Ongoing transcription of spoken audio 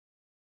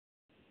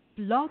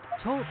Blog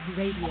Talk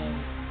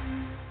Radio.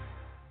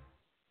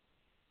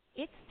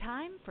 It's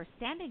time for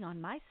Standing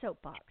on My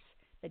Soapbox,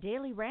 the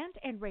daily rant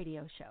and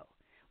radio show.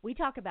 We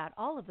talk about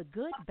all of the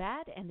good,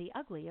 bad, and the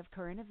ugly of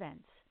current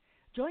events.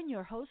 Join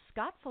your host,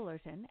 Scott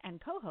Fullerton, and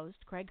co-host,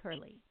 Craig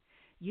Hurley.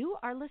 You,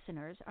 our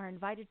listeners, are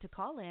invited to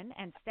call in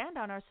and stand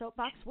on our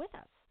soapbox with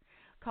us.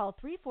 Call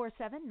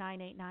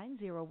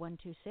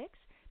 347-989-0126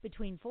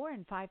 between 4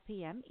 and 5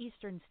 p.m.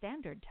 Eastern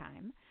Standard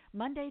Time,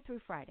 Monday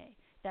through Friday.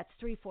 That's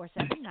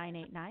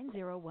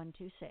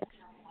 347-989-0126.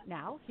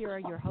 Now, here are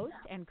your host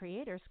and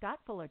creator, Scott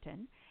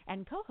Fullerton,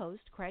 and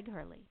co-host, Craig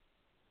Hurley.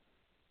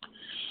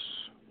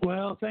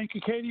 Well, thank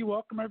you, Katie.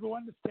 Welcome,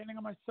 everyone, to Standing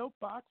on My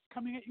Soapbox,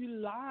 coming at you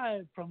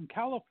live from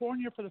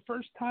California for the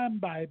first time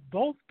by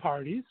both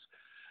parties.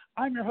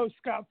 I'm your host,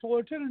 Scott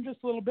Fullerton, and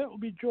just a little bit we'll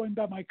be joined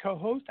by my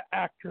co-host,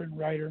 actor and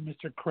writer,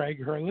 Mr.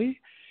 Craig Hurley.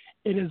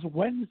 It is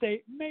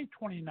Wednesday, May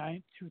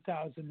 29th,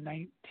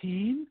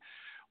 2019.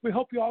 We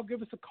hope you all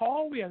give us a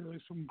call. We had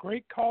some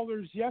great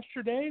callers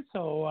yesterday,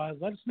 so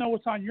let us know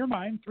what's on your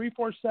mind.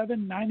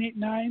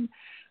 347-989-0126.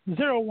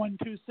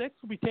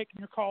 We'll be taking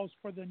your calls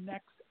for the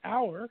next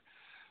hour.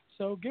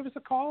 So give us a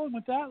call, and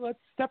with that, let's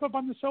step up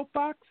on the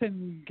soapbox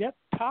and get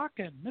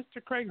talking. Mr.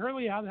 Craig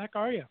Hurley, how the heck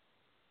are you?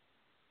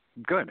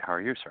 Good. How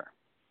are you, sir?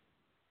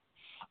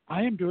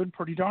 I am doing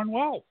pretty darn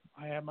well.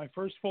 I have my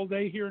first full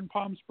day here in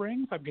Palm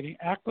Springs. I'm getting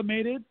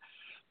acclimated.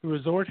 The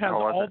resort has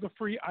all the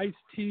free iced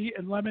tea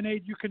and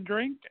lemonade you can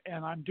drink,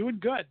 and I'm doing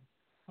good.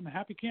 I'm a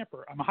happy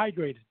camper. I'm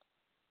hydrated.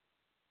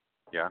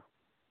 Yeah?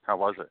 How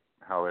was it?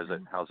 How is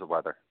it? How's the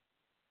weather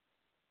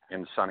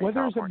in sunny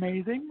Weather is California?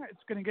 amazing.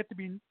 It's going to get to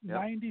be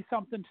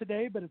 90-something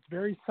today, but it's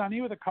very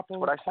sunny with a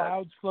couple of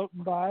clouds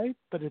floating by,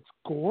 but it's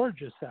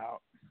gorgeous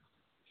out.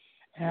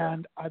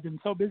 And I've been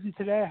so busy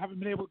today, I haven't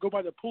been able to go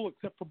by the pool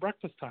except for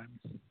breakfast time.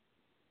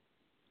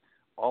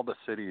 All the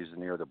cities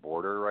near the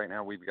border right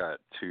now, we've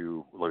got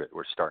to look at.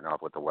 We're starting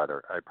off with the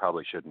weather. I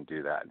probably shouldn't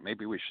do that.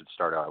 Maybe we should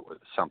start out with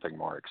something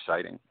more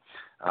exciting,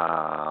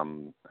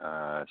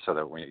 so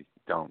that we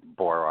don't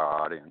bore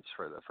our audience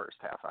for the first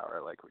half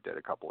hour like we did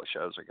a couple of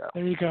shows ago.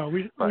 There you go.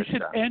 We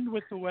should end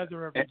with the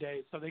weather every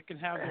day so they can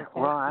have their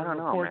reports, I don't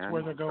know, man.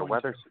 where they're going.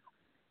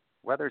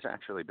 Weather's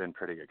actually been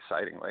pretty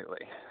exciting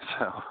lately.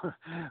 So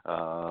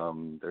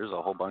there's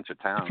a whole bunch of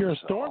towns. If you're a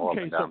storm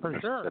chaser, for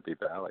sure. Mississippi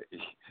Valley.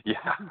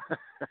 Yeah.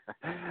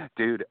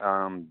 Dude,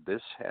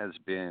 this has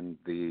been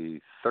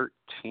the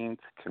 13th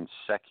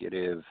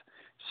consecutive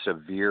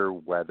severe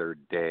weather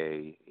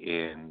day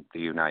in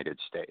the United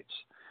States.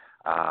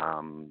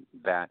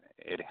 That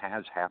it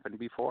has happened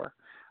before.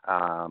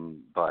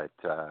 But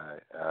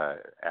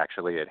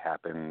actually it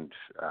happened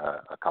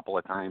a couple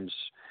of times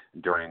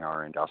during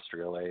our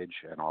industrial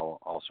age and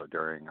also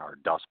during our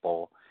Dust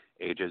Bowl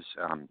ages,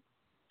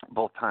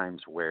 both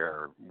times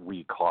where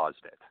we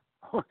caused it.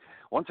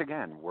 Once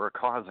again, we're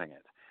causing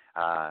it.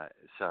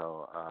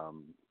 So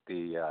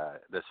the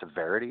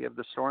severity of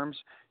the storms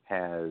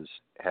has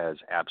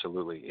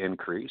absolutely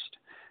increased,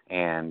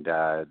 and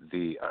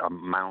the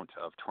amount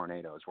of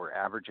tornadoes. We're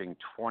averaging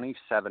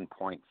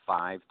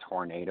 27.5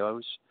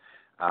 tornadoes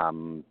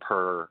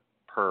per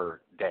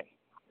day.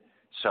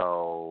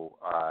 So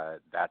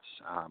that's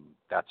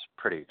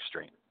pretty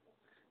extreme.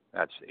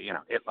 That's,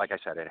 it, like I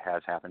said, it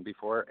has happened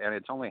before, and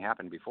it's only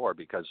happened before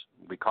because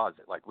we caused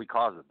it. Like, we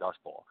caused the Dust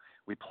Bowl.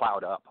 We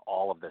plowed up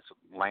all of this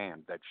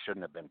land that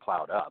shouldn't have been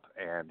plowed up,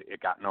 and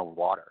it got no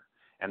water.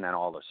 And then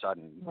all of a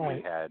sudden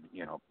we had,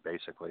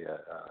 basically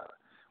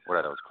what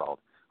are those called?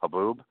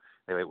 Haboob.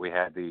 We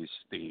had these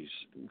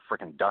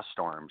freaking dust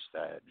storms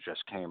that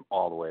just came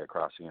all the way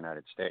across the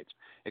United States.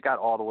 It got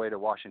all the way to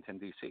Washington,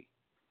 D.C.,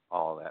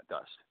 all that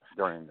dust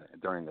during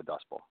the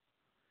Dust Bowl.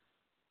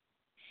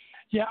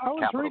 Yeah, I was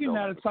Capitol reading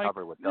that. It's like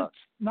it's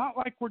not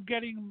like we're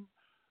getting.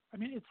 I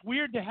mean, it's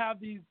weird to have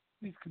these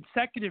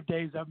consecutive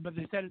days of them, but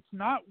they said it's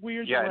not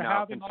weird that we're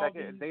having all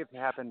these. They've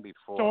happened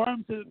before.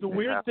 Storms. The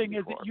weird thing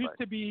is, it used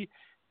to be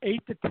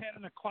 8 to 10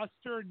 in a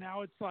cluster, and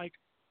now it's like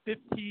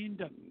 15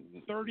 to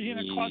 30 in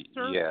a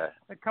cluster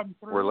that come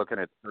through. We're looking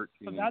at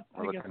 13. So that's,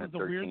 I guess, is the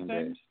weird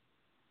thing.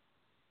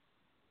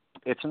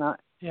 It's not.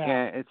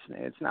 Yeah,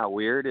 it's not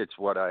weird. It's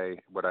what I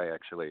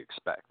actually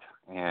expect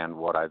and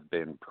what I've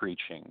been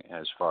preaching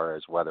as far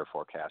as weather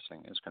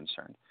forecasting is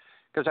concerned,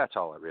 because that's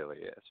all it really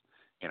is.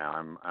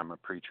 I'm a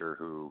preacher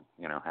who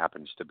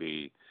happens to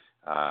be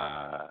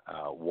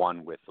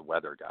one with the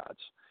weather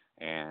gods.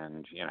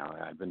 And,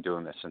 I've been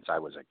doing this since I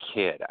was a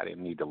kid. I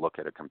didn't need to look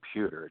at a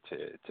computer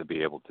to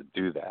be able to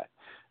do that.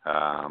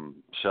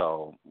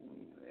 So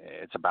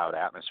it's about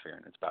atmosphere,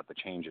 and it's about the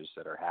changes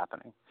that are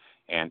happening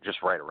and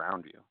just right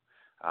around you.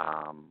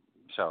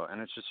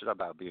 And it's just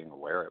about being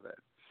aware of it.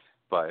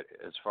 But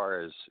as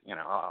far as,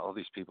 all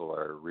these people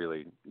are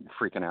really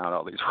freaking out,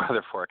 all these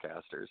weather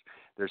forecasters,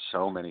 there's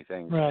so many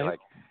things. Right. Like,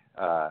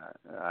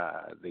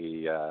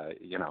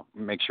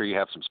 make sure you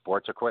have some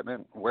sports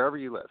equipment wherever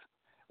you live.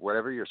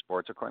 Whatever your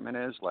sports equipment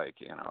is, like,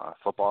 a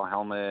football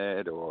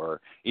helmet, or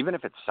even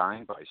if it's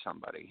signed by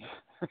somebody.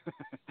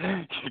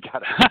 you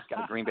got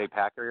a Green Bay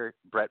Packer,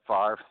 Brett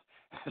Favre,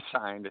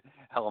 signed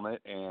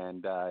helmet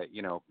and, There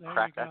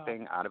crack you that go.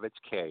 thing out of its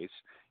case.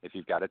 If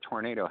you've got a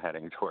tornado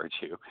heading towards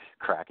you,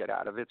 crack it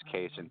out of its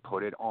case and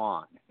put it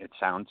on. It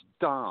sounds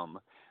dumb,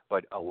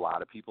 but a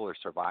lot of people are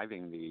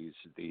surviving these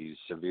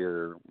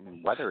severe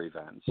weather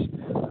events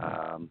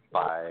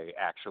by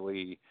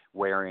actually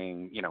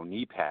wearing,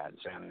 knee pads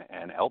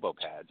and elbow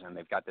pads. And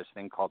they've got this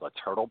thing called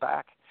a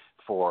turtleback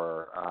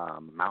for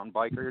mountain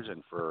bikers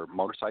and for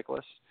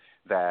motorcyclists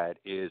that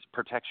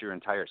protects your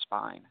entire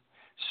spine.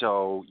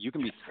 So you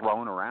can be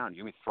thrown around,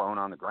 you can be thrown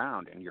on the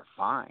ground, and you're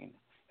fine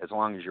as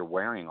long as you're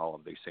wearing all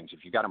of these things.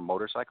 If you got a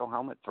motorcycle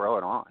helmet, throw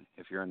it on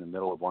if you're in the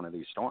middle of one of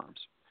these storms.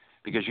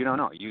 Because you don't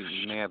know. You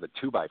may have a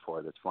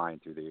 2x4 that's flying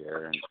through the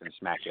air and it's going to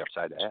smack you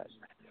upside the head.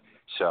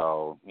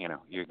 So,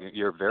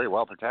 you're very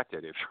well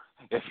protected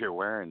if you're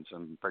wearing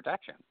some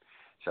protection.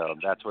 So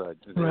that's what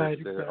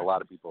exactly. A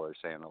lot of people are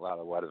saying. A lot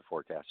of weather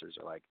forecasters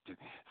are like,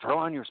 throw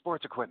on your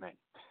sports equipment.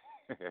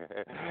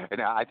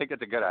 And I think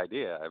it's a good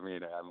idea. I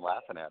mean, I'm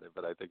laughing at it,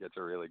 but I think it's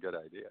a really good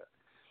idea.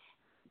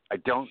 I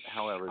don't,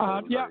 however,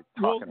 Mom,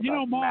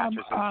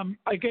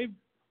 I gave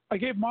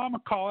Mom a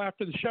call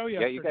after the show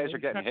yesterday. Yeah, you guys are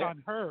getting to check hit.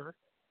 on her.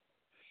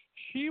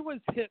 She was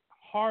hit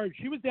hard.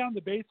 She was down in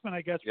the basement,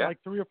 I guess, for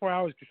like 3 or 4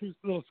 hours because she was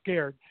a little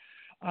scared.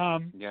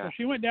 So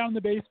she went down in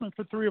the basement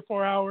for 3 or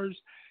 4 hours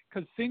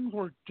because things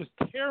were just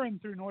tearing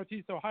through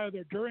Northeast Ohio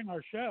there during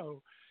our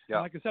show. Yeah.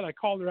 And like I said, I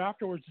called her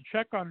afterwards to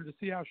check on her to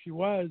see how she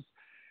was.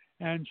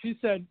 And she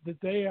said that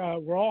they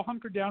were all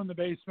hunkered down in the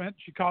basement.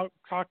 She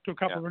talked to a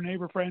couple of her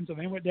neighbor friends, and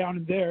they went down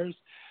in theirs.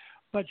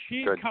 But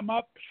she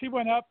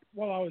went up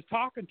while I was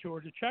talking to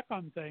her to check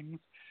on things.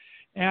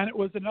 And it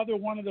was another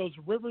one of those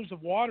rivers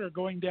of water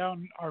going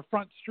down our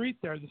front street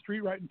there, the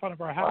street right in front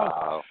of our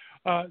house.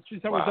 Wow. She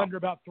said it was under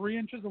about 3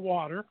 inches of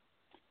water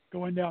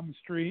going down the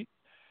street.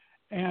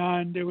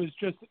 And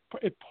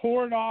it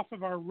poured off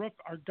of our roof.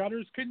 Our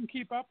gutters couldn't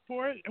keep up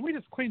for it. And we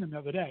just cleaned them the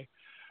other day.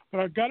 But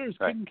our gutters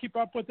couldn't keep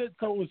up with it.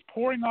 So it was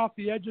pouring off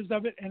the edges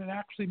of it. And it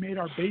actually made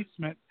our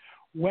basement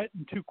wet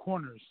in 2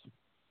 corners,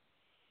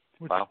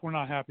 which we're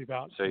not happy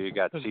about. So you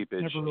got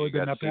seepage. You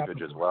got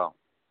seepage as well.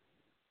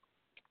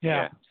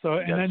 Yeah. So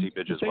and then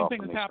the same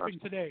thing is happening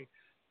storms today.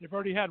 They've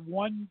already had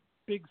one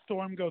big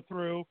storm go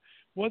through.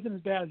 Wasn't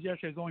as bad as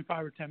yesterday. It was only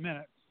 5 or 10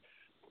 minutes.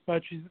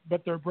 But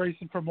they're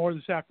bracing for more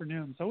this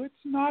afternoon. So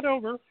it's not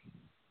over.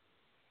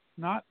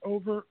 Not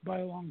over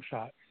by a long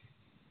shot.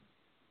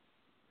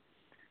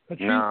 But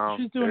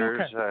she's doing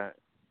okay.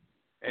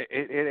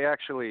 It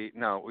actually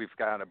we've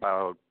got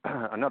about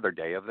another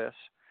day of this.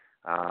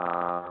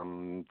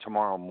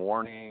 Tomorrow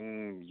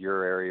morning,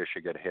 your area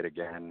should get hit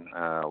again,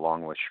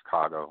 along with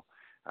Chicago.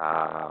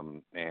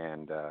 And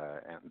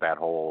that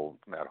whole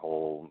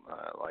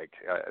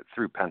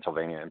through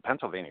Pennsylvania, and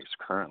Pennsylvania is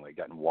currently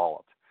getting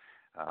walloped.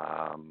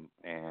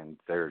 And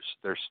there's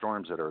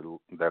storms that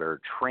are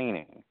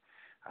training.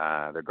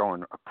 They're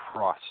going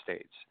across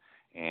states,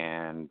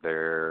 and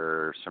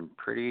there's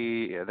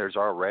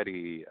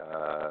already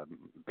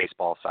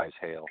baseball size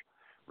hail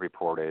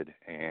reported,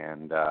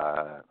 and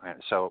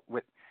so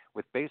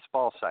with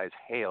baseball-sized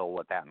hail,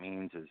 what that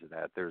means is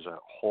that there's a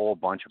whole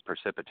bunch of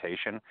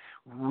precipitation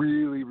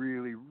really,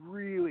 really,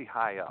 really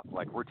high up.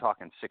 Like we're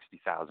talking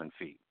 60,000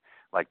 feet.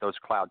 Like those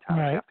cloud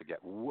towers have to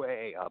get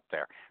way up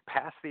there,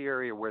 past the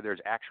area where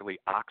there's actually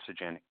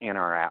oxygen in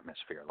our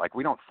atmosphere. Like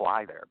we don't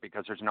fly there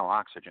because there's no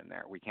oxygen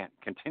there. We can't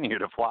continue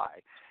to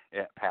fly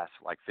past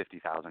like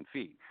 50,000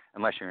 feet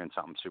unless you're in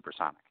something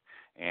supersonic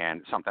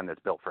and something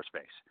that's built for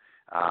space.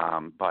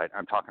 But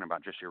I'm talking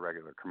about just your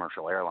regular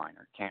commercial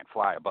airliner. Can't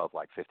fly above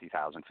like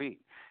 50,000 feet.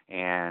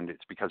 And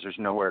it's because there's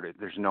no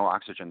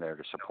oxygen there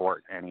to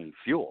support any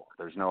fuel.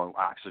 There's no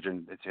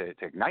oxygen to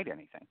ignite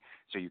anything.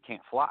 So you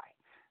can't fly.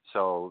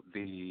 So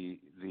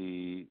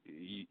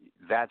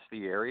that's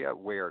the area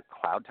where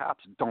cloud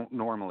tops don't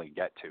normally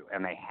get to,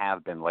 and they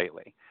have been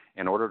lately.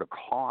 In order to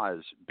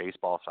cause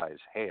baseball-sized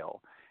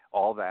hail,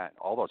 all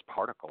those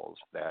particles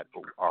that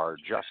are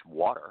just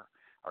water,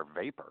 are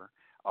vapor,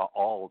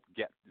 all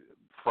get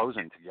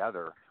frozen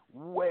together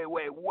way,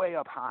 way, way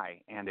up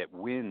high, and at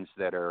winds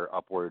that are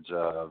upwards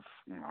of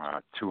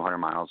 200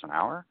 miles an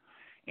hour.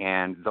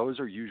 And those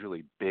are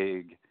usually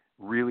big,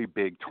 really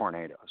big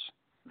tornadoes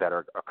that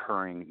are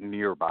occurring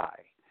nearby.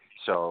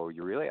 So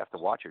you really have to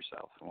watch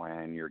yourself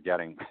when you're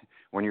getting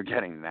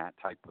that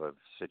type of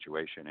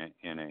situation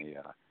in any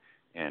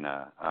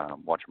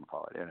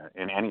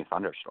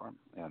thunderstorm,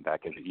 and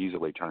that could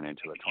easily turn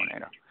into a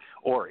tornado,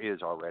 or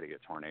is already a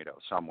tornado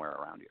somewhere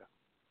around you.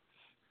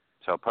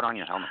 So put on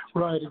your helmet.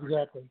 Right,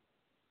 exactly.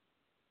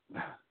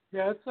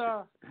 Yeah, it's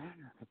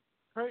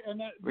great.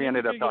 And we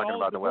ended up talking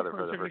about the weather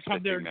for the first 15 minutes.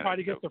 Come there and try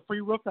to get the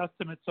free roof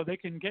estimate so they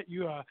can get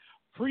you a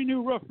free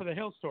new roof for the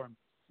hailstorm.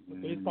 The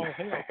baseball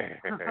hail.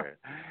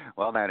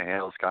 Well, that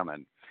hail's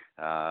coming.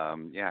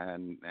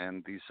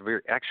 And these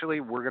severe. Actually,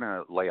 we're going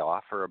to lay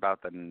off for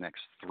about the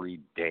next 3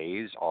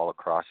 days all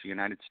across the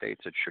United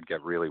States. It should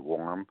get really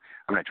warm.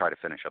 I'm going to try to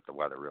finish up the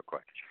weather real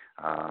quick.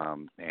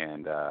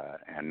 and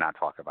not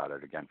talk about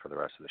it again for the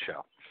rest of the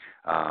show.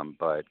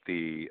 But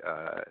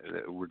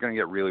we're going to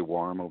get really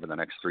warm over the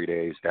next 3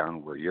 days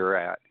down where you're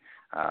at.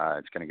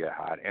 It's going to get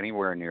hot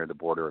anywhere near the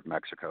border of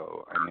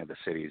Mexico. Any of the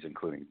cities,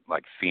 including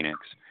like Phoenix,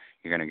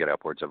 you're going to get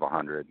upwards of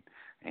 100,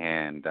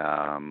 and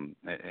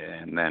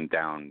then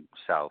down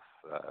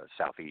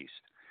southeast,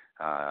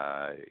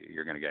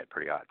 you're going to get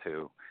pretty hot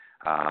too.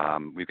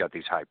 We've got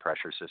these high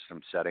pressure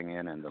systems setting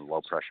in, and the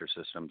low pressure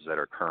systems that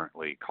are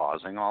currently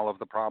causing all of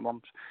the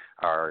problems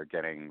are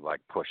getting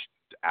like pushed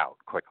out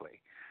quickly.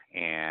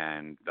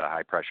 And the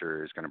high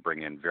pressure is going to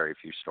bring in very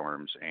few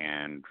storms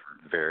and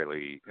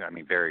very,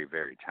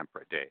 very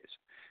temperate days.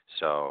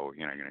 So,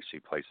 you're going to see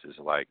places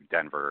like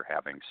Denver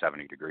having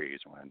 70 degrees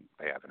when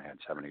they haven't had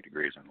 70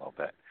 degrees in a little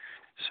bit.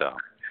 So,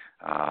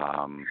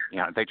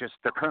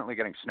 they're currently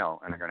getting snow,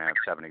 and they're going to have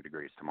 70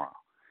 degrees tomorrow.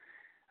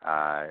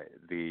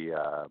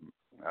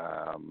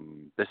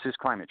 This is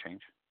climate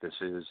change. This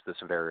is the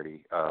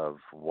severity of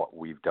what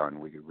we've done.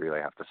 We really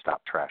have to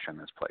stop trashing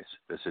this place.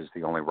 This is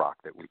the only rock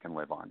that we can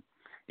live on.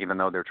 Even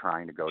though they're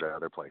trying to go to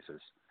other places,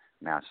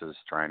 NASA's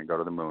trying to go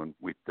to the moon,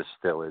 this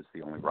still is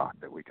the only rock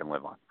that we can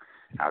live on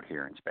out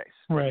here in space.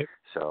 Right.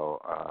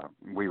 So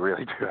we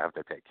really do have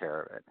to take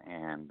care of it.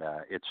 And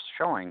it's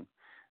showing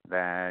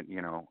that,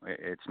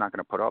 it's not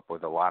going to put up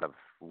with a lot of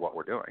what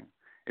we're doing.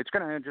 It's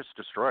going to just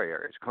destroy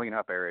areas, clean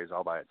up areas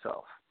all by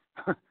itself.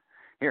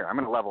 Here, I'm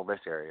going to level this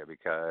area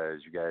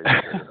because you guys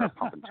are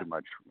pumping too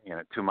much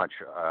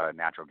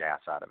natural gas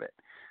out of it.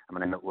 I'm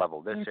going to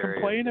level this area.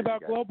 Complain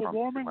about global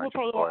warming? We'll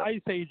throw a little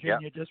ice age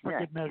in you just for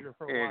good measure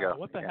for a while. You go.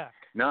 What the heck?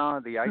 No,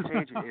 the ice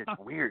age is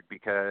weird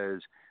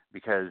because we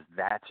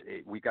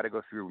got to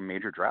go through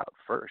major drought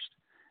first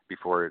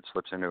before it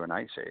slips into an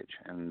ice age,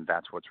 and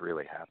that's what's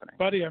really happening.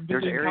 Buddy, I'm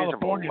visiting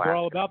California. They're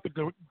all about the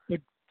drought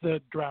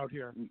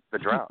here. The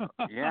drought,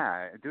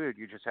 yeah, dude.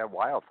 You just have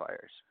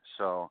wildfires.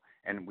 So,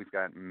 and we've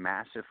got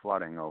massive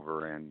flooding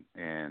over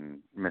in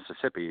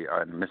Mississippi,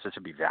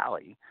 Mississippi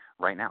Valley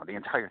right now. The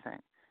entire thing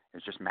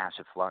is just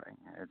massive flooding.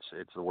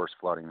 It's the worst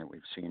flooding that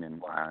we've seen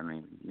in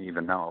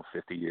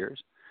 50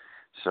 years.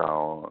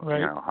 So,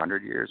 right.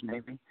 100 years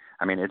maybe.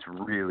 It's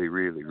really,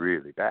 really,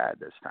 really bad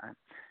this time.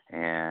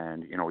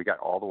 And we got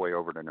all the way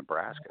over to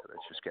Nebraska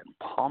that's just getting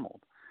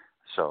pummeled.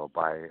 So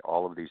by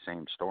all of these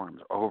same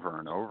storms over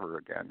and over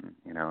again,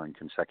 in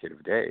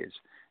consecutive days,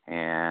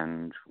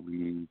 and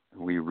we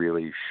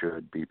really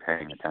should be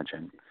paying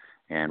attention,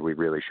 and we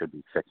really should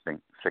be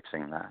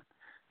fixing that.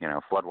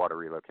 Floodwater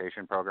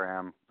relocation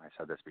program. I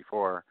said this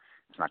before.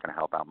 It's not going to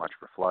help out much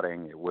for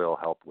flooding. It will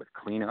help with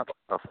cleanup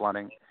of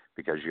flooding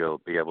because you'll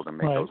be able to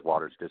make those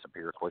waters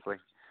disappear quickly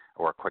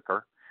or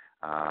quicker.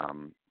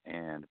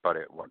 But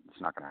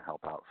it's not going to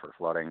help out for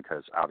flooding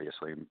because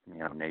obviously,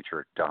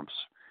 nature dumps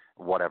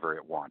whatever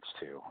it wants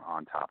to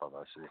on top of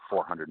us,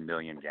 400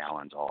 million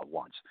gallons all at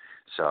once.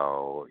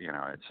 So,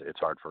 it's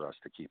hard for us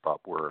to keep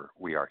up.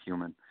 We are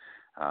human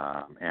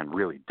and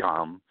really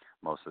dumb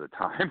most of the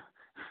time.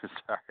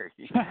 Sorry,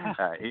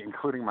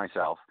 including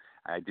myself.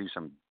 I do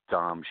some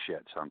dumb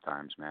shit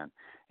sometimes, man.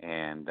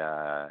 And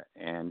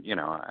I'm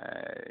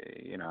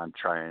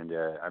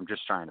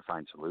just trying to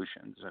find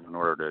solutions. And in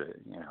order to,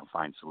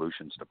 find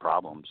solutions to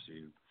problems,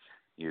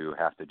 you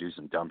have to do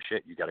some dumb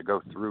shit. You got to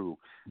go through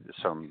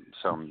some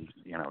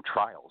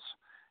trials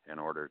in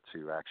order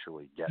to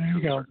actually get to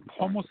a certain point.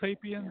 Homo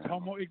sapiens,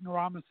 Homo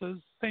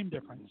ignoramuses, same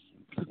difference.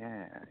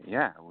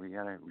 Yeah. We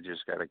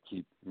just gotta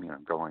keep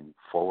going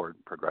forward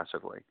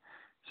progressively.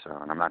 So,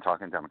 and I'm not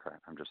talking Democrat.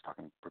 I'm just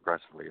talking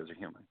progressively as a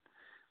human.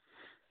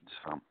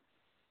 So,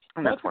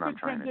 and that's what I'm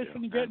trying to do.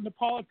 Transition to get into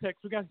politics.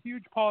 We got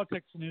huge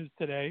politics news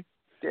today.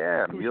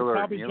 Yeah, we should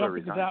probably jump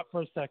into that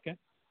for a second.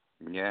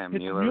 Yeah, it's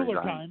Mueller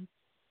time.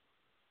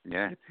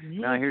 Yeah,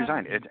 no, he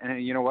resigned.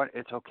 And you know what?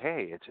 It's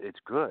okay. It's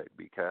good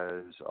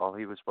because all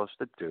he was supposed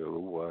to do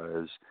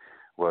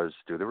was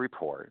do the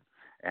report,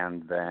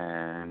 and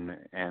then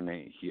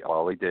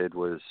all he did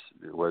was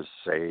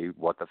say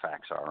what the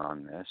facts are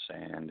on this,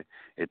 and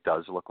it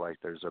does look like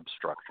there's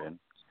obstruction.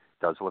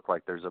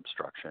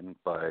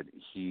 But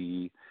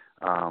he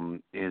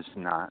he's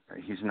not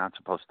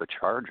supposed to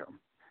charge him.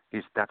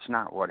 That's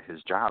not what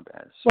his job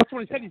is. That's what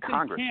he said. He said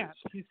Congress he can't.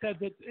 He said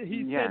that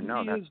he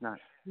that's is not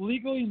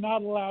legally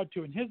not allowed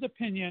to. In his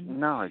opinion,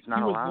 no, he's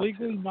not allowed. He was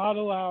legally not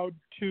allowed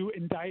to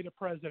indict a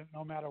president,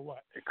 no matter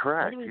what.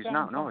 Correct. He's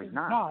not. No, he's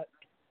not.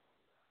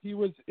 He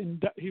was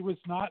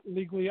not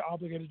legally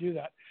obligated to do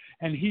that,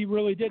 and he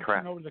really did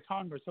turn over to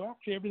Congress. So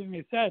actually, everything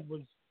they said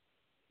was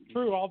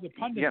true. All the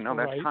pundits. Yeah, no,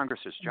 that's right.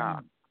 Congress's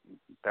job.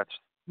 That's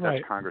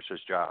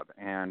Congress's job,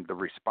 and the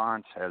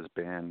response has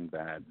been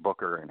that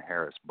Booker and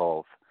Harris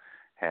both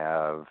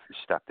have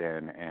stepped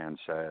in and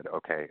said,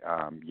 okay,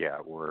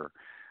 we're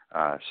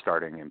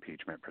starting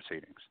impeachment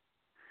proceedings.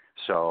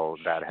 So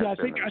that has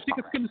been the response. I think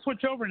it's going to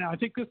switch over now. I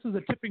think this is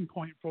a tipping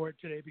point for it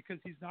today because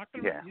he's not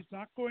going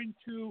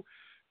to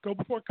go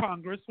before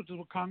Congress, which is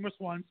what Congress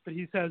wants. But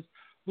he says,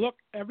 look,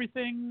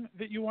 everything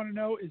that you want to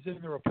know is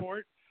in the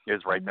report.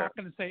 Is right I'm there. not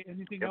going to say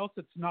anything else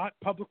that's not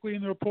publicly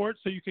in the report.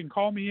 So you can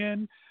call me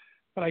in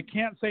but I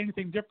can't say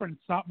anything different.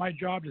 It's not my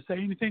job to say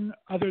anything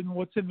other than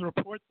what's in the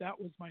report. That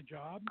was my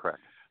job. Correct.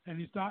 And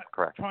he's not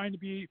Correct. trying to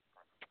be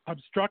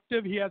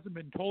obstructive. He hasn't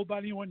been told by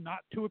anyone not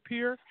to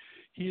appear.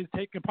 He has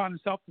taken upon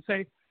himself to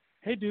say,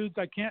 hey, dudes,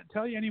 I can't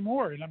tell you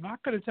anymore, and I'm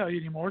not going to tell you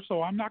anymore,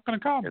 so I'm not going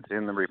to come. It's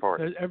in the report.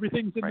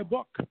 Everything's in Right. the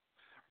book.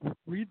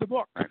 Read the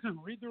book. Right.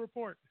 Read the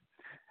report.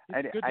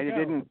 I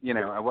didn't,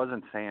 I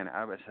wasn't saying,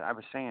 I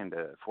was saying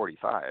to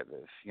 45,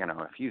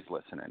 if he's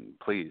listening,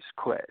 please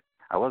quit.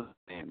 I wasn't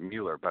saying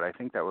Mueller, but I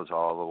think that was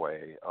all the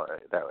way,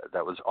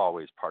 that was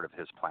always part of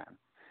his plan.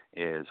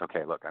 Is,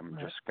 okay, look, I'm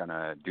Right. just going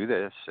to do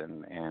this,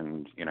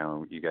 and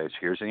you guys,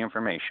 here's the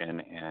information,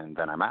 and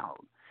then I'm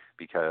out.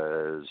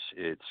 Because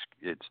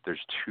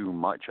there's too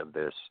much of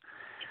this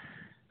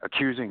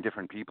accusing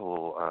different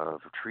people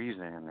of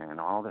treason and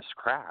all this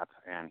crap,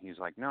 and he's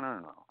like, no,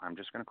 I'm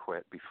just going to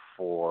quit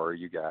before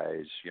you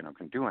guys,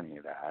 can do any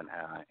of that,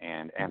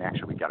 and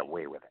actually got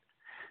away with it.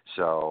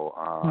 So,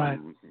 right.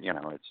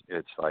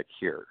 It's like,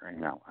 here,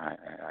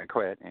 I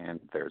quit, and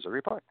there's a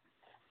report.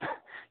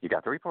 You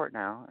got the report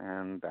now,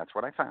 and that's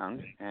what I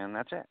found, and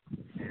that's it.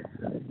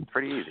 It's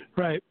pretty easy.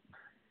 Right.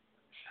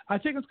 I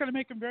think it's going to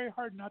make him very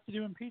hard not to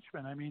do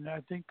impeachment. I mean,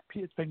 I think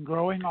it's been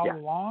growing all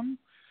along.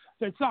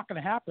 It's not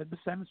going to happen. The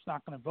Senate's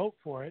not going to vote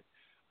for it,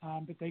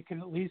 but they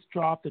can at least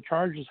drop the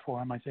charges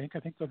for him, I think. I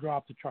think they'll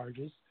drop the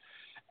charges.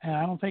 And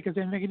I don't think there's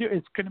anything to do.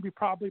 It's going to be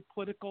probably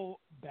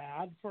political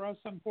bad for us,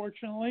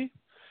 unfortunately,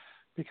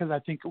 because I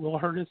think it will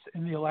hurt us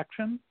in the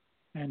election.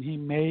 And he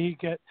may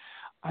get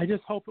 – I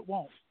just hope it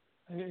won't.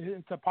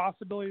 It's a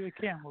possibility they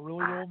can. We're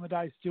really rolling the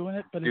dice doing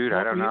it. But Dude,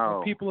 I don't know.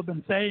 What people have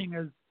been saying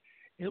is,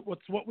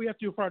 what's what we have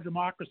to do for our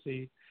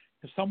democracy.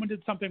 If someone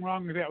did something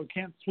wrong with that, we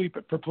can't sweep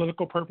it for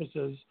political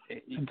purposes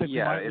and think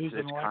we might lose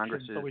an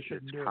election, so we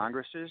shouldn't do it.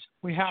 Congress's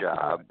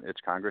job. It's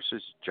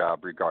Congress's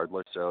job,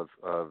 regardless of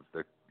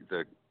the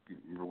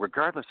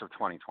regardless of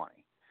 2020.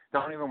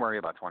 Don't even worry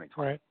about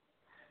 2020. Right.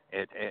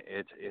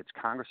 It's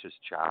Congress's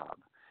job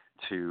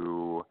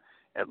to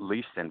at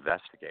least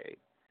investigate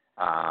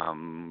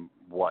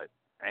what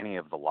any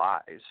of the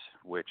lies,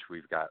 which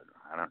we've got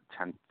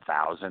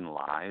 10,000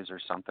 lies or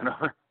something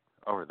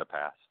over the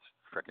past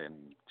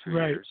frickin' 2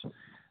 years,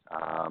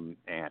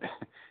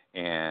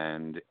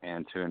 and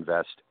to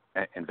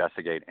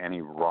investigate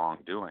any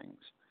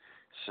wrongdoings.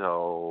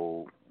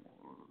 So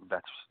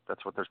that's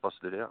what they're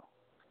supposed to do,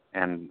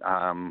 and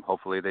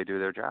hopefully they do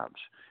their jobs.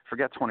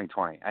 Forget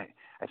 2020. I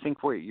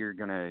think what you're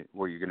gonna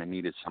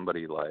need is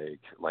somebody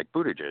like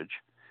Buttigieg,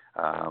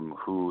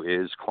 who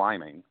is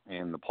climbing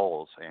in the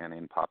polls and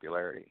in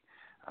popularity,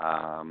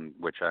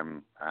 which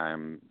I'm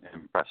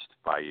impressed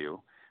by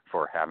you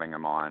for having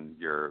him on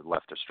your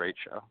Left to Str8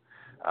 show.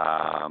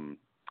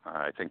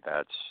 I think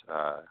that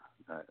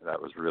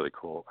was really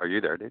cool. Are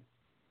you there, dude?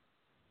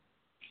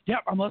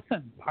 Yeah, I'm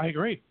listening. I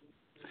agree.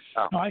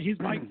 Oh. No, he's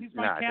my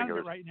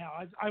candidate right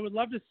now. I would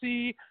love to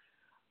see.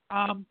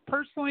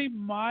 Personally,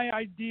 my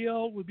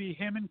ideal would be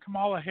him and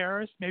Kamala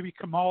Harris. Maybe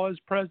Kamala as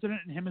president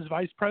and him as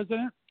vice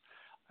president.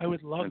 I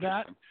would love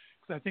that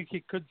because I think he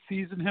could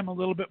season him a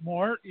little bit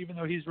more, even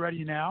though he's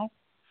ready now.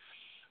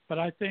 But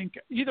I think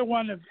either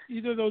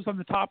of those on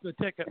the top of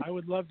the ticket, I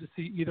would love to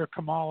see either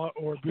Kamala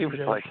or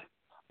Buttigieg.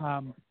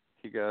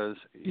 He goes,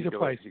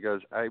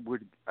 I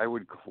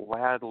would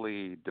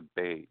gladly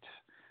debate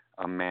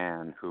a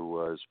man who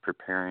was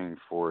preparing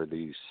for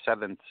the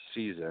 7th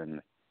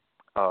season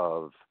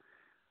of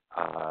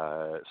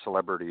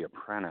Celebrity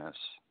Apprentice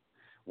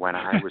when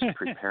I was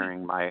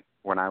preparing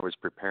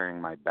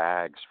my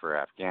bags for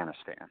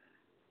Afghanistan.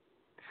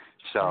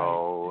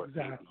 So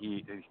right,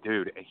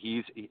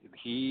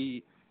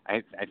 exactly.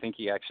 I think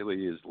he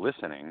actually is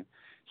listening.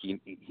 He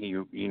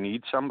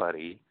needs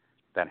somebody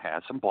that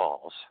has some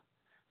balls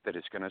that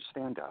is going to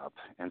stand up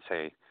and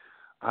say,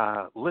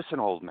 listen,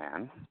 old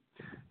man,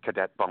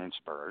 Cadet Bone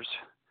Spurs,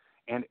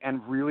 and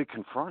really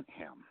confront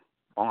him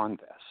on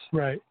this.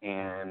 Right.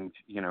 And,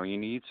 you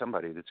need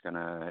somebody that's going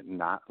to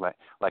not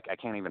I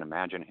can't even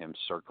imagine him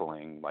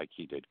circling like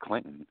he did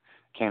Clinton.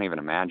 Can't even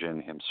imagine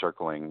him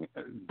circling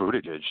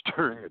Buttigieg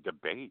during a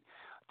debate.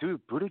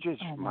 Dude,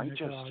 Buttigieg might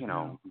just,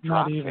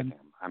 drop kick him.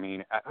 I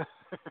mean,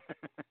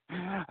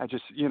 I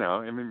just,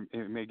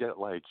 it may get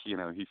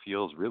he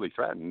feels really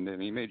threatened,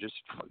 and he may just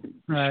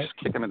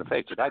kick him in the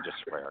face. Did I just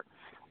swear?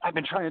 I've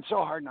been trying so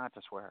hard not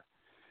to swear.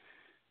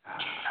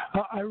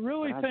 I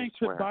really think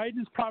that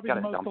Biden's probably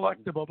the most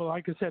electable, but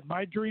like I said,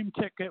 my dream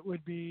ticket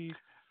would be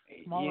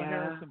Kamala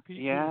Harris and Pete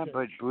Buttigieg. Yeah,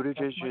 but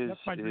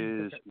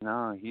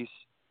Buttigieg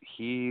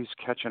he's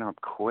catching up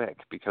quick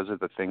because of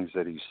the things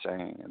that he's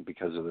saying and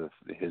because of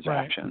his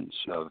actions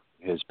of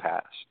his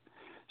past.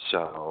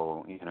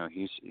 So,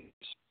 he's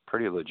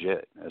pretty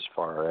legit as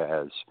far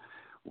as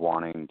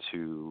wanting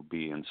to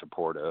be in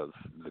support of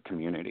the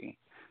community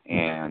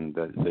and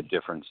the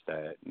difference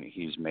that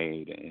he's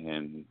made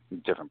in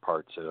different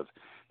parts of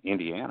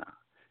Indiana.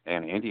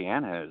 And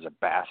Indiana is a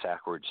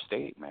bass-backward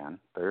state, man.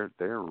 They're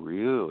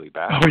really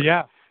backward. Oh,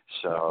 yeah.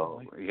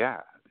 So, definitely.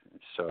 yeah.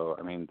 So,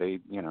 I mean, they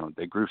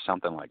grew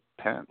something like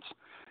Pence.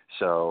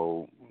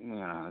 So,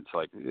 it's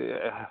like,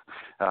 yeah.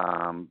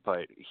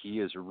 But he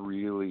has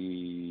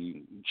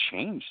really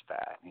changed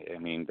that. I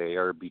mean, they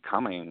are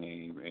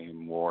becoming a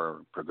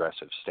more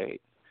progressive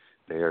state.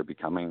 They are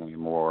becoming a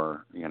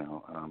more,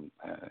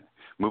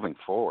 moving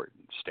forward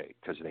state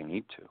because they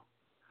need to.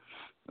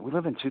 We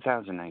live in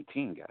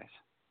 2019, guys.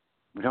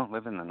 We don't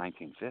live in the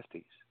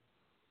 1950s.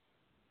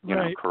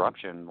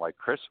 Corruption, like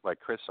Chris,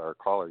 our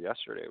caller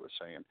yesterday was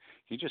saying,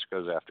 he just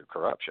goes after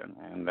corruption,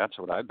 and that's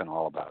what I've been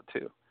all about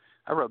too.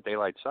 I wrote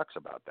Daylight Sucks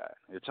about that.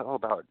 It's all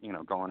about,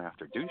 going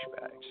after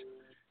douchebags.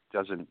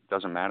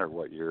 Doesn't matter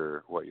what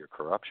your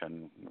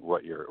corruption,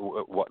 what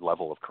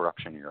level of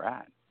corruption you're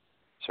at.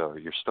 So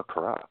you're still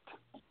corrupt,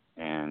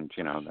 and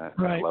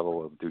that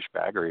level of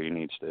douchebaggery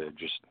needs to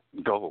just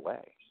go away.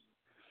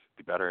 It'd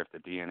be better if the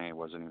DNA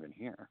wasn't even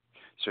here.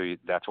 So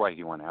that's why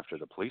he went after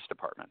the police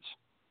departments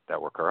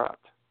that were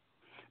corrupt.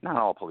 Not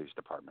all police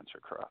departments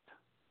are corrupt.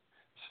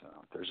 So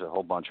there's a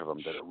whole bunch of them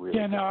that are really.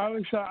 Yeah, no, I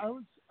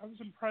was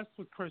impressed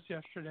with Chris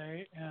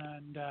yesterday,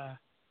 and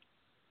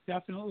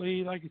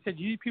definitely, like you said,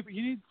 you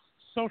need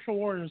social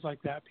warriors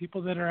like that,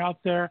 people that are out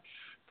there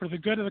for the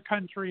good of the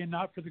country and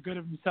not for the good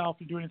of himself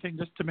and do anything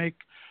just to make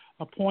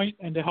a point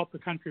and to help the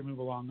country move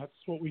along. That's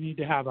what we need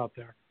to have out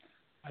there.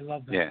 I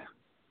love that.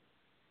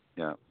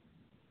 Yeah.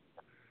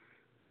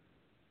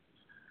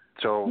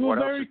 So what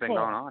else has been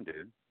going on,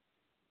 dude?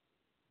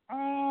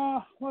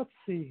 Let's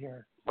see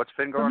here. What's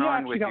been going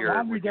on with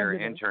your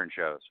intern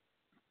shows?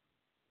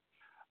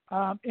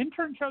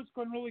 Intern show's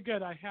going really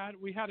good.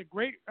 We had a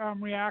great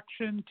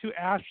reaction to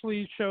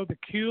Ashley's show, The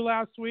Q,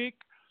 last week.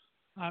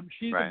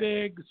 She's a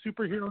big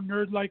superhero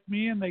nerd like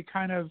me, and they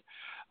kind of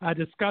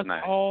discussed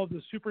all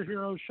the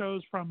superhero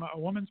shows from a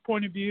woman's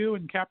point of view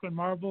and Captain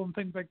Marvel and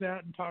things like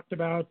that, and talked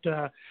about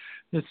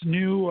this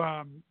new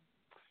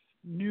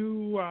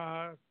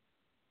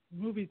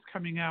movies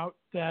coming out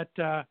that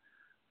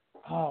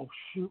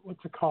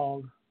what's it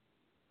called?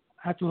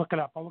 I have to look it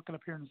up. I'll look it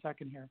up here in a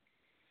second here.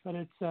 But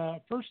it's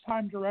a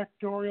first-time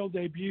directorial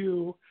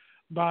debut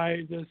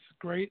by this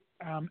great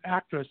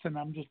actress, and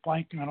I'm just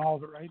blanking on all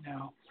of it right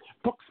now.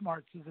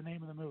 Booksmarts is the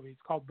name of the movie.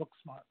 It's called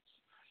Booksmarts.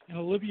 And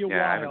Olivia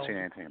Wilde. I haven't seen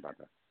anything about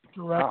that.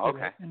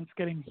 Directed it, and it's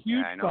getting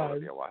huge I know buzz.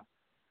 Olivia Wilde.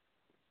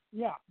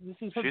 Yeah, this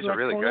is her She's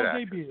directorial a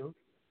really good debut.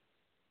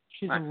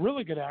 She's a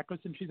really good actress,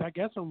 and she's, I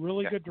guess, a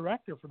really good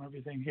director from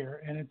everything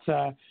here. And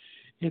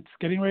it's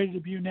getting ready to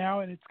debut now,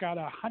 and it's got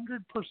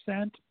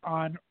 100%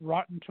 on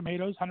Rotten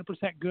Tomatoes,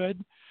 100%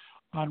 good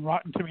on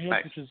Rotten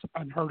Tomatoes, which is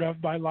unheard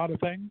of by a lot of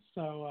things.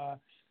 So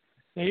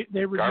they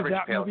reviewed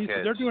that movie,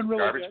 so they're doing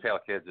really good. Garbage Pail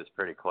Kids is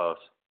pretty close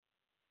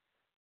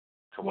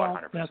to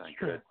 100% that's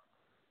true. good.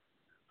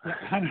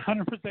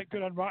 100%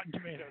 good on Rotten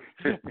Tomatoes.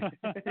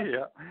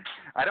 Yeah.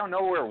 I don't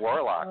know where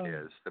Warlock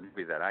is, the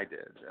movie that I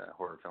did,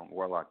 horror film,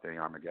 Warlock the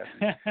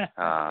Armageddon.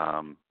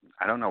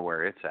 I don't know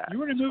where it's at. You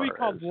were in a movie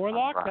called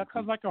Warlock? That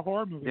sounds like a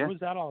horror movie. Yeah. What was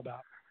that all about?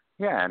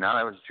 Yeah, no,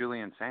 that was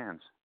Julian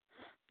Sands.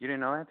 You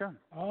didn't know that, Don?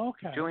 Oh,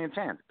 okay. Julian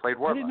Sands played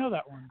Warlock. I didn't know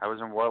that one. I was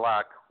in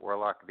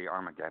Warlock the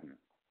Armageddon.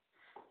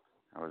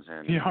 I was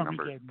in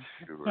number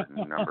 2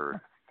 or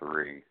number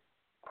 3.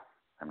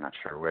 I'm not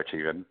sure which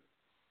even.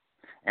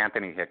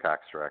 Anthony Hickox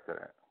directed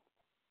it.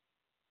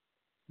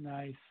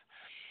 Nice.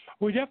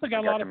 We definitely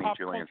got a lot of pop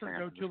culture to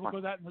go to. We'll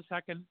go that in the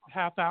second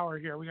half hour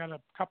here. We got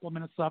a couple of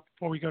minutes left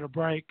before we go to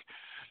break.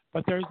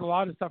 But there's a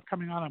lot of stuff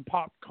coming on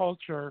pop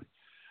culture.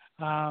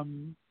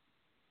 In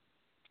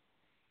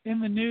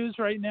the news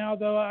right now,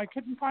 though, I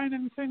couldn't find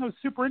anything that was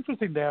super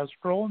interesting today. I was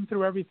scrolling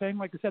through everything.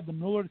 Like I said, the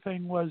Mueller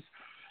thing was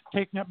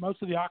taking up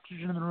most of the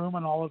oxygen in the room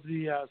on all of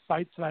the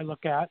sites that I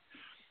look at.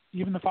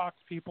 Even the Fox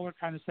people are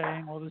kind of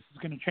saying, well, this is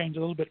going to change a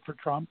little bit for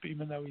Trump,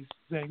 even though he's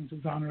saying he's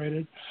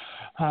exonerated.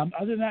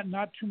 Other than that,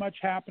 not too much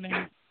happening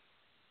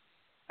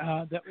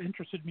that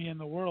interested me in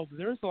the world.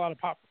 There is a lot of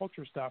pop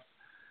culture stuff.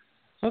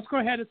 So let's go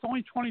ahead. It's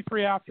only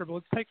 23 after, but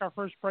let's take our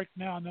first break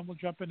now, and then we'll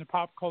jump into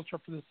pop culture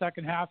for the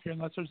second half here,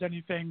 unless there's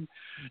anything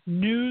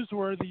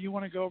newsworthy you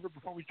want to go over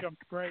before we jump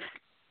to break.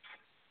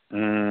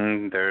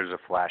 There's a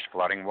flash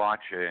flooding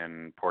watch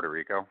in Puerto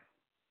Rico.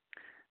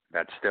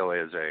 That still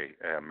is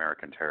a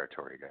American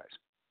territory, guys.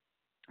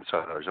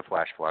 So there's a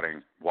flash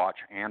flooding watch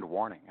and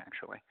warning,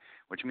 actually,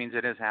 which means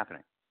it is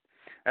happening.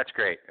 That's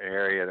great. An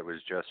area that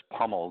was just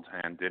pummeled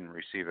and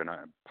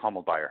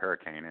pummeled by a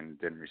hurricane and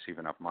didn't receive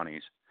enough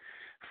monies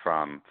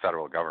from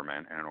federal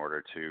government in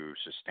order to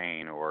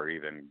sustain or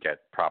even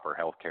get proper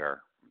health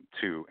care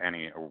to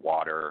any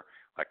water,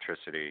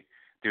 electricity.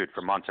 Dude,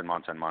 for months and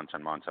months and months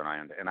and months on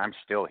end. And I'm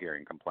still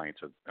hearing complaints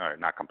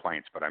not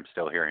complaints, but I'm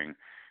still hearing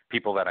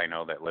people that I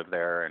know that live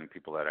there and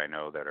people that I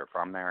know that are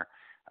from there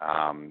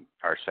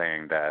are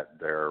saying that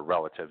their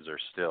relatives are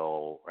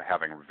still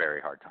having a very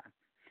hard time.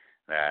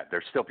 That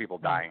there's still people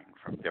dying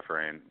from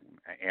different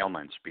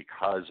ailments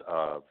because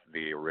of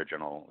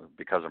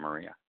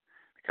Maria,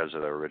 because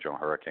of the original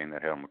hurricane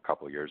that hit them a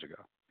couple of years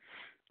ago.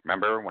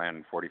 Remember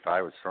when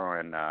 45 was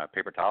throwing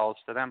paper towels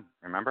to them?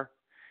 Remember?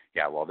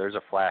 Yeah, well, there's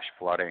a flash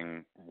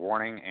flooding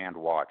warning and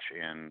watch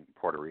in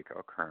Puerto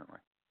Rico currently.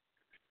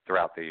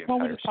 throughout the Well,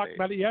 we entire just talked state.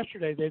 about it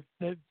yesterday.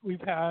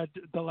 We've had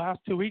the last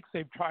 2 weeks.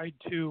 They've tried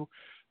to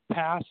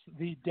pass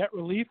the Debt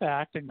Relief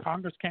Act, and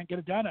Congress can't get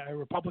it done.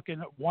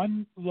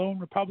 One lone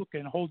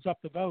Republican holds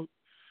up the vote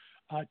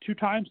 2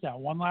 times now.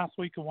 One last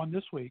week and one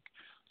this week.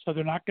 So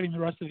they're not getting the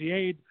rest of the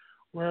aid.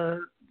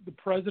 Where the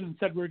president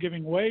said we're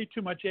giving way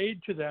too much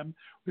aid to them,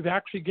 we've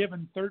actually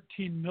given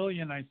 $13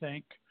 million, I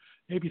think,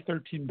 maybe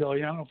 $13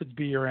 billion. I don't know if it's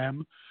B or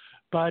M,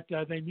 but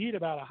they need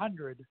about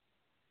 100.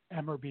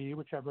 M or B,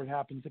 whichever it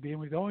happens to be, and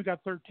we've only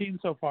got 13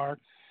 so far.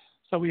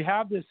 So we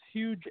have this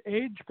huge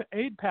aid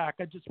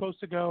package. It's supposed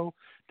to go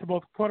to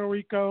both Puerto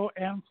Rico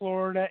and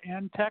Florida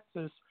and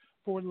Texas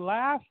for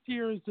last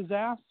year's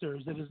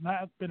disasters. It has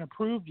not been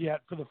approved yet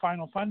for the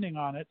final funding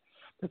on it.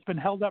 It's been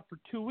held up for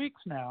 2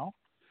 weeks now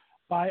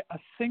by a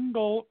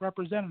single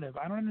representative.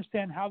 I don't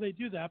understand how they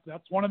do that, but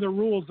that's one of the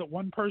rules, that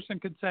one person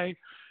could say,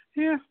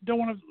 "Yeah, don't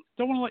want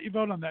to let you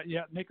vote on that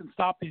yet," and they can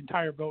stop the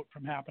entire vote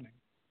from happening.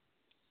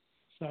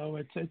 So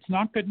it's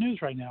not good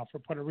news right now for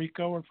Puerto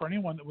Rico or for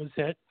anyone that was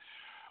hit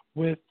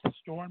with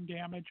storm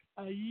damage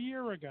over a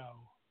year ago.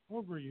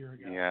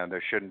 Yeah,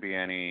 there shouldn't be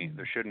any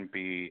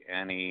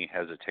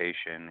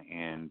hesitation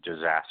in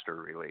disaster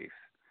relief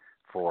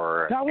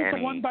for that was any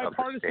the one of the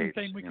bipartisan states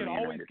thing we in could the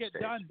always United get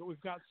States. done, but we've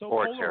got so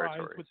Or polarized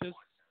territories. with this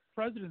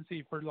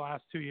presidency for the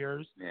last 2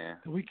 years Yeah.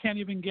 that we can't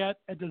even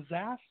get a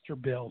disaster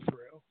bill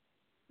through.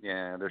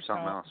 Yeah, there's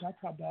something else. That's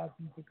how bad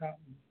things have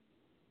gotten.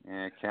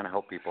 Yeah, can't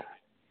help people.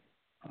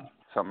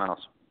 Something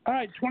else. All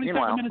right, 27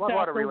 Meanwhile, minutes what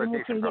about after, a we're going to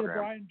relocation listen to program?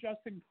 Brian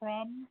Justin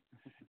Crum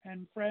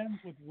and friends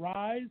with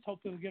Rise.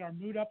 Hopefully we'll get our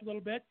mood up a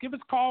little bit. Give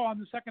us a call on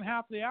the second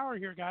half of the hour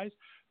here, guys.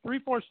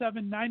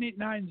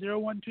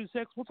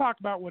 347-989-0126. We'll talk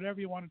about whatever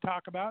you want to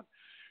talk about.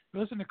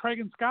 Listen to Craig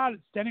and Scott.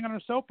 It's Standing on Our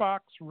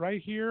Soapbox right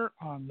here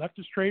on Left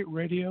to Straight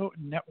Radio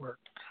Network.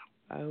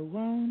 I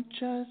won't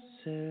just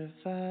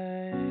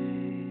survive.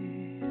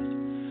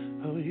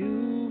 Oh,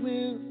 you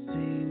will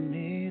see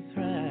me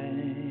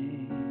thrive.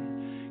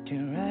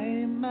 Can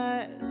write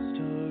my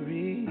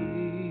story.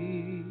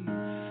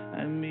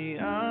 I'm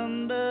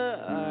beyond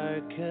the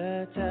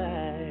archetype.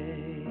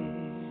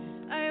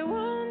 I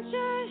won't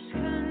just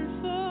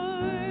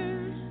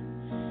conform.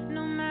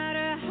 No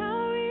matter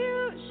how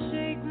you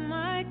shake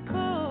my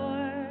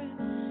core.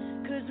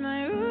 'Cause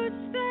my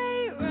roots,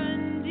 they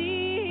run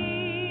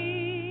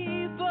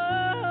deep.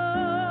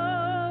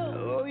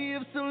 Oh, you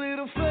have so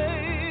little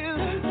faith.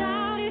 Don't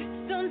doubt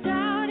it, don't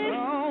doubt it.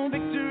 Oh,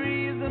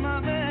 victory is in my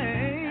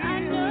veins. I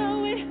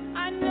know it,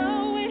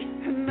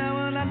 and I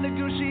will not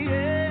negotiate.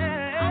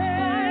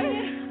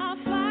 I'll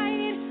fight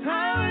it,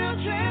 I will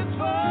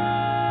transform.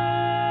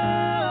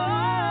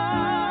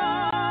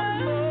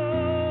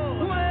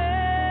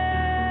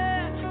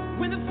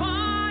 When the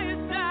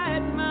fire's at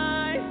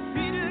my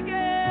feet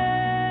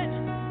again,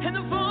 and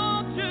the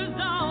vultures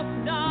all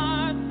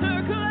start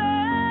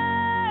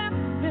circling,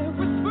 they're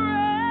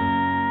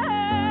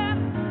whispering,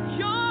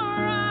 you're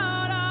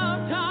out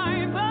of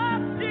time,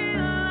 but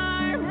still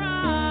I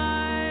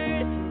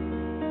rise.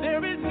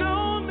 There is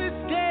no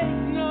mistake,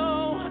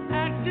 no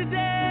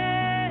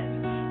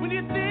accident. When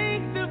you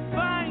think the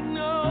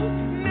final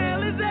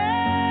nail is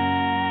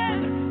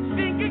in,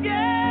 think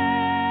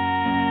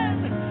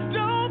again.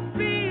 Don't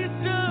be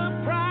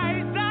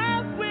surprised,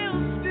 I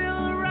will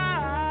still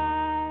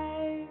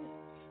rise.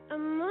 I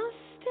must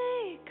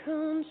stay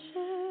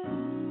conscious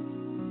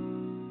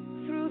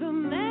through the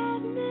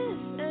madness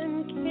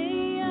and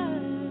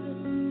chaos.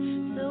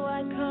 So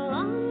I call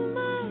on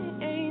my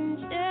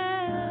angels.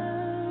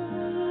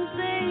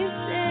 They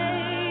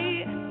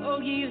say, oh,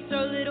 you've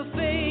so little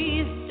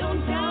faith.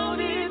 Don't doubt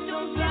it,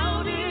 don't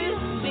doubt it.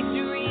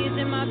 Victory is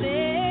in my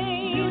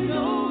veins. You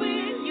know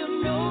it,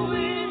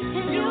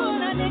 and you will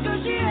not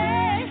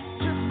negotiate.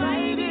 Just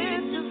fight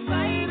it,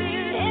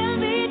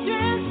 and be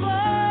transformed.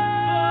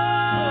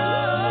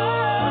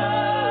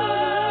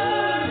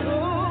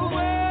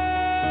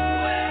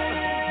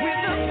 With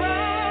the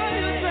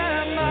fires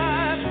at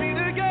my feet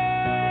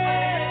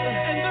again,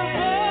 and the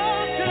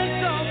vultures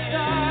all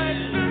start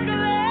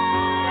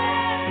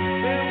circling,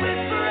 they're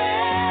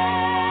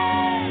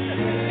whispering,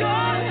 you're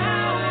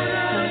out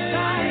of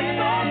time,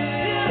 but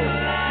still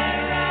I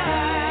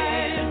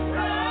rise.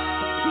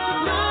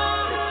 No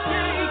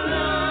mistake,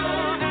 no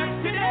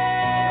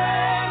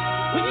accident.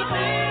 When you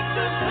think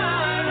the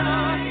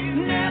final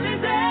nail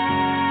is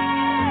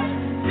in,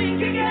 think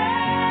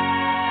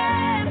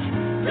again.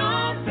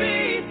 Don't be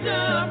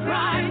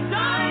surprised,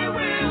 I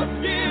will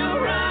still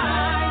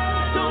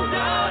rise. Don't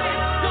doubt it,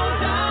 don't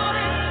doubt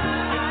it.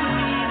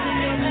 Victory's in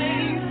your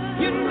veins.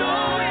 You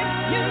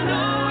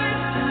know it,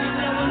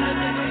 and I will not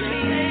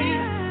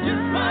negotiate.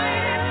 Just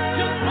fight it,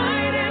 just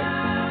fight it.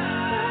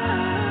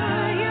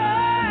 You're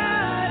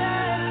out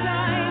of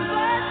time,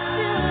 but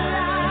still I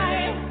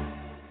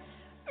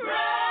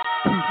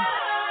rise.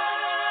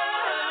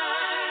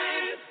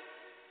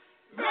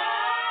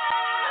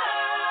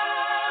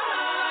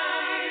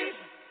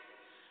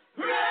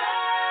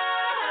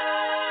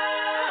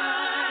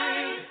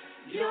 Rise.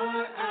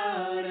 You're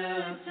out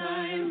of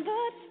time,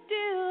 but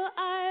still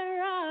I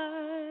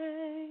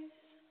rise.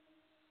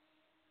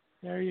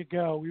 you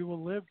go. We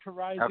will live to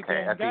rise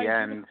Okay, again. at Guys, the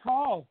end. give us a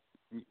call.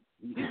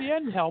 The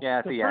end helps. Yeah,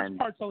 at the the first end.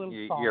 part's a little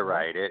soft. You're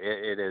right.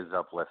 It is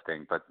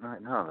uplifting, but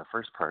no, the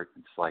first part,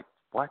 it's like,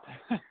 what?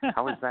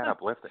 How is that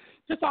uplifting?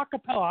 Just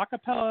acapella.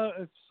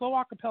 Slow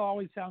acapella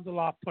always sounds a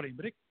little off-putting,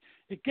 but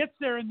it gets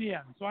there in the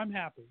end, so I'm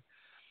happy.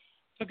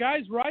 So,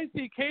 guys, rise to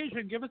the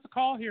occasion. Give us a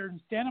call here and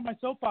stand on my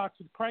soapbox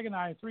with Craig and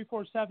I,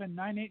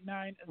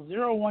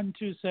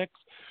 347-989-0126.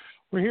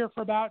 We're here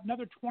for about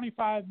another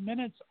 25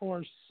 minutes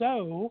or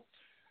so.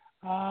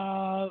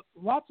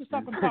 Lots of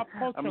stuff in pop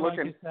culture, like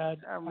I said.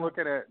 I'm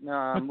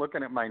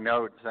looking at my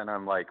notes, and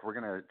I'm like, we're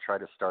going to try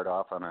to start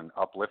off on an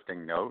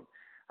uplifting note.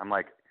 I'm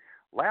like,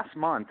 last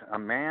month, a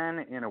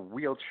man in a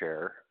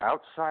wheelchair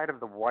outside of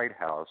the White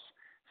House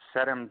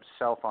set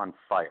himself on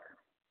fire.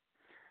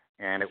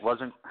 And it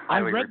wasn't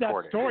highly reported. I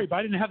read that story, but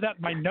I didn't have that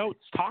in my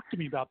notes. Talk to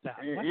me about that.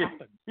 What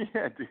happened?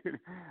 Yeah, dude.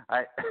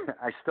 I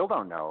still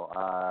don't know.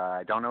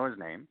 I don't know his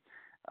name,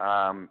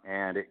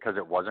 and because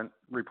it wasn't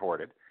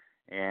reported.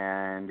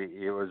 And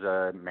it was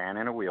a man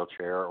in a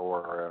wheelchair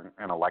or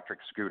an electric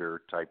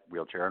scooter type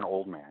wheelchair, an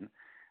old man,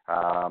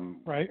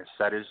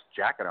 set his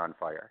jacket on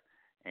fire.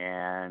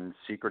 And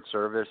Secret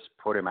Service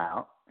put him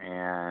out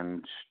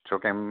and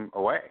took him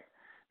away.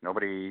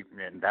 Nobody,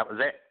 and that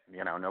was it.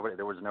 Nobody.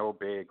 There was no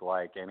big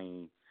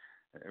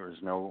there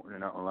was no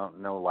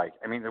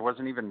I mean, there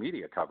wasn't even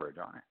media coverage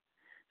on it.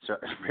 So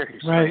it's very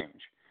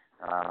strange.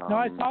 No,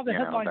 I saw the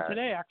headline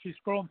today. Actually,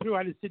 scrolling through,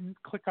 I just didn't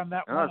click on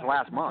that. That was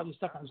last month. The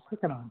stuff I was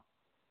clicking on.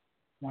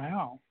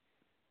 Wow.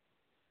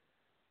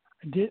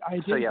 I did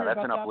so yeah, hear that's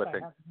about an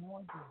uplifting.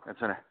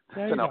 That's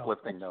an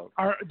uplifting note.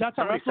 That's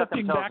our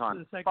uplifting back to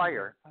the segment.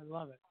 Fire. I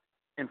love it.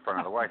 In front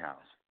of the White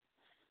House.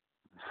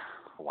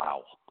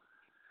 Wow.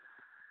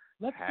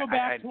 Let's go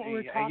back to what we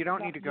were talking about. You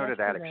don't need to go to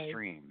that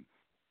extreme.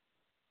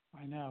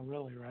 I know,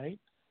 really, right?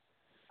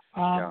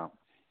 Yeah.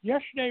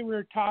 Yesterday we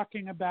were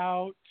talking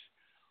about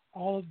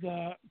all of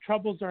the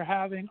troubles they're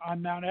having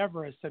on Mount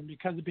Everest, and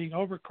because of being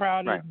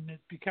overcrowded and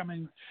it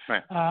becoming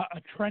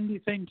a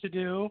trendy thing to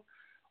do.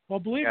 Well,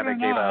 believe it or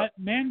not,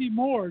 Mandy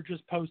Moore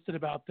just posted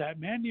about that.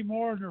 Mandy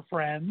Moore and her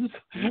friends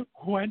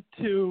went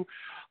to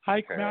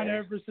hike Mount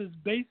Everest's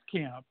base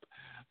camp.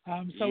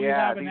 So we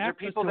have an these are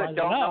people that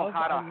don't know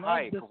how to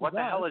hike. What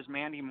the hell is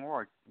Mandy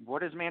Moore?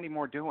 What is Mandy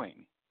Moore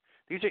doing?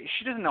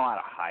 She doesn't know how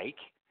to hike.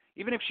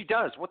 Even if she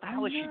does, what the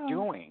hell is she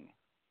doing?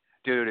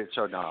 Dude, it's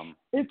so dumb.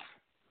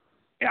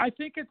 I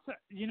think it's,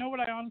 what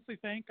I honestly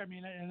think? I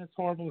mean, and it's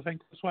horrible to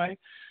think this way,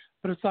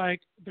 but it's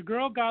like the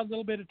girl got a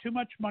little bit of too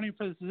much money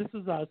for This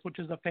Is Us, which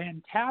is a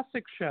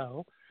fantastic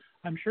show.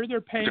 I'm sure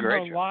they're paying her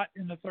a lot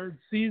in the third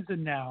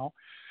season now.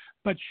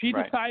 But she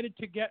decided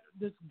to get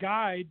this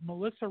guide,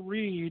 Melissa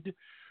Reed,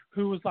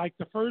 who was like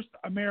the first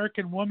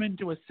American woman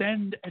to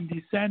ascend and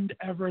descend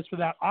Everest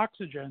without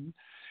oxygen,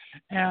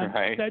 and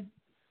said,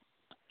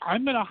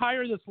 I'm going to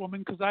hire this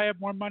woman because I have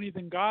more money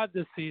than God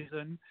this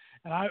season.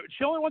 And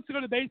she only wants to go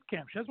to base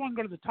camp. She doesn't want to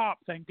go to the top,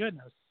 thank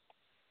goodness.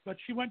 But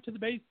she went to the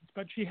base,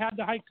 but she had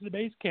to hike to the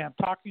base camp,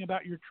 talking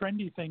about your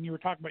trendy thing you were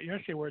talking about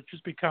yesterday, where it's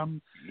just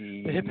become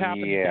the hip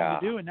happening thing to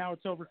do, and now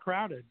it's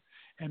overcrowded.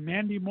 And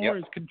Mandy Moore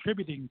is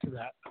contributing to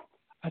that.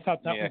 I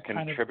thought that was kind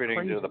of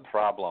contributing to the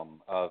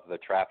problem of the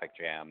traffic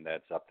jam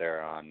that's up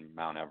there on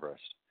Mount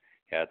Everest.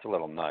 Yeah, it's a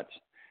little nuts.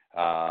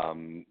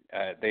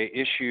 They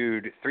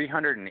issued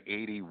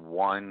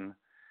 381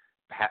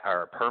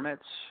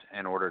 permits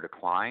in order to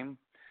climb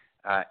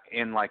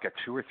in like a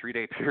 2 or 3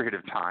 day period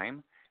of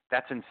time.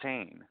 That's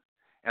insane.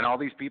 And all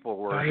these people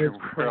were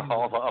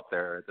all up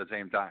there at the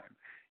same time.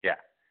 Yeah,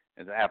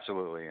 it's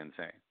absolutely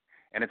insane.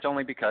 And it's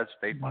only because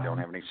they don't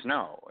have any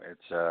snow.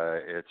 It's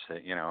a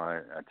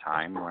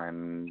time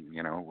when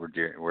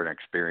we're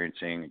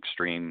experiencing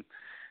extreme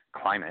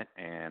climate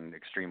and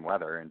extreme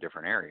weather in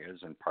different areas,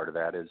 and part of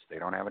that is they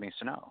don't have any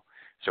snow.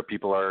 So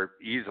people are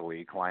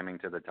easily climbing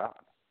to the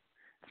top.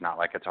 It's not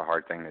like it's a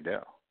hard thing to do.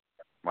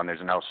 When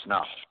there's no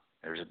snow,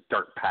 there's a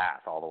dirt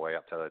path all the way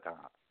up to the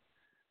top.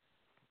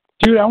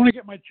 Dude, I want to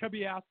get my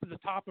chubby ass to the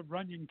top of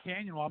Runyon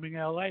Canyon while I'm in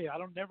L.A. I'll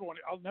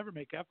never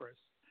make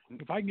Everest.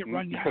 If I can get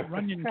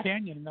Runyon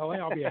Canyon in L.A.,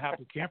 I'll be a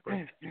happy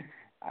camper.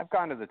 I've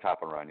gone to the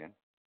top of Runyon.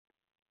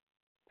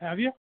 Have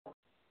you?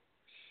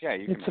 Yeah,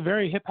 it's a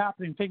very hip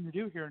happening thing to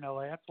do here in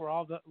LA. That's where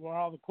all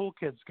the cool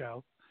kids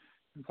go.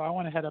 And so I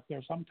want to head up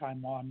there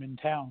sometime while I'm in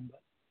town.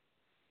 But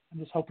I'm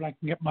just hoping I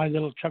can get my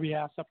little chubby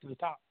ass up to the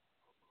top.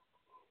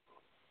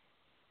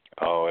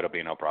 Oh, it'll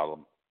be no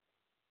problem.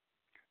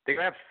 They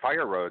have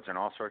fire roads and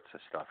all sorts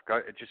of stuff.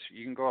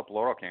 You can go up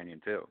Laurel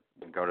Canyon too,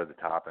 and go to the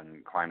top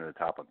and climb to the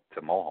top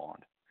to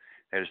Mulholland.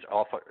 There's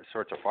all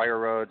sorts of fire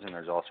roads and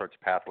there's all sorts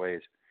of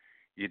pathways.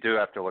 You do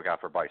have to look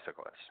out for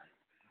bicyclists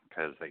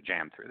because they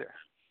jam through there.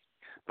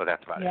 But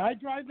that's about it. Yeah, I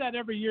drive that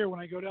every year when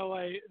I go to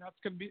LA.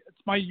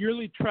 It's my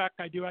yearly trek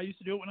I do. I used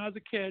to do it when I was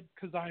a kid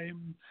because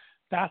I'm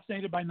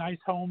fascinated by nice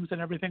homes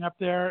and everything up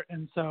there.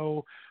 And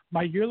so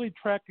my yearly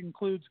trek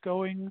includes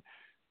going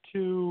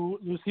to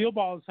Lucille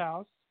Ball's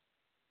house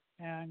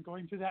and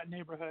going through that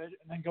neighborhood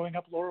and then going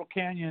up Laurel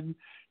Canyon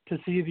to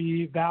see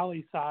the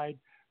valley side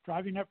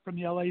driving up from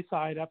the LA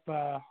side up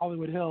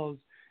Hollywood Hills,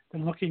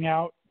 then looking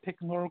out,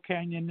 taking Laurel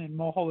Canyon and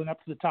Mulholland up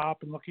to the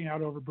top, and looking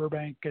out over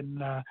Burbank and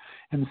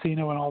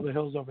Encino and all the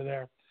hills over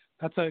there.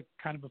 That's a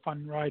kind of a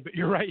fun ride. But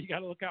you're right, you got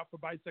to look out for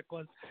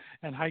bicyclists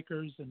and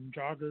hikers and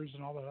joggers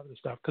and all that other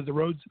stuff because the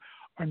roads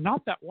are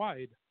not that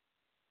wide.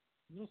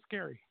 A little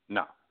scary.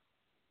 No.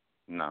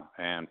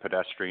 And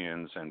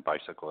pedestrians and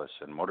bicyclists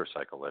and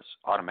motorcyclists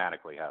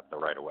automatically have the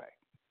right of way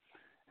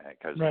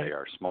because they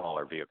are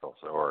smaller vehicles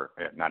or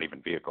not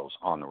even vehicles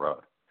on the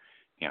road.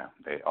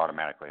 They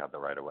automatically have the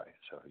right of way,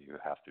 so you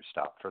have to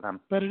stop for them.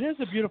 But it is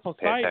a beautiful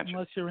sight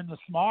unless you're in the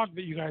smog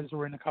that you guys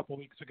were in a couple of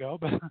weeks ago.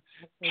 But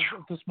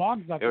if the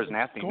smog's up, it was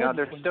nasty. No,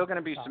 there's still going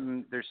to be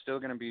some. There's still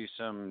going to be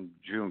some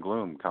June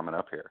gloom coming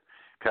up here,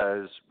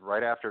 because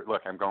right after,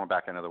 look, I'm going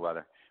back into the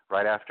weather.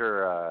 Right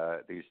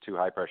after these two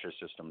high pressure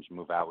systems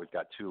move out, we've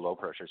got two low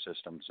pressure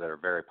systems that are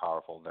very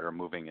powerful that are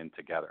moving in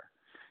together,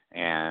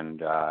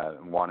 and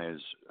one is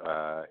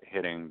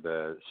hitting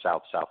the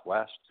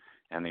southwest.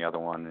 And the other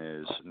one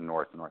is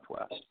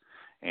northwest,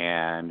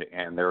 and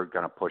they're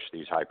going to push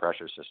these high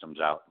pressure systems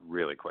out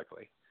really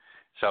quickly.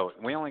 So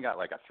we only got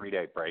like a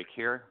 3-day break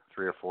here,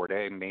 3 or 4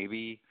 day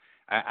maybe.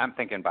 I'm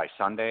thinking by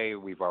Sunday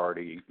we're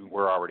already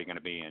going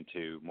to be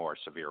into more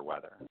severe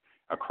weather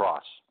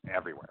across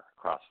everywhere,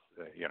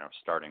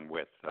 starting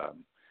with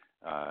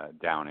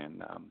down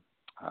in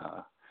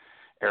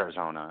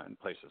Arizona and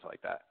places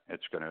like that.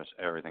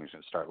 Everything's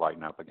going to start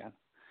lighting up again.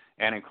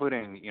 And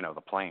including,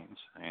 the plains.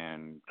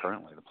 And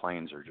currently the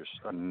plains are just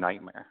a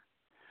nightmare.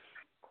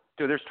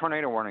 Dude, there's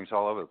tornado warnings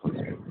all over the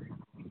place.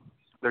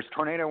 There's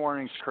tornado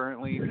warnings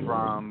currently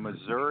from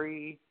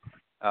Missouri,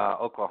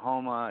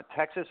 Oklahoma,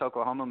 Texas,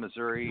 Oklahoma,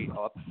 Missouri,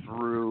 up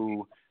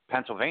through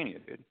Pennsylvania,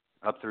 dude.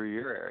 Up through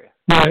your area.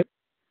 Right.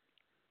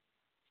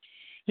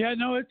 Yeah,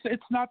 no,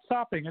 it's not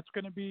stopping. It's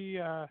going to be,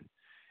 I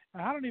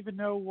don't even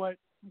know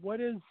what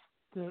is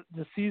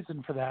the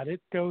season for that.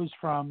 It goes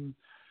from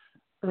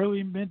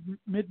early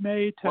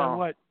mid-May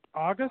to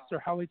August, or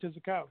how late does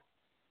it go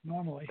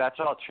normally? That's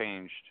all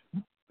changed.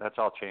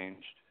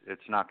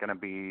 It's not going to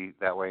be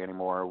that way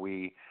anymore.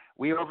 We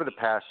over the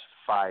past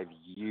 5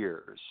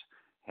 years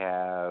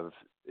have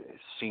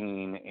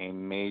seen a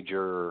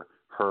major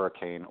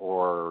hurricane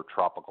or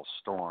tropical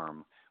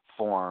storm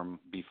form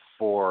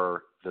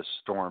before the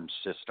storm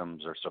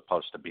systems are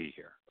supposed to be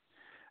here.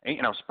 And,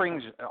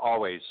 spring's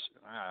always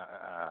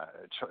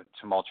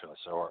tumultuous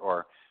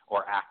or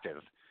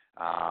active.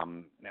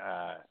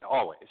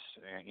 Always,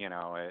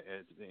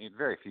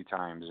 very few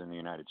times in the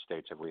United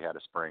States have we had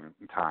a spring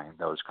time,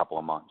 those couple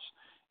of months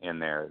in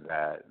there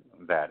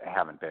that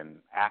haven't been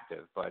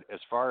active. But as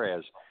far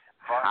as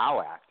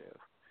how active,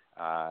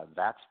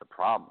 that's the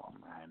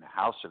problem, and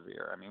how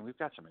severe. I mean, we've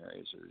got some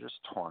areas that are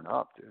just torn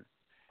up, dude.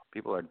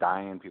 People are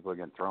dying. People are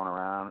getting thrown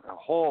around. A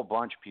whole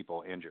bunch of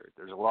people injured.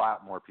 There's a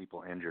lot more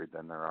people injured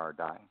than there are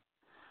dying.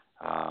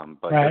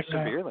 But they're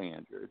severely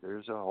injured.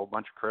 There's a whole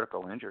bunch of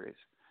critical injuries.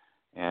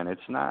 And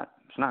it's not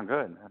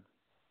good, man.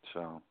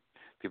 So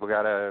people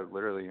got to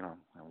literally,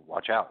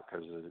 watch out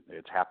because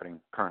it's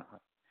happening currently.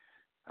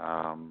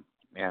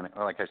 And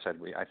like I said,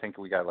 I think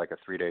we got like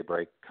a 3-day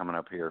break coming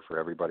up here for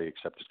everybody,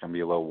 except it's going to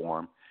be a little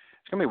warm.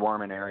 It's going to be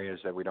warm in areas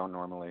that we're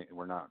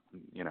not,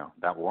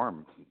 that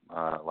warm,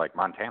 like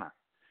Montana.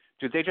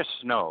 Dude, they just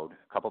snowed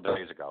a couple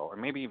days ago, or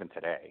maybe even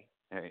today.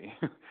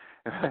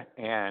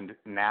 And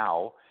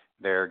now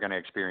they're going to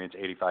experience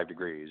 85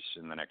 degrees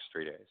in the next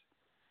 3 days.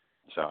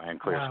 So, and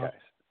clear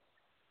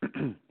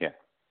skies.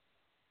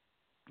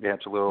 Yeah,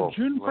 it's a little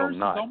June 1st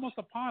nuts. is almost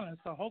upon us,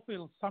 so hopefully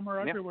it'll summer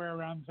everywhere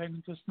around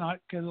things, just not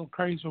get a little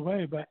crazy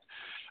away. But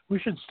we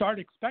should start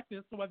expecting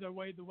this. The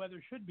way the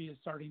weather should be is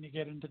starting to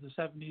get into the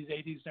 70s,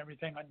 80s, and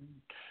everything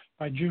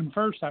by June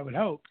 1st, I would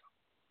hope.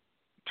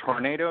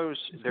 Tornadoes,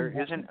 there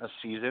isn't a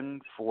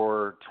season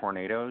for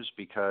tornadoes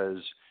because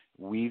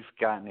we've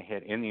gotten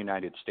hit in the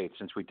United States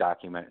since we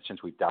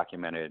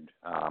documented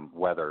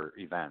weather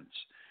events.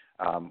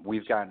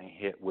 We've gotten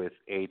hit with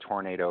a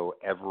tornado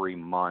every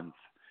month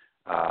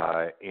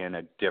in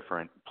a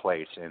different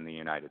place in the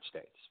United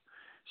States.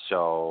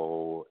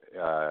 So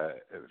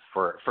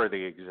for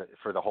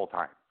the whole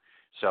time.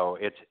 So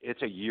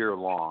it's a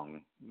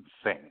year-long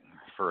thing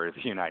for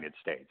the United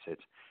States.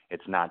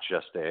 It's not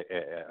just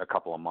a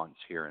couple of months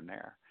here and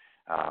there.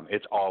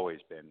 It's always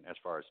been, as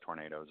far as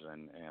tornadoes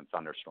and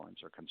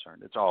thunderstorms are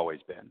concerned, it's always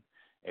been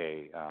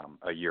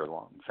a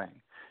year-long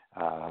thing.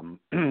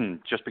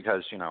 Just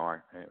because, and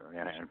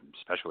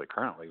especially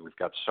currently, we've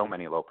got so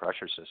many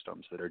low-pressure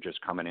systems that are just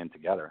coming in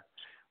together.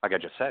 Like I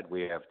just said,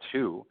 we have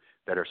two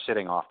that are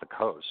sitting off the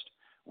coast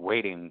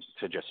waiting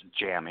to just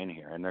jam in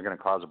here, and they're going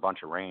to cause a bunch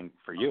of rain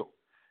for you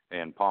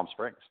in Palm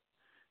Springs.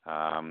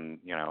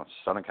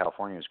 Southern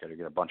California is going to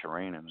get a bunch of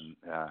rain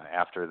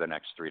after the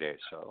next 3 days.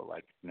 So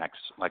like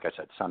I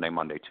said, Sunday,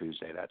 Monday,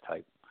 Tuesday, that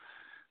type,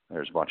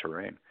 there's a bunch of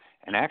rain.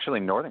 And actually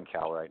Northern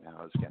Cal right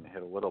now is getting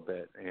hit a little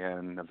bit,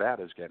 and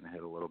Nevada is getting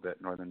hit a little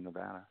bit, Northern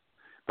Nevada.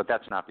 But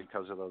that's not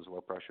because of those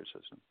low pressure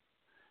systems.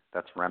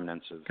 That's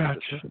remnants of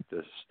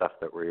this stuff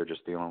that we're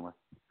just dealing with.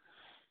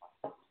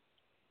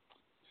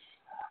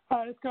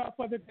 Let's go off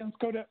weather. Let's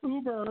go to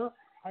Uber.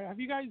 Have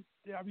you guys?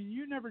 I mean,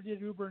 you never did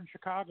Uber in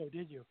Chicago,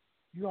 did you?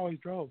 You always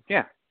drove.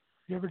 Yeah.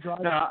 You ever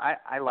drive? No,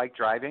 I like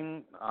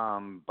driving,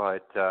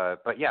 but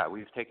yeah,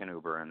 we've taken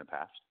Uber in the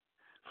past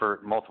for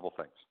multiple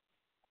things.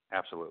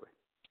 Absolutely.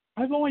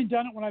 I've only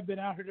done it when I've been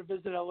out here to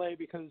visit LA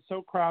because it's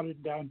so crowded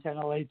in downtown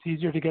LA. It's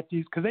easier to get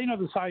these because they know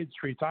the side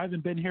streets. I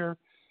haven't been here,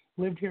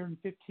 lived here in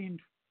 15,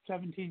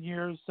 17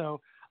 years,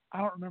 so I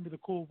don't remember the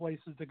cool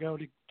places to go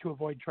to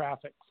avoid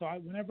traffic. So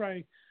whenever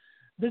I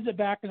visit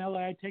back in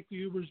LA, I take the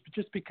Ubers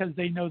just because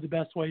they know the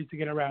best ways to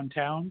get around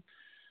town.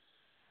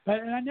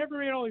 And I never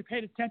really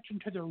paid attention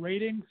to the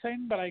rating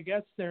thing, but I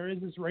guess there is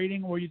this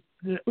rating where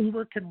the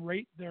Uber can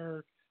rate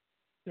their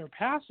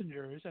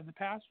passengers, and the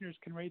passengers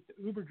can rate the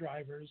Uber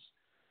drivers.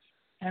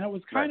 And it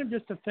was kind of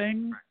just a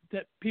thing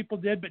that people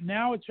did, but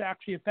now it's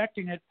actually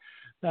affecting it.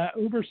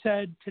 Uber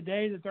said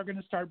today that they're going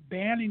to start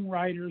banning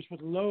riders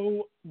with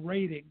low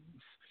ratings.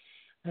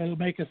 It'll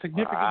make a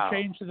significant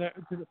change to the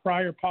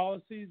prior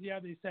policies. Yeah,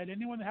 they said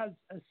anyone that has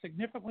a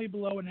significantly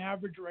below an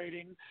average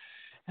rating,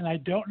 and I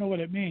don't know what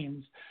it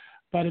means,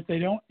 but if they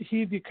don't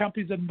heed the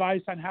company's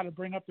advice on how to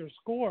bring up their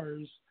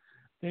scores,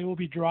 they will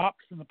be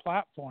dropped from the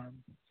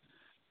platform.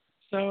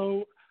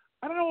 So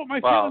I don't know what my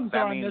feelings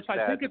are on this.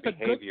 I think it's a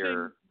good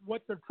thing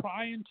what they're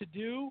trying to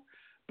do,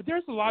 but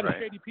there's a lot of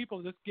shady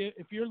people.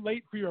 If you're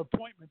late for your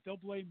appointment, they'll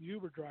blame the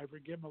Uber driver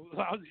and give them a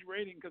lousy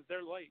rating because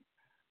they're late.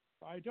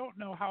 So I don't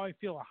know how I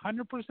feel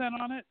 100%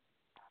 on it,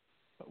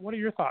 but what are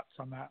your thoughts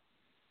on that?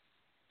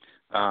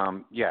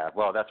 Yeah,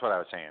 well, that's what I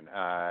was saying.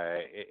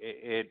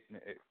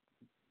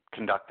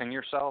 Conducting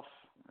yourself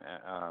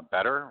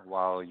better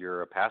while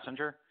you're a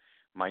passenger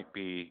might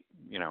be,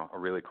 a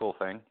really cool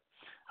thing.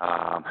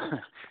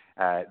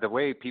 The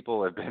way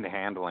people have been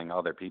handling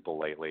other people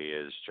lately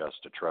is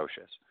just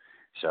atrocious.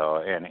 So,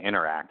 and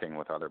interacting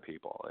with other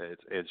people,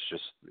 it's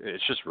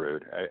just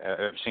rude.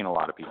 I've seen a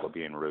lot of people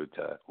being rude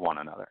to one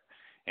another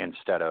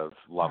instead of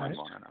loving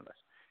one another,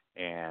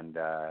 and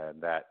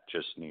that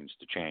just needs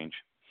to change,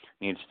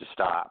 needs to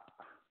stop.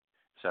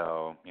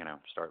 So,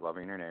 start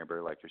loving your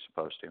neighbor like you're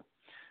supposed to.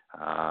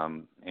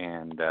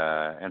 And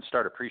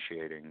start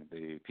appreciating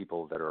the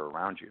people that are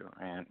around you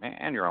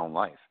and your own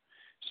life.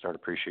 Start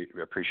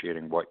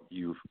appreciating what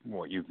you've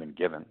been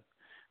given.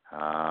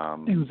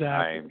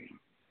 Exactly.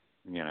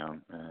 I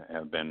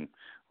have been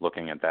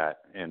looking at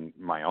that in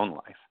my own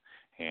life,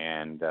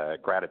 and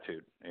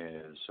gratitude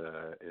is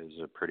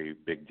a pretty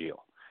big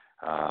deal.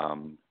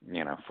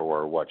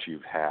 For what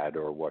you've had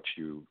or what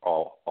you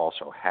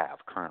also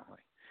have currently.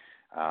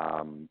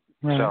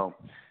 So.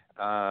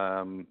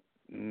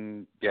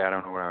 Yeah, I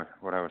don't know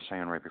what I was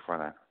saying right before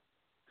that.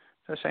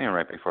 I was saying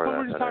right before that.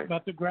 We're just talking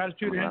about the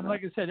gratitude, and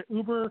like I said,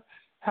 Uber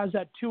has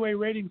that two-way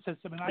rating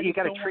system, and you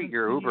got to treat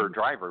your Uber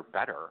driver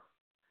better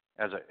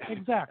as a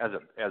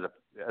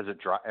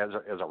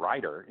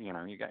rider. You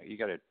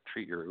got to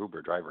treat your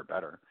Uber driver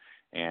better,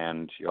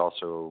 and you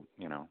also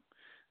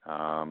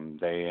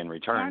they in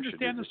return should do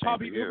the same to you. I understand there's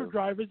probably Uber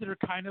drivers that are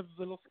kind of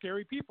little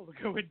scary people to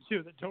go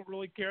into that don't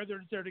really care. They're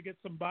just there to get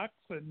some bucks,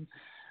 and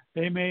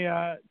they may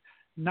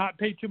not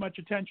pay too much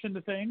attention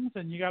to things,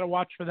 and you got to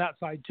watch for that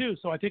side too.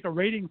 So I think a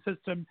rating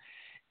system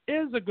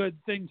is a good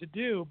thing to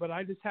do, but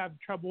I just have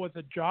trouble with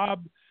a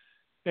job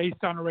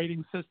based on a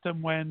rating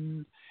system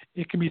when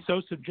it can be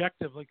so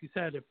subjective. Like you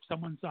said, if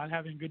someone's not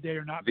having a good day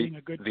or not being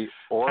a good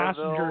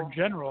passenger in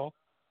general.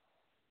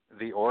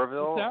 The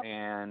Orville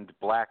and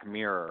Black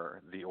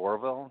Mirror, The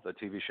Orville, the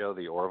TV show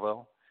The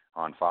Orville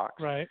on Fox,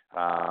 right?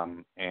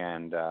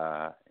 And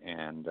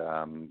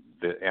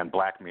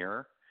Black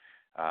Mirror.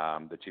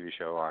 The TV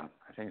show on,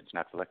 I think it's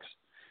Netflix.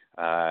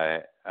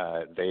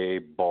 They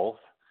both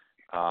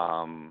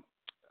have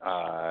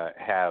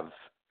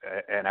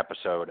an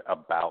episode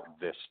about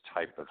this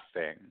type of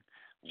thing,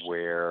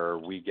 where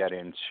we get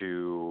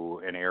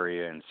into an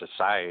area in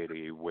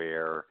society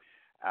where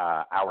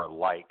our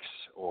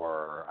likes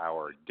or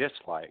our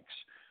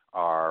dislikes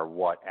are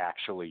what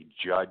actually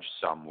judge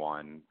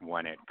someone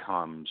when it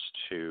comes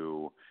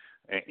to,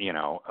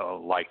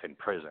 life in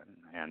prison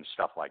and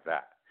stuff like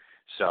that.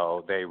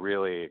 So they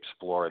really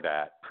explore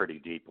that pretty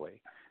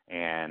deeply,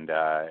 and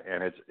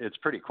it's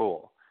pretty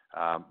cool,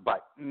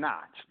 but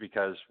not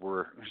because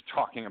we're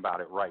talking about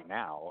it right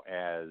now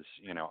as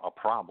a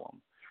problem.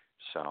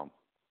 So,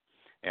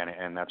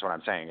 and that's what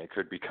I'm saying. It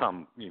could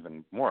become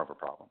even more of a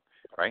problem,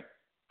 right?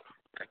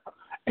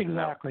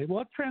 Exactly. Well,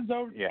 let's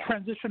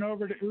transition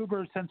over to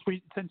Uber since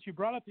you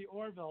brought up the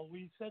Orville.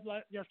 We said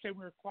yesterday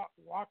we were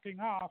walking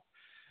off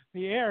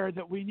the air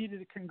that we needed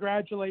to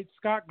congratulate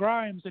Scott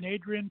Grimes and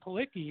Adrian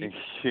Palicki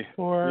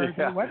for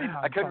their wedding.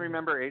 I couldn't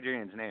remember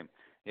Adrian's name.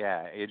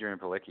 Yeah, Adrian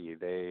Palicki.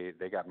 They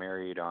got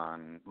married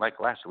on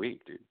last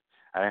week, dude.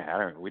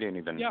 We didn't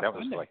even. That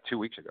was Monday. 2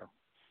 weeks ago.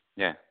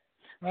 Yeah.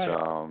 Right.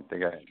 So they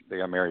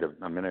got married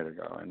a minute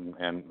ago, and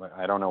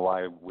I don't know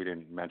why we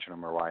didn't mention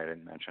them or why I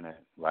didn't mention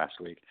it last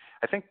week.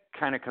 I think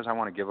kind of because I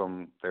want to give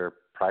them their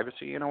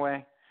privacy in a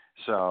way.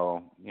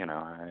 So,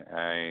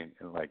 I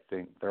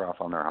think they're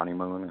off on their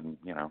honeymoon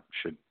and,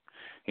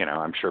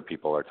 I'm sure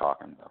people are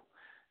talking though.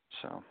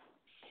 So.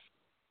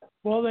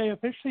 Well, they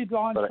officially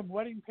launched some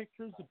wedding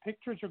pictures. The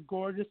pictures are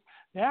gorgeous.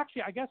 They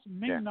actually, I guess,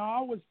 Ming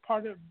Na was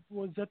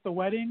at the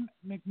wedding.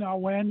 Ming Na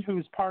Wen, who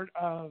was part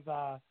of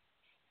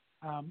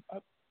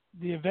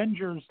the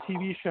Avengers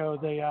TV show,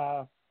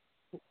 the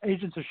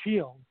Agents of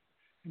S.H.I.E.L.D.,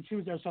 and she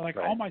was there. So,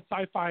 all my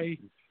sci-fi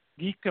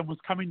geekdom was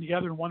coming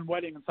together in one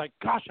wedding. It's like,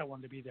 gosh, I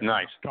wanted to be there.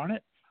 Nice. Darn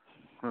it.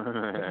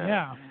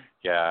 Yeah.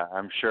 Yeah,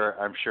 I'm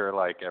sure,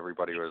 like,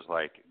 everybody was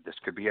like, this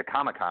could be a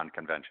Comic-Con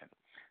convention.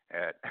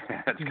 At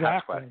Exactly.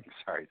 Scott's wedding.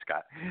 Sorry,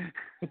 Scott.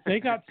 But they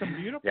got some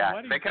beautiful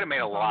weddings. They could have made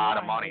a lot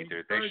of money,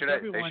 dude. They should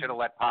have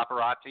let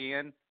paparazzi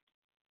in.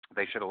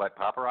 They should have let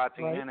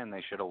paparazzi in, and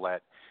they should have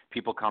let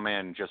people come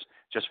in, just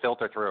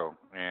filter through,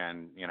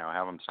 and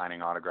have them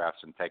signing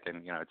autographs and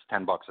taking, it's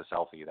 $10 a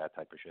selfie, that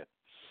type of shit.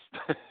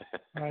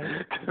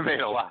 Right. They made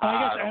a lot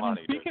of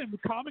money. Speaking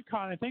of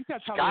Comic-Con, I think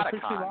that's how they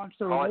officially launched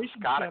their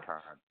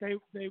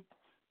relationship.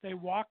 They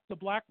walked the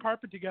black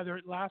carpet together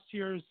at last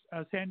year's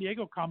San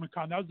Diego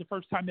Comic-Con. That was the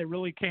first time they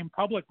really came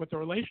public with the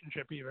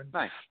relationship, even.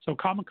 Nice. So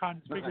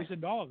Comic-Con figures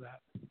into all of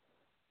that.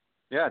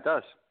 Yeah, it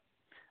does.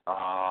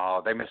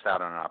 Oh, they missed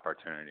out on an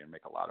opportunity to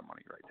make a lot of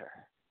money right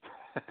there.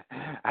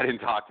 I didn't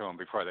talk to them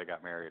before they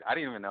got married. I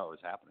didn't even know it was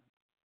happening.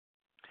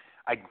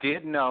 I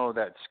did know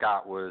that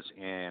Scott was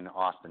in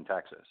Austin,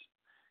 Texas,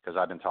 because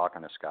I've been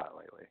talking to Scott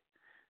lately.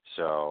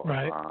 So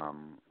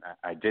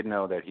I did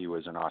know that he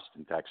was in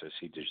Austin, Texas.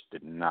 He just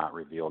did not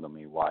reveal to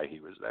me why he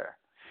was there.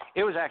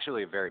 It was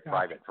actually very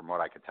private, from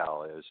what I could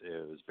tell. It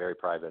was very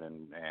private,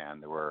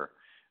 and there were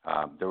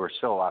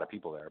still a lot of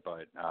people there,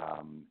 but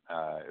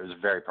it was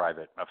a very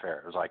private affair.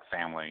 It was like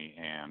family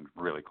and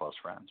really close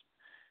friends.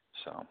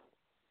 So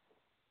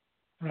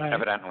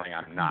evidently,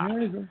 I'm not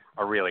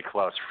a really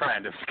close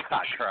friend of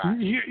Scott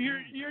Grimes.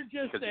 You're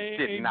just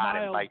a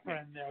mild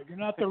friend there. You're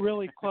not the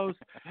really close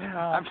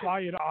fly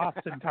you to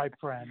Austin type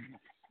friend.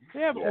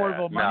 They have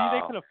Orville money.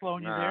 They could have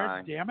flown you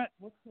there. Damn it.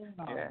 What's going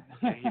on?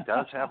 Yeah, he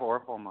does have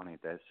Orville money.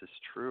 This is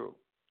true.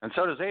 And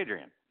so does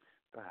Adrian.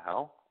 The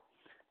hell?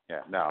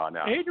 Yeah, no.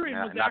 Adrian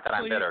was not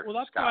actually, that I'm bitter, well,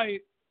 that's Scott. why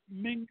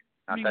Ming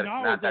Na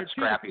was there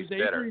too, because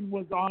Adrian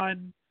was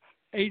on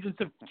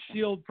Agents of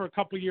S.H.I.E.L.D. for a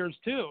couple of years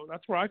too.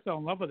 That's where I fell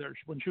in love with her,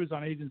 when she was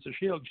on Agents of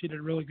S.H.I.E.L.D. She did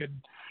a really good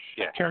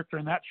character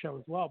in that show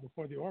as well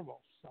before the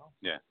Orville. So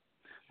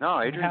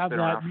no, Adrian's been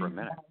around for a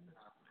minute.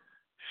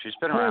 She's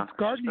been around. It's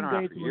gardening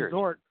day at the years.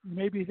 resort. You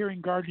may be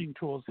hearing gardening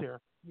tools here.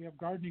 We have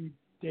gardening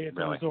day at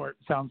the resort.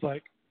 Sounds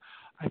like.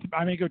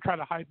 I may go try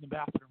to hide in the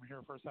bathroom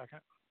here for a second.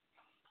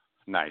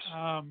 Nice.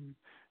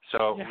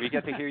 So we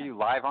get to hear you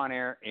live on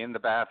air in the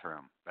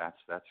bathroom.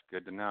 That's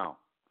good to know.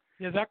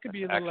 Yeah, that could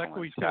be a little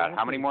echoey too. Scott,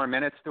 how many more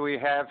minutes do we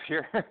have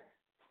here?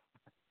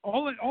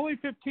 Only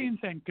 15,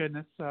 thank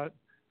goodness. Let's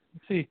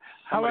see.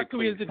 How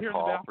echoey is it here in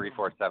the bathroom?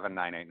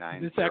 347-989-0126.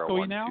 Is this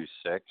echoey now?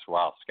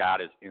 While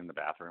Scott is in the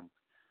bathroom.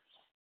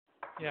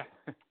 Yeah.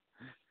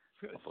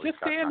 Just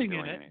standing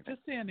in it.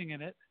 Just standing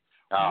in it.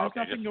 Oh,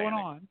 There's nothing going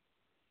on.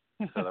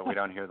 So that we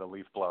don't hear the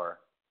leaf blower.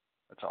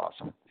 That's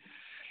awesome.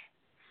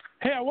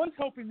 Hey, I was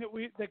hoping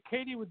that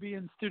Katie would be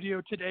in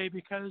studio today,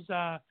 because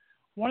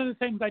one of the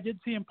things I did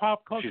see in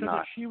pop culture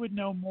that she would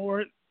know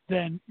more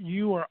than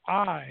you or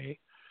I,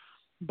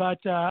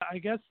 but I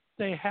guess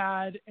they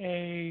had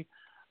a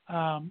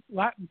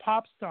Latin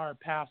pop star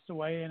pass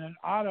away in an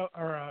auto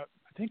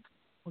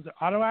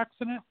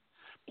accident,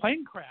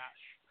 plane crash.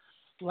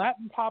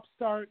 Latin pop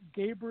star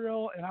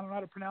Gabriel, and I don't know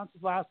how to pronounce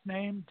his last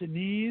name,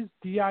 Diniz,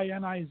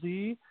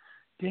 D-I-N-I-Z,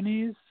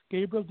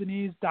 Gabriel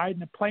Diniz, died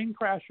in a plane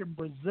crash in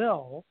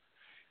Brazil.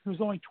 He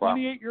was only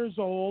 28 years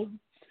old.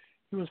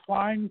 He was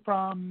flying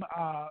from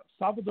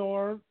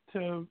Salvador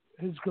to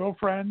his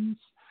girlfriend's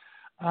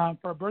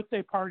for a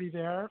birthday party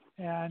there,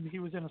 and he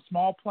was in a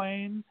small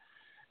plane,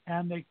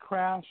 and they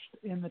crashed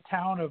in the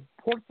town of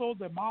Porto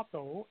de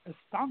Mato,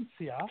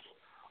 Estancia,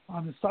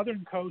 on the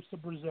southern coast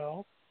of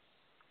Brazil.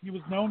 He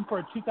was known for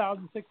a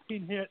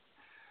 2016 hit,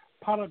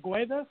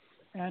 Paraguedas,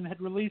 and had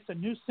released a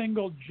new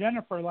single,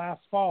 Jennifer,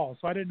 last fall.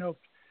 So I didn't know if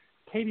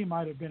Katie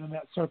might have been in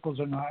that circles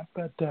or not,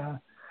 but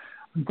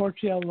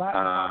unfortunately,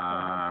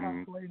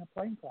 passed away in a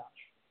plane crash.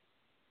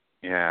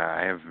 Yeah,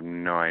 I have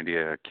no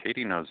idea.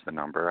 Katie knows the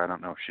number. I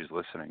don't know if she's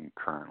listening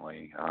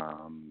currently.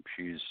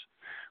 She's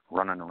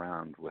running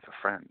around with a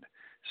friend,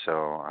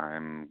 so I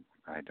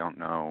don't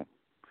know.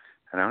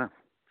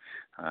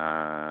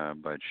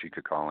 But she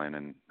could call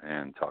in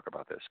and talk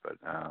about this, but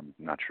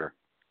not sure.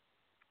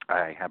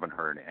 I haven't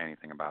heard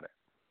anything about it.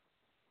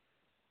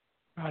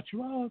 Gotcha.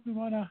 Well, if we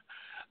want to,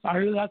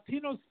 our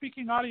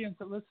Latino-speaking audience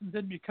that listens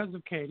in because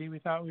of Katie, we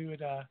thought we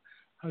would I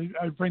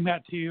would bring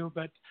that to you.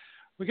 But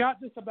we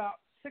got just about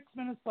 6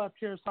 minutes left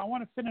here, so I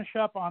want to finish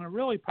up on a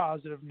really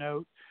positive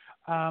note.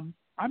 I'm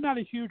not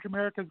a huge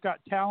America's Got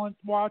Talent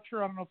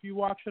watcher. I don't know if you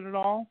watch it at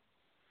all.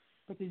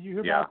 But did you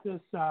hear about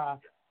this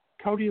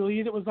Cody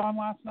Lee that was on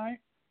last night?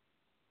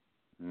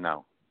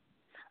 No.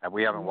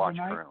 We haven't watched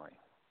currently.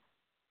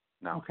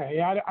 No. Okay,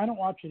 yeah, I don't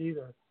watch it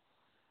either.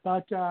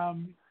 But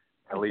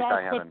at least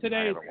I haven't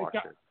watched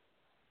it.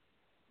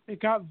 It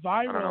got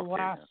viral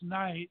last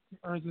night,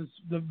 or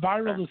the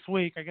viral this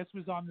week. I guess it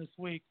was on this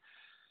week.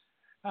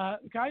 The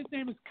guy's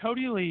name is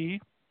Cody Lee.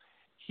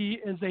 He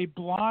is a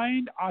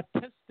blind,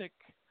 autistic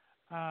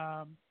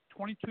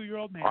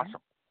 22-year-old man.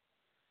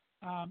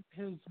 Awesome.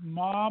 His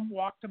mom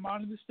walked him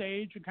onto the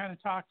stage and kind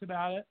of talked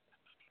about it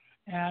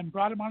and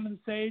brought him onto the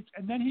stage,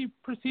 and then he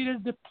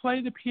proceeded to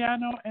play the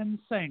piano and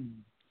sing.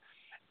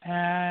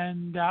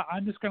 And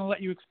I'm just going to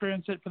let you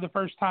experience it for the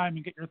first time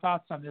and get your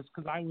thoughts on this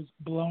because I was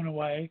blown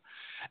away,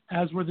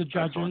 as were the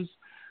judges.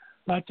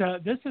 But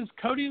this is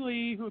Cody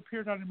Lee, who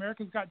appeared on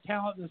America's Got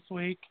Talent this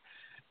week.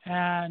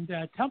 And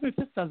tell me if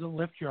this doesn't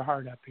lift your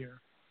heart up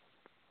here.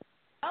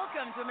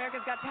 Welcome to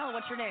America's Got Talent.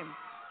 What's your name?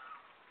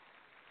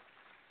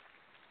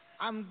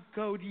 I'm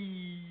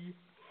Cody.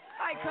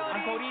 Hi, Cody.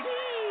 I'm Cody.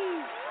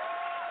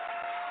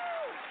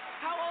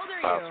 How old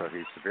are Wow, you? so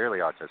he's severely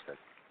autistic.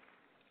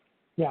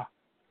 Yeah.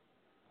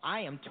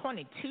 I am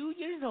 22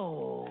 years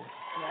old.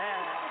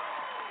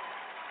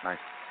 Yeah. Nice.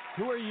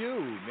 Who are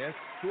you, miss?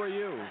 Who are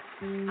you?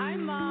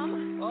 I'm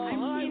Mom. Oh, I'm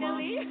hi, Tina Mom.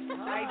 Lee.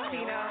 Hi,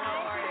 Tina.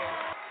 How are you?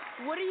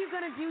 What are you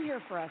going to do here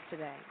for us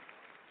today?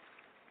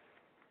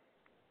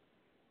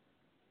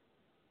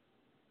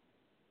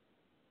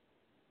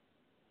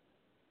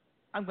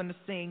 I'm going to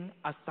sing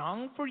a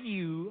song for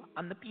you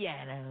on the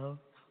piano.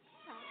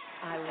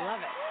 I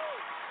love it.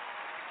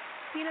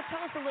 Tina,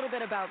 tell us a little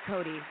bit about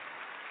Cody.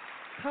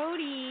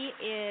 Cody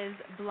is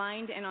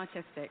blind and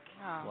autistic.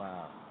 Oh.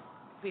 Wow.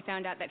 We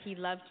found out that he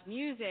loved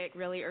music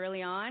really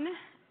early on.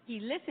 He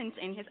listened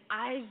and his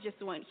eyes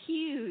just went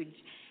huge.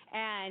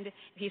 And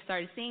he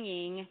started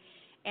singing.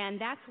 And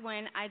that's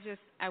when I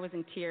was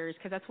in tears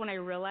because that's when I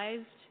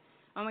realized,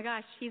 oh my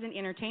gosh, he's an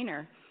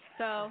entertainer.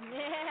 So,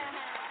 yeah.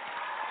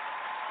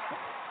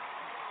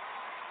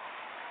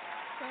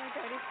 Go on,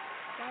 Cody.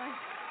 Go on.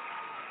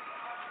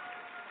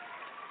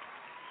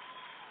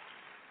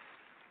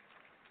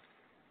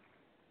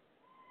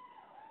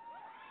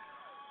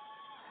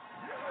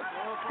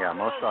 Yeah,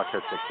 most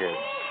autistic kids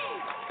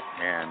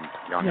and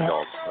young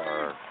adults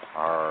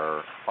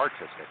are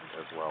artistic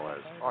as well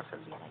as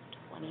autistic.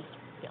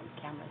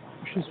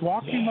 She's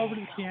walking him over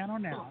to the piano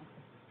now.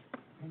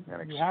 And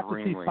you have to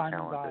see extremely Simon's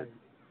eyes. talented.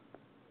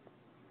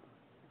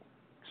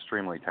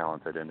 Extremely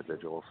talented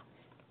individuals.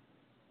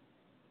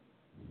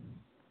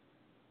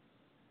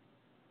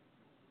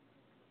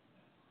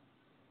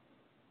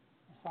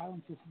 The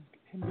silence is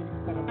him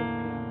getting set up at the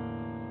piano.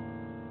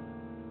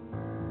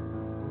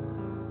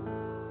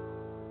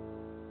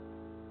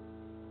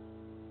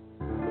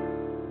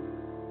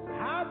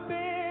 I've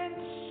been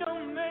to so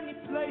many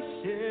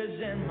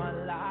places in my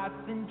life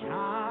and time.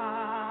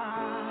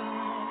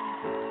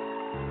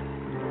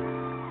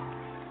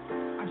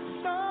 I've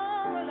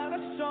sung a lot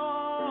of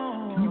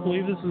songs. Can you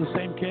believe this is the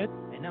same kid?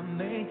 And I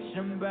made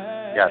some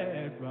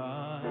bad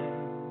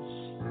rhymes.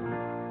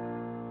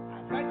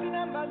 I've acted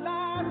out my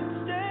life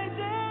on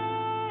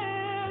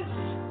stages.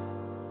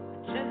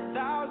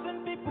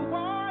 10,000 people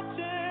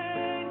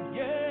watching,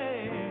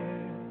 yeah.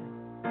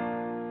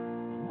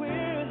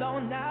 We're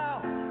alone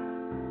now,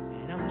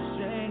 and I'm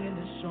singing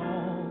this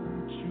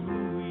song to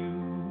you.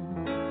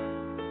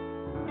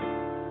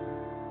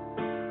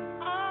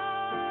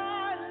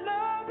 I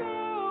love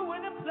you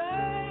in a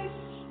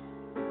place,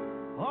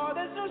 oh,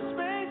 there's no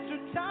space or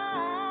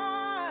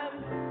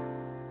time.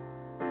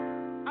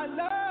 I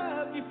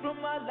love you from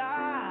my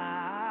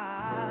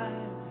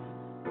life.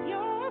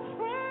 You're a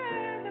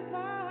friend of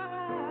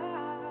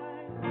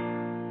mine.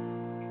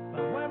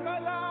 But when my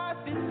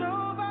life is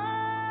over,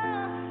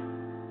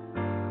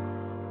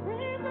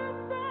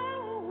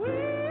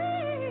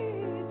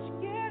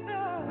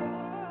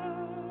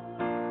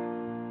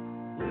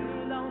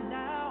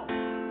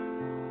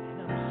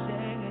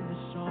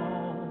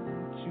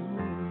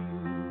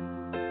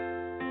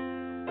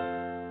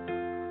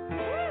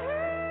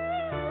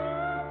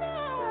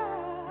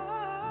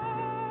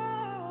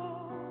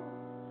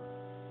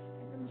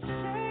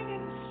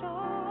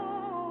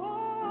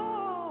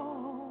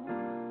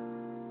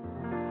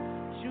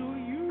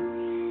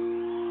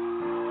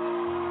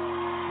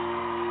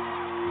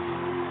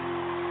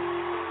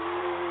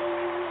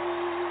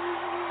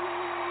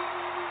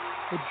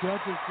 The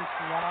judges just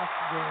lost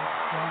their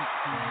junk.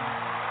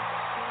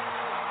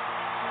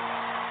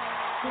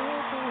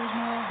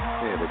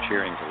 Yeah, the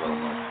cheering's a little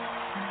much.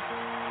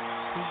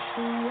 Is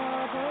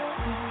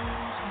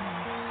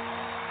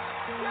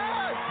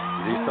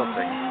he still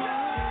singing?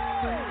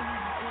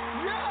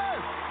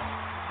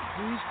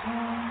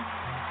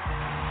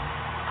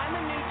 I'm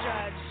a new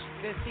judge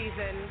this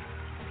season,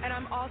 and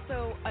I'm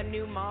also a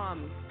new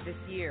mom this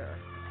year.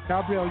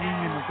 Gabrielle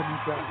Union is the new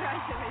judge.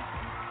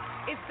 Congratulations.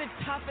 It's the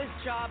toughest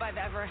job I've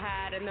ever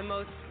had and the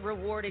most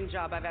rewarding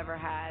job I've ever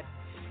had.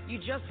 You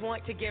just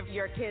want to give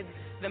your kids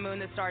the moon,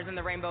 the stars, and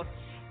the rainbow.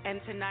 And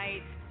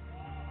tonight,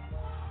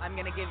 I'm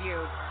going to give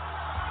you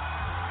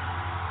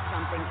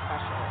something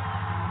special.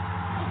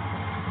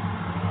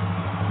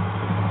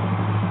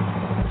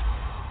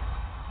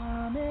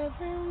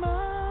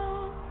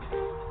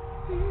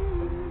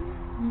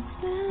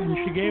 And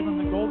she gave him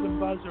the golden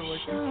buzzer,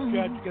 which each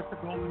judge gets the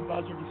golden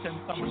buzzer to send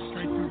someone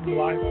straight through the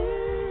live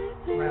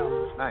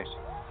round. Nice.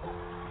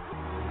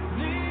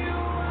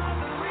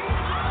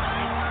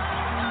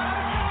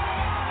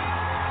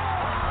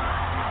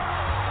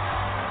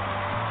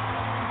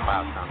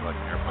 Wow, sounds like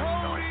an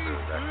airplane going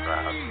through that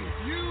crowd.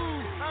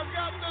 You have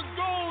got the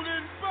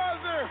golden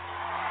buzzer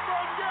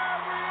from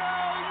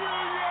Gabrielle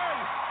Union.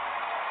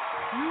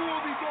 You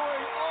will be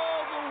going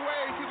all the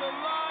way to the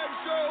live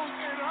shows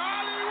in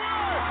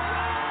Hollywood.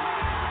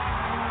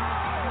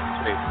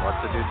 Wait, what's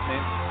the dude's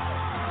name?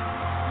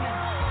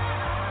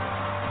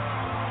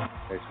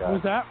 Hey, Scott. What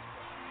was that?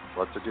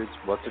 What's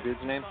the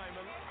dude's name?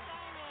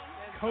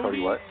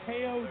 Cody what?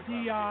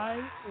 K-O-D-I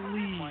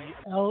Lee,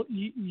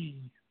 L-E-E.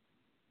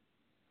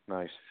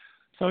 Nice.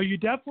 So you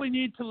definitely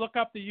need to look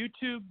up the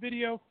YouTube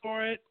video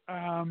for it.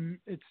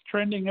 It's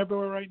trending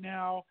everywhere right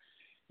now.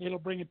 It'll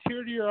bring a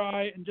tear to your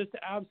eye and just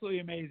absolutely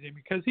amazing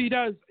because he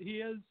is,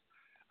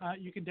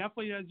 you can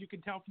definitely, as you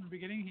can tell from the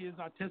beginning, he is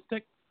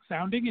autistic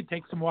sounding. It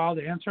takes him a while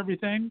to answer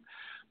everything.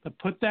 But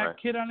put that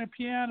kid on a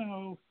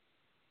piano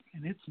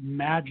and it's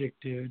magic,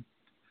 dude.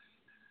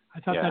 I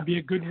thought that'd be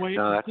a good way,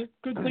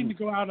 good thing to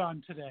go out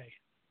on today.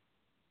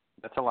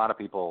 That's a lot of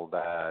people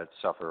that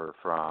suffer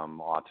from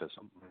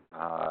autism.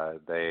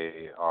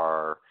 They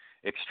are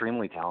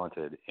extremely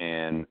talented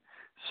in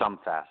some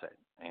facet,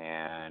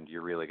 and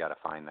you really got to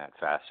find that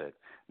facet.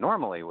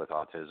 Normally with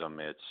autism,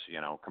 it's,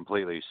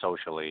 completely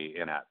socially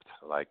inept.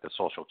 Like the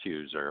social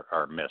cues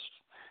are missed,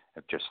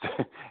 just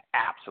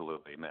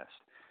absolutely missed.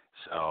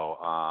 So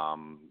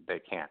they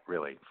can't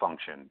really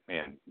function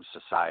in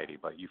society.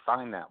 But you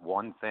find that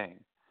one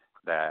thing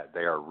that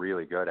they are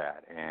really good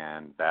at,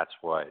 and that's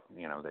what,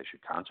 they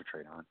should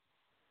concentrate on.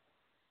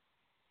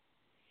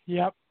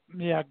 Yep.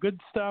 Yeah,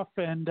 good stuff,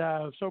 and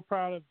so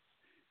proud of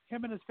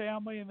him and his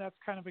family, and that's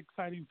kind of an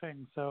exciting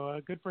thing. So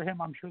good for him.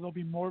 I'm sure there'll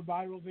be more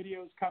viral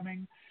videos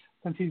coming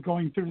since he's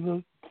going through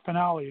the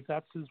finale. If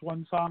that's his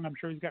one song, I'm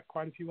sure he's got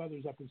quite a few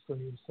others up his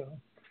sleeve. So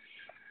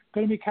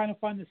going to be kind of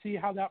fun to see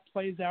how that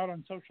plays out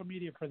on social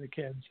media for the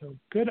kids. So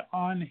good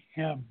on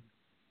him.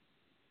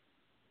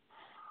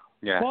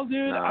 Yeah. Well,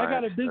 dude, I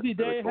got a busy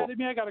day really cool. ahead of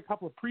me. I got a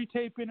couple of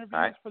pre-tape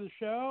interviews for the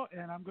show,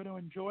 and I'm going to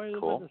enjoy a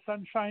little bit of the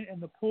sunshine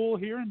and the pool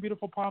here in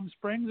beautiful Palm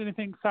Springs.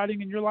 Anything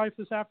exciting in your life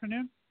this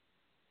afternoon?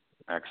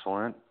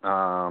 Excellent.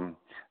 I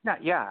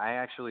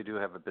actually do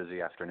have a busy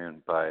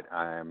afternoon, but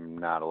I'm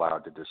not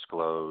allowed to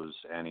disclose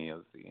any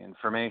of the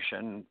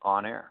information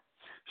on air.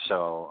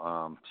 So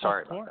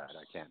sorry about that.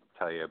 I can't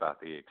tell you about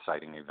the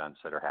exciting events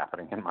that are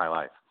happening in my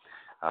life.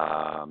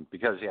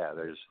 Because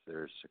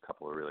there's a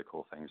couple of really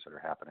cool things that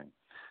are happening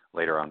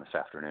later on this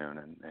afternoon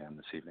and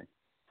this evening.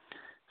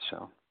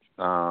 So,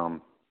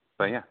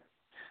 but yeah,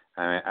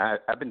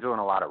 I've been doing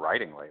a lot of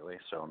writing lately,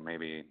 so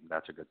maybe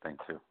that's a good thing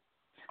too.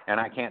 And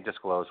I can't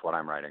disclose what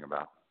I'm writing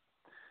about.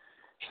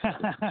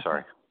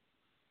 Sorry.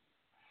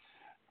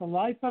 The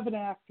life of an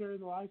actor,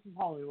 the life of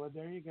Hollywood.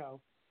 There you go.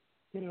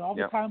 Get it all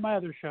the time on my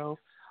other show.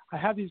 I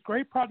have these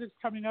great projects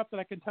coming up that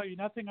I can tell you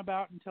nothing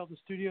about until the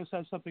studio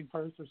says something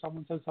first or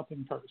someone says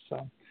something first.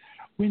 So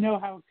we know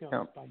how it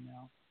goes by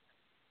now.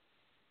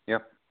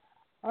 Yep.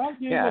 All right,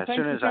 dude. Yeah, well, as thanks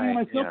soon for as coming to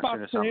my as soon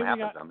soapbox as something today.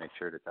 happens, I'll make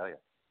sure to tell you.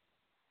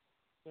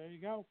 There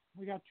you go.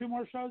 We got 2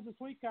 more shows this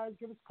week, guys.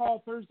 Give us a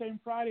call Thursday and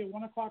Friday,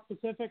 1 o'clock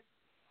Pacific,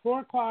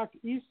 4 o'clock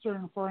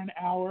Eastern for an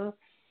hour.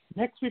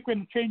 Next week, we're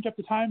going to change up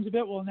the times a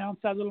bit. We'll announce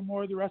that a little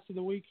more the rest of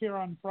the week here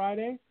on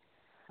Friday.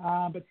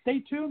 But stay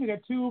tuned. We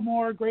got 2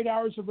 more great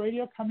hours of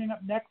radio. Coming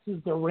up next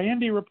is the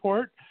Randy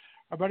Report.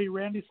 Our buddy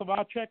Randy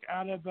Slavacek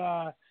out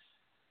of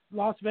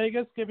Las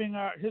Vegas giving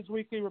his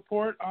weekly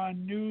report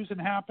on news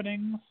and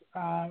happenings.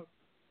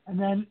 And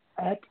then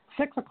at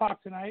 6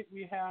 o'clock tonight,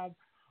 we have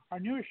our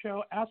newest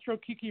show, Astro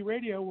Kiki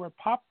Radio, where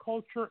pop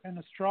culture and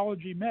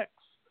astrology mix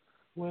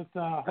with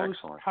host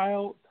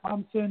Kyle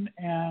Thompson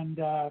and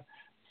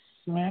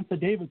Samantha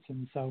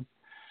Davidson. So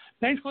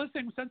thanks for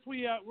listening. Since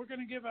we're going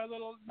to give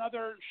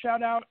another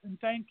shout out and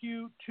thank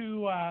you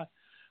to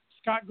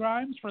Scott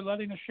Grimes for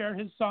letting us share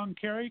his song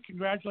Carrie.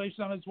 Congratulations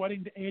on his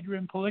wedding to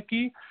Adrian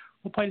Palicki.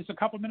 We'll play just a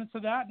couple minutes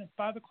of that, and at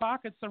 5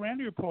 o'clock it's the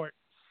Randy Report.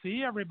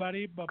 See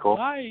everybody. Bye-bye. Cool.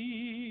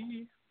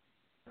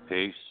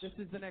 Peace. This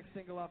is the next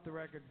single off the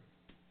record.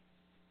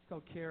 It's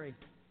called Carrie.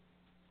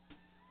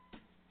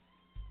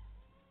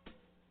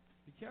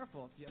 Be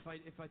careful. If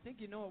I think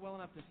you know it well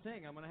enough to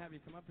sing, I'm going to have you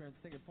come up here and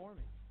sing it for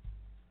me.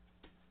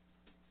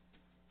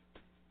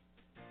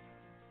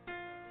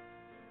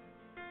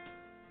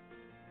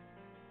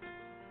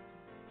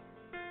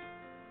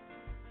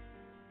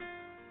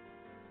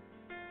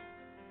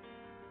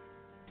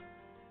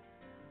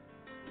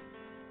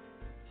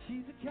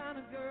 She's the kind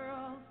of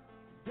girl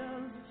who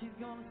does what she's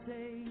gonna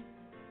say.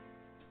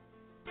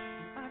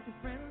 Like the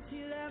friends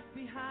she left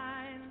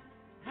behind,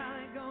 how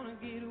they gonna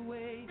get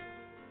away?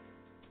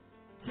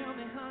 Tell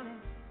me, honey,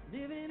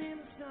 living in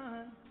the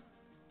sun,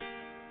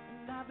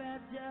 and I've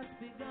had just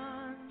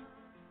begun.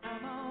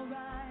 I'm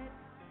alright,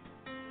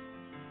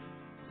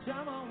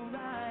 I'm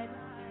alright.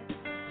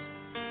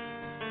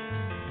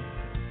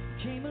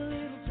 Came a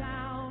little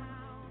town,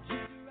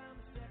 just around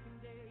the second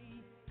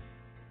day.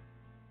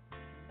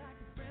 Like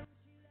the friends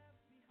she left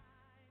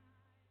behind,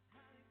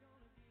 how they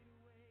gonna get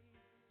away?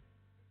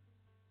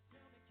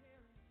 Tell me,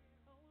 Carrie,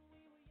 oh, when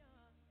we were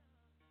young.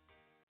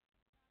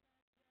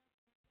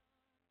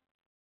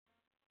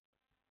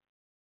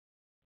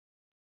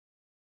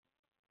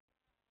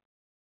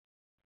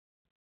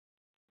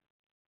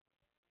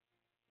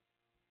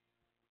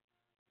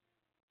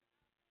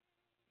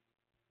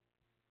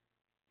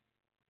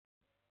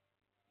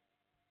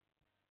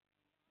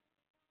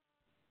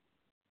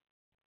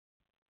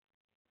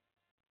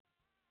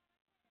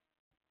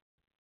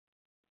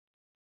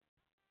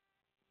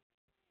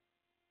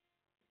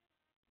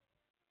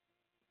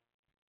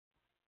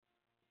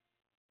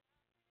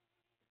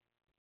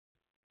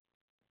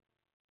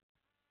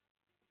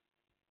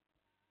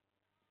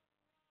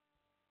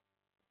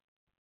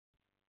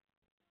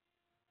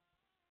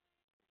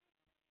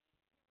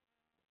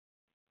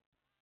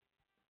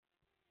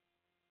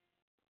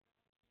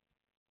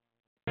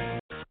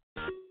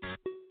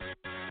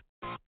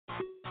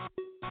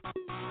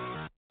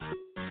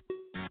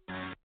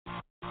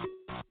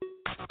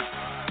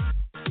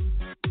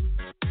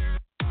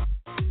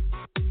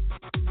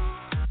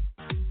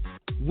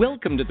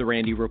 Welcome to The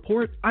Randy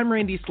Report. I'm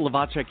Randy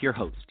Slavacek, your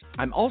host.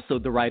 I'm also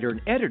the writer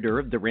and editor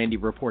of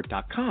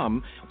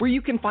TheRandyReport.com, where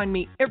you can find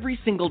me every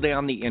single day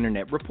on the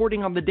internet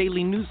reporting on the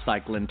daily news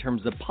cycle in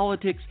terms of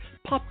politics,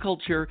 pop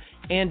culture,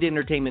 and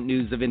entertainment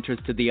news of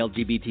interest to the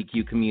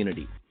LGBTQ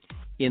community.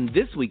 In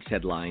this week's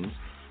headlines,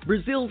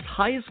 Brazil's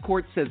highest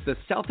court says the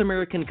South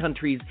American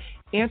country's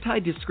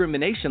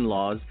anti-discrimination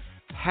laws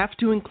have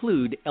to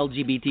include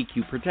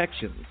LGBTQ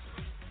protections.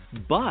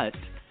 But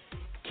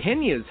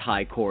Kenya's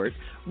high court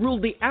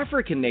ruled the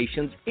African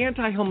nation's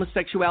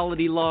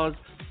anti-homosexuality laws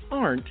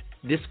aren't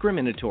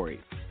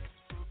discriminatory.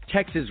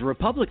 Texas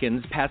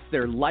Republicans passed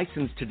their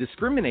License to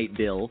Discriminate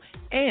bill,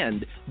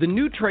 and the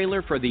new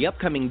trailer for the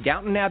upcoming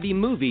Downton Abbey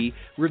movie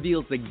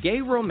reveals a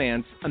gay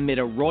romance amid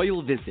a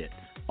royal visit.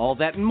 All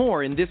that and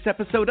more in this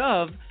episode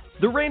of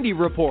The Randy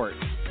Report.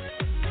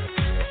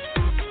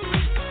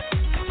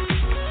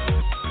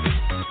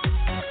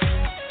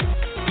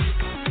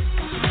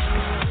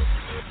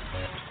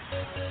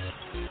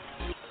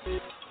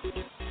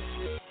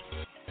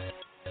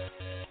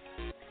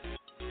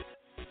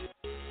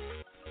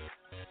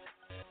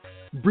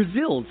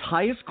 Brazil's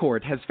highest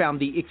court has found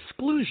the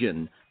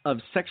exclusion of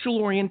sexual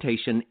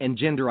orientation and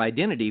gender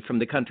identity from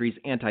the country's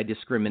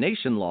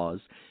anti-discrimination laws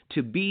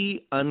to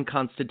be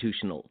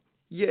unconstitutional.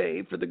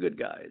 Yay for the good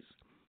guys.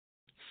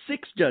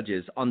 6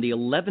 judges on the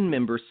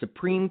 11-member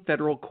Supreme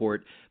Federal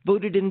Court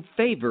voted in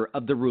favor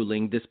of the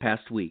ruling this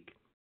past week.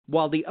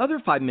 While the other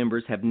 5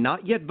 members have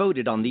not yet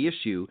voted on the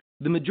issue,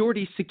 the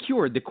majority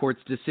secured the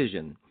court's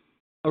decision.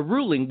 A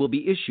ruling will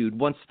be issued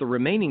once the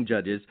remaining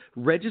judges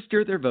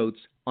register their votes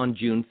on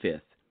June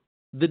 5th.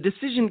 The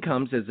decision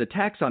comes as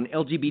attacks on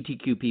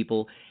LGBTQ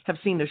people have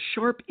seen a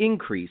sharp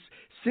increase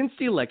since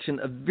the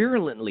election of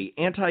virulently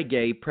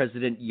anti-gay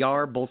President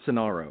Jair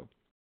Bolsonaro.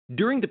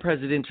 During the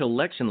presidential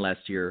election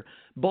last year,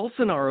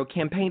 Bolsonaro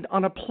campaigned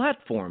on a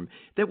platform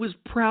that was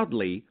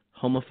proudly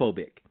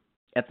homophobic.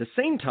 At the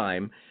same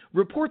time,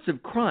 reports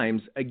of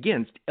crimes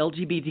against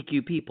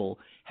LGBTQ people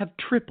have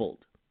tripled.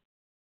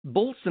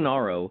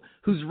 Bolsonaro,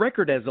 whose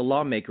record as a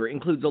lawmaker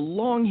includes a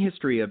long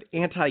history of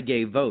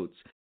anti-gay votes,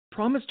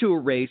 promised to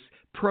erase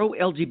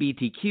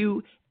pro-LGBTQ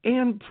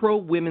and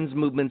pro-women's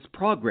movement's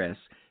progress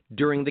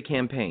during the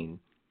campaign.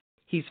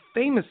 He's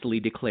famously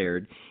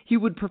declared he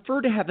would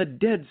prefer to have a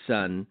dead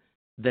son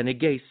than a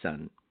gay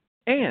son.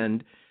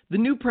 And the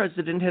new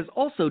president has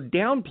also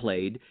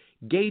downplayed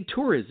gay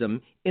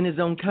tourism in his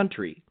own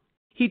country.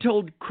 He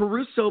told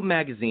Caruso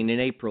magazine in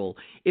April,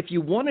 "If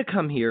you want to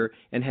come here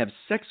and have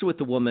sex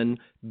with a woman,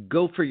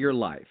 go for your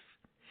life."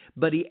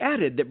 But he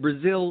added that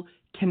Brazil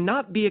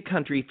cannot be a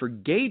country for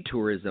gay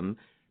tourism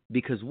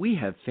because we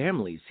have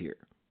families here.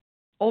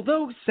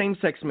 Although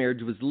same-sex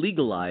marriage was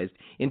legalized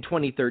in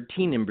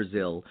 2013 in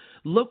Brazil,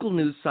 local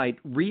news site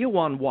Rio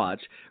on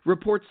Watch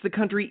reports the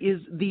country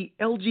is the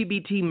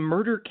LGBT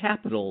murder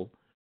capital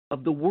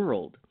of the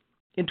world.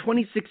 In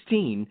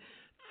 2016,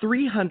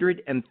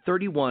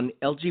 331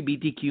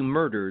 LGBTQ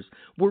murders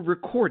were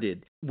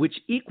recorded, which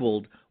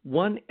equaled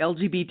one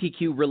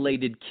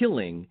LGBTQ-related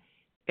killing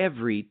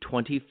every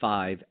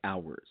 25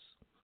 hours.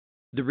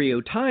 The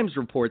Rio Times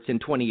reports in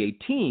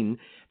 2018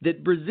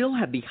 that Brazil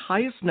had the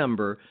highest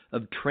number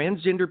of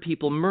transgender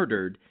people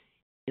murdered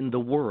in the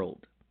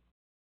world.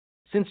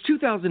 Since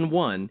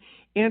 2001,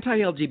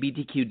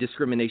 anti-LGBTQ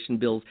discrimination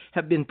bills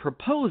have been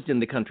proposed in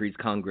the country's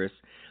Congress,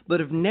 but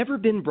have never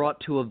been brought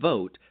to a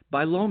vote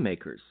by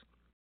lawmakers.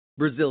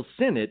 Brazil's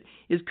Senate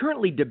is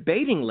currently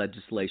debating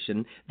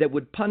legislation that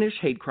would punish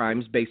hate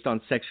crimes based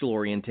on sexual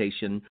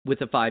orientation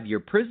with a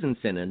 5-year prison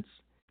sentence,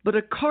 but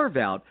a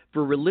carve-out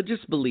for religious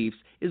beliefs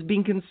is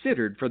being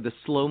considered for the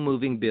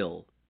slow-moving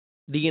bill.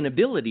 The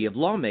inability of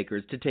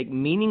lawmakers to take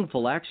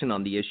meaningful action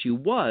on the issue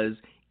was,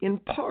 in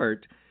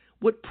part,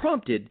 what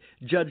prompted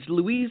Judge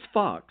Louise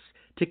Fox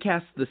to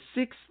cast the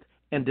 6th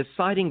and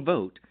deciding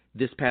vote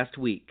this past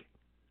week.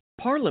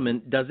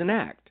 Parliament doesn't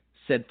act,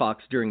 said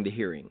Fox during the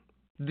hearing.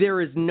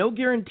 There is no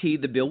guarantee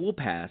the bill will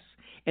pass,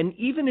 and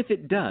even if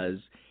it does,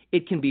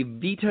 it can be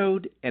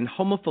vetoed and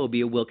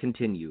homophobia will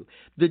continue.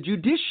 The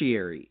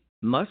judiciary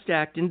must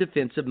act in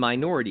defense of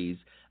minorities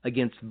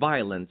against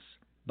violence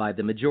by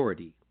the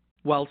majority.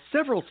 While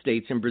several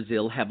states in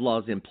Brazil have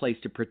laws in place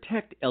to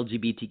protect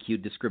LGBTQ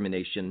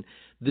discrimination,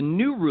 the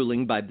new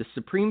ruling by the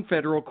Supreme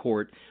Federal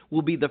Court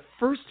will be the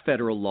first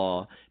federal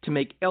law to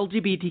make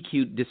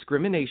LGBTQ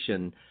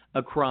discrimination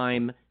a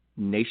crime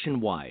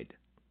nationwide.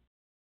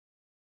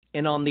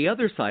 And on the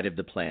other side of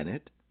the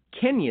planet,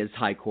 Kenya's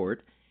High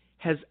Court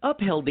has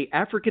upheld the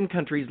African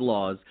country's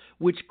laws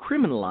which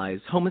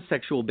criminalize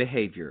homosexual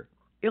behavior.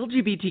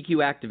 LGBTQ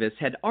activists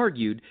had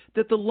argued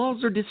that the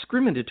laws are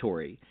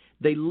discriminatory.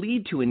 They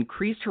lead to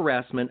increased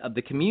harassment of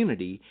the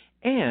community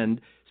and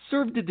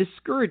serve to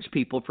discourage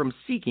people from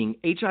seeking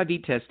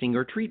HIV testing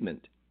or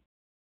treatment.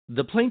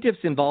 The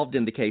plaintiffs involved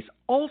in the case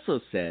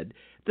also said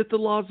that the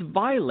laws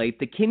violate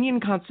the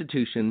Kenyan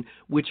Constitution,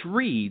 which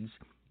reads,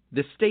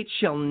 "The state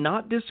shall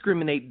not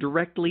discriminate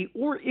directly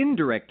or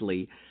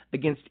indirectly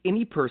against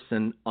any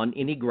person on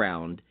any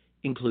ground,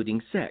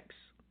 including sex."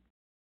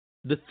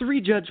 The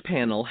 3-judge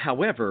panel,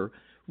 however,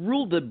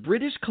 ruled the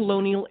British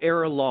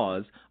colonial-era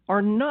laws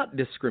are not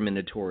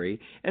discriminatory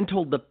and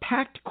told the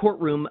packed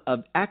courtroom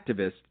of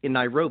activists in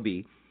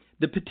Nairobi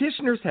the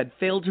petitioners had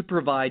failed to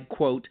provide,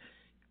 quote,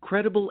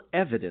 credible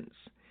evidence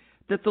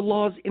that the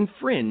laws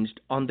infringed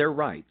on their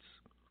rights.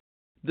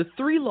 The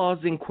three laws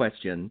in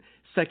question,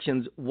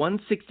 Sections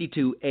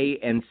 162A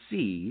and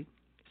C,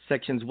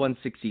 Sections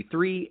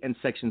 163 and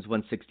Sections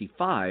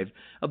 165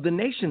 of the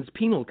nation's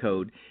penal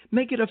code,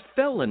 make it a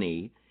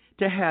felony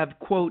to have,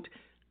 quote,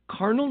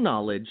 carnal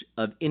knowledge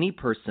of any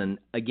person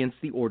against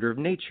the order of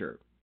nature,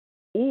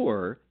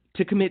 or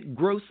to commit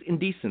gross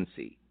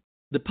indecency.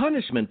 The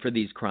punishment for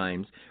these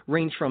crimes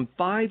range from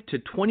 5 to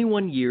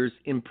 21 years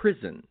in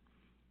prison.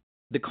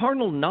 The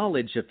carnal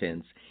knowledge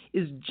offense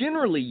is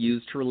generally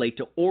used to relate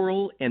to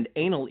oral and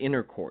anal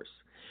intercourse.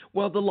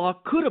 While the law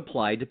could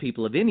apply to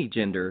people of any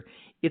gender,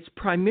 it's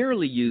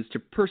primarily used to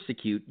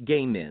persecute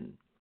gay men.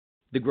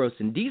 The gross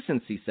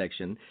indecency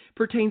section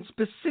pertains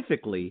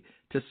specifically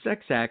to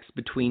sex acts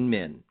between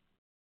men.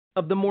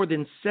 Of the more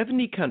than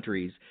 70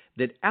 countries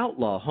that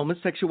outlaw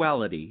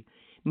homosexuality,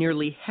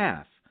 nearly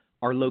half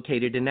are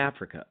located in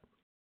Africa.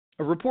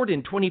 A report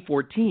in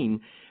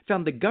 2014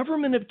 found the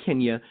government of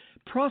Kenya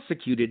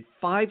prosecuted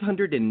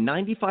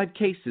 595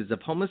 cases of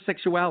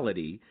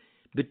homosexuality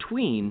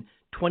between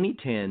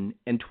 2010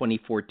 and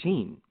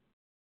 2014.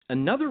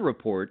 Another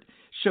report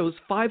shows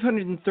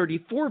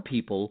 534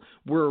 people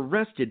were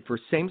arrested for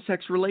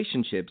same-sex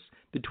relationships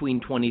between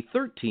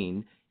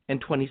 2013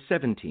 and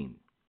 2017.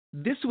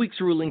 This week's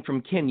ruling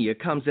from Kenya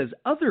comes as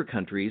other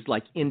countries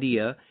like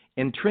India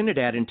and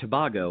Trinidad and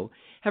Tobago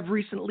have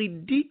recently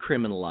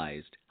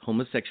decriminalized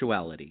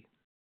homosexuality.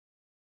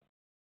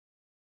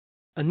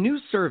 A new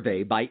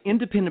survey by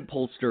independent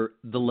pollster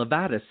the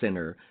Levada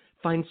Center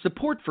finds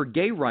support for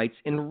gay rights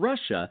in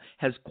Russia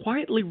has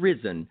quietly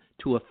risen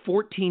to a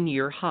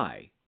 14-year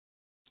high.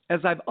 As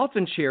I've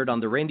often shared on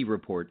the Randy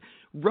Report,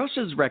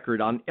 Russia's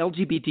record on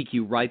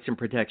LGBTQ rights and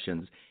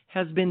protections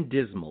has been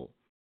dismal.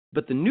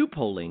 But the new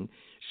polling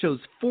shows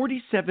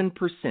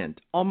 47%,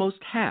 almost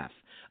half,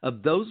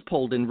 of those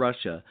polled in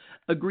Russia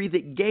agree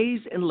that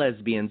gays and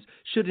lesbians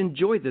should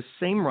enjoy the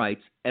same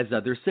rights as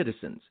other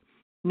citizens.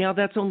 Now,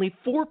 that's only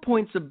 4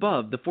 points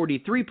above the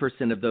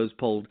 43% of those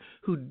polled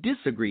who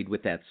disagreed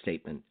with that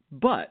statement.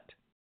 But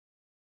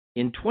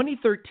in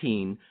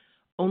 2013,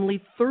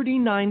 only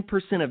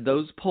 39% of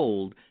those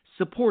polled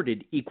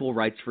supported equal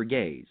rights for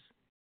gays.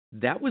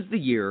 That was the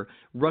year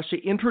Russia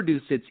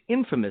introduced its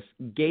infamous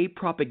gay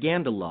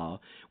propaganda law,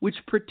 which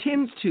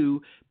pretends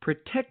to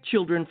protect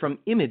children from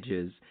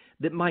images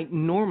that might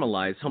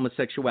normalize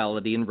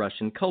homosexuality in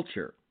Russian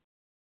culture.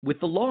 With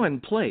the law in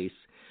place,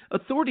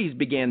 authorities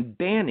began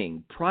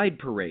banning pride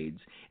parades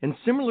and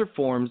similar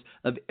forms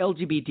of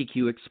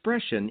LGBTQ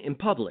expression in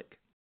public.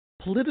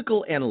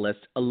 Political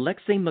analyst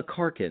Alexei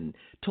Makarkin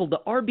told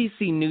the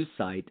RBC news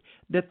site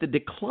that the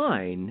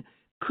decline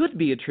could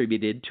be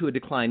attributed to a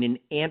decline in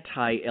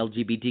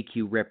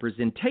anti-LGBTQ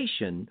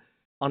representation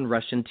on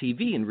Russian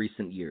TV in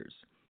recent years.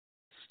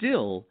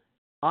 Still,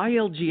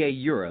 ILGA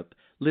Europe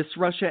lists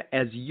Russia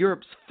as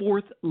Europe's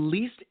fourth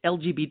least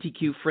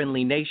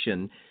LGBTQ-friendly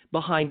nation,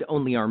 behind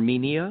only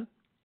Armenia,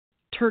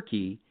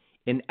 Turkey,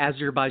 and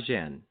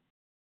Azerbaijan.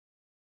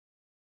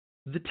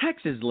 The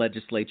Texas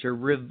legislature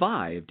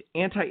revived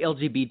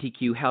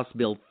anti-LGBTQ House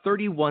Bill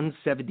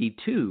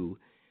 3172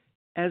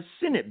 as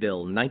Senate Bill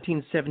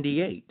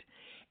 1978,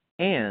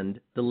 and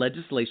the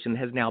legislation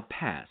has now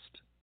passed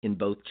in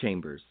both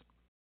chambers.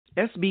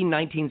 SB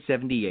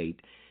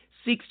 1978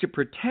 seeks to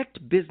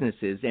protect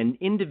businesses and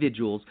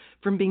individuals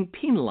from being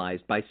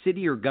penalized by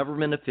city or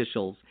government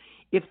officials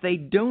if they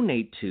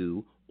donate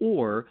to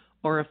or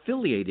are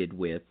affiliated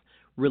with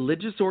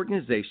religious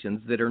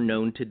organizations that are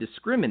known to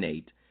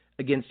discriminate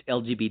against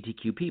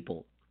LGBTQ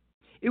people.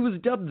 It was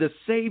dubbed the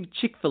Save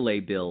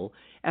Chick-fil-A bill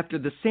after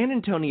the San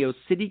Antonio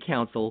City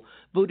Council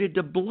voted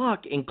to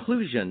block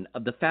inclusion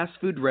of the fast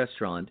food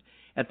restaurant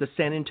at the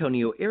San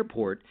Antonio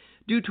airport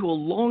due to a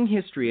long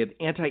history of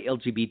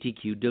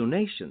anti-LGBTQ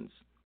donations.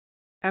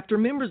 After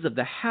members of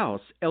the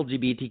House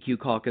LGBTQ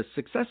caucus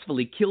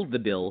successfully killed the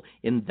bill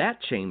in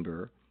that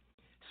chamber,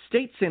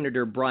 State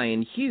Senator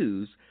Brian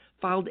Hughes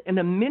filed an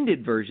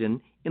amended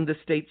version in the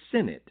state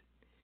Senate.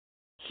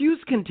 Hughes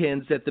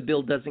contends that the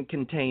bill doesn't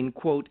contain,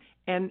 quote,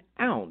 an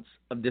ounce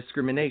of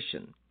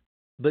discrimination.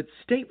 But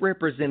State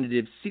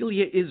Representative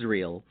Celia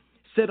Israel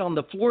said on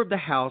the floor of the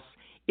House,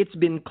 it's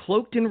been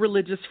cloaked in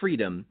religious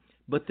freedom,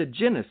 but the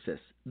genesis,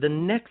 the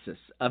nexus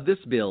of this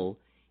bill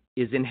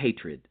is in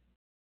hatred.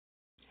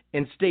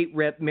 And State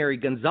Rep. Mary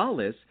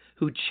Gonzalez,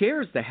 who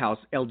chairs the House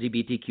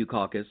LGBTQ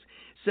caucus,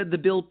 said the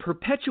bill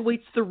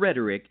perpetuates the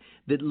rhetoric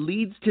that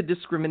leads to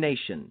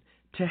discrimination,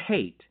 to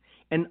hate,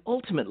 and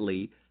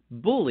ultimately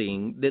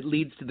bullying that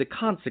leads to the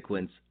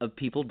consequence of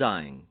people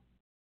dying.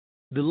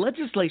 The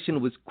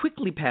legislation was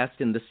quickly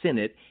passed in the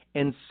Senate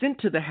and sent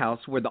to the House,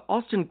 where the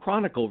Austin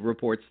Chronicle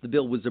reports the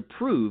bill was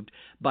approved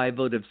by a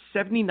vote of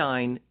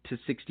 79 to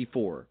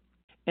 64.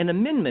 An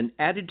amendment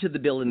added to the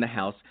bill in the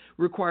House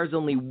requires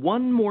only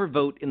one more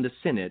vote in the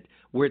Senate,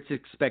 where it's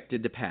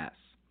expected to pass.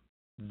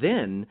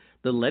 Then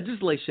the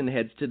legislation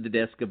heads to the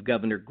desk of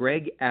Governor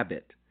Greg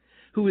Abbott,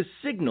 who has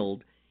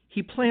signaled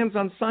he plans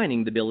on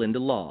signing the bill into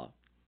law.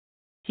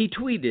 He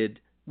tweeted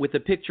with a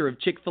picture of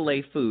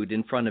Chick-fil-A food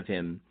in front of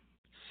him,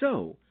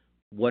 "So,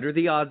 what are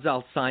the odds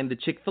I'll sign the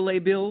Chick-fil-A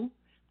bill?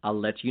 I'll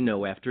let you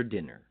know after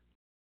dinner."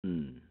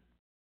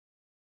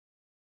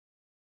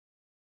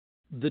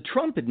 The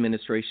Trump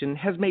administration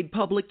has made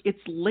public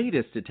its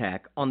latest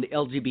attack on the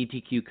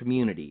LGBTQ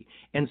community,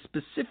 and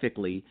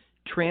specifically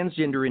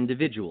transgender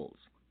individuals.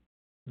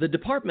 The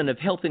Department of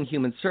Health and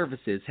Human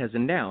Services has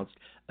announced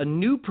a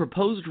new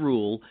proposed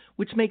rule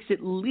which makes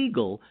it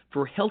legal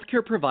for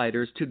healthcare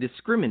providers to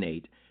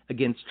discriminate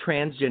against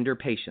transgender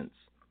patients.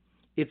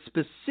 It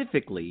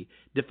specifically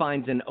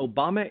defines an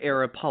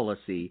Obama-era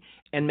policy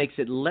and makes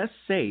it less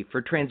safe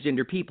for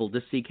transgender people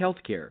to seek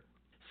health care.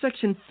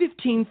 Section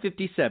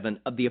 1557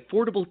 of the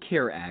Affordable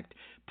Care Act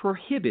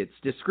prohibits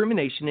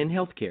discrimination in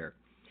health care.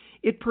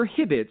 It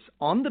prohibits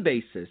on the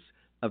basis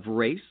of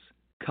race,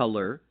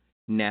 color,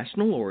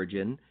 national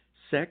origin,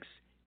 sex,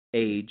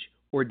 age,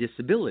 or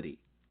disability.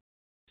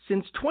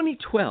 Since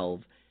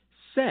 2012,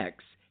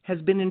 sex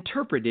has been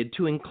interpreted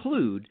to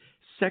include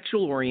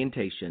sexual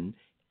orientation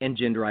and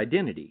gender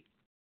identity.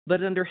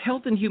 But under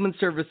Health and Human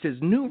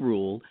Services' new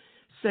rule,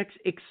 sex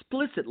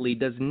explicitly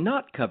does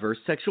not cover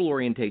sexual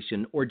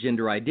orientation or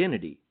gender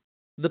identity.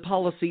 The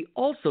policy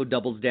also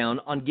doubles down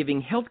on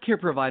giving healthcare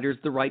providers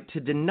the right to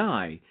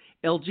deny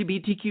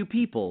LGBTQ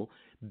people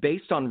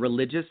based on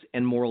religious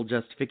and moral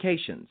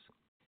justifications.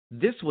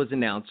 This was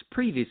announced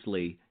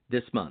previously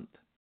this month.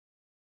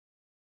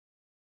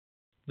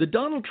 The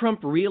Donald Trump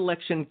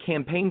re-election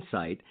campaign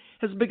site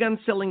has begun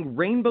selling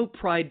Rainbow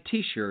Pride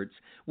t-shirts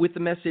with the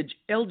message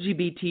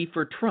LGBT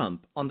for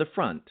Trump on the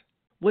front.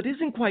 What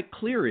isn't quite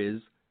clear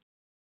is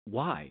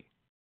why?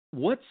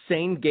 What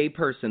sane gay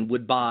person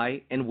would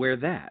buy and wear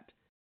that?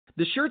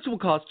 The shirts will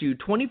cost you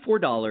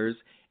 $24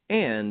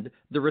 and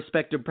the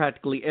respect of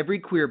practically every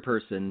queer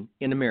person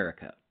in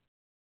America.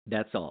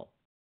 That's all.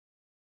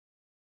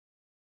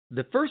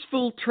 The first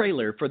full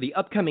trailer for the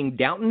upcoming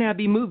Downton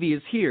Abbey movie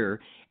is here,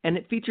 and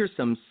it features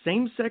some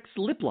same-sex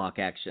lip lock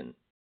action.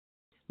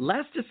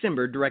 Last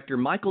December, director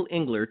Michael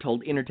Engler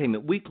told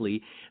Entertainment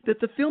Weekly that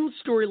the film's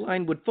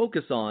storyline would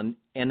focus on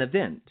an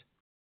event.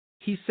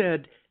 He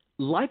said,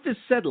 "Life is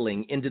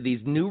settling into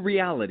these new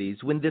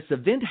realities when this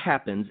event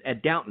happens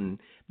at Downton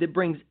that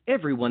brings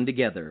everyone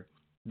together.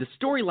 The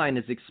storyline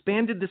has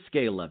expanded the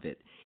scale of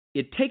it.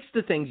 It takes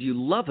the things you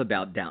love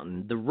about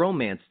Downton, the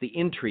romance, the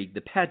intrigue,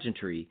 the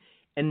pageantry,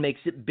 and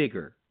makes it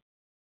bigger."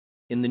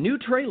 In the new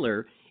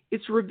trailer,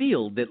 it's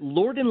revealed that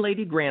Lord and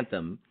Lady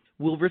Grantham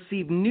will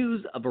receive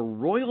news of a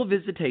royal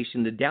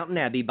visitation to Downton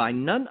Abbey by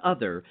none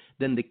other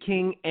than the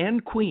King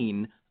and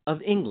Queen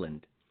of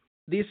England.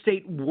 The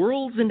estate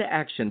whirls into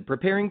action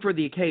preparing for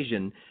the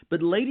occasion,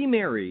 but Lady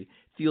Mary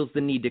feels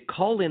the need to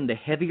call in the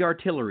heavy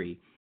artillery,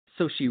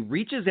 so she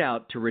reaches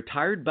out to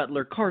retired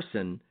butler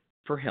Carson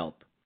for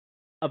help.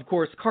 Of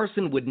course,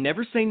 Carson would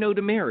never say no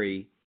to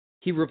Mary.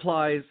 He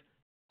replies,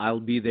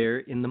 "I'll be there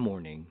in the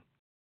morning."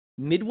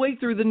 Midway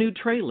through the new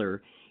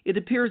trailer, it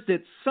appears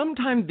that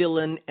sometime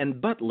villain and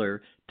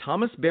butler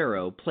Thomas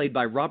Barrow, played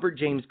by Robert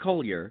James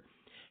Collier,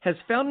 has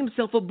found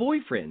himself a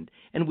boyfriend,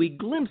 and we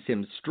glimpse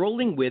him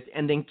strolling with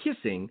and then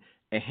kissing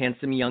a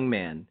handsome young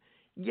man.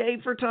 Yay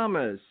for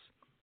Thomas!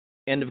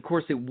 And of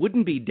course, it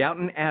wouldn't be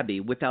Downton Abbey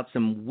without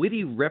some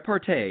witty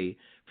repartee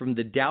from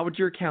the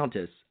Dowager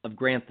Countess of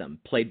Grantham,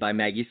 played by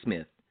Maggie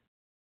Smith.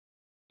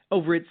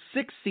 Over its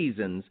 6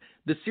 seasons,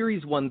 the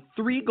series won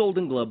 3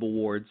 Golden Globe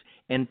Awards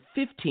and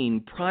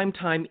 15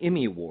 Primetime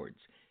Emmy Awards,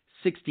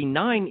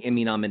 69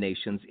 Emmy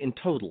nominations in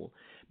total,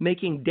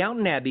 making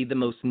Downton Abbey the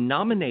most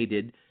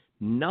nominated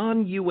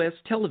non-U.S.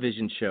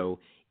 television show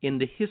in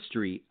the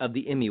history of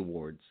the Emmy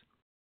Awards.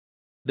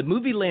 The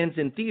movie lands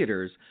in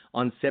theaters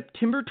on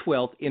September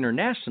 12th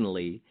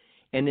internationally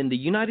and in the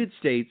United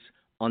States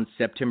on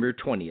September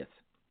 20th.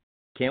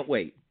 Can't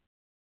wait.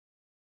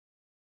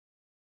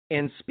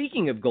 And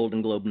speaking of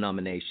Golden Globe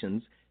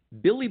nominations,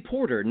 Billy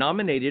Porter,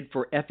 nominated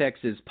for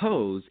FX's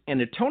Pose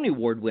and a Tony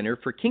Award winner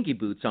for Kinky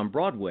Boots on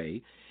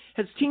Broadway,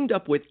 has teamed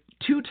up with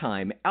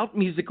 2-time Out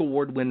Music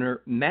Award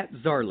winner Matt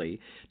Zarley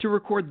to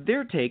record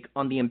their take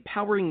on the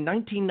empowering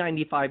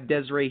 1995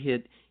 Desiree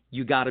hit,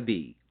 You Gotta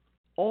Be.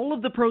 All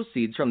of the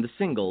proceeds from the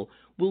single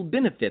will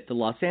benefit the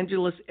Los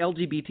Angeles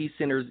LGBT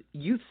Center's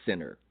Youth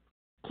Center.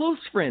 Close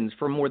friends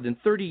for more than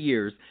 30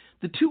 years,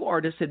 the two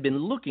artists had been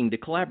looking to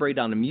collaborate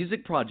on a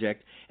music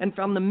project and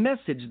found the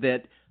message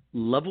that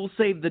love will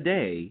save the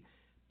day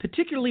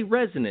particularly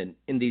resonant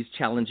in these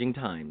challenging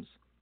times.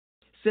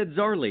 Said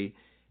Zarley,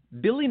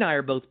 "Billy and I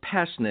are both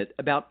passionate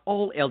about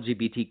all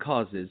LGBT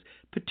causes,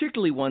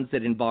 particularly ones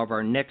that involve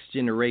our next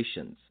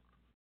generations.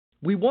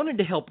 We wanted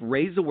to help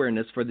raise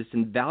awareness for this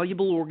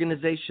invaluable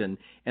organization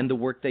and the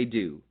work they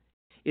do.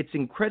 It's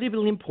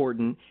incredibly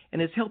important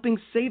and is helping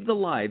save the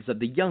lives of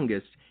the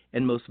youngest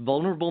and most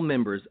vulnerable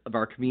members of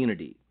our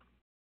community."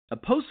 A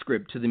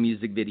postscript to the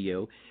music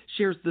video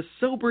shares the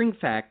sobering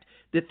fact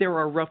that there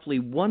are roughly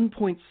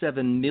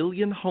 1.7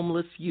 million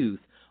homeless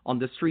youth on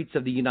the streets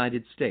of the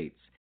United States,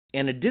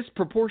 and a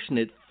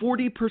disproportionate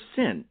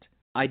 40%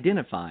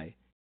 identify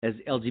as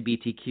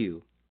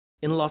LGBTQ.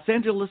 In Los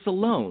Angeles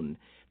alone,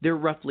 there are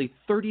roughly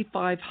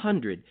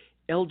 3,500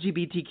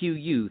 LGBTQ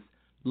youth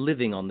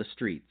living on the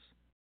streets.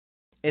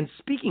 And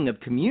speaking of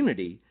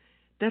community,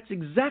 that's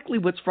exactly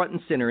what's front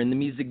and center in the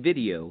music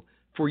video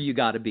for You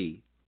Gotta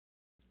Be.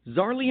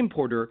 Zarly and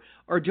Porter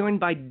are joined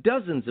by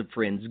dozens of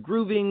friends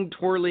grooving,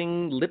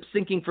 twirling,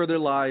 lip-syncing for their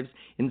lives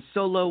in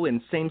solo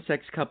and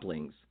same-sex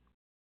couplings.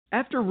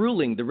 After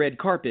ruling the red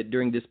carpet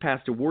during this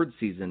past award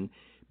season,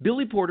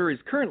 Billy Porter is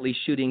currently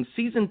shooting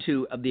Season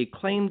 2 of the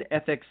acclaimed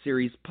FX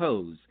series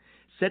Pose,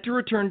 set to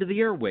return to the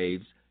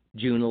airwaves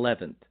June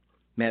 11th.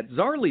 Matt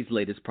Zarley's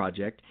latest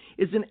project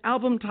is an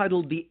album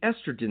titled The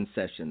Estrogen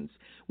Sessions,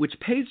 which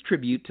pays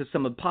tribute to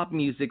some of pop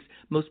music's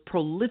most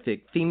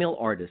prolific female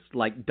artists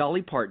like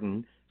Dolly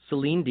Parton,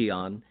 Celine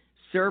Dion,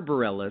 Sarah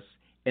Bareilles,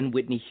 and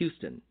Whitney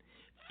Houston,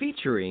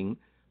 featuring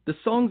the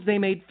songs they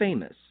made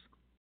famous: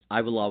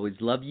 I Will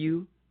Always Love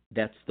You,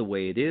 That's the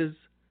Way It Is,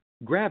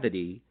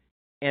 Gravity,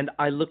 and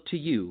I Look to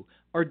You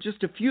are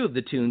just a few of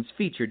the tunes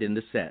featured in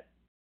the set.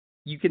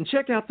 You can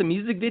check out the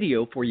music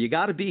video for You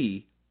Gotta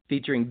Be,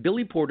 featuring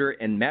Billy Porter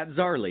and Matt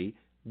Zarley,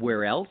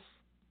 where else?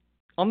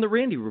 On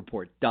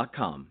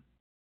therandyreport.com.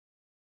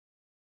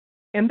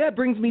 And that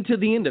brings me to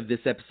the end of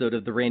this episode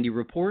of The Randy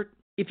Report.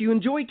 If you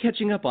enjoy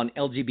catching up on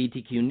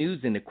LGBTQ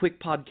news in a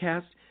quick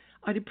podcast,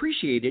 I'd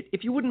appreciate it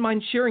if you wouldn't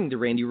mind sharing The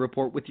Randy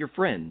Report with your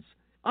friends.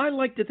 I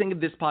like to think of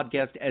this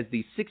podcast as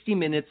the 60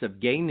 minutes of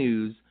gay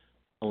news,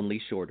 only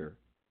shorter.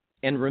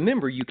 And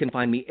remember, you can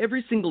find me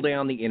every single day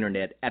on the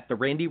internet at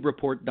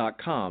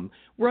therandyreport.com,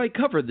 where I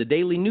cover the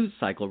daily news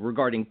cycle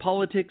regarding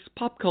politics,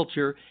 pop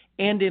culture,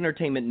 and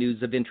entertainment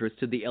news of interest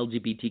to the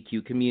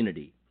LGBTQ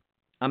community.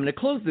 I'm going to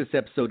close this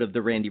episode of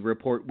The Randy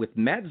Report with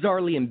Matt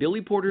Zarley and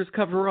Billy Porter's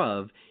cover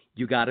of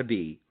You Gotta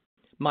Be.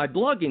 My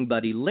blogging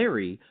buddy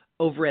Larry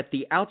over at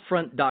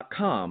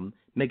theoutfront.com,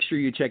 make sure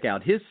you check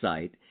out his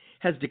site,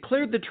 has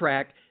declared the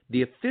track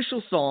the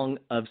official song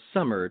of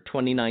summer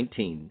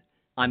 2019.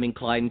 I'm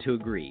inclined to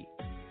agree.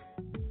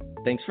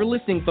 Thanks for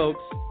listening, folks.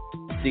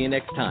 See you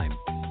next time.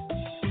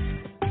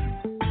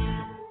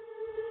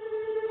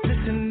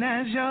 Listen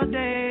as your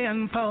day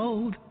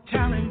unfolds.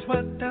 Challenge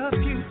what the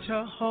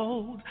future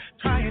holds.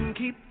 Try and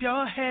keep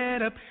your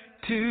head up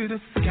to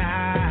the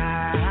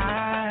sky.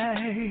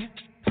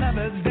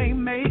 Lovers, they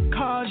may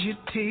cause you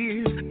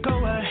tears.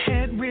 Go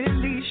ahead,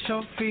 release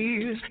your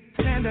fears.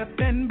 Stand up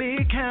and be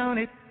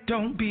counted.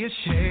 Don't be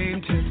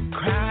ashamed to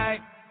cry.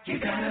 You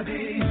gotta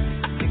be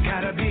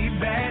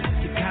bad.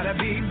 You gotta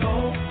be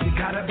bold. You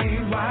gotta be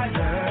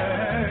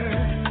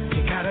wiser.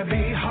 You gotta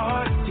be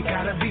hard. You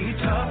gotta be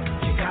tough.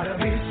 You gotta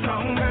be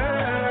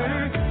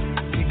stronger.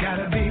 You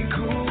gotta be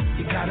cool.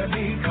 You gotta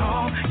be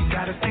calm. You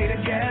gotta stay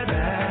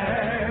together.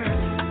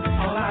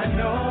 All I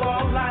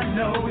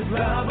know is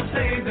love will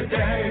save the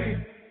day.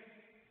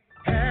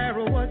 Hear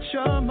what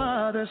your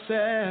mother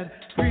said.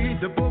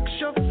 Read the books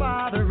your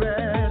father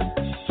read.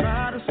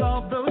 Try to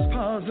solve those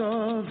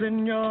puzzles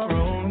in your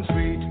own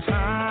sweet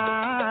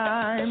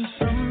time.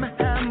 Some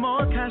have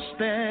more cash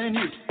than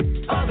you.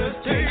 Others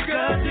take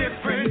a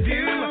different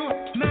view.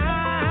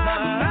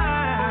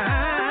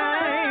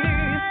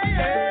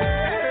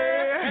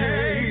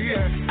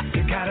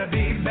 You gotta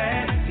be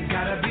bad. You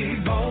gotta be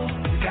bold.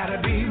 You gotta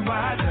be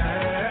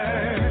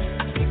wiser.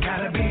 You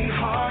gotta be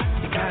hard.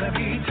 You gotta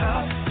be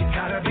tough. You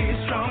gotta be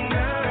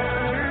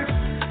stronger.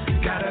 You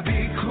gotta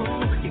be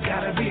cool. You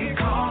gotta be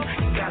calm.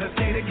 You gotta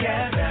stay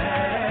together.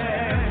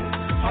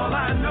 All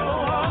I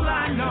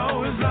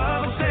know is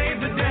love will save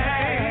the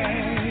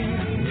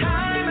day.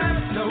 Time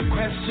asks no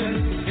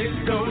questions.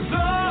 It goes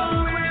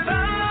on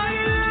without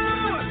you,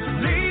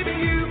 leaving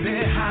you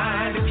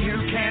behind if you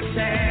can't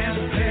stand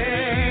the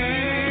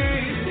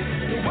pain.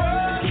 The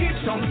world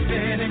keeps on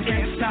spinning,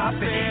 can't stop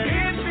it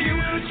if you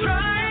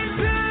try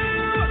to.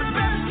 The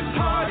best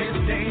part is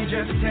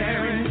danger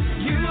staring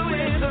you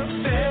in the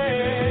face.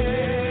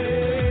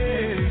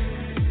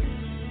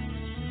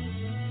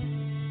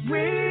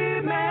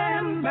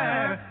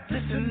 Remember,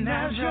 listen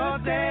as your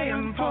day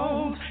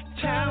unfolds.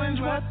 Challenge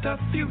what the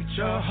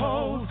future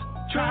holds.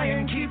 Try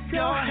and keep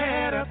your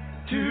head up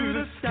to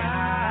the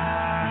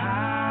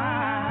sky.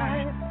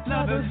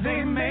 Lovers,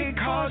 they may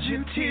cause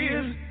you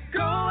tears.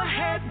 Go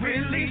ahead,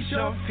 release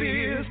your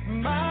fears.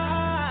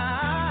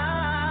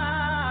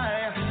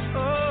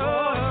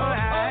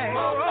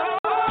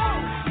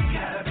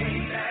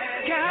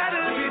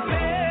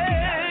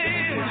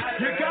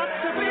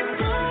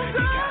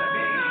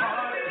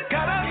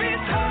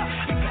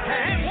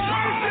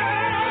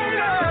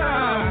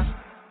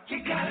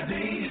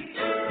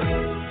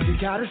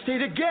 Gotta stay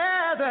together.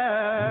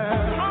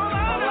 All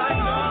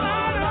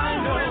I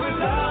know is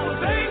love will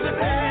save the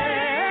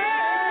day.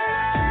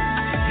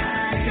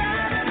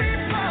 Gotta be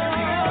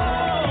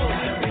bold.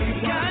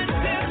 Got to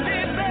be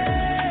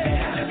bad.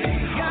 Got to be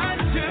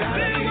wise.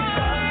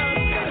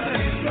 Gotta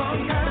be strong.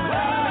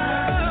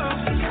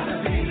 Gotta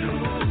be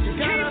cool.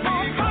 Keep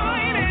on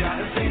fighting.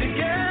 Gotta stay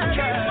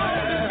together.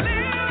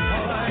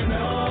 All I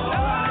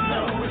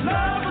know is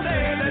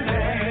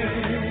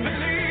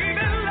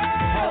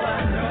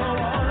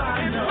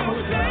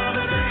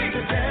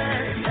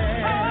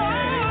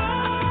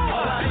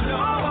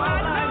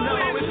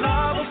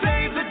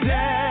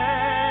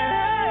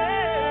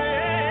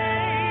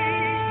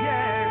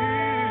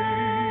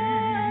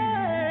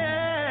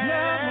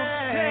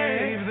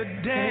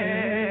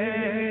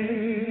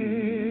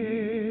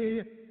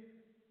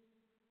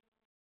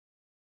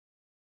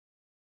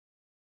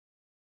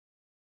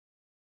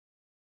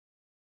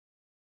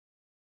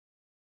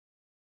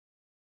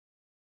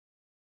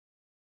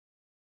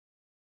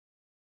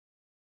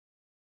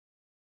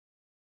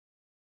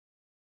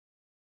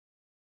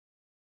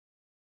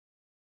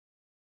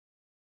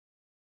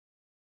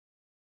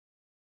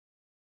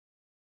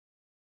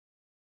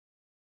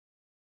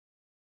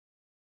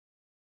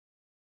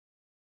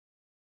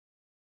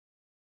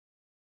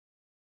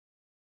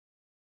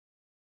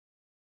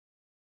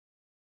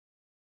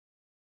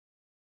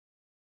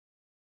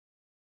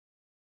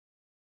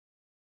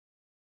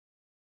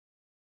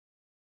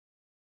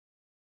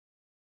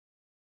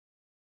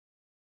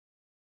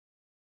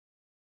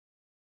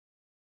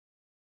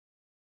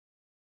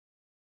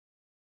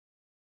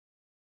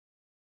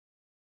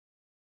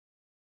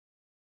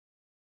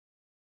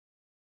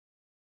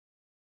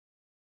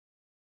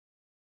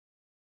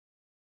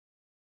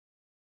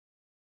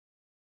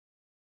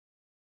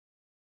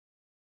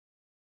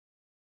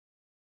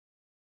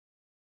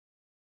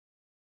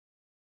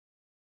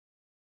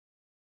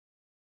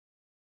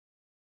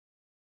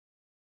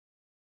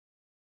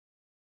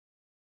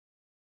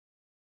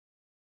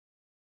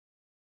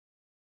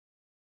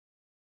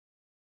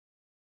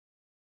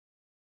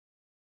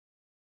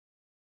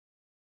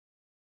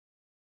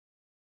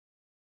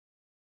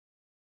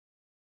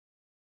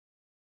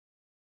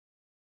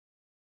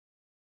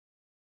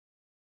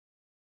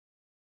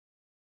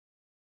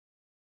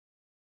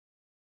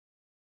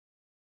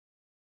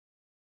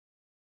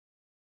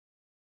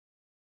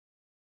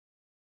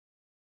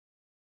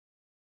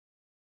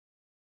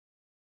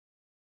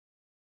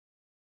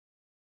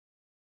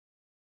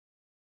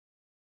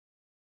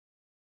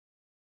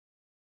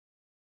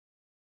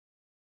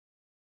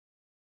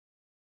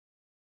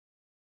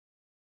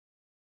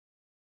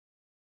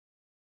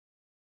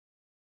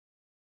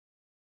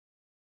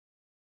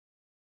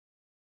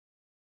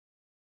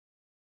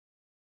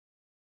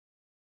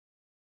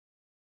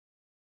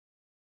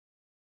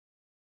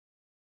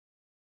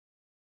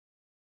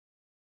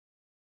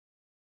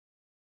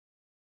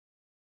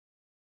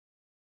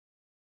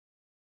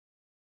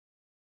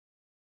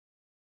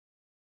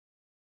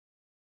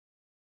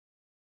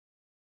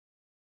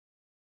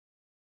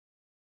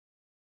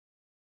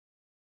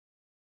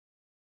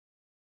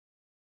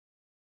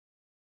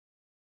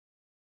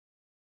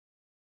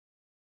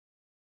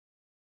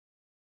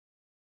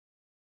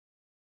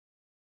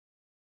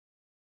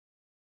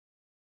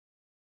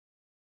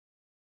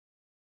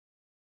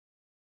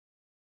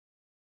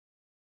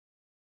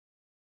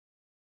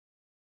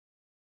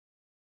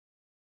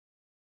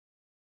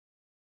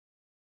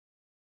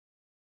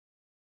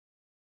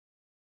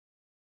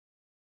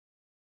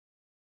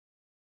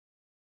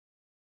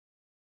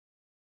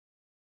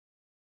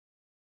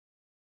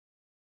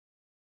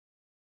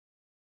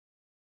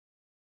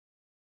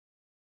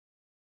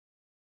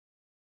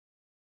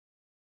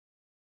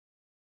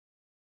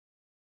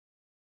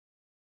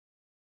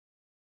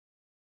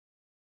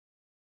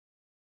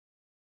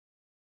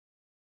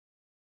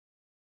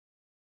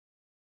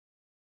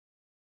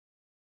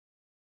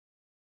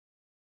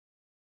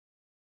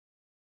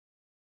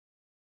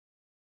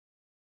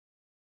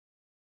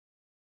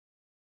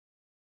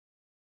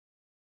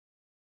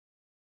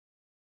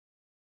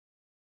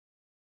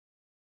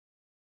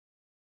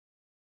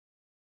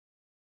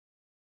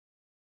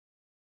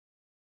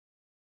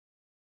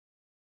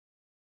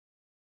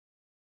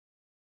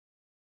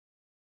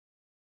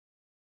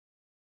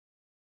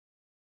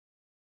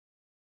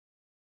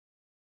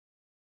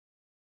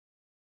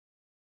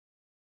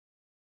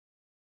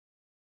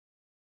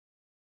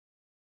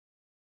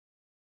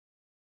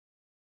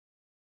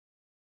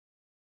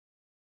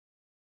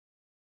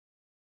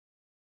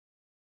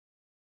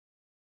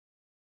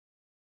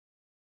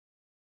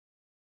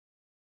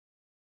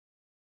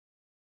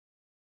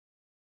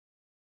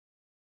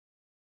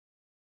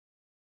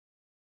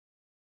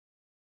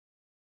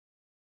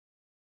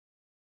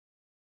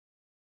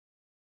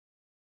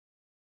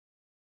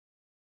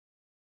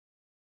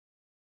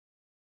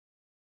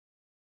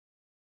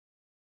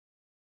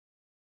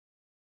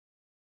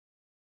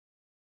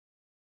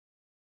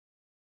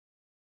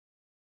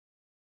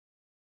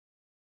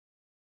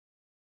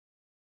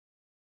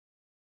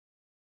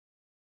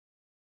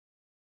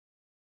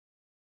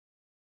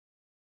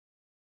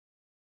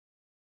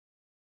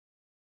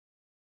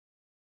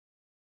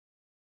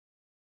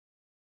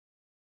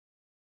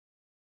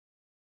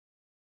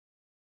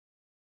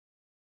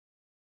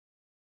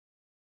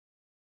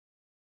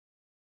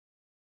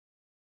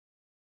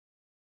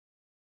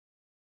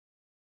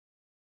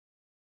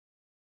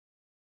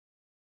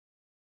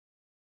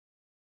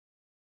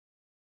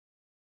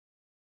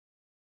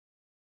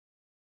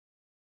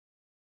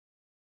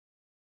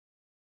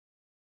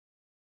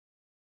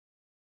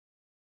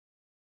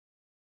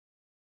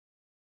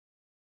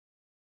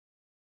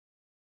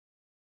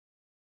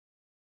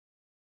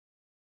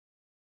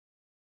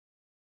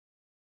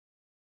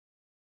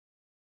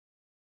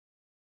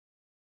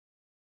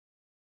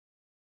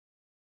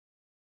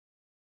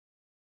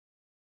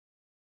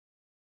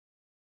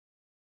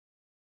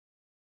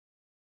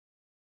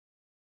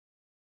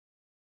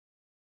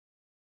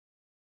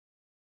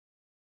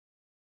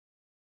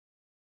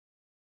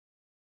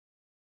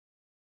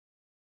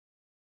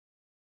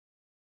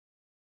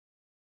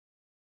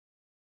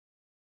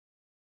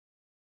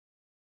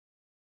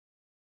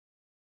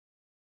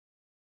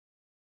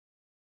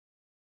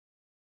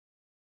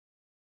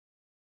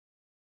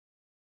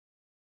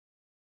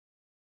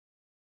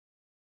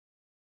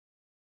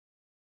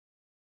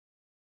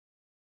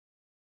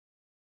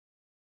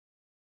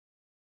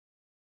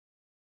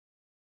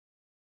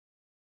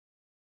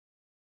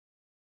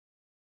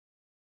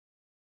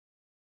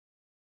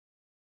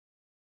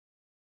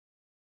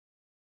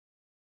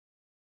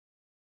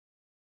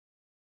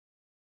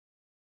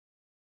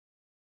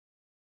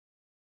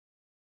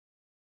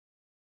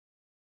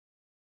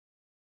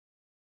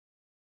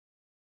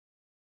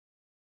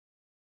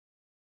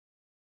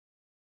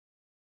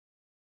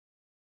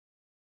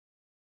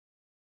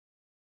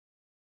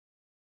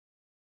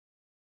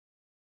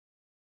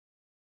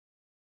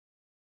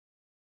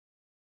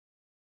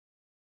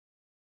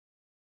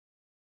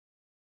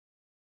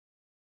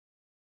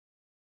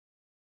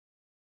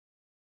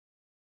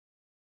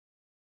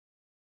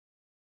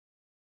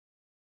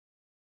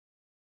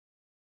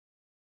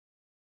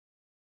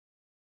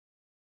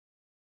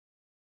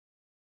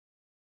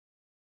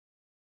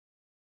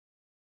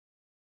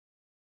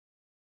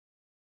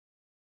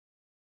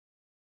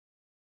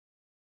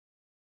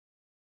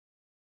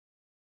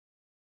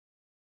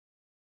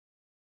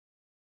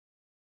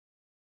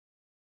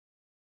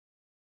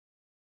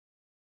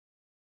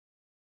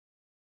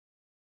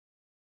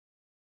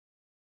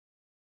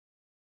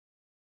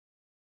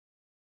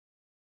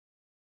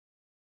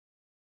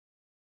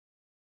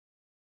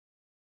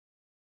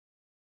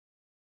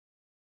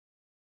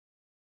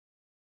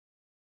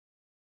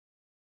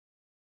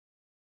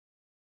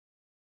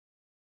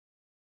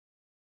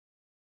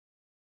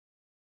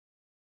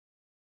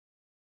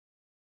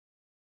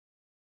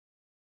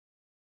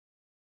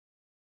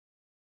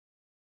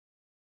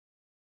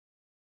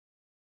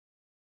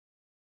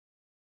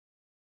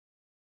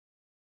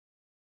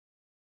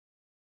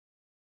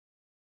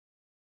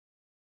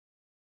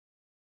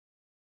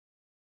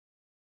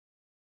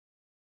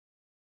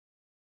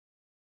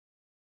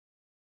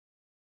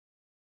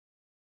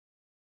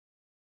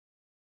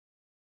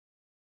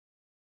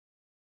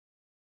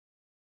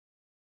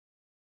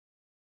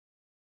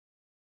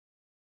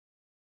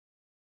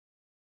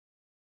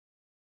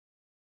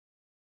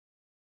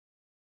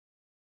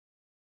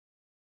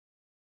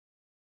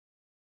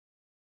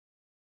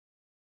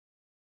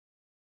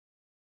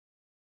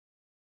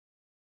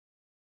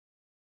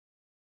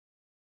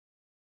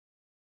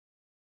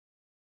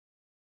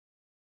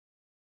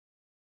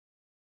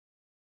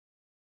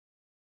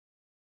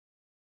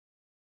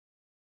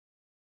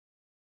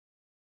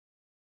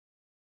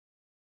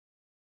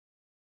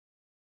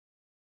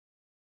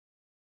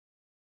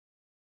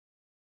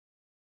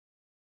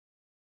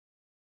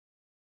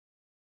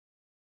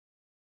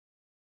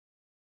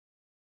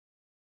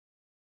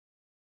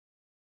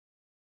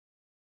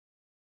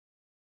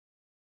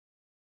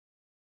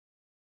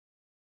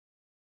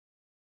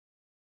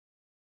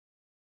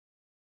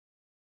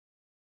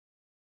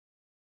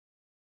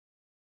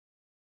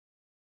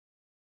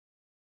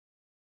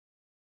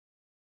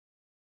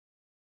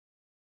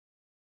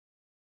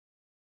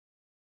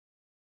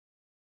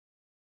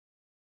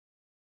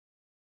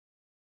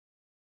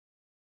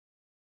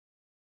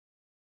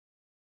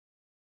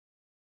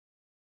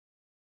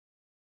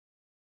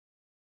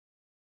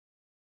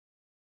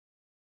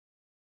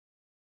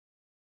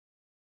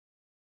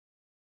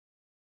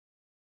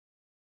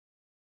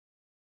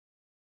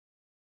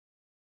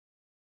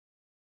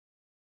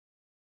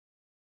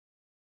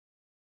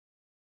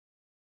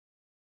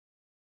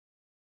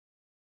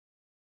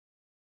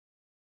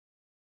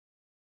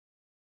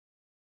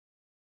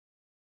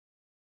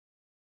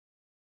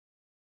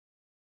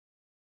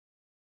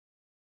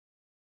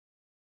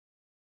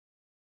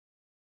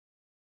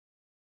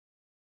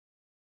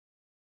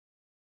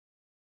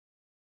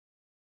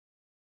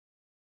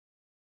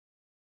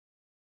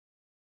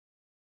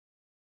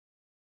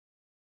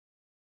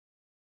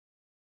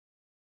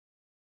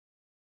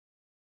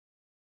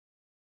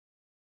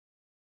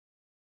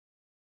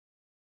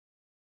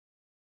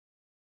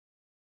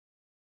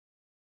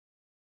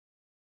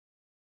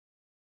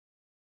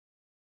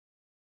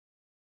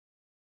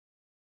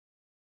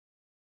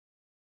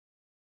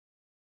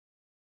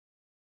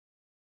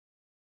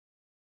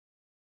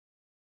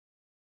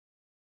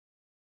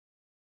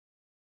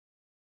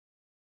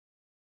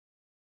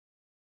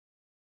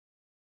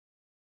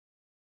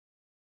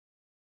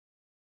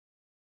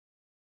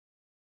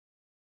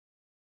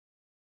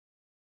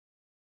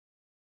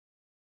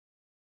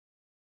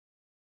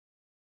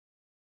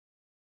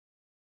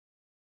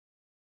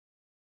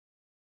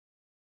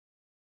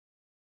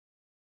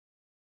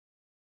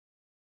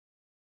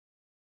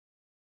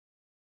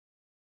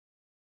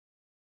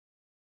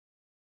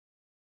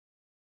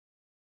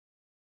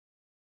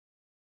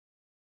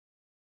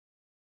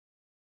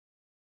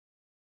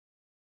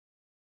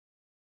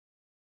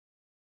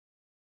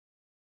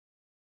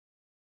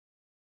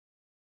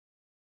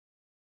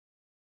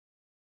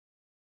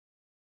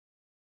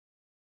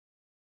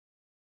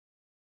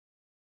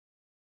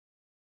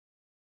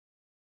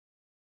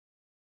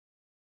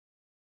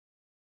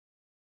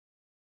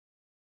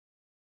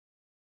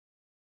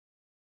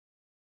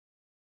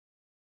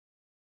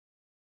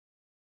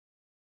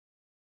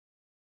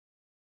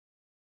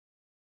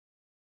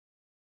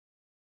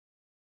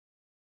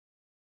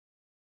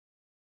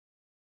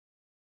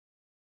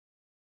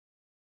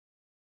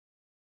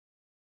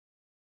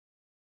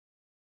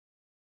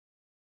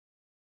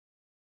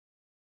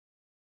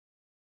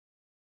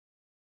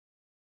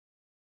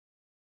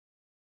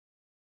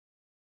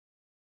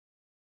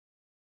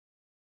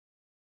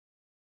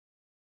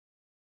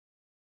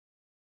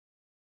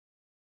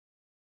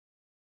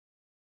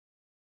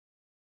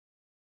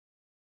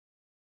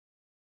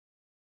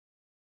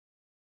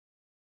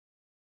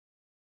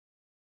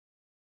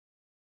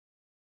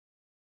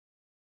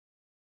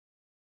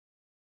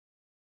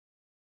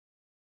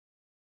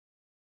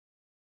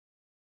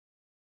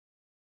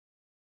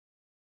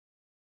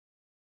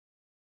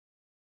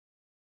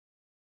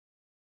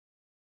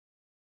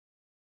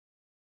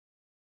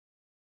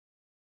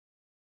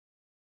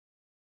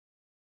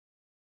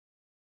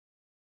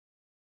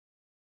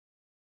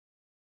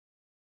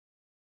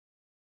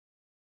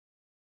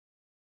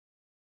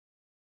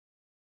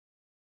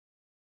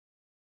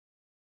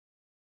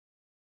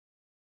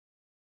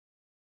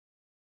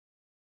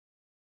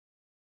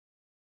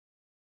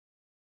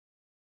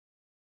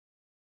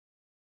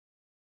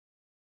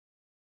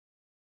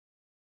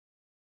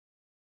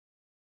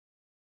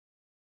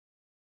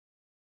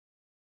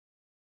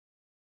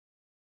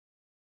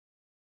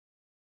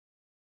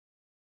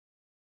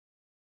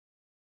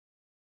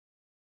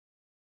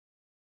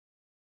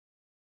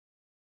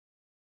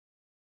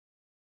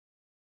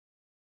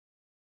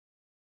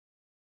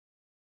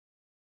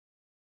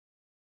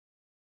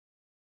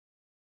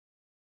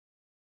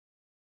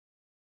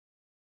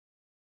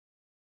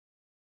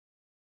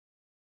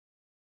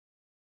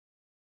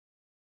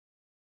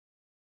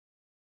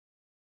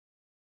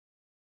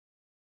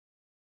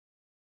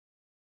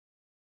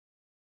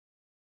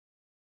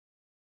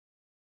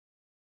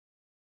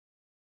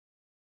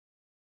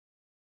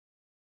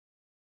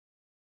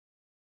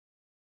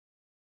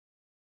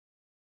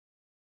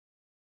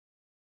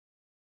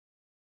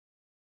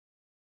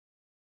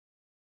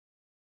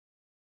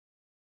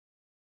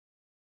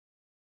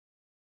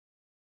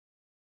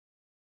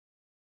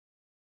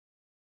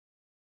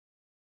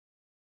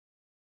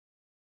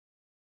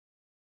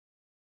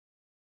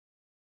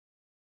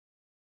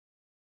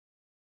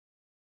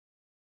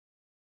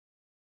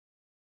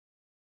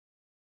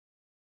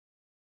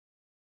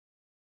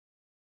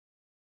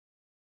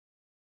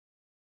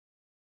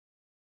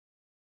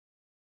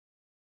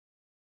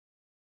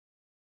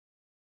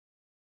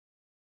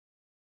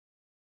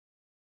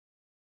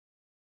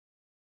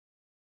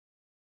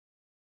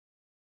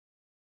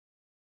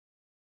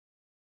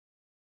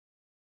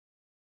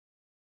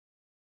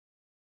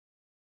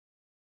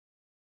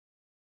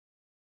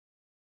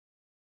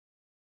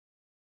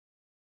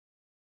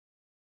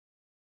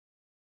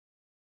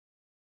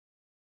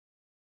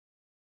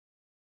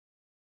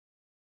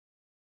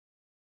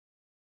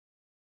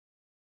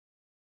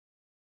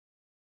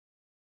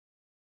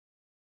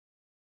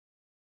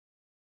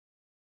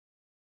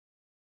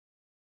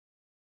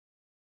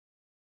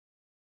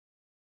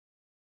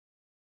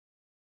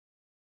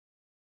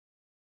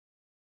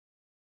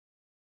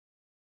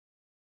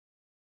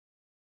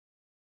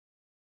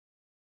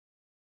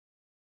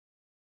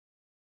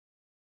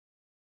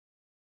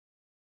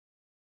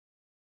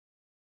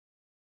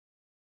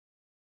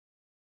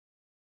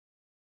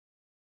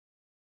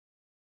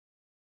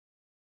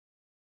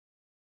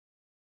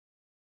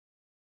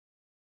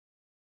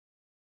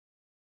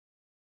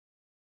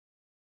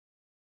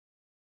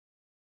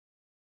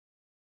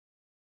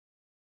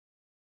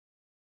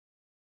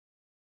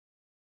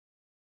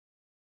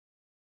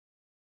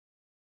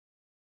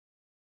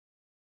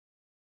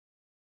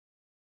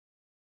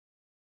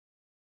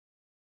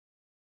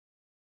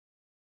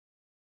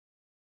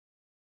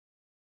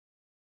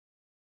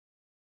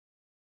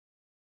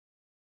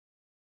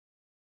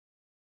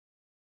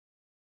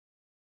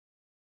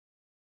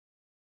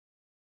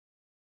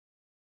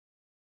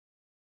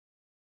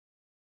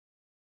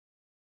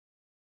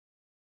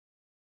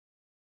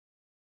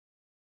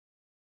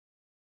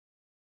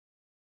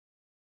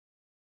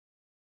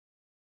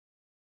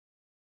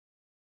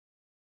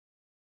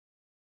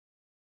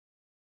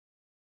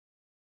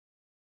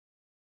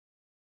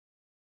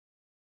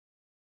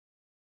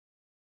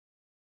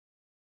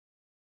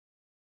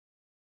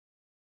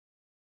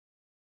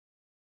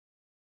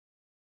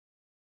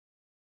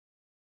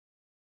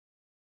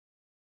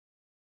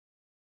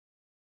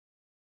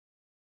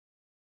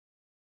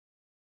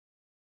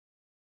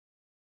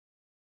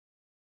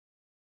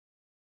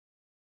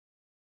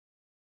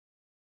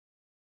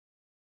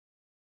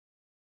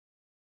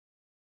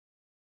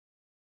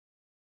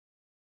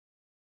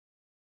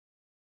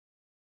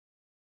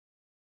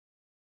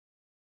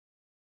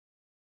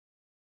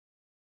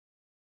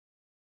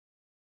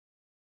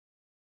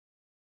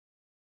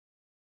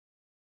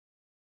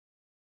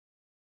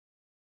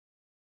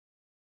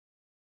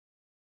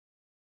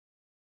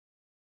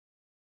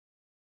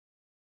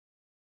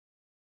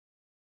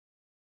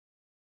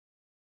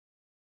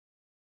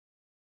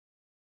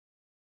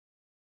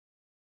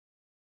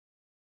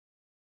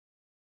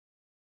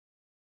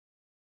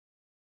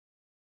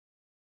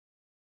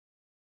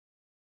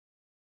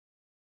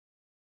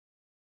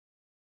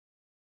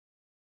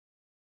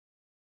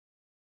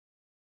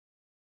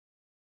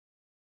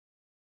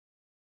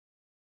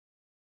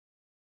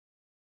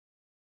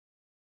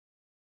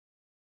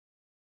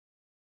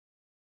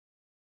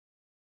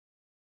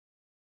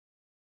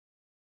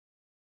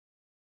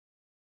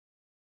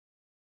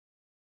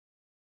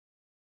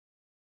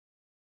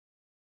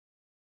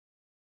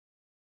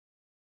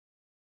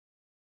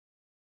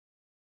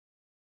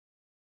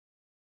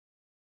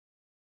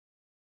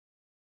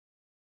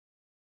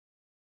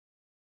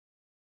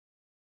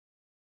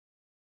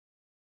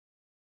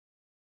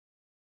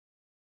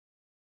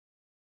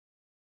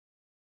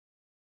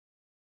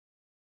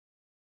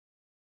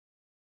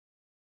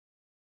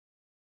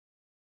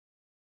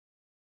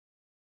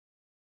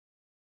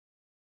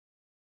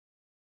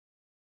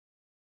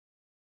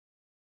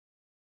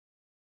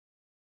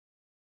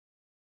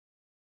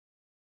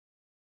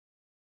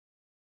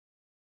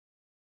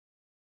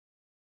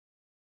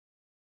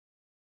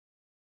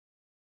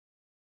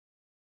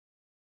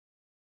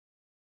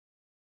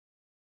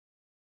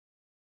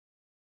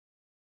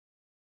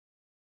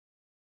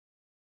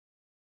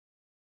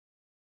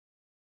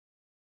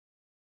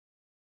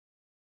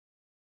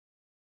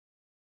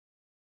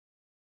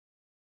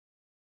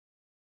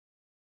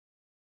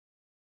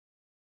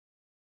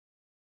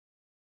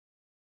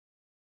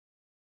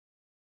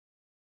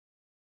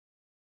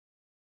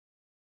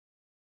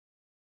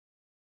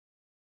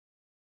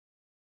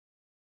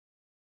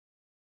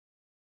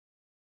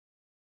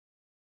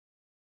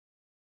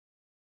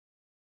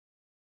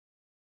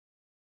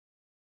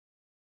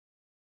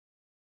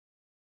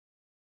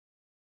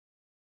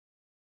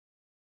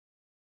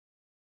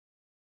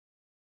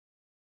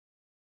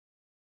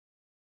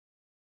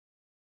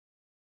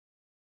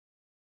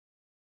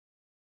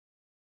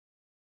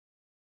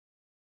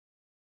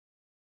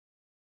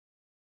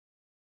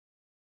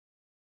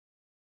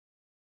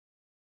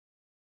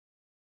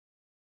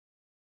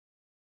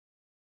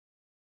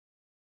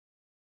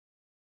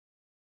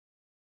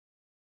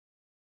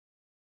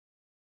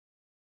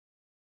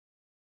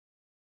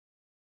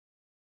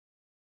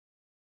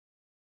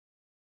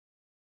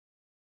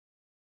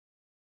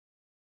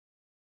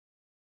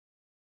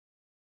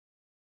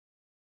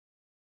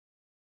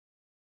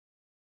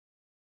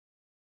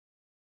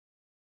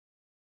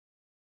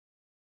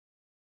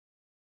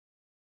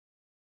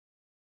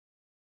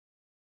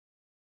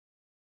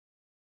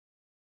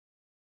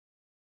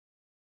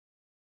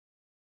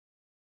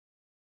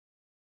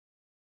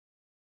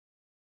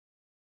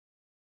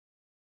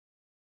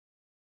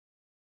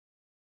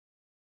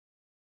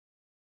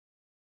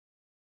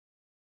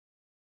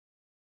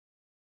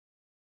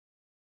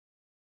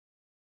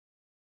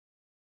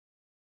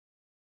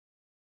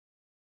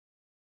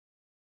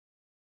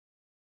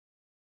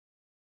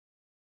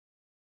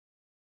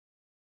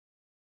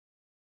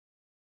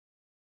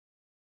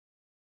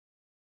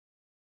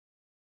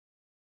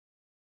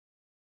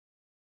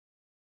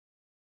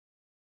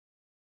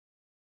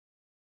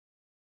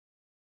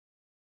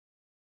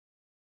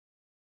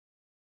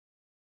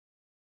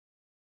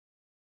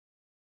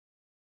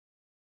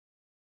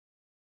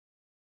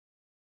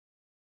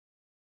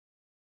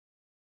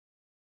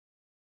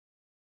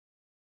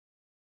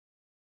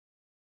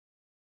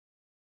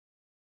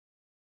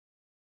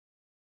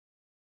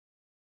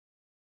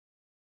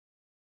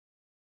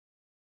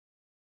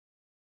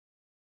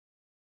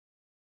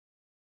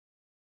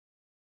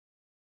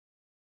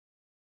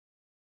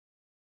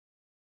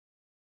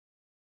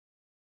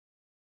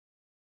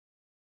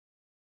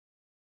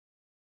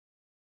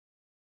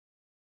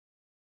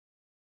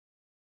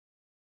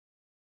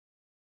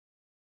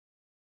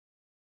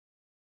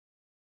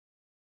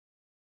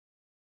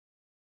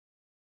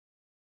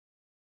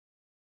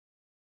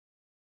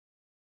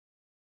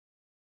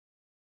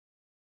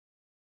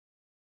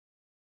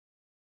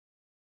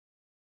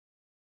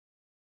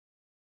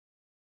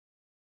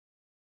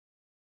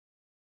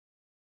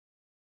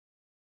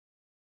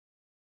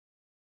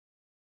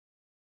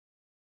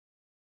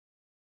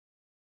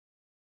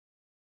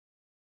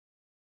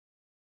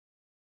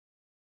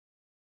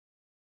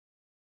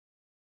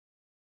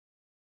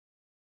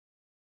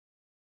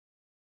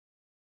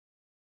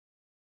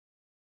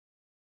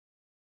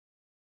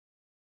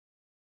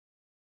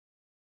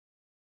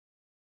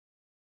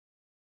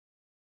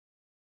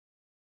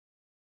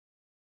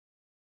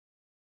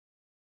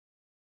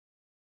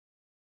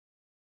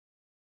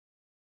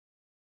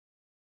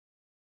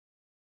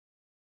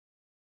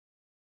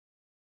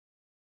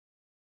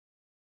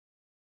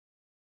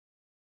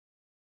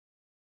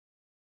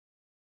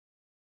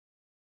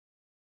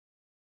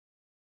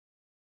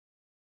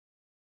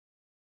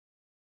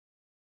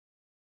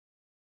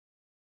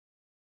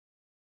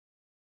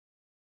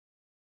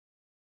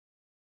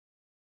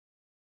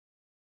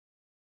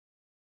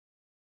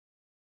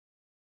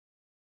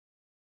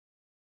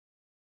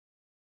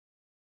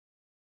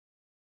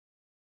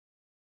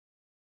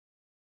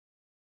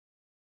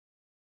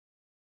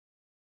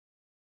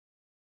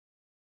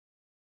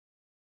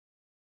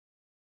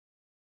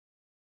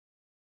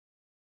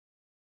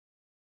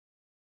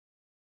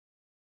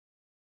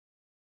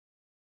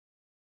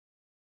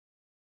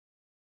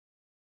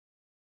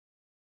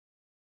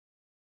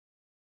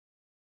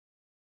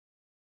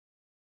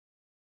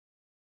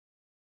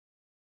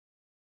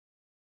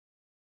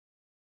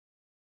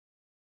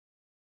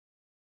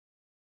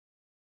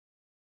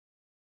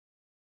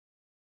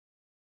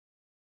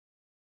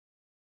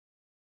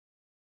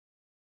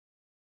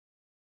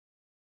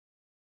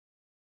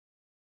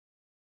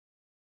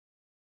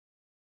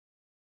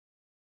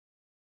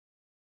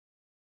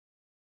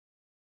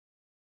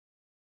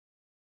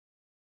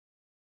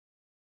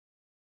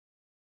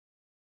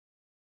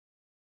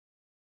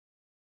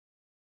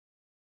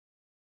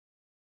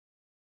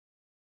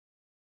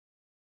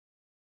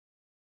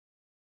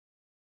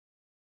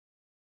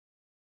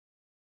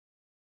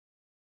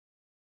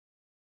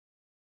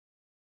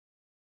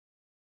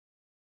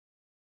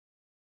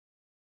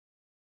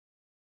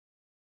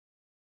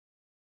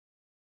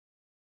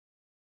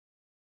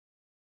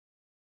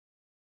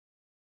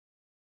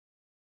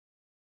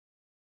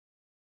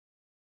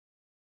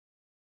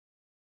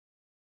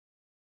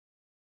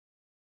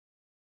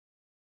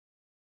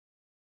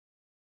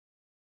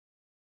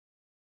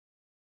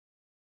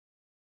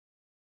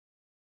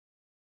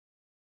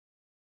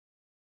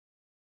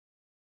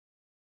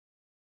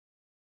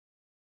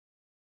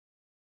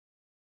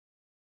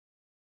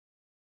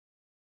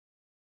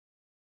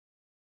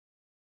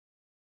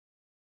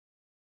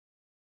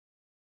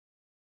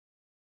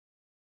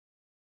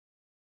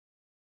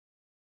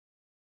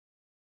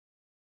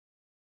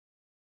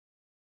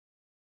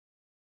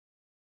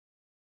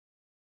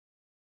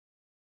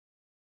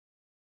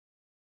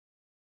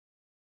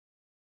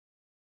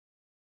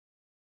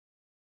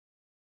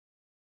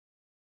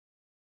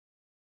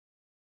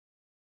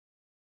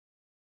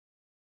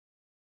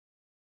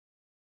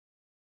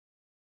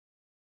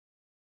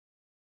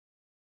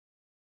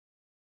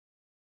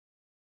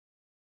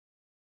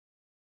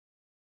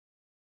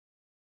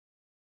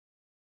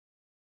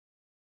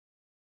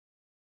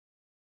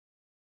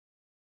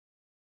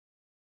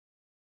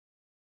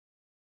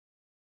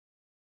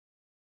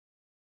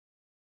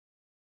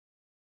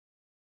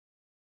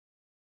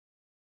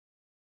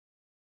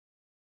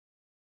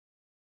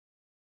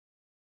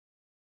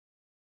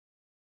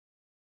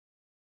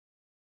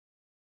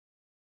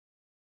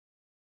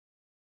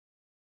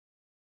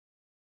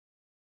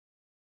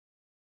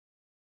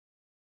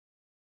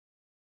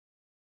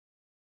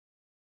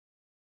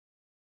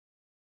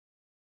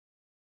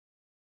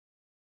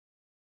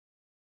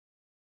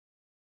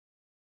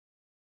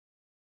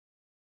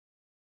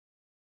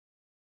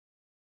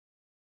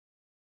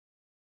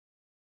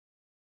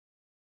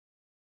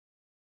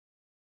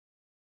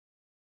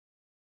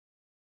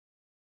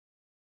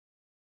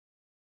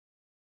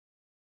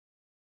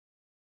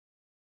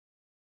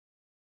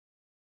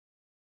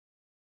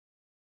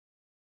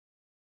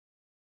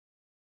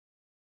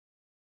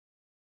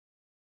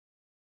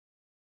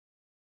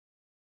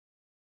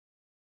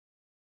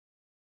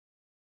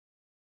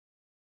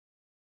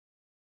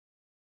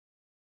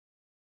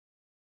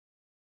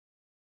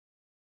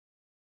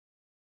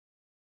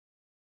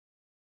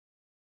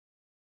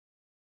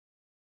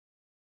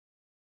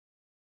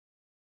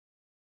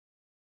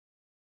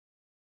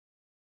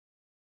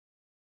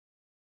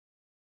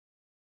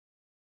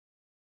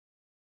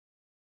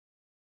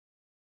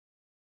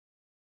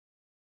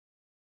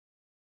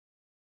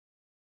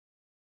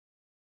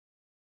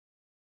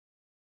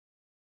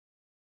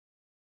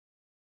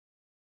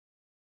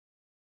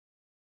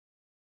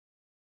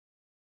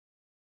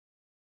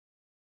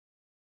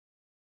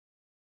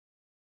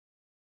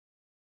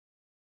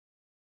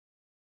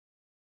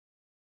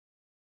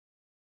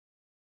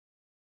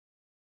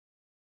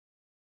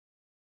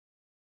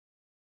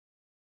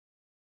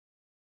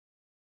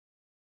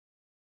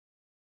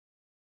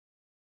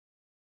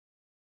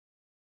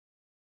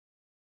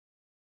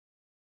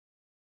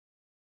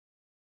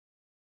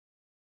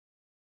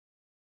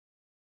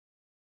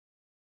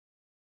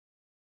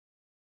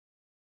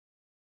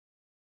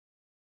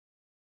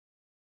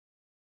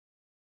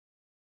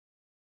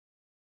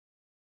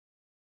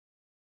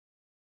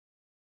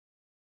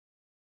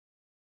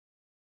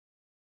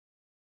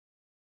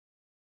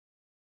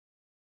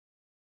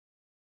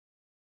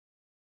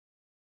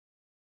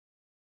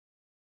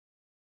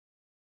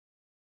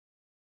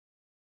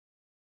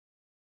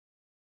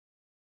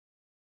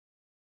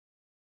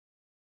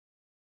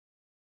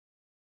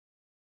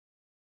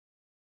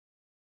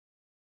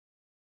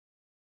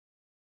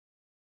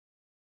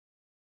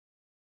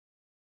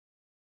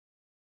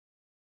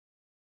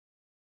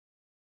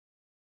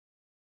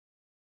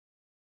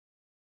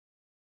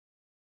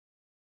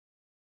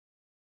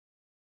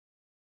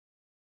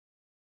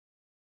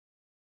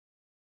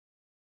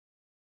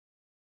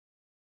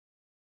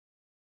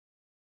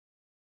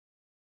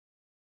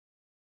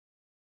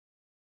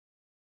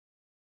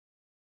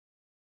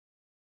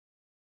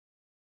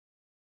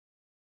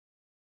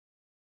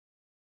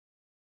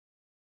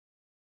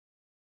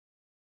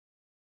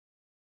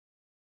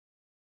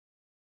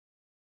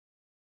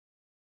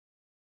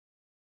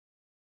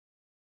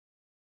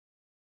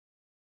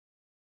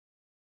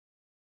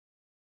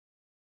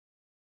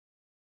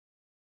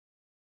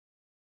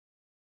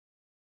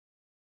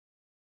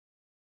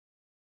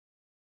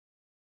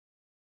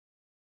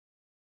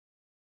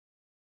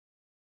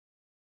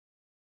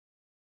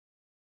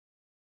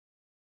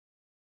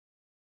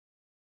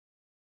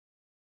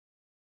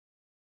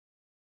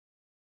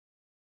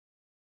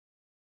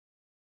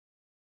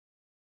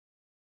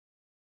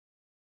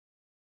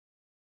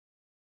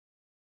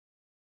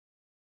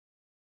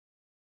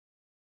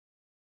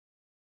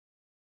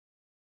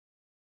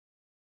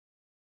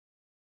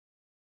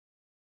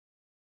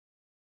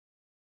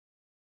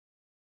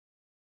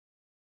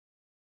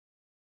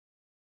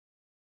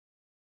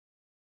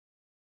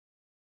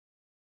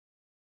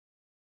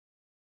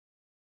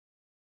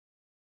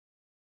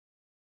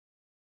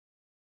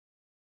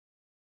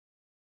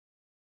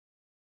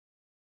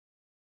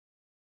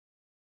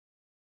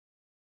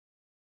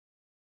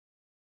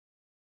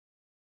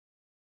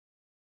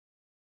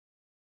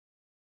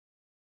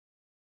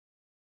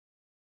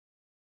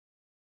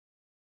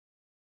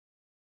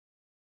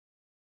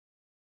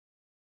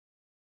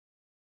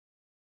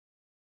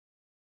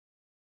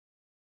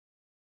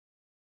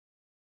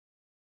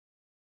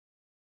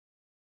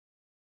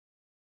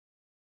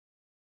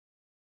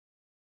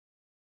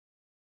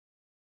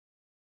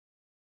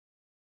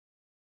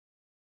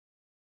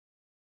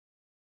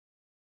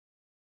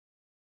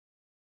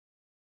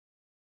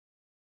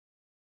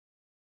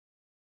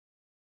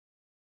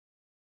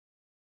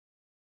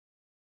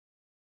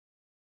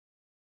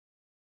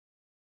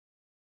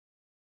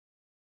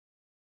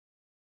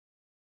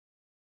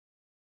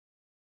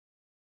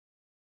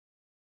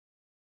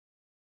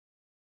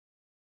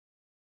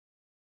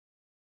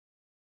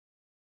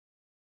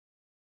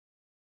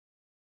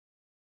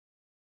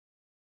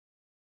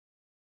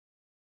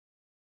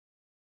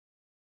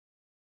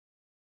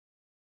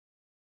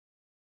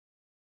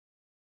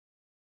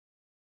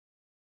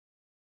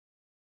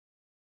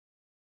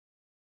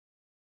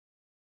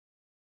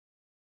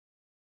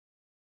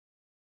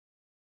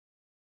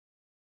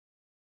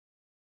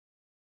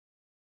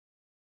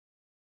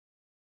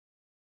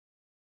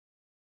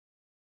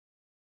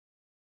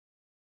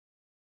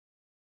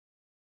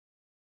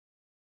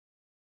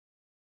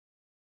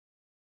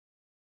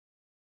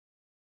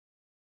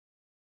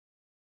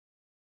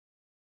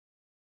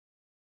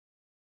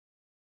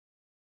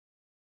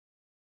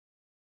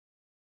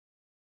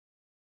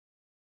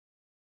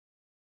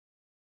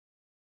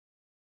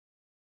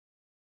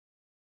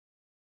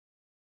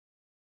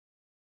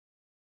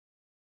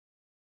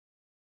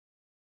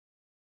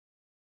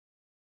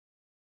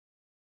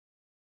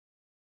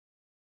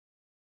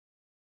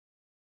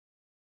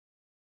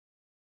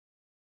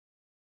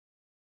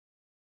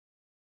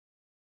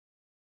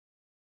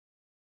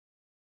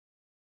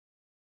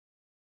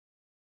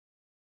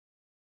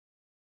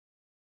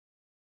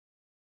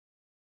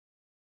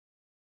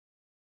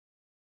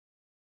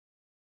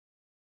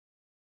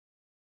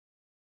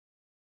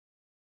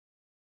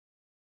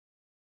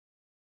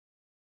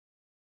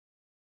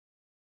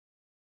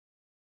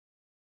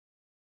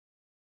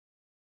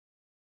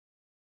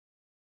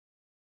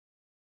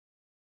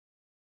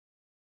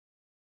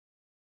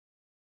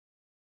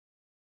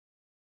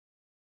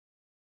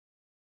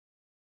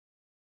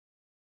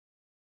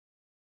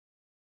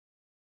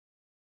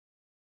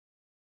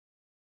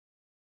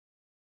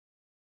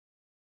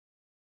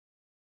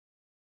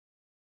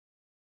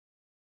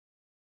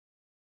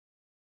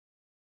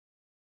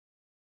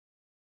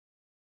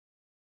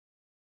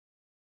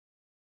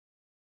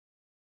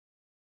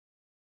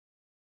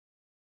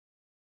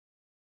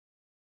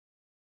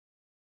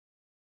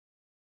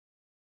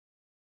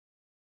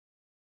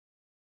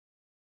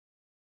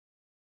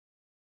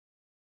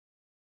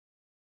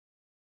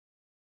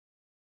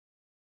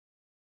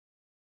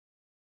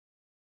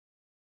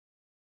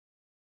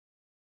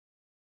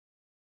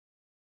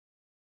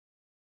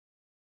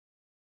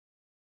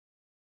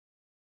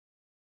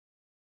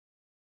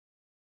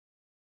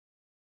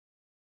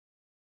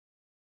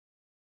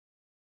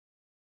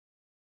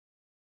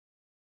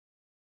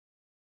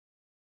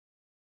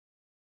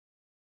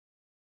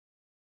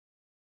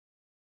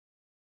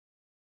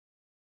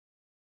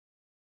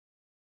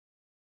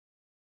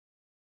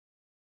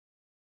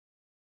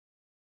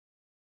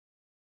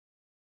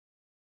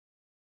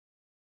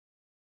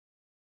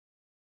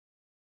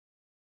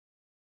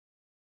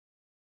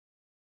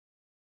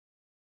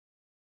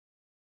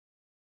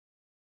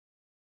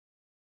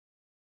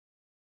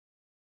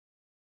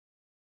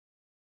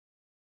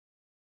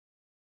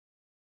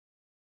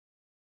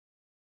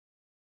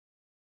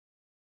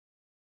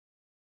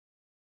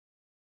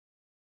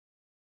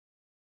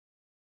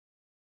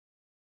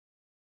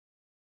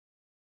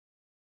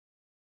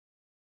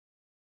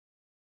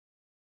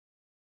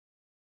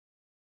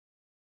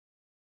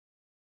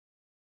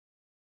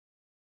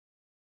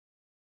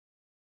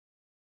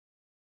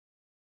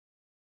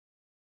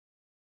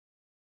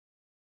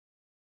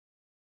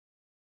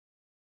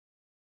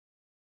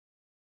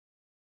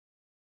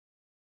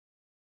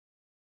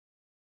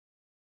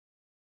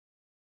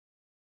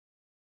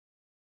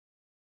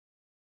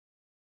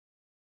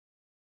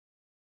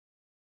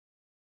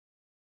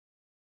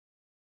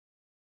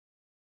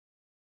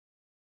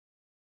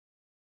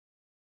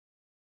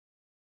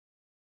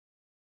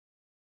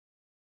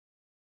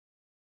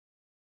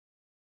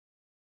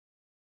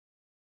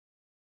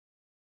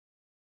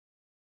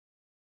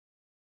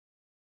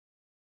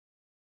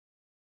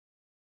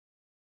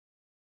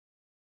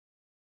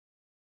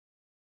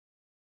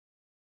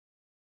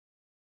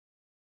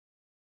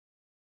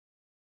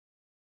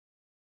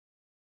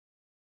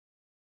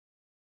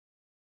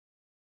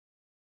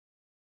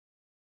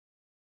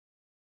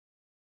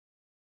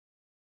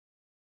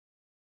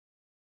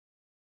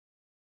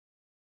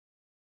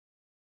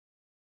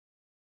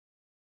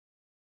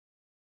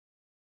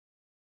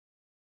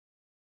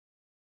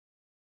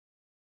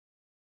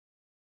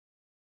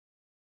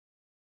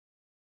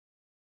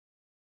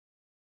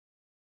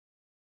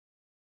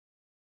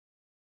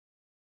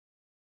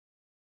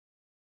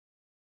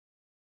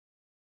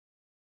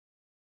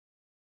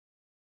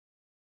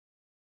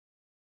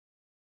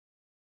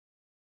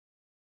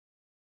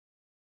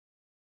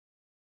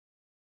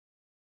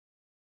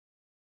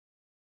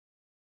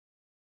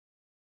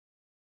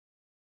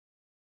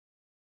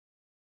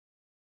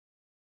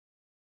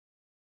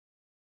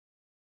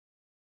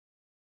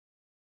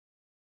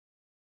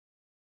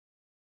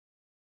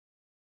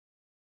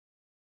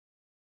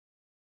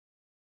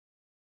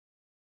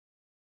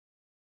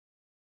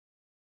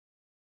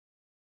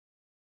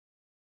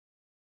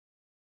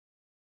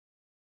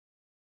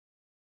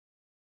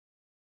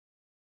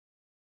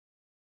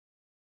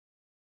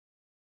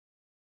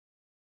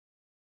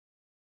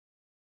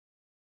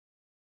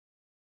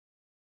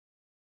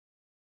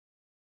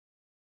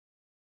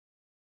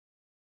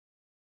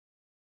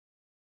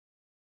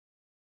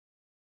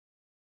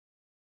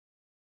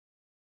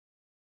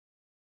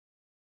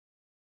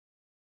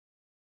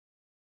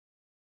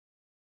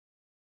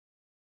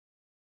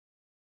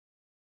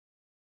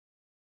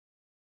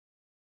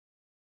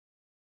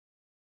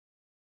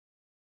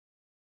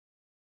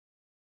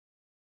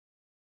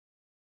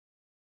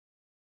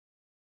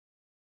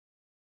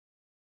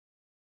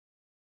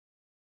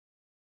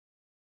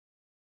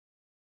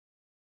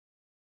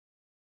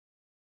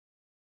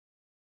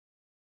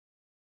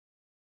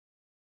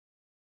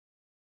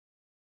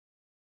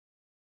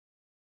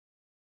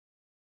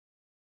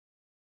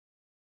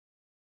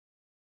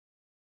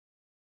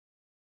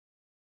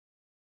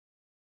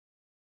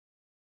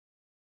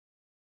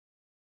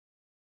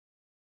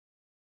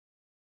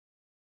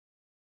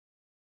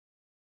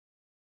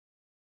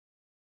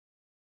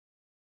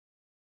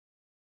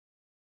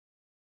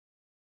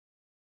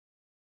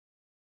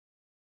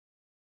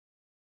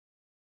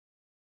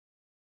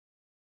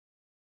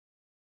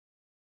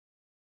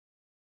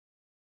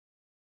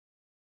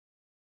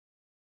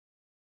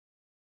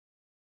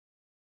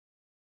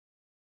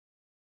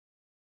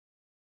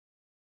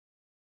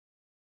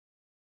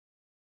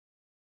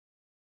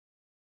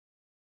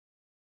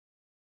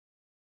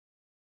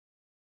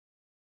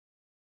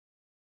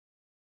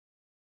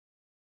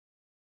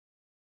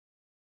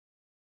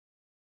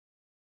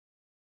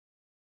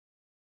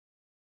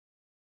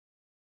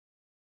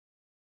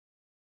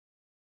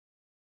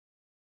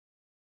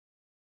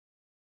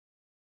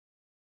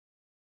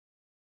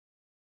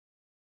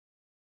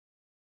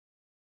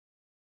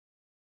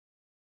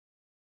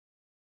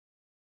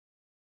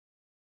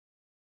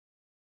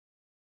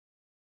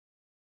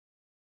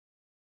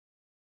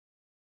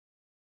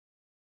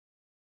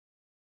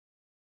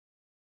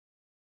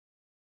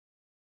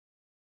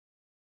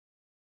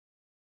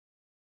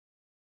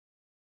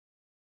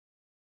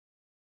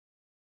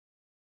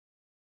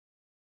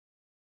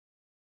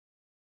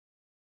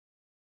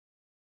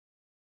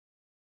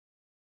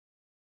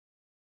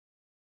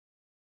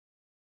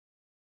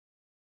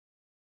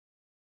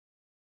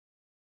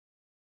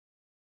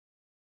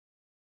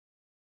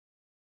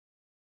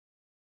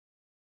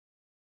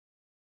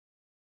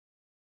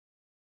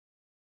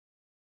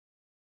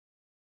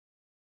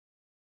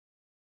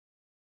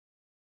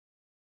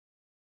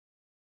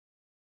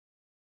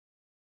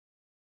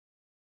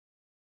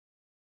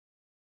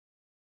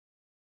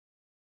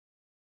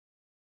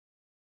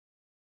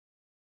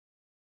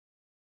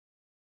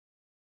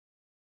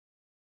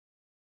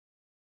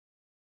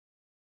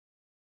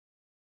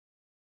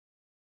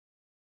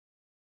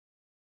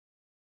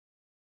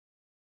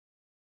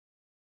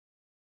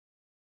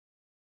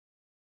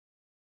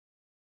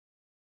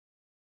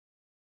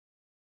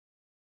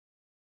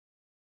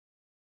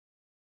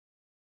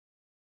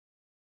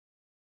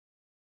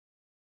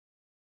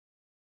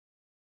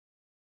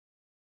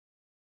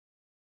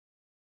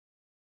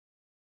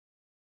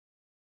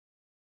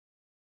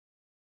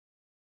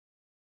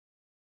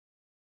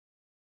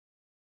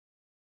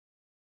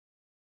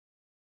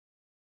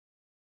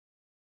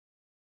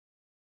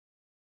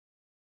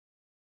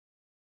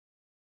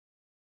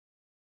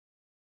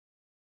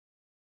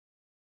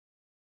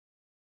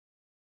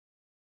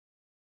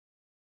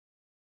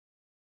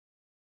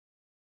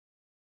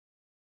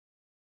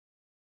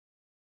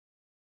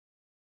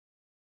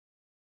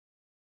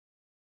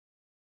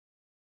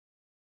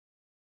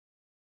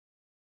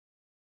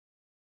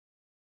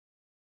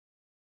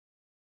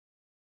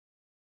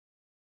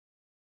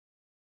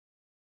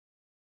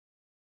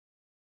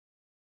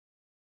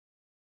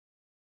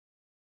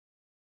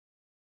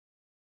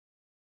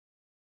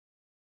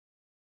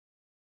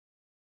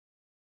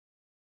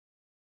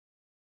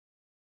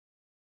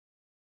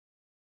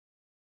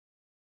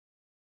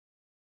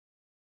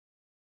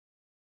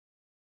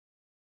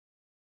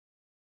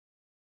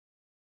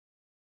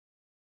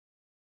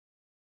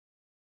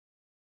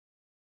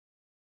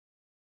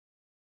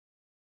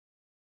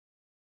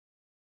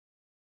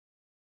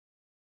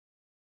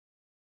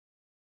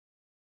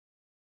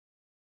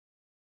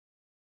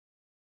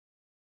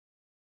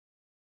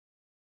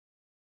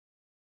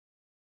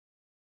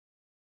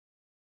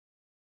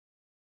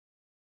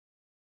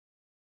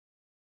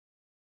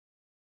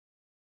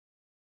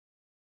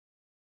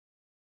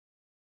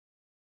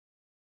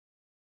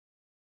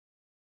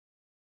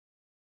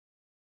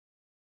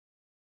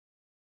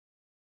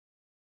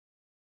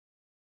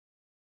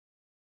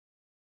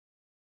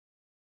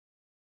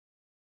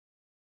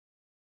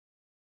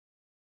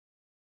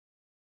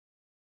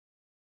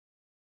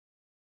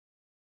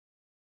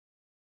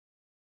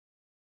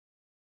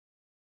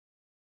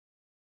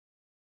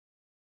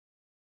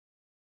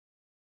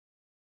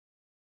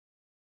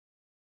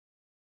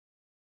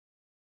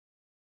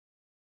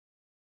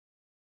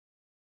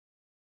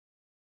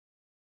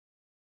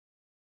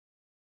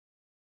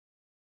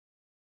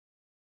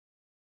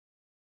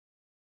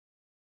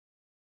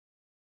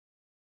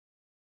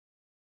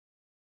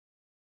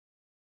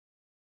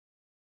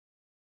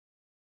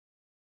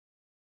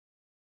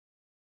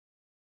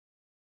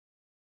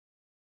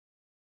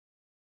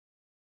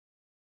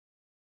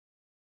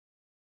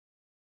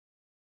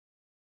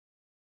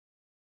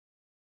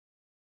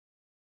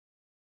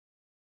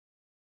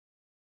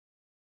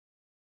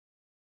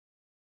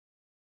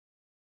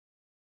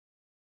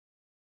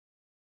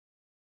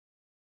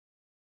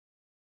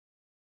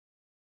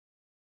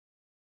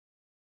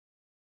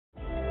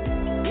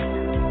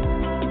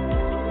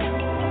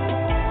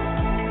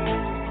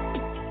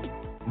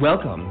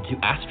Welcome to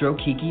Astro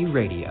Kiki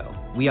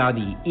Radio. We are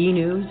the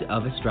e-news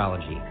of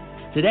astrology.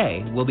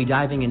 Today, we'll be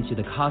diving into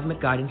the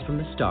cosmic guidance from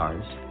the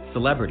stars,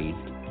 celebrities,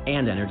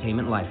 and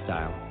entertainment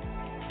lifestyle.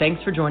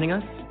 Thanks for joining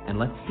us, and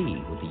let's see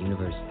what the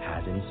universe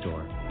has in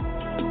store.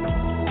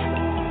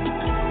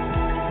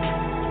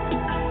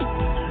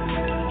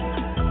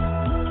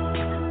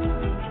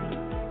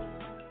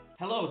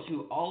 Hello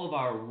to all of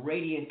our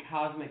radiant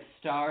cosmic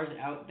stars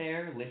out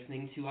there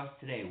listening to us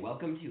today.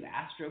 Welcome to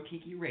Astro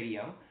Kiki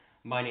Radio.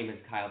 My name is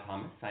Kyle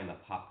Thomas. I'm a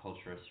pop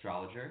culture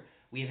astrologer.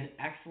 We have an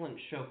excellent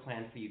show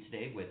planned for you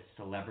today with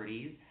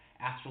celebrities,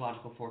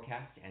 astrological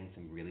forecasts, and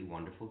some really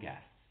wonderful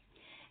guests.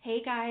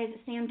 Hey guys,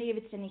 Sam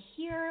Davidson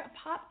here, a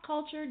pop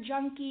culture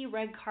junkie,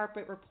 red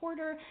carpet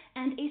reporter,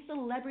 and a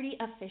celebrity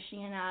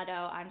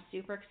aficionado. I'm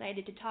super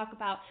excited to talk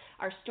about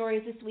our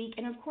stories this week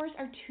and, of course,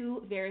 our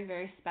two very,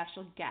 very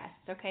special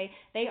guests, okay?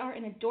 They are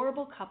an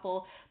adorable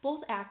couple,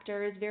 both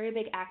actors, very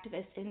big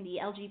activists in the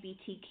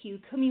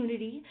LGBTQ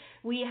community.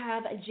 We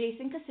have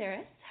Jason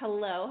Caceres.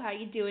 Hello, how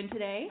you doing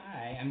today?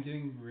 Hi, I'm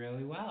doing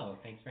really well.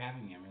 Thanks for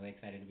having me. I'm really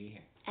excited to be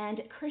here.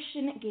 And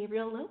Christian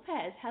Gabriel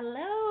Lopez.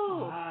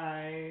 Hello.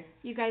 Hi.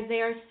 You guys,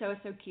 they are so,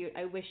 so cute.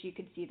 I wish you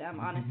could see them,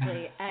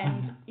 honestly.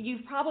 And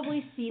you've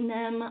probably seen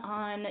them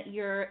on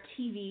your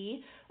TV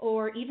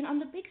or even on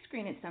the big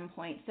screen at some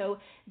point. So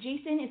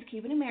Jason is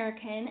Cuban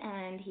American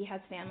and he has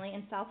family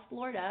in South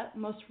Florida.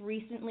 Most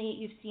recently,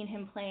 you've seen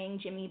him playing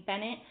Jimmy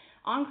Bennett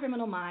on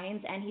Criminal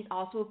Minds, and he's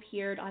also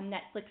appeared on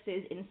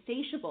Netflix's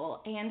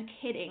Insatiable and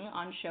Kidding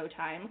on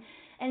Showtime.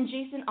 And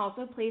Jason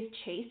also plays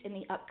Chase in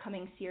the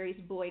upcoming series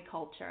Boy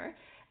Culture.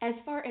 As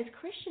far as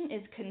Christian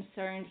is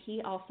concerned,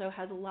 he also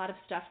has a lot of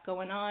stuff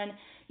going on.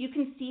 You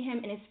can see him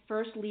in his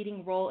first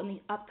leading role in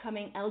the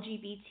upcoming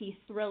LGBT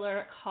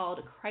thriller called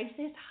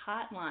Crisis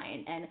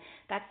Hotline, and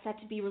that's set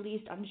to be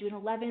released on June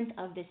 11th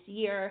of this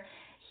year.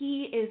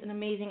 He is an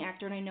amazing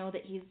actor, and I know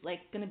that he's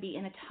going to be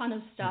in a ton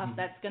of stuff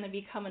that's going to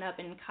be coming up,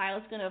 and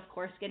Kyle's going to, of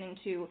course, get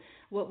into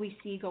what we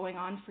see going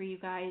on for you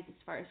guys as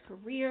far as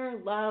career,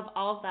 love,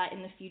 all of that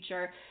in the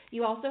future.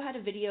 You also had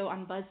a video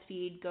on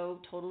BuzzFeed go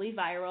totally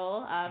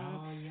viral,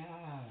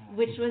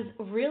 which was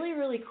really,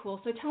 really cool.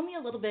 So tell me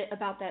a little bit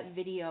about that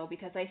video,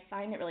 because I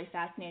find it really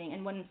fascinating,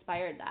 and what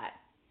inspired that?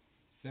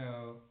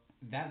 So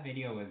that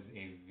video was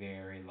a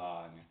very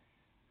long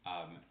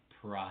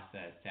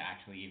process to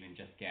actually even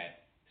just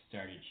get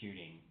started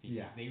shooting,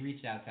 because they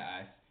reached out to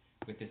us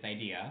with this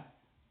idea.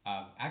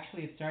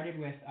 Actually, it started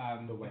with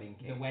the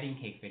wedding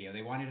cake video.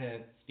 They wanted to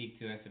speak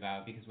to us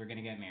about, because we're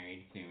going to get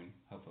married soon,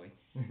 hopefully.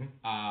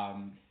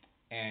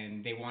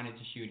 And they wanted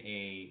to shoot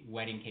a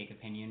wedding cake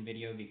opinion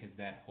video, because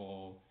that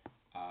whole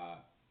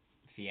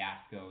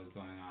fiasco is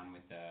going on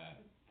with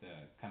the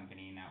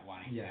company not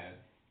wanting to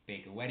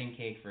bake a wedding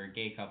cake for a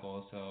gay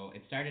couple. So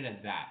it started as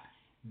that.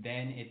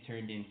 Then it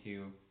turned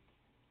into,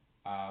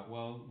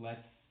 well,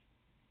 let's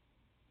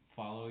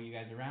follow you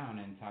guys around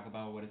and talk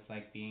about what it's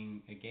like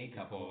being a gay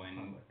couple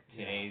in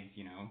today's,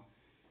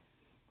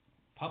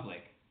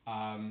 public.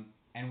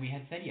 And we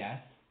had said yes,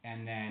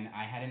 and then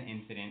I had an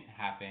incident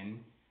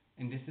happen,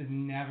 and this has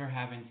never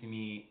happened to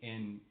me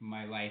in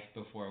my life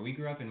before. We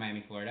grew up in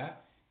Miami, Florida,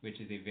 which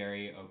is a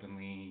very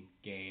openly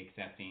gay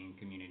accepting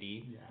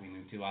community. We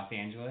moved to Los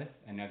Angeles,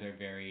 another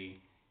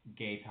very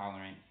gay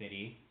tolerant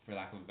city, for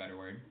lack of a better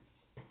word.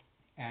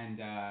 And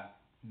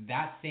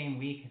that same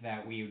week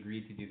that we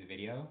agreed to do the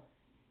video,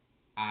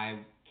 I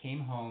came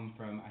home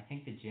from, I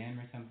think, the gym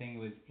or something. It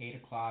was 8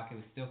 o'clock. It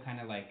was still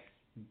kind of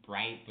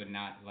bright, but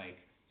not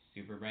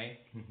super bright.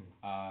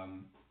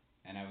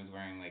 And I was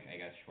wearing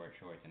short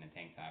shorts and a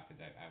tank top, because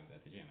I was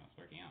at the gym. I was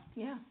working out.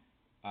 Yeah.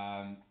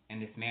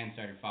 And this man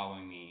started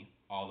following me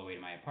all the way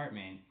to my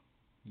apartment,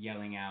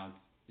 yelling out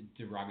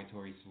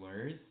derogatory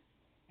slurs.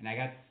 And I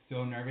got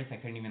so nervous I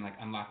couldn't even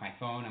unlock my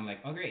phone. I'm like,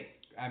 oh great,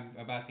 I'm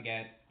about to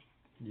get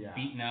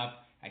beaten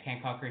up. I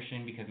can't call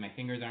Christian because my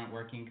fingers aren't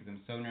working because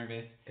I'm so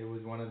nervous. It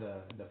was one of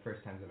the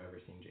first times I've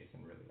ever seen Jason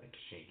really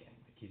shaken.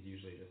 He's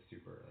usually just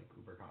super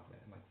uber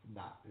confident, and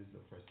that is the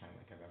first time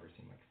I've ever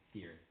seen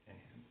fear in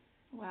him.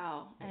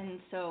 Wow. Yeah. And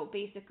so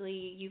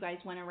basically you guys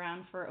went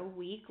around for a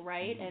week,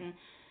 right? And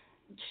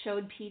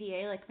showed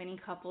PDA like many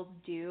couples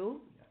do.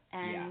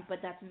 But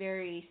that's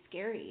very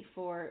scary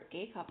for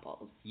gay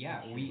couples.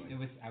 Yeah,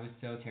 I was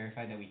so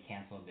terrified that we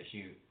canceled the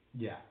shoot.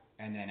 Yeah.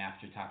 And then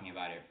after talking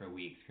about it for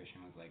weeks,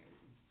 Christian was like,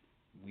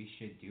 we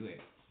should do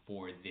it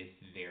for this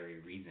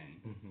very reason.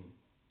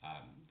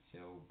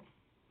 So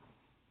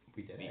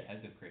we did it.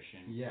 Because of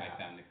Christian, I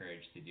found the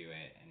courage to do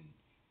it, and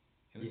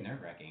it was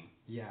nerve-wracking.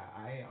 Yeah,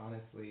 I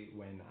honestly,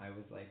 when I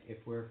was like,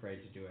 if we're afraid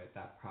to do it,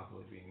 that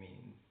probably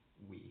means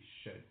we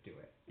should do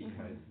it,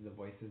 because the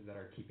voices that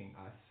are keeping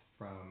us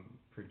from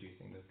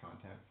producing this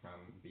content,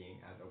 from being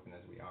as open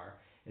as we are,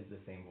 is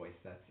the same voice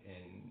that's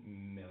in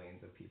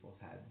millions of people's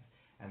heads,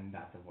 and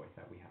that's a voice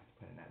that we have to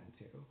put an end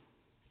to.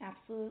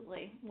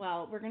 Absolutely.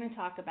 Well, we're going to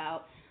talk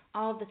about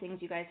all of the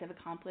things you guys have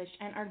accomplished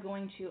and are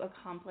going to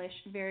accomplish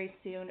very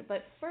soon.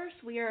 But first,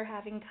 we are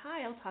having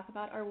Kyle talk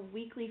about our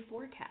weekly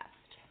forecast.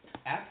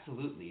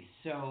 Absolutely.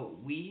 So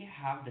we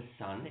have the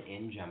sun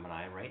in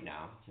Gemini right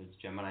now. So it's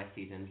Gemini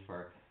season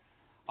for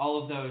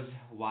all of those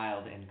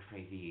wild and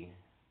crazy,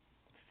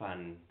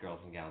 fun girls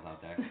and gals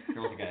out there,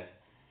 girls and guys.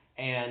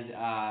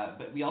 And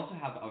but we also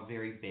have a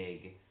very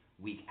big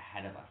week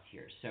ahead of us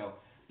here. So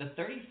the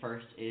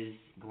 31st is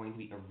going to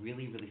be a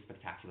really, really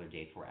spectacular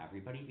day for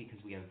everybody because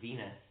we have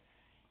Venus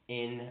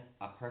in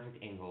a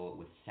perfect angle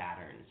with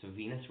Saturn. So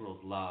Venus rules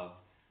love,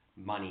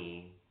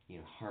 money,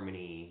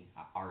 harmony,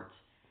 art,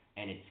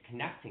 and it's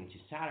connecting to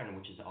Saturn,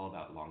 which is all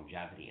about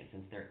longevity. And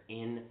since they're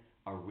in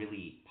a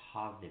really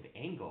positive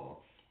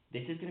angle,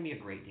 this is going to be a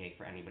great day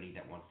for anybody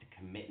that wants to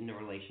commit in a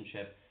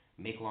relationship,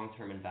 make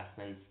long-term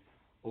investments,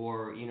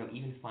 or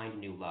even find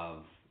new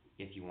love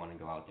if you want to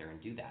go out there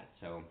and do that.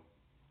 So,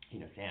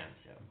 Sam,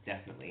 so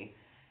definitely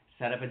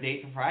set up a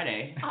date for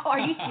Friday. Oh, are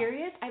you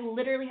serious? I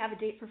literally have a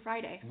date for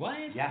Friday.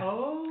 What? Yeah.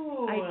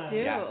 Oh. I do.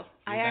 Yeah.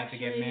 You're about to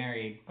get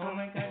married. Oh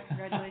my God!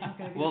 Congratulations,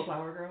 gonna be Well, the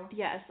flower girl.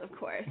 Yes, of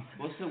course.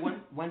 Well, so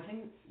one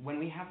thing, when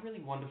we have really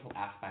wonderful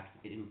aspects,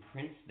 it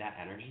imprints that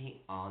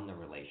energy on the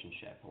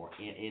relationship or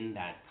in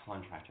that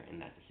contract or in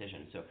that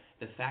decision. So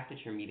the fact that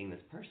you're meeting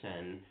this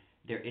person,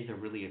 there is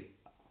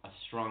a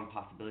strong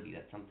possibility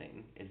that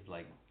something is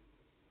like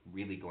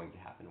really going to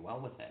happen well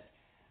with it.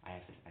 I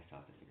still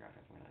have to figure out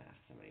if I'm going to ask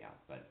somebody out,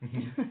 but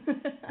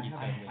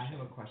I have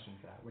a question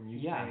for that. When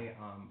you say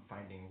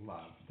finding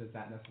love, does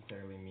that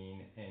necessarily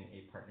mean in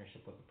a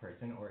partnership with a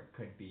person, or it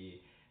could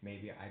be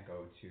maybe I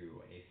go to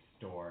a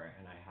store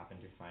and I happen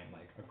to find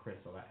like a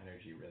crystal that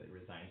energy really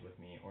resigns with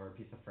me, or a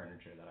piece of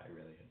furniture that I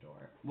really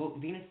adore? Well,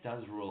 Venus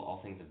does rule all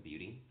things of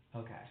beauty.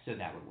 Okay. So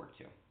that would work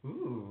too.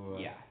 Ooh.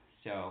 Yeah.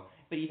 So,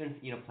 but even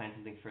plan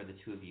something for the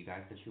two of you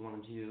guys that you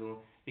want to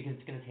do, because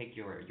it's going to take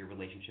your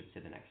relationship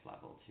to the next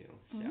level too.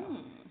 So,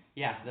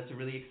 yeah, so that's a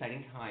really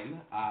exciting time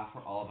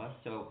for all of us.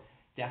 So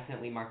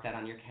definitely mark that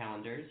on your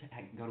calendars.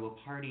 Go to a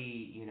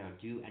party,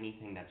 do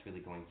anything that's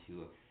really going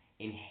to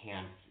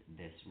enhance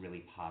this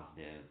really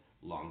positive,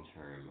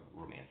 long-term,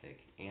 romantic,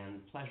 and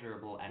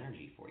pleasurable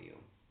energy for you.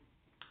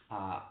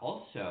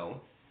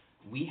 Also,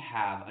 we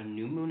have a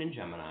new moon in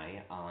Gemini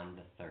on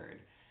the 3rd.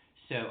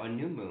 So a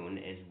new moon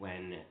is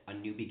when a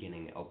new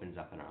beginning opens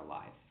up in our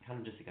lives. Kind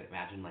of just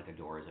imagine like a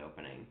door is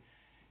opening.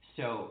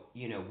 So,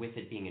 with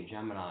it being in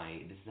Gemini,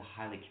 this is a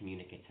highly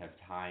communicative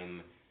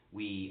time.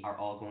 We are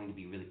all going to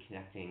be really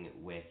connecting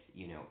with,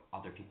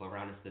 other people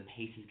around us. The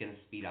pace is going to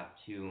speed up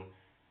too.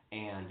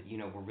 And,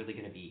 we're really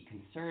going to be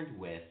concerned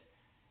with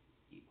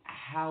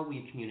how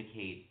we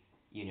communicate,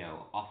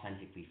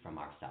 authentically from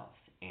ourselves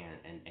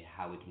and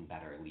how we can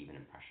better leave an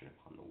impression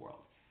upon the world.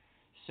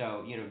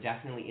 So,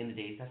 definitely in the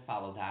days that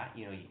follow that,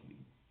 you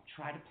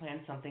try to plan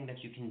something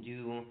that you can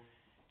do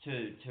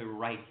to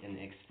write and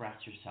express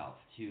yourself,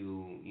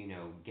 to,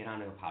 get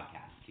onto a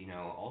podcast.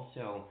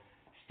 Also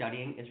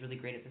studying is really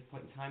great at this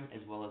point in time, as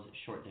well as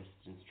short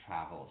distance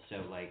travel.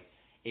 So, like,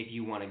 if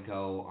you want to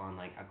go on,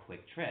 like, a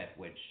quick trip,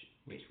 which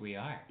we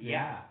are.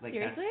 Yeah. Like,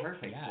 seriously? that's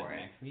perfect for it.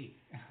 Next week.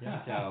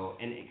 Yeah. So,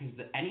 and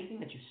because anything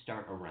that you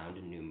start around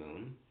a new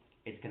moon,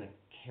 it's going to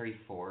carry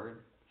forward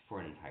for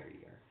an entire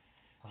year.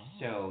 Oh.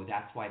 So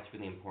that's why it's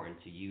really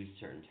important to use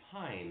certain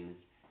times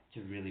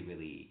to really,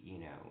 really,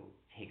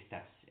 take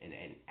steps and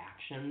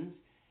actions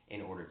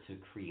in order to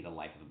create a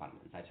life of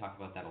abundance. I talk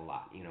about that a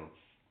lot.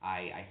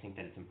 I think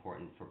that it's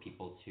important for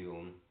people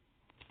to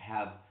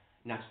have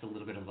not just a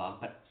little bit of love,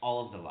 but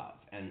all of the love,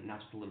 and not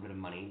just a little bit of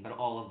money, but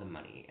all of the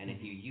money. And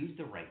if you use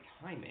the right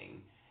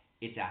timing,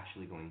 it's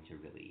actually going to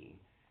really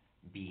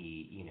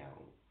be,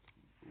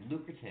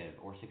 lucrative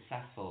or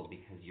successful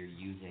because you're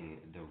using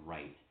the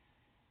right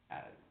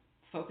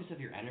focus of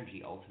your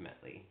energy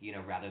ultimately,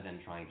 rather than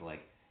trying to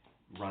like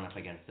run up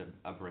against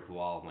a brick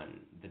wall when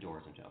the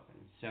door isn't open.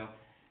 So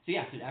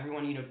yeah, so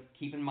everyone,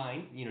 keep in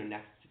mind,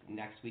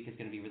 next week is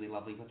going to be really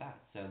lovely with that.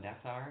 So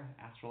that's our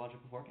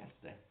astrological forecast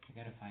today. We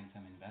got to find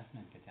some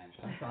investment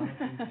potential. That's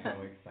honestly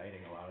so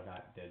exciting. A lot of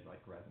that did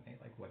like resonate,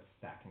 like what's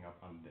stacking up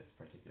on this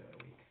particular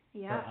week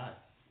Yeah. for us.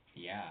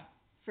 Yeah.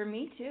 For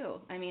me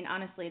too. I mean,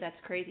 honestly, that's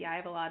crazy. I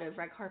have a lot of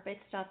red carpet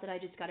stuff that I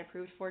just got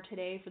approved for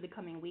today for the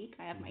coming week.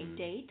 I have my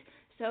date.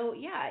 So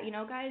yeah,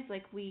 guys,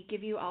 like we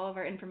give you all of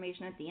our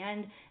information at the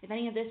end. If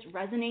any of this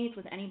resonates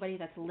with anybody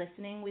that's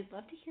listening, we'd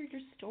love to hear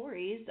your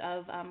stories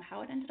of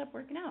how it ended up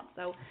working out.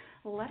 So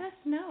let us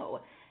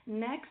know.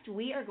 Next,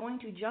 we are going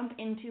to jump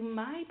into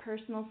my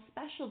personal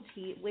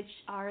specialty, which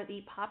are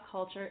the pop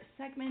culture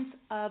segments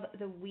of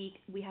the week.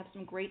 We have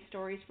some great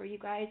stories for you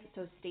guys,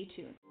 so stay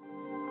tuned.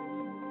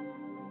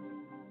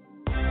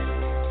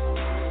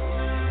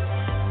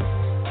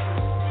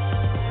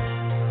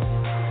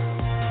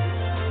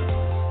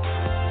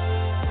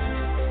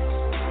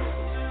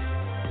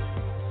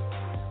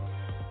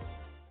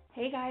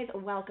 Hey guys,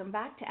 welcome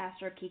back to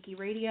Astro Kiki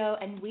Radio,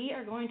 and we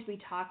are going to be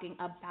talking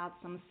about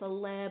some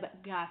celeb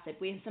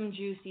gossip. We have some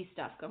juicy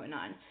stuff going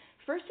on.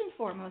 First and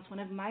foremost, one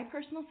of my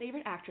personal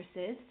favorite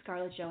actresses,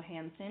 Scarlett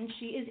Johansson,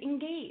 she is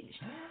engaged.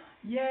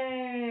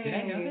 Yay! Did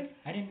I know this?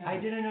 I didn't know. I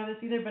didn't know this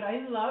either, but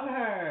I love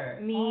her.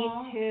 Me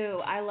Aw.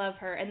 too. I love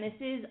her. And this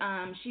is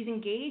she's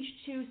engaged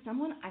to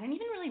someone I didn't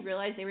even really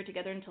realize they were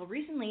together until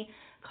recently,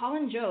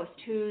 Colin Jost,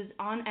 who's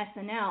on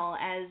SNL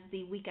as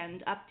the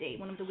Weekend Update,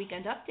 one of the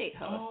Weekend Update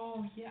hosts.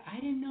 Oh, yeah, I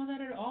didn't know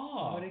that at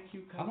all. What a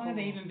cute How long have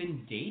they even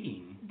been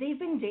dating? They've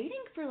been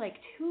dating for like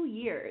 2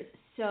 years.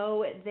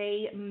 So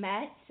they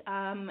met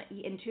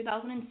in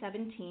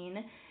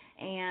 2017,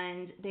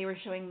 and they were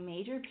showing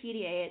major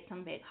PDA at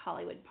some big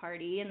Hollywood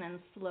party, and then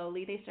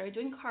slowly they started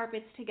doing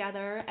carpets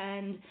together,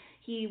 and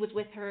he was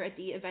with her at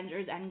the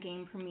Avengers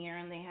Endgame premiere,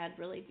 and they had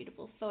really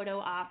beautiful photo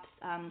ops.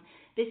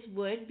 This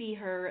would be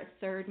her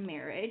third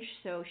marriage,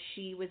 so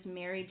she was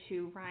married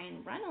to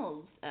Ryan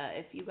Reynolds,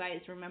 if you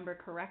guys remember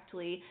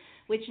correctly,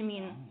 which, I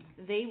mean,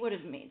 they would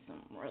have made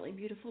some really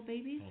beautiful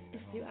babies,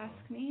 if you ask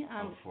me.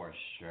 For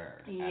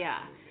sure. Yeah.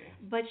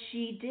 Absolutely. But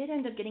she did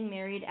end up getting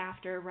married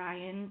after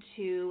Ryan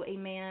to a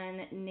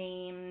man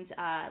named,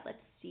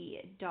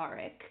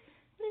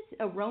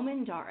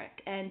 Roman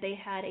Darek. And they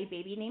had a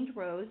baby named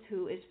Rose,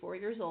 who is 4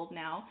 years old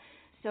now.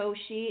 So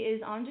she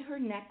is on to her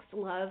next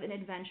love and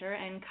adventure,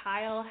 and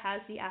Kyle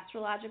has the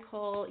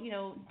astrological,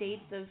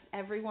 dates of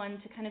everyone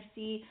to kind of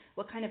see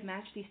what kind of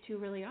match these two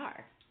really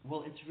are.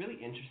 Well, it's really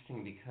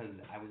interesting because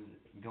I was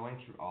going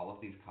through all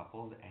of these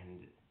couples,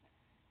 and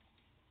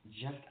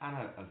just on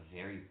a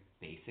very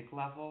basic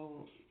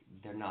level,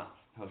 they're not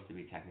supposed to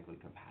be technically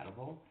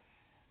compatible.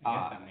 I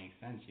guess that makes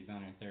sense. She's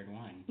on her third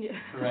one. Yeah.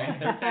 Right?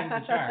 Third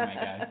time's the charm, I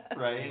guess.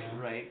 Right,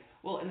 right.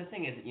 Well, and the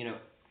thing is,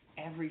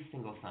 every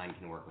single sign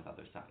can work with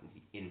other signs.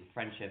 In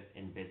friendship,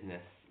 in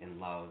business, in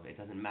love, it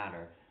doesn't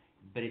matter.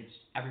 But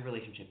every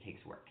relationship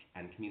takes work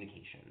and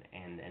communication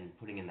and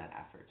putting in that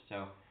effort.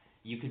 So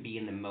you could be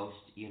in the most,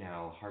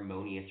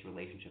 harmonious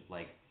relationship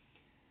like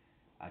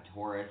a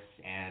Taurus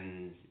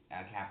and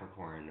a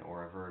Capricorn,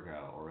 or a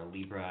Virgo, or a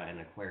Libra and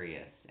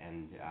Aquarius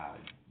and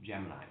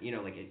Gemini.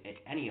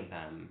 Any of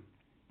them,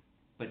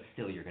 but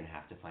still you're going to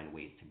have to find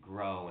ways to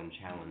grow and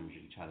challenge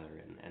each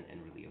other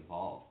and really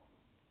evolve.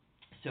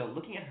 So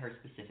looking at her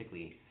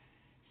specifically,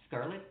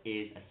 Scarlett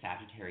is a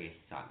Sagittarius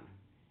sun.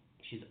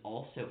 She's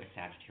also a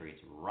Sagittarius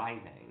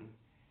rising,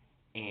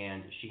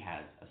 and she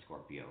has a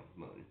Scorpio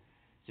moon.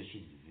 So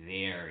she's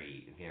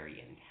very, very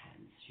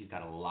intense. She's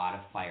got a lot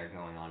of fire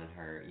going on in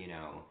her,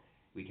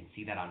 we can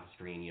see that on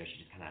screen, she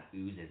just kind of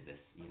oozes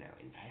this,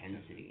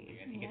 intensity.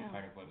 I think it's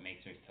part of what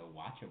makes her so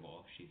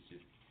watchable. She's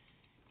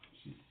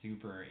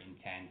super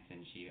intense,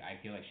 and I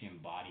feel like she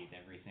embodies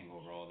every single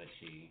role that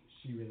she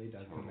really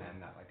does command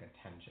that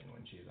attention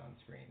when she's on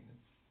screen. It's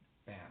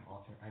bam,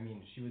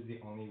 she was the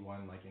only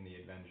one in the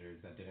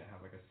Avengers that didn't have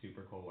a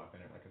super cool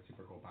weapon or a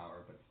super cool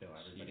power, but still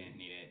everybody. She didn't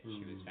need it.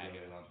 She was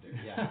fabulous. Really loved it.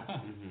 Yeah.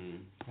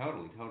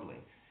 Totally.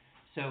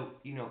 So,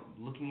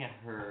 looking at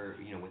her,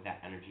 with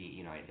that energy,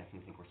 I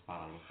definitely think we're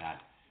spot on with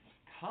that.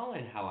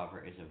 Colin,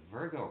 however, is a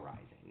Virgo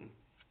rising,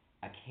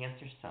 a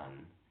Cancer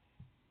sun,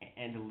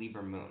 and a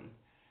Libra moon.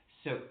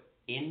 So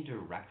in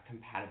direct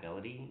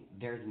compatibility,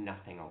 there's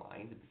nothing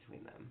aligned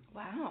between them.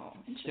 Wow.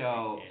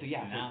 So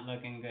yeah. Not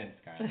looking good,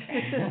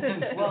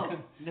 Scarlett. Well,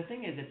 the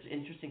thing is, it's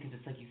interesting because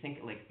it's you think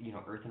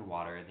earth and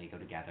water, they go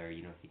together.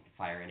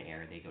 Fire and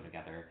air, they go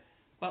together.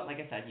 But like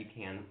I said, you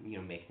can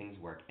make things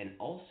work. And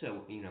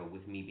also,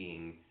 with me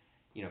being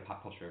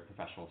pop culture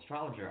professional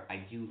astrologer,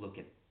 I do look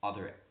at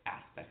other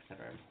aspects that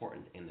are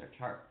important in their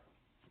chart.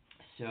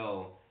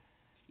 So,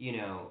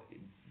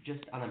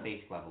 just on a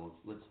basic level,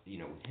 let's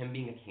with him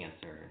being a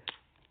Cancer,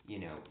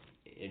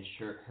 and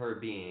her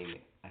being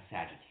a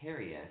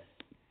Sagittarius,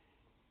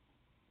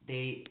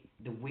 the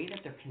way that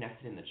they're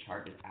connected in the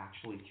chart is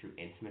actually through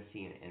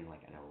intimacy and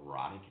an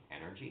erotic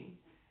energy,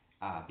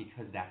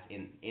 because that's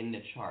in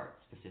the chart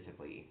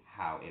specifically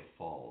how it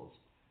falls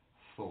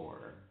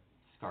for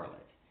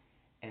Scarlett.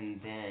 And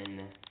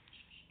then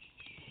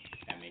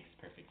that makes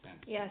perfect sense.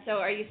 Yeah, so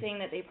are you saying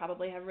that they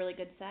probably have really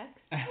good sex?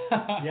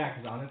 Yeah,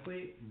 because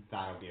honestly,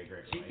 that'll be a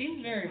great relationship. She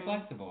seems very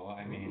flexible.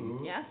 I mean,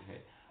 yes.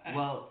 Okay.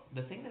 Well,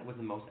 the thing that was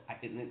the most,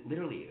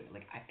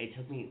 it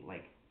took me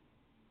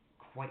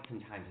quite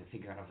some time to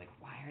figure out. I was like,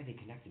 why are they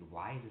connected?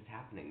 Why is this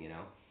happening?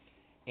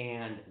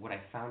 And what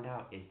I found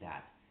out is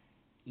that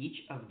each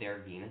of their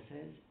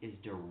Venuses is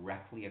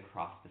directly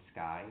across the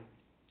sky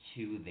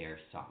to their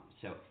sun.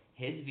 So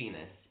his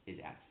Venus is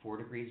at 4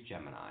 degrees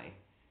Gemini,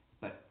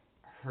 but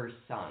her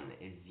sun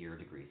is 0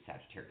 degrees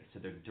Sagittarius. So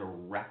they're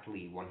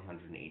directly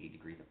 180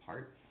 degrees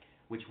apart,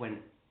 which when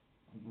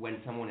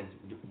someone is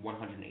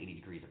 180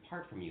 degrees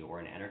apart from you, or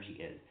an energy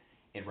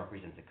it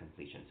represents a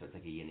completion. So it's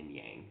like a yin and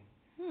yang.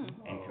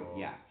 And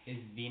yeah. Is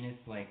Venus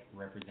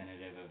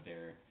representative of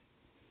their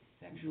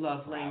sexual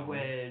love prowess?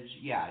 language?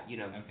 Yeah,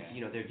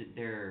 Okay.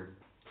 their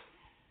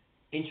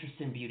interest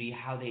in beauty,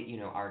 how they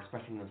are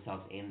expressing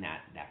themselves in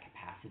that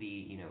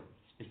capacity,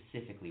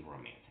 specifically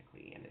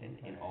romantically and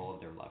in all of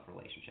their love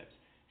relationships.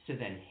 So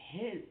then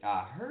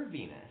her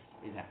Venus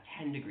is at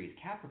 10 degrees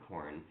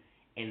Capricorn,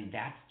 and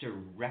that's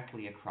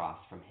directly across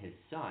from his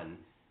sun,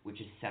 which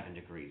is 7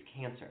 degrees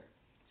Cancer.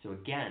 So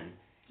again,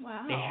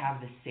 wow. they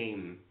have the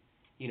same,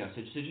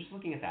 so just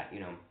looking at that,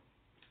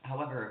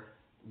 However,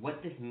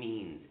 what this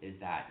means is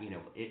that,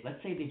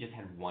 let's say they just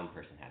had one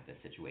person have this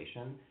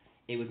situation,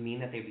 it would mean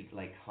that they'd be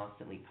like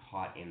constantly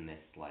caught in this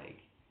like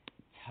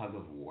tug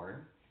of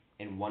war,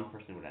 and one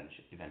person would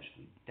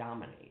eventually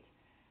dominate.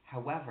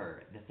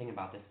 However, the thing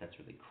about this that's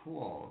really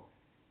cool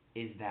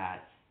is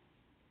that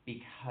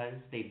because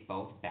they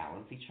both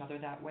balance each other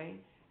that way,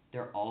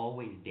 they're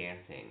always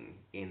dancing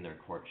in their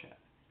courtship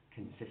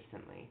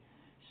consistently.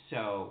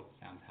 So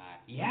sounds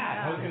hot.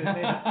 Yeah, I was gonna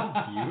say that's so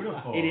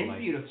beautiful. It is like,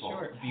 beautiful.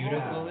 Sure,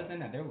 beautiful is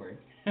another word.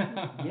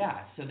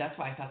 Yeah, so that's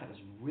why I thought that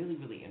was really,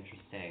 really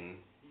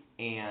interesting,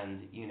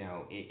 and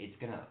it's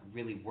gonna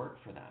really work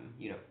for them.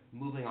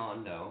 Moving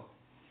on though,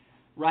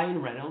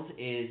 Ryan Reynolds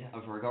is a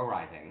Virgo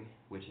rising,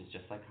 which is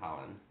just like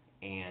Colin,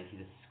 and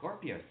he's a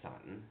Scorpio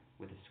sun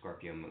with a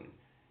Scorpio moon.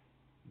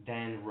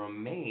 Then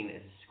Romaine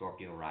is a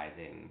Scorpio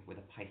rising with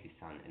a Pisces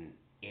sun and an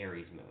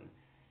Aries moon.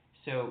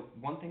 So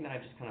one thing that I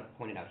just kind of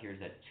pointed out here is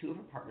that two of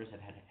her partners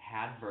have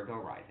had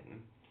Virgo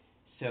rising.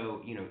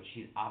 So,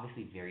 she's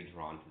obviously very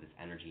drawn to this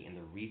energy, and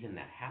the reason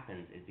that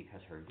happens is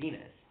because her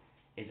Venus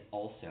is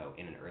also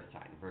in an earth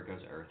sign.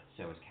 Virgo's earth,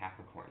 so is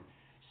Capricorn.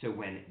 So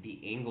when the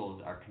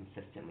angles are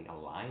consistently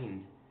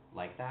aligned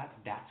like that,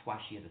 that's why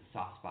she has a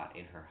soft spot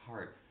in her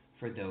heart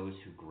for those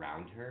who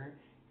ground her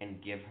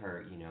and give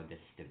her, this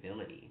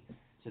stability.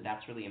 So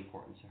that's really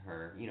important to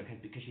her,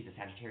 because she's a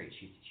Sagittarius.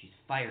 She's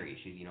fiery.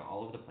 She's,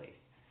 all over the place.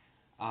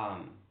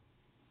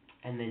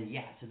 And then,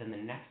 so then the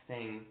next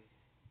thing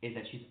is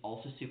that she's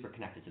also super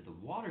connected to the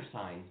water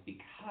signs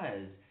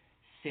because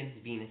since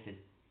Venus is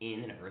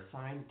in an earth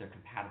sign, they're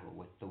compatible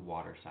with the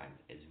water signs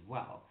as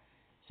well.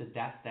 So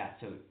that's that.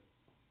 So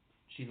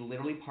she's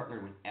literally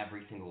partnered with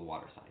every single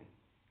water sign.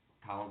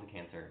 Colin's a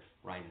Cancer,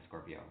 Ryan's a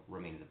Scorpio,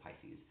 Romaine is a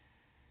Pisces.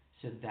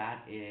 So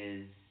that's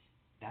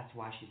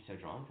why she's so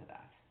drawn to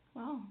that.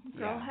 Well,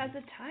 girl has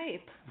a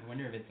type. I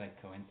wonder if it's like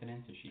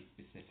coincidence or she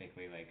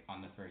specifically like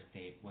on the first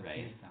date, what's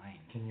your sign?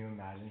 Can you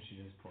imagine she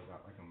just pulled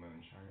out like a moon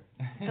chart?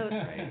 So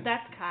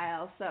that's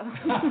Kyle, so.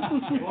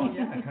 Well,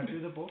 yeah, cut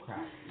through the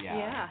bullcrap.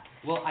 Yeah.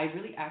 Well, I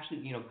really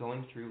actually,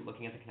 going through,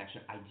 looking at the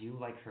connection, I do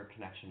like her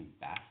connection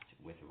best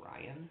with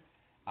Ryan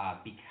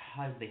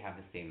because they have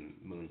the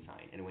same moon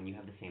sign. And when you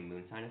have the same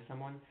moon sign as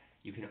someone,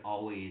 you can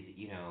always,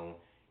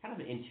 kind of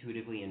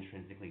intuitively,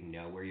 intrinsically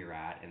know where you're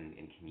at and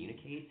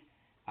communicate.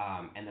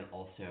 And then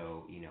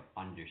also,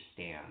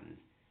 understand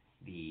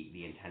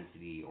the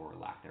intensity or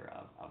lack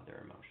thereof of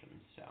their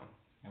emotions. So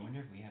I wonder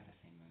if we have the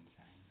same moon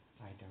sign.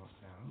 I don't know.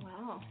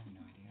 Wow. I have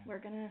no idea.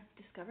 We're gonna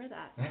discover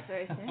that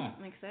very soon.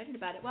 I'm excited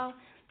about it. Well,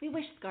 we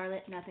wish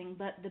Scarlett nothing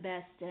but the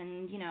best,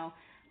 and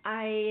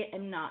I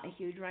am not a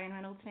huge Ryan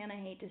Reynolds fan. I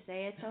hate to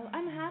say it, so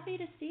I'm happy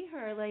to see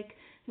her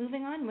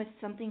moving on with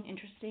something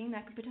interesting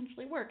that could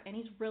potentially work. And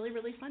he's really,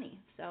 really funny,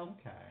 so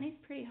he's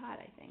pretty hot,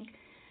 I think.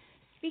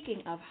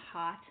 Speaking of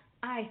hot,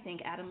 I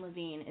think Adam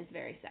Levine is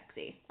very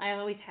sexy. I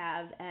always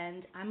have,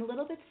 and I'm a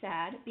little bit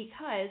sad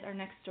because our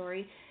next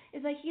story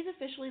is that he's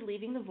officially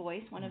leaving The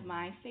Voice, one of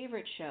my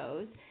favorite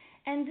shows,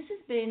 and this has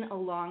been a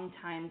long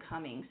time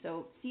coming.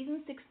 So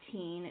season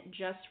 16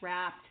 just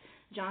wrapped.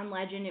 John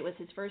Legend, it was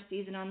his first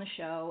season on the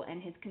show,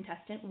 and his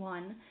contestant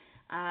won.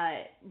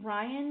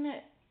 Adam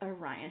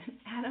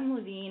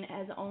Levine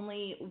has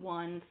only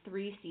won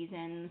 3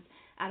 seasons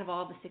out of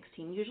all the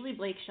 16. Usually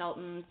Blake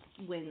Shelton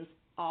wins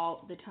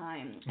all the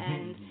time,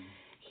 and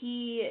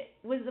he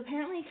was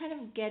apparently kind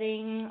of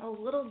getting a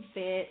little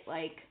bit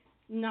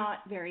not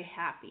very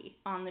happy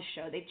on the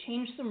show. They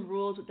changed some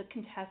rules with the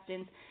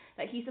contestants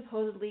that he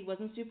supposedly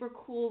wasn't super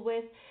cool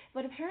with,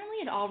 but apparently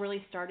it all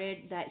really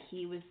started that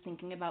he was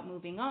thinking about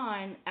moving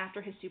on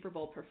after his Super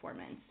Bowl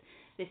performance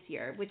this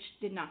year, which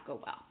did not go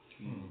well.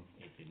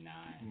 It did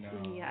not. No,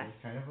 Yes. it was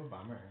kind of a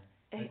bummer.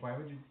 Why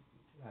would you?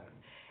 I don't know.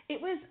 It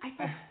was, I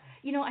felt,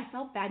 I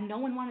felt bad. No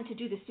one wanted to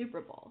do the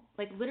Super Bowl.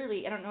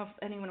 Literally, I don't know if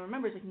anyone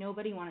remembers,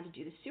 nobody wanted to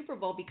do the Super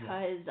Bowl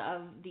because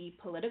of the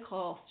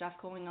political stuff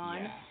going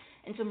on. Yeah.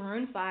 And so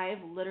Maroon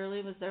 5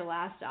 literally was their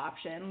last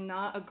option.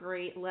 Not a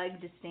great leg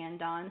to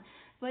stand on.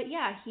 But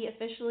yeah, he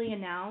officially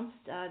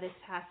announced this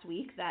past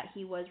week that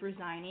he was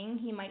resigning.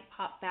 He might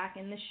pop back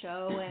in the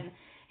show, and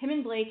him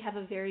and Blake have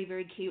a very,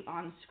 very cute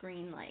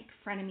on-screen,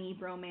 frenemy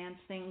bromance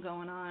thing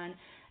going on.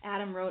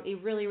 Adam wrote a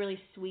really, really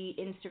sweet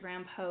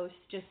Instagram post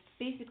just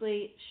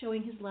basically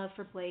showing his love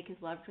for Blake,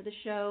 his love for the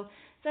show.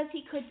 Says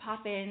he could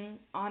pop in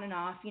on and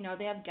off.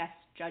 They have guest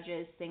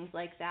judges, things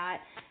like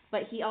that.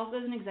 But he also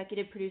is an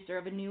executive producer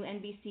of a new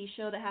NBC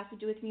show that has to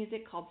do with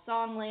music called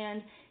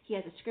Songland. He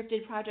has a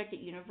scripted project at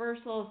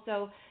Universal.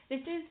 So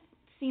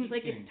seems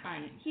like it's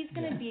time. He's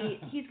gonna be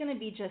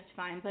just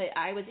fine. But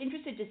I was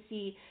interested to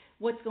see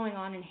what's going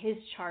on in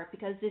his chart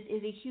because this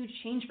is a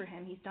huge change for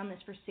him. He's done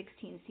this for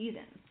 16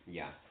 seasons.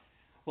 Yeah.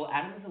 Well,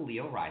 Adam is a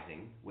Leo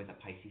rising with a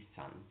Pisces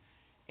sun.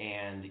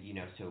 And,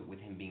 so with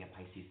him being a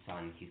Pisces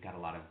sun, he's got a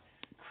lot of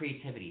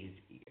creativity.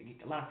 He's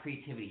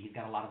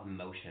got a lot of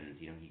emotions.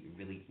 He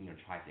really,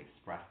 tries to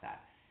express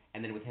that.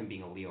 And then with him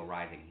being a Leo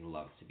rising, he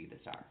loves to be the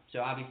star. So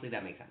obviously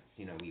that makes sense.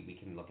 We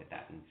can look at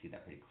that and see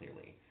that pretty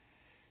clearly.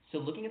 So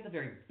looking at the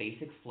very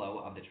basic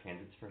flow of the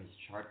transits for his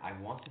chart, I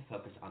want to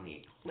focus on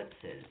the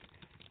eclipses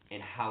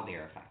and how they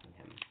are affecting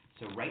him.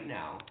 So right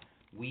now,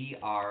 we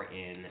are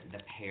in the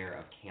pair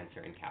of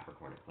Cancer and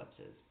Capricorn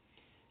eclipses.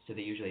 So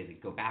they usually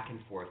go back and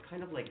forth,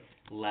 kind of like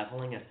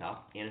leveling us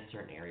up in a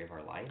certain area of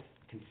our life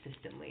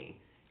consistently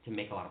to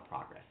make a lot of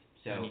progress.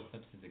 So an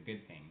eclipse is a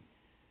good thing.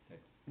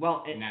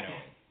 Well, not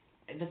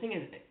always. The thing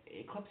is,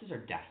 eclipses are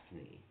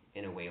destiny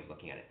in a way of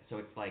looking at it. So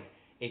it's like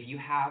if you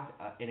have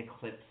an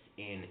eclipse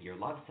in your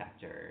love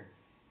sector,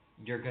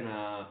 you're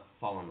gonna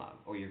fall in love,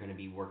 or you're gonna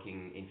be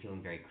working and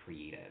feeling very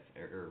creative,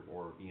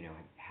 or you know,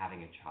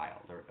 having a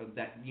child, or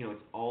that, you know,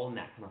 it's all in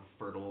that kind of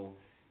fertile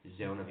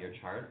zone of your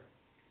chart.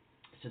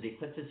 So the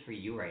eclipses for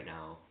you right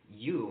now,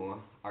 you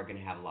are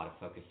gonna have a lot of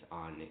focus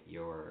on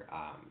your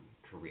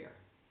career,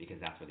 because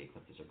that's where the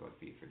eclipses are going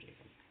for you, for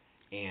Jason.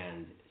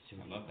 And so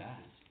I love that.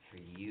 For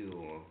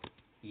you,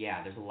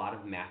 yeah, there's a lot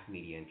of mass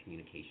media and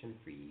communication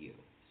for you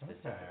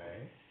specifically.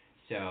 Okay.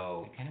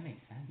 So it kind of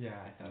makes sense. Yeah,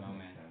 at it the does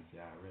moment. make sense.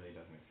 Yeah, it really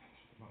does make sense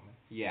at the moment.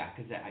 Yeah,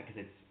 because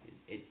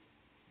it's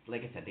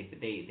like I said,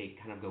 they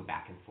kind of go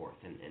back and forth,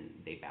 and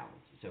they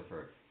balance. So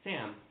for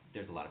Sam,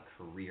 there's a lot of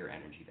career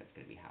energy that's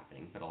going to be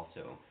happening, but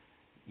also,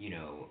 you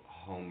know,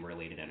 home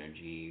related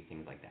energy,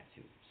 things like that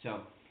too.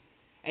 So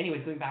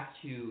anyways, going back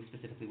to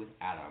specifically with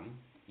Adam,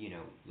 you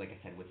know, like I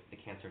said, with the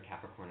Cancer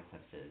Capricorn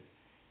eclipses,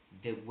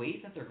 the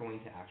ways that they're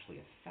going to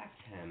actually affect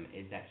him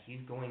is that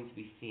he's going to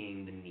be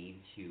seeing the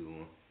need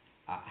to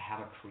have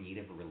a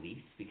creative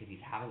release, because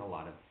he's having a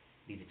lot of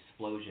these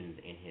explosions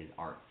in his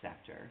art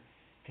sector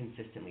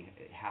consistently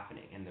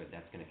happening, and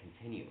that's going to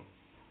continue.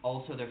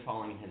 Also, they're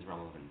falling in his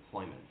realm of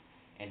employment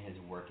and his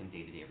work and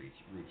day-to-day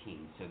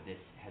routine. So this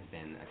has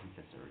been a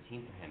consistent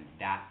routine for him.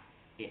 That,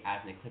 as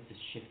an eclipse, is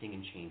shifting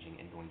and changing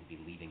and going to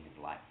be leaving his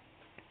life.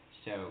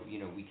 So,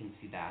 you know, we can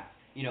see that.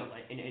 You know,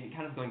 and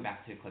kind of going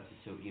back to eclipses,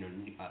 so, you know,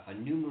 a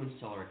new moon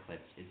solar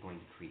eclipse is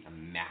going to create a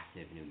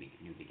massive new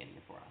beginning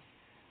for us.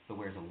 But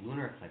whereas a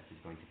lunar eclipse is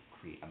going to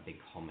create a big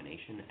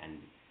culmination and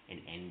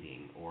an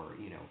ending, or,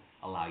 you know,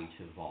 allow you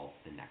to evolve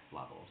to the next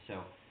level.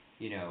 So,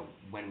 you know,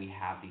 when we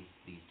have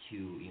these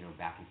two, you know,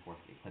 back and forth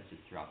eclipses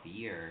throughout the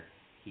year,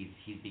 he's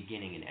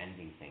beginning and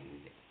ending things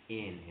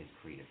in his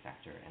creative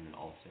sector, and then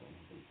also in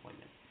his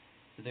employment.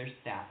 So there's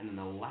that. And then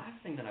the last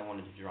thing that I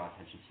wanted to draw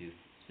attention to,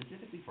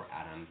 specifically for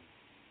Adam,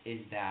 is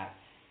that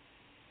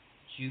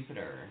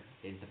Jupiter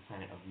is the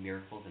planet of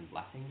miracles and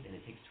blessings, and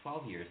it takes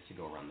 12 years to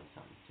go around the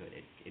sun. So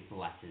it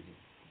blesses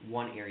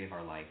one area of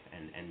our life,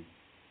 and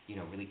you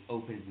know, really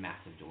opens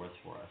massive doors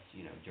for us,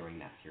 you know, during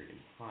that period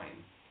of time.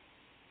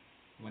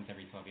 Once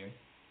every 12 years?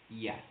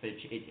 Yes, but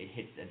it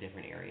hits a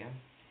different area.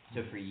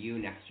 So for you,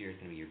 next year is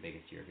going to be your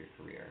biggest year of your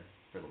career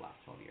for the last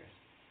 12 years.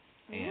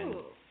 And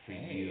Ooh. for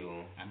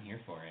you, I'm here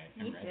for it.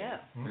 Me I'm ready. too.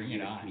 for Bring you,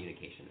 it it's on.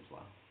 communication as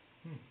well.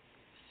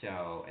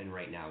 So, and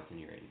right now it's in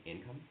your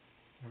income.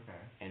 Okay.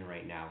 And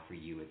right now for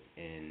you, it's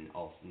in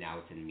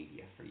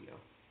media for you.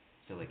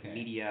 So like Okay.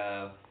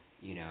 media,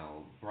 you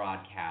know,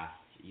 broadcast,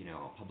 you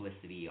know,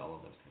 publicity, all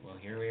of those kinds Well, of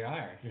here we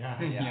are.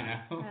 Yeah. You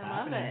Yeah. know?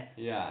 I love it.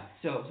 Yeah.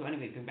 So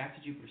anyways, going back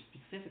to Jupiter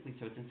specifically,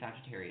 so it's in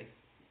Sagittarius.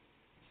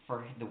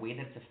 For the way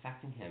that it's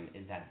affecting him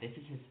is that this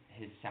is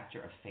his sector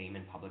of fame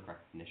and public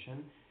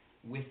recognition.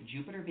 With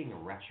Jupiter being a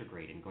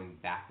retrograde and going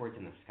backwards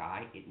in the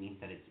sky, it means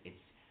that it's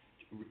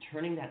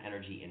returning that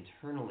energy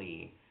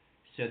internally,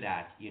 so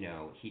that, you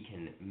know, he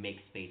can make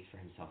space for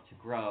himself to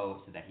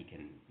grow, so that he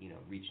can, you know,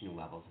 reach new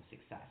levels of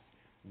success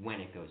when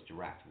it goes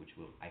direct, which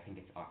will, I think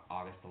it's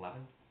August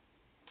 11th.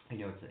 I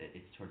know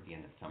it's towards the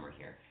end of summer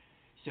here.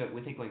 So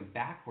with it going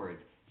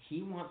backwards,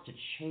 he wants to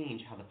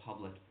change how the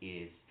public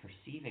is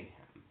perceiving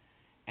him.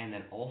 And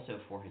then also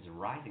for his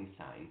rising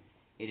sign,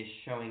 it is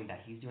showing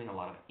that he's doing a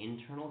lot of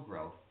internal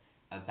growth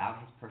about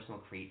his personal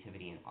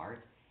creativity and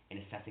art, and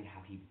assessing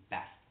how he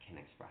best can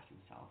express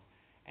himself.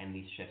 And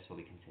these shifts will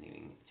be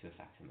continuing to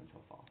affect him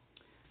until fall.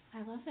 I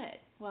love it.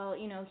 Well,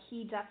 you know,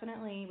 he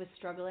definitely was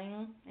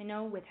struggling, I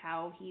know, with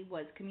how he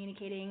was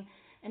communicating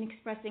and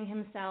expressing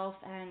himself,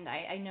 and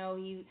I know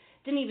he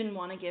didn't even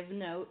want to give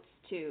notes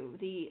to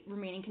the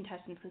remaining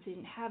contestants because he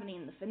didn't have any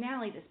in the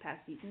finale this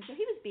past season, so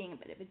he was being a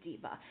bit of a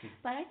diva.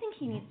 But I think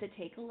he needs to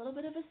take a little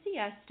bit of a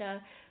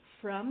siesta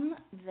from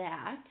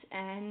that,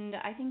 and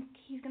I think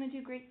he's going to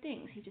do great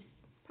things. He just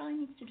probably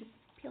needs to just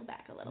peel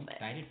back a little I'm bit.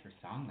 excited for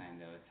Songland,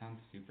 though. It sounds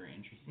super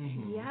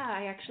interesting. Yeah,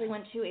 I actually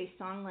went to a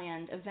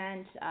Songland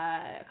event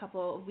a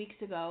couple of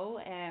weeks ago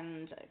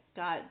and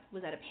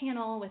was at a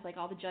panel with like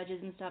all the judges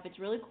and stuff. It's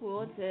really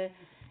cool.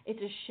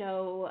 It's a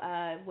show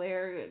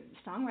where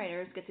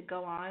songwriters get to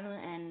go on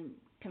and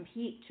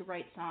compete to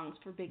write songs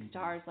for big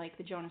stars like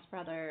the Jonas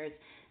Brothers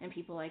and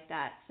people like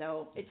that.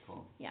 So it's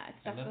cool. Yeah, it's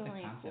I love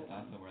definitely the concept cool.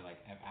 also where like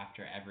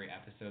after every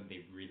episode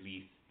they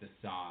release the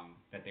song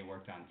that they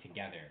worked on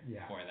together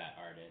for that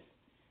artist.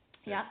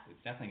 So Yeah. It's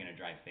definitely going to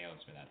drive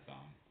sales for that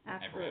song.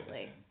 Absolutely.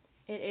 Every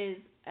episode. It is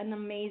an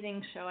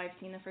amazing show. I've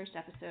seen the first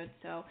episode,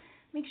 so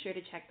make sure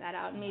to check that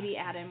out. And maybe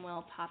Adam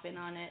will pop in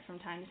on it from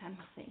time to time.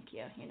 Well, thank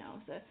you. You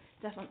know, it's a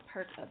definite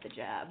perk of the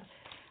job.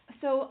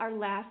 So our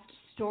last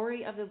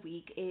story of the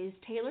week is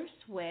Taylor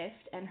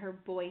Swift and her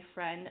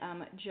boyfriend,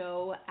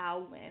 Joe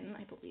Alwyn.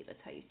 I believe that's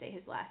how you say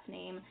his last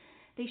name.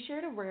 They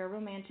shared a rare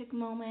romantic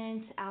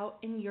moment out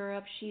in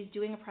Europe. She's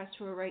doing a press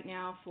tour right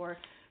now for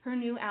her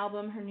new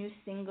album, her new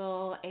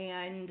single,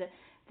 and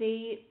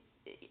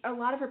a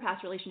lot of her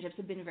past relationships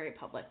have been very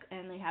public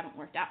and they haven't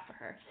worked out for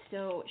her.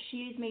 So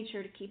she's made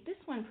sure to keep this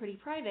one pretty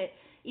private,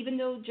 even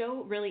though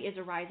Joe really is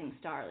a rising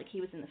star. Like, he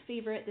was in The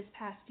Favorite this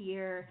past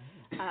year,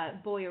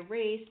 Boy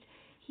Erased.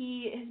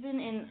 He has been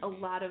in a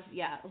lot of,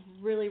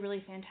 really,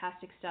 really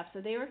fantastic stuff. So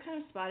they were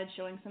kind of spotted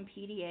showing some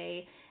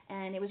PDA,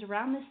 and it was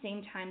around the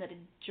same time that a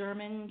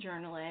German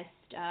journalist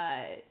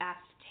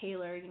asked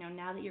Taylor,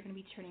 now that you're going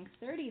to be turning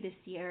 30 this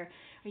year,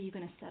 are you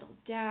going to settle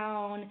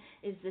down?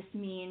 Does this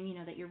mean,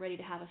 that you're ready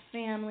to have a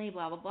family,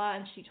 blah, blah, blah?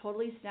 And she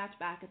totally snapped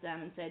back at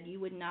them and said, you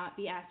would not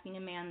be asking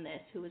a man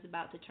this who is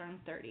about to turn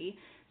 30.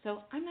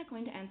 So I'm not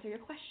going to answer your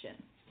question.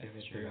 Give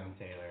it to them,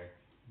 Taylor.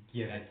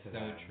 Give it to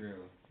them. That's so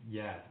true.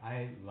 Yes,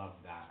 I love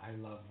that. I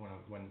love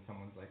when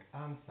someone's like,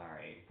 I'm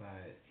sorry,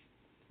 but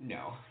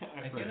no.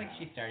 I feel like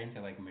she's starting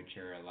to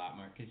mature a lot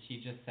more, because she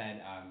just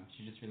said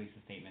she just released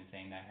a statement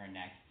saying that her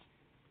next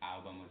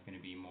album was going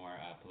to be more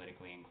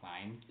politically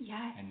inclined,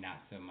 and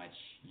not so much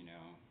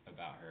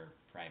about her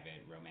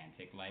private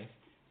romantic life.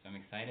 So I'm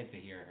excited to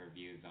hear her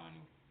views on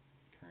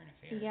current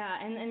affairs. Yeah,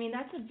 and I mean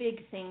that's a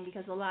big thing,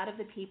 because a lot of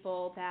the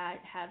people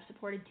that have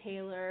supported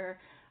Taylor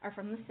are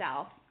from the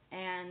South,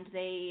 and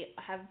they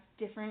have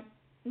different,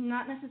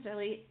 not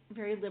necessarily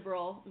very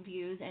liberal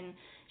views, and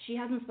she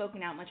hasn't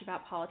spoken out much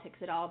about politics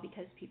at all,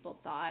 because people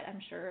thought, I'm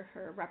sure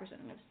her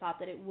representatives thought,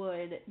 that it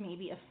would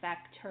maybe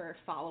affect her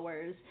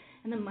followers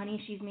and the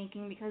money she's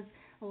making, because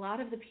a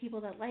lot of the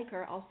people that like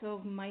her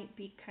also might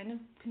be kind of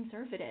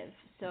conservative.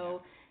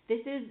 So this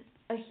is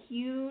a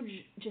huge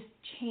just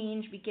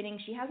change beginning.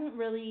 She hasn't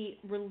really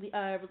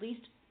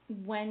released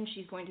when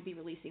she's going to be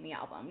releasing the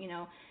album.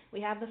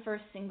 We have the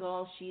first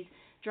single. She's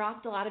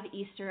dropped a lot of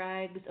Easter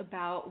eggs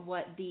about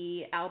what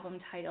the album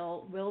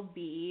title will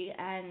be,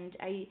 and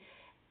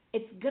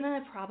it's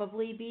gonna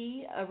probably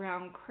be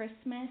around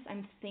Christmas.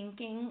 I'm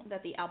thinking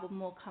that the album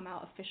will come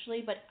out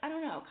officially, but I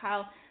don't know.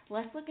 Kyle,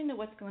 let's look into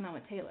what's going on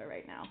with Taylor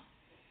right now.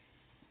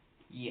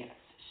 Yes.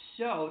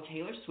 So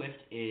Taylor Swift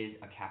is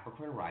a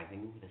Capricorn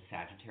rising with a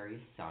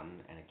Sagittarius sun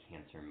and a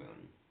Cancer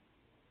moon.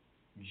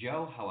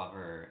 Joe,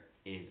 however,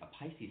 is a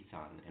Pisces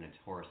sun and a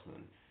Taurus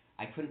moon.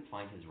 I couldn't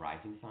find his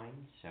rising sign,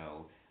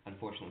 so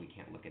unfortunately we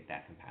can't look at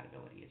that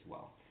compatibility as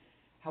well.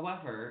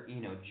 However,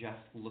 just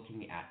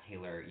looking at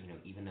Taylor,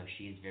 even though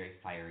she is very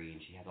fiery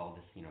and she has all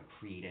this,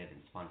 creative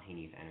and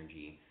spontaneous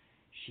energy,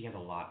 she has a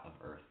lot of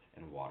earth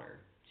and water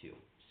too.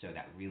 So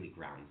that really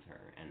grounds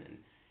her and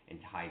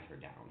ties her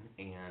down.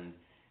 And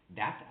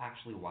that's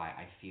actually why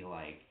I feel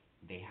like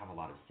they have a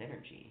lot of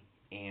synergy.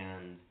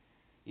 And,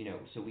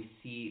 so we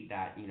see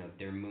that,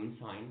 their moon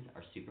signs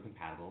are super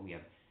compatible. We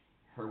have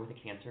her with a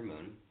Cancer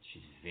moon.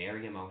 She's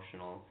very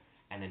emotional.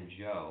 And then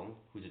Joe,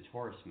 who's a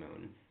Taurus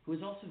moon, who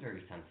is also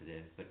very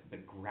sensitive,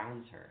 but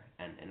grounds her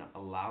and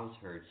allows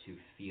her to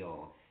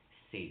feel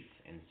safe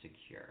and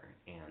secure.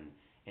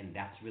 And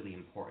that's really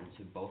important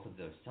to both of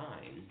those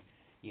signs,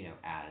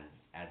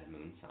 as a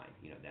moon sign.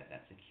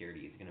 That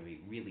security is going to be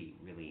really,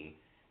 really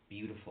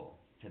beautiful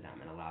to them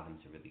and allow them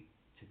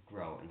to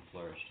grow and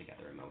flourish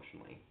together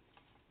emotionally.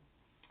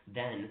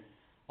 Then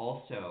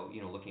also,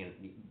 looking at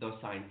those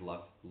signs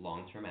love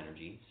long-term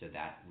energy, so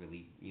that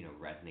really,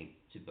 resonates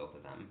to both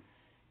of them.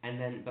 And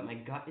then, but my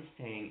gut is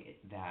saying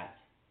that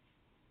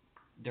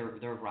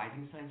their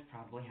rising signs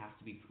probably have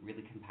to be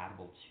really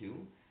compatible too,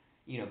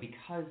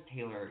 because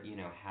Taylor,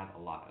 has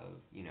a lot of,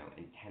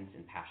 intense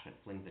and passionate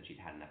flings that she's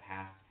had in the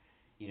past.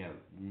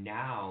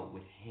 Now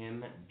with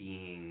him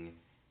being,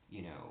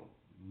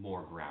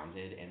 more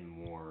grounded and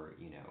more,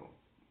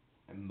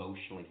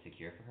 emotionally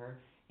secure for her,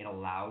 it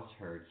allows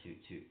her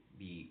to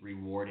be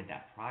rewarded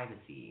that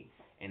privacy,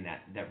 and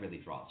that really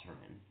draws her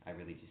in. I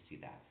really do see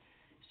that.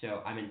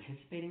 So I'm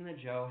anticipating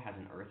that Joe has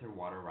an earth or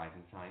water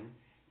rising sign,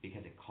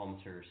 because it calms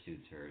her,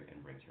 soothes her,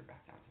 and brings her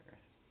back down to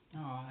earth.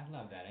 Oh, I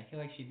love that. I feel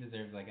like she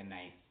deserves a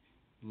nice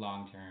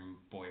long-term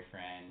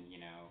boyfriend,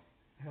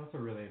 I also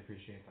really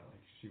appreciate that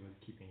she was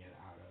keeping it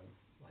out of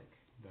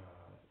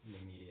the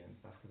media and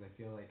stuff, because I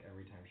feel like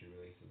every time she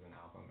releases an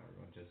album,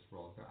 everyone just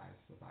rolls their eyes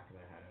to the back of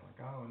their head and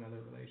oh, another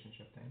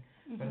relationship thing.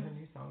 Mm-hmm. But her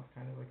new song's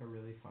kind of a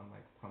really fun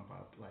pump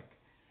up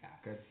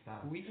good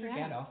stuff. We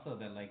forget also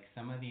that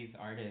some of these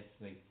artists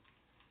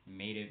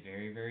made it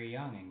very, very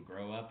young and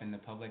grow up in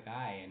the public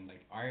eye, and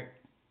art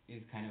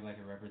is kind of a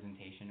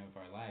representation of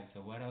our lives.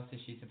 So what else is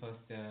she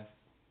supposed to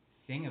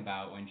sing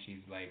about when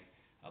she's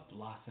a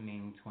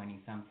blossoming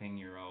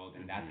 20-something-year-old,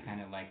 and that's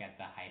kind of at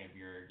the height of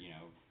your,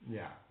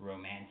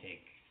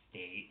 romantic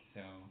state.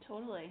 So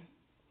totally.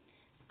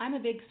 I'm a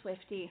big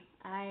Swiftie.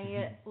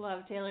 I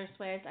love Taylor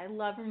Swift. I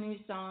love her new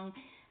song.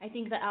 I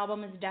think the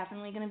album is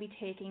definitely going to be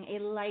taking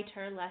a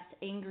lighter, less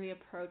angry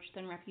approach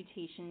than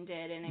Reputation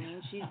did, and I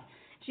mean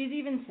she's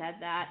even said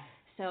that.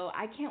 So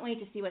I can't wait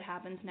to see what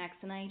happens next,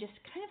 and I just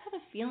kind of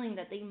have a feeling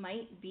that they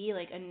might be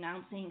like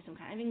announcing some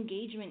kind of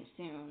engagement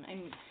soon. I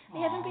mean, they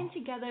haven't been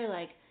together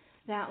like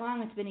that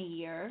long. It's been a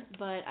year,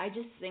 but I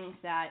just think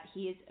that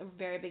he is a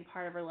very big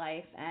part of her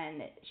life,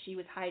 and she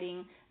was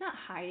not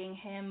hiding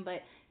him,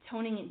 but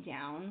toning it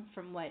down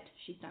from what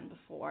she's done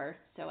before.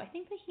 So I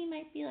think that he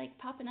might be like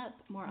popping up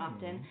more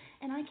often,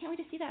 and I can't wait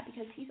to see that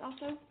because he's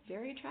also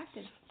very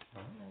attractive.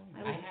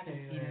 I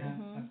haven't seen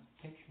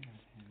a picture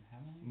of him,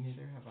 have I?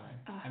 Neither have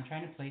I. I'm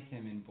trying to place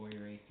him in Boy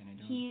Erased, and I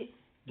don't.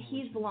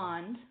 He's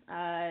blonde,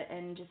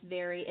 and just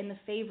very, in The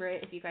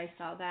Favorite, if you guys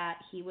saw that,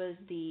 he was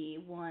the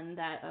one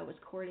that was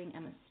courting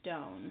Emma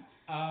Stone.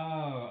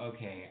 Oh,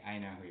 okay. I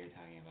know who you're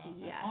talking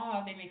about. Yeah.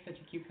 Oh, they make such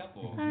a cute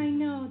couple. I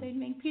know, they'd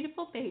make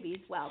beautiful babies.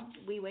 Well,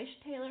 we wish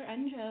Taylor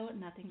and Joe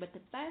nothing but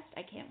the best.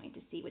 I can't wait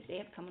to see what they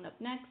have coming up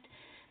next.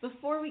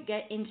 Before we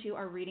get into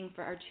our reading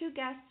for our two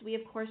guests, we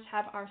of course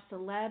have our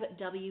Celeb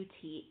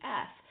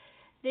WTF.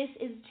 This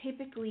is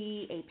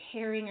typically a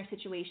pairing or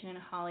situation in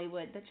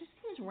Hollywood that just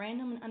seems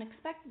random and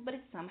unexpected, but it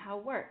somehow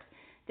works.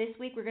 This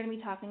week we're going to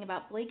be talking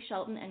about Blake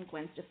Shelton and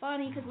Gwen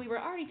Stefani because we were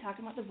already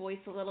talking about The Voice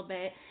a little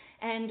bit,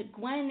 and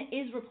Gwen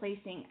is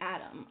replacing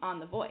Adam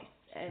on The Voice,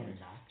 and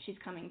she's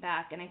coming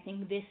back, and I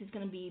think this is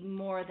going to be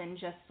more than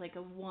just like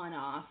a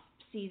one-off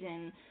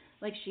season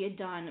like she had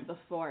done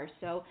before.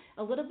 So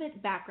a little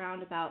bit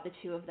background about the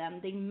two of them.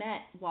 They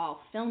met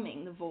while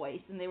filming The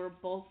Voice, and they were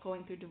both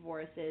going through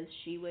divorces.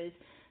 She was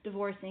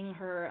divorcing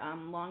her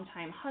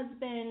longtime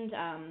husband,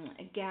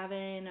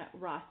 Gavin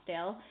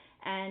Rossdale,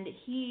 and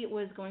he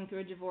was going through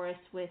a divorce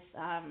with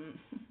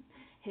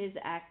his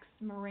ex,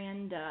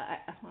 Miranda,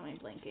 what am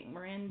I blanking?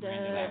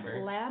 Miranda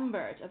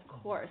Lambert, of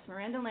course.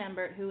 Miranda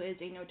Lambert, who is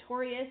a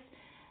notorious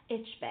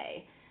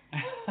itchbae.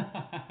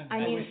 I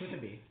mean, with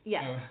a B.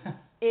 Yeah. Oh.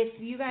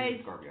 If you guys,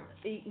 Scorpio.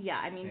 Yeah,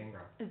 I mean,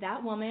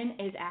 that woman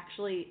is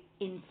actually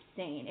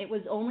insane. It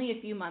was only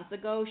a few months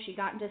ago she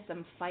got into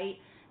some fight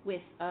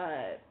with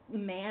a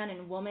man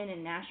and woman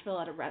in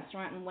Nashville at a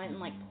restaurant and went and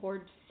like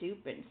poured soup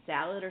and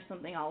salad or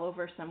something all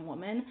over some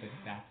woman. But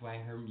that's why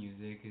her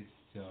music is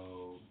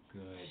so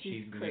good.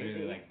 She's literally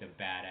crazy. like the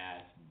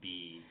badass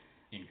bee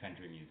in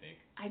country music.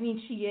 I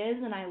mean, she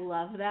is, and I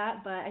love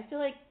that, but I feel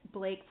like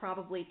Blake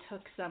probably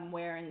took some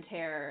wear and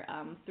tear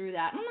through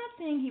that. I'm not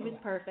saying he was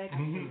perfect.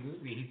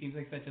 Absolutely. He seems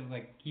like such a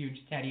like huge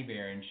teddy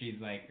bear, and she's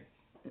like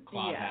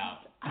claws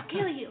out. I'll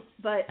kill you.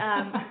 But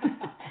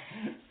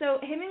so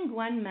him and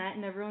Gwen met,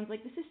 and everyone's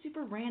like, this is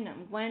super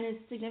random. Gwen is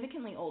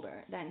significantly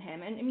older than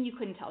him, and I mean, you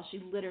couldn't tell.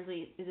 She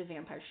literally is a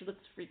vampire. She looks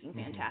freaking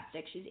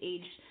fantastic. She's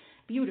aged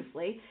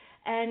beautifully.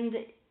 And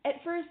at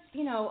first,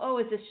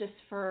 is this just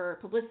for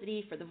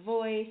publicity, for The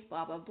Voice,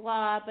 blah, blah,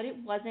 blah. But it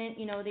wasn't.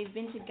 They've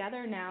been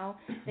together now.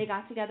 They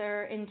got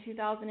together in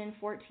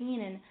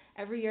 2014, and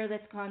every year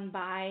that's gone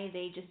by,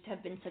 they just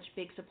have been such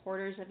big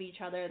supporters of each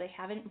other. They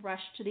haven't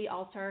rushed to the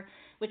altar,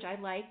 which I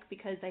like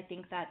because I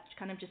think that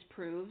kind of just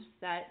proves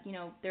that,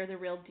 they're the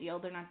real deal.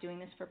 They're not doing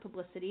this for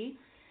publicity.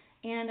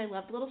 And I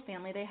love the little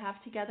family they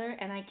have together,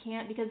 and I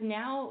can't, because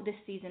now this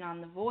season on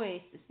The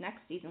Voice, this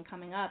next season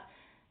coming up,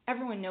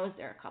 everyone knows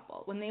they're a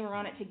couple. When they were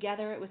on it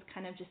together, it was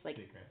kind of just like,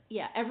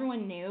 yeah,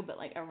 everyone knew, but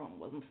like everyone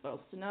wasn't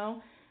supposed to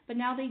know. But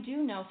now they do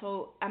know,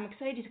 so I'm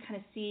excited to kind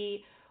of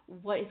see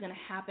what is going to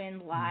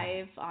happen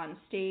live on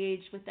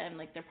stage with them.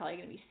 Like, they're probably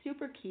going to be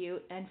super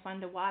cute and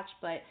fun to watch,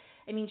 but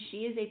I mean,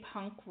 she is a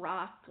punk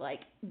rock like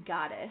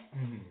goddess,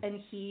 and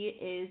he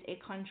is a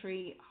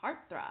country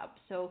heartthrob.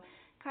 So,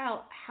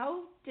 Kyle,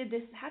 how does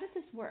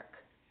this work?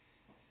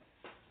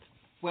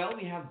 Well,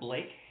 we have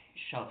Blake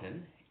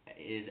Shelton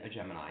is a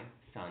Gemini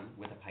sun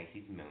with a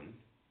Pisces moon,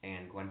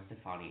 and Gwen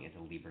Stefani is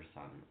a Libra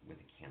sun with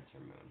a Cancer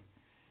moon.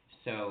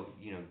 So,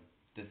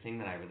 the thing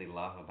that I really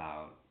love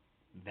about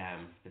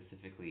them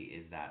specifically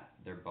is that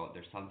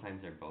sometimes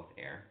they're both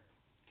air,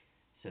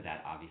 so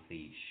that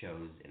obviously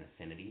shows an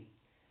affinity,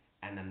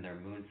 and then their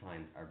moon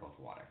signs are both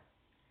water,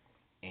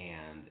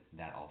 and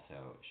that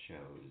also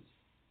shows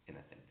an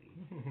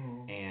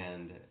affinity.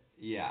 And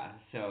yeah,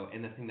 so,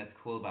 and the thing that's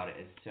cool about it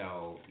is,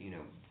 so,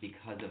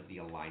 because of the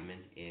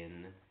alignment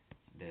in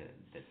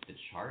the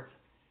chart,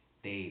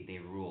 they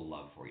rule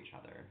love for each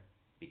other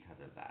because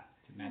of that.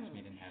 It's a match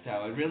made in heaven.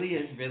 So it really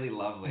is really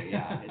lovely.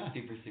 Yeah, it's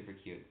super, super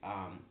cute.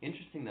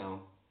 Interesting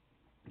though,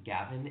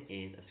 Gavin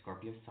is a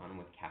Scorpio sun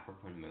with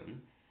Capricorn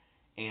moon,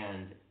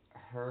 and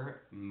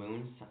their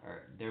moon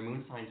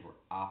signs were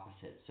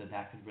opposite, so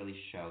that could really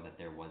show that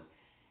there was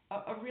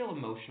a real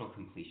emotional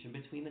completion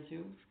between the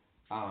two.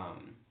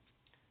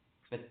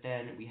 But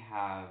then we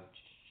have,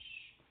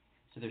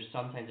 so their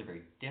sun signs are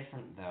very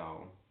different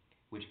though,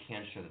 which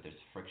can show that there's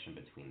friction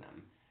between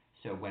them.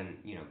 So when,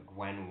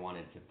 Gwen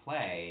wanted to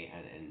play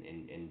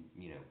and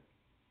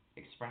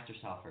express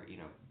herself or,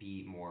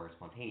 be more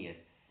spontaneous,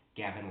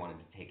 Gavin wanted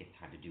to take his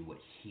time to do what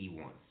he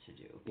wants to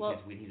do. Because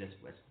when he's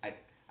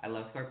I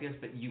love Scorpios,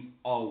 but you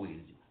always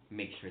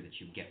make sure that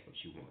you get what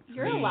you want.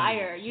 You're a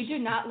liar. You do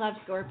not love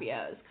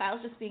Scorpios.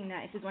 Kyle's just being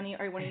nice.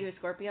 Are one of you a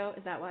Scorpio?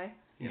 Is that why?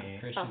 Me.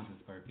 Christian's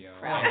a Scorpio.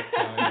 crap.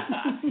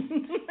 So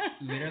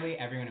literally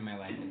everyone in my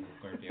life is a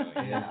Scorpio.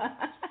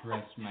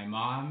 My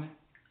mom,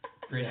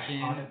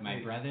 Christian, honestly,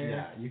 my brother.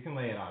 Yeah, you can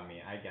lay it on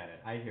me. I get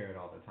it. I hear it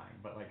all the time,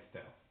 but like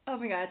still. Oh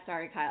my God,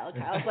 sorry, Kyle.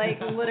 Kyle's like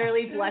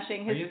literally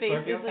blushing. His Are you face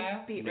Scorpio, is like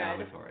Kyle? beet No, red.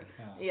 I'm a Taurus.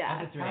 Yeah.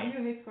 Oh, that's right. How do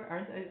you hate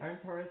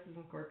aren't Tauruses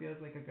and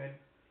Scorpios like a good?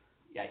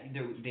 Yeah,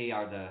 they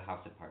are the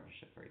house of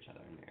partnership for each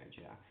other in marriage.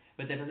 Yeah,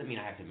 but that doesn't mean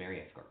I have to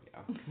marry a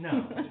Scorpio.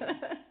 No.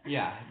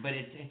 Yeah, but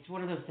it's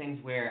one of those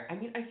things where I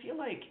mean I feel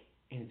like,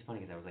 and it's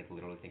funny because I was like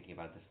literally thinking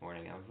about it this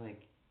morning. I was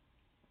like,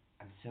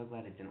 I'm so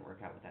glad it didn't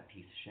work out with that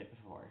piece of shit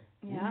before.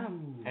 Yeah.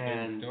 Ooh,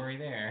 and good story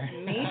there.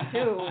 Me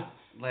too.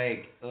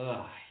 Like,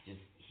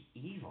 just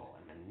evil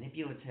and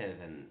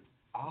manipulative and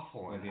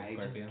awful. Was And he a I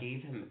Scorpio? just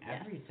gave him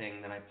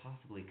everything that I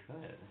possibly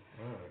could.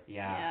 Oh.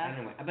 Yeah.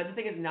 Anyway, but the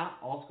thing is, not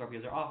all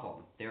Scorpios are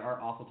awful. There are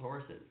awful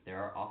Tauruses. There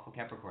are awful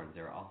Capricorns.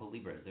 There are awful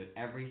Libras.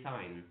 Every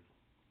sign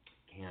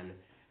can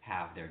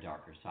have their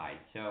darker side.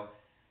 So,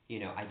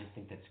 I just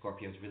think that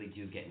Scorpios really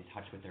do get in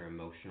touch with their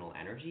emotional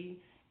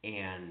energy,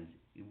 and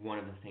one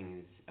of the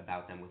things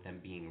about them, with them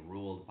being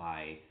ruled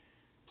by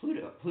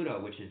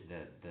Pluto, which is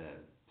the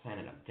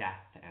planet of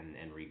death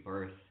and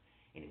rebirth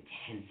and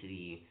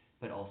intensity,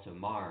 but also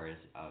Mars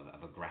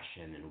of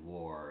aggression and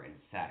war and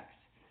sex,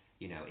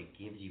 it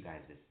gives you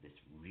guys this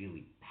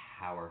really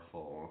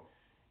powerful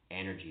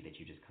energy that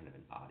you just kind of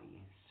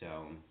embody.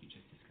 So you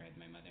just described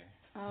my mother.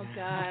 Oh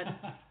God.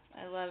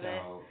 I love it.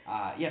 So,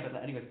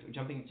 but anyways, just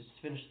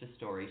to finish the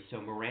story.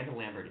 So Miranda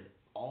Lambert is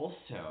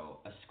also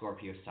a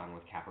Scorpio sun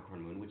with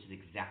Capricorn moon, which is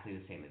exactly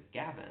the same as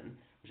Gavin,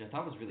 which I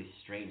thought was really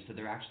strange. So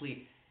they're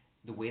actually,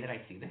 the way that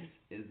I see this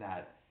is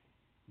that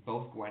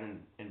both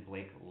Gwen and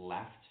Blake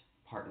left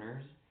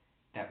partners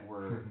that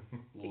were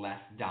less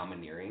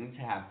domineering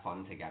to have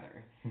fun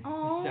together.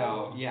 Oh.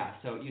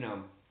 So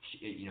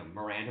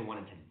Miranda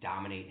wanted to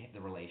dominate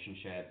the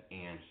relationship,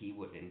 and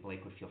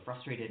Blake would feel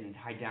frustrated and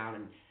tied down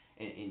and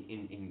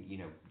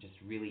just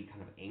really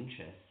kind of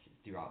anxious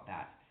throughout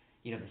that.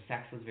 The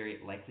sex was very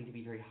likely to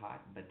be very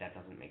hot, but that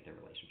doesn't make their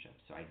relationship.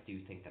 So I do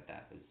think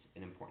that was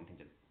an important thing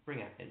to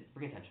bring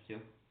attention to.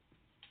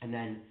 And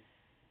then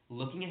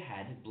looking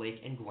ahead,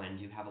 Blake and Gwen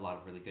do have a lot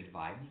of really good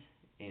vibes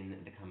in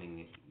the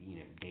coming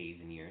days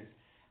and years.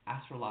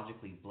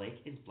 Astrologically,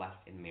 Blake is blessed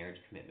in marriage,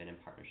 commitment,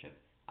 and partnership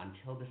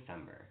until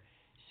December.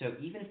 So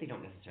even if they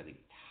don't necessarily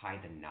tie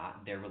the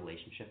knot, their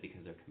relationship,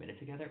 because they're committed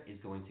together, is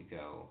going to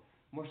go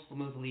more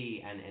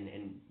smoothly,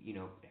 and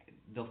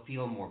they'll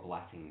feel more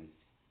blessings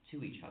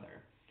to each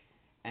other.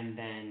 And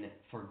then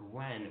for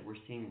Gwen, we're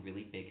seeing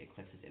really big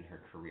eclipses in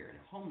her career and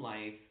home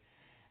life,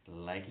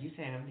 like you,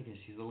 Sam, because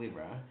she's a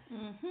Libra.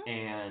 Mm-hmm.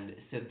 And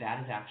so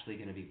that is actually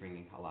going to be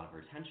bringing a lot of her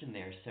attention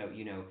there. So,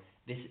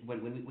 this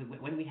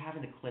when we have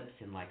an eclipse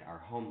in like our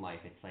home life,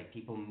 it's like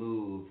people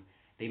move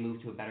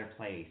to a better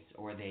place,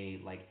 or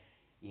they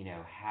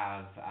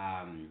have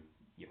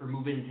or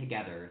move in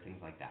together,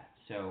 things like that.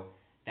 So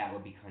that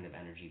would be kind of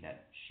energy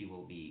that she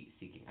will be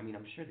seeking. I mean,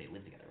 I'm sure they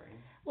live together, right?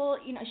 Well,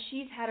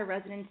 she's had a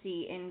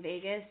residency in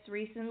Vegas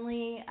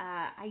recently.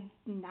 I'm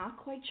not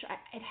quite sure.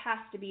 It has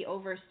to be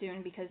over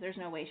soon, because there's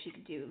no way she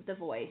could do The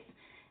Voice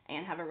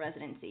and have a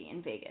residency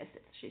in Vegas.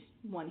 She's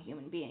one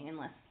human being,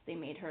 unless they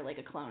made her like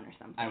a clone or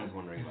something. I was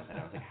wondering about that.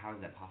 I was like, how is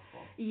that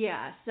possible?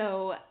 Yeah,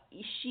 so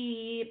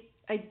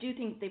I do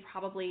think they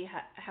probably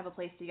have a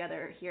place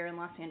together here in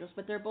Los Angeles,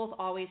 but they're both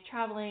always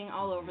traveling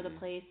all over the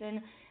place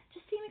and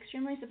just seem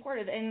extremely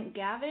supportive. And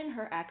Gavin,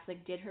 her ex,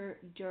 did her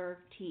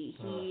dirty.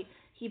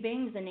 He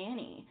banged the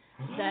nanny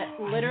that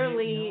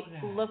literally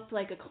looked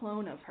like a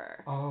clone of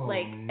her. Oh,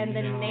 and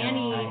the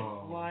nanny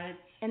What?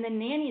 And the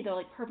nanny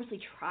though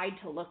probably tried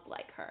to look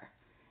like her.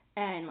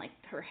 And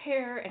her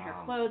hair and her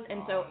clothes,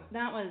 and so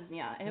that was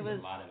it was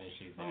a lot of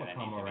issues there. I'm gonna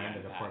call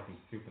Miranda to pour some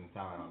soup and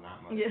salad on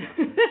that one.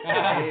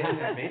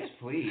 Yeah. Bitch,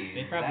 please.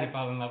 They probably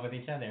fall in love with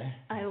each other.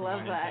 I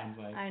love that.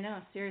 I know,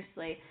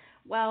 seriously.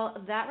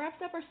 Well, that wraps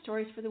up our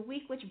stories for the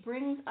week, which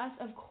brings us,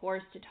 of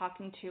course, to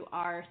talking to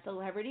our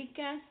celebrity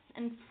guests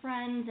and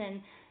friends.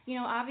 And,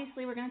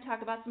 obviously we're going to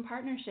talk about some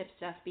partnership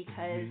stuff,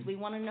 because we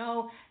want to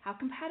know how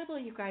compatible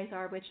you guys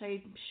are, which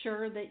I'm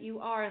sure that you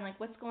are, and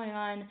what's going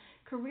on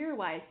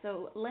career-wise.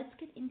 So let's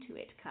get into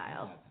it,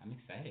 Kyle. Yeah, I'm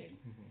excited.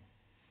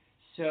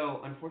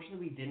 So,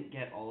 unfortunately, we didn't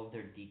get all of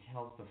their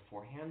details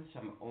beforehand, so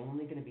I'm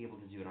only going to be able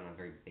to do it on a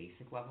very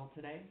basic level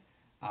today.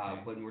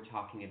 When we're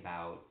talking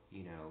about,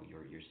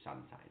 your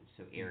sun signs,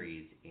 so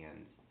Aries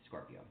and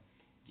Scorpio.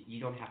 You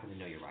don't happen to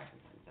know your rising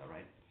signs, though,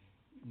 right?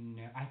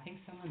 No, I think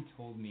someone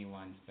told me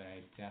once, but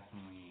I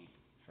definitely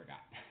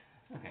forgot.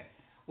 Okay.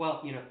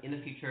 Well, in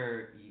the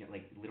future,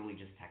 literally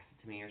just text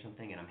it to me or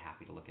something, and I'm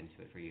happy to look into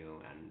it for you.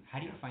 And how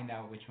do you find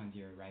out which one's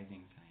your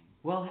rising sign?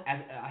 Well,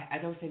 as I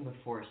was saying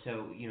before,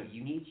 so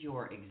you need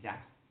your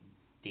exact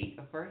date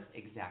of birth,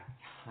 exact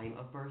time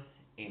of birth,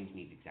 and you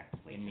need exact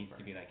place. It needs of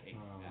birth. to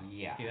be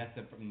yeah. See, that's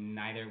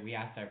we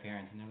asked our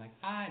parents, and they're like,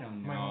 I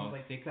don't My know, mom's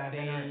like 6 7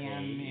 or 8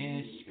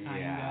 a.m.-ish,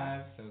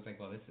 kind of. So it's like,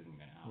 well, this isn't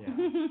gonna help.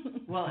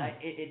 Yeah. Well,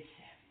 it's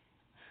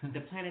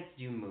the planets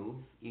do move,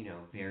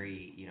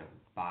 very,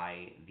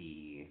 by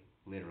the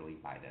literally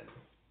by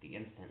the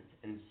instant.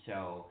 And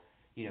so,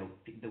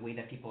 the way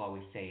that people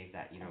always say is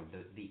that,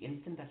 the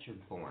instant that you're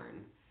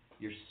born,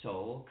 your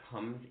soul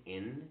comes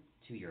in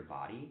to your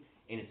body,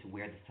 and it's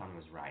where the sun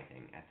was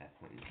rising at that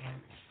point in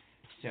time.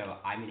 So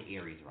I'm an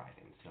Aries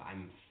rising, so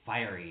I'm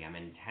fiery, I'm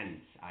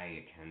intense,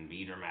 I can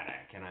be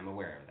dramatic, and I'm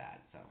aware of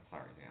that. So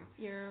sorry, Sam.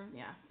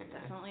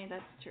 Definitely,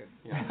 that's true.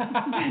 Yeah.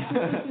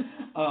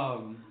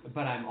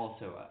 But I'm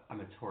also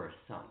I'm a Taurus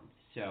sun,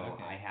 so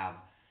I have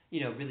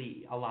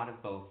really a lot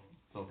of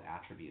both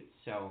attributes.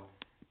 So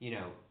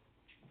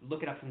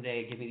look it up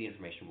someday. Give me the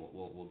information.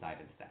 We'll dive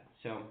into that.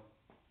 So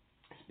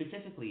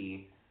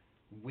specifically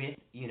with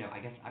I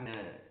guess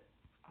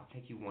I'll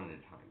take you one at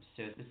a time.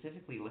 So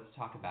specifically, let's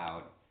talk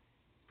about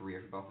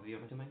career for both of you,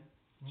 I'm assuming?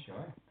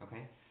 Sure.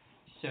 Okay.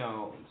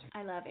 So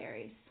I love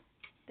Aries.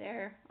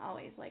 They're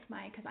always like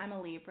because I'm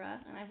a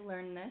Libra, and I've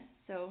learned this,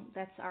 so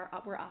that's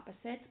we're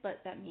opposites, but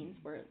that means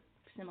we're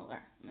similar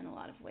in a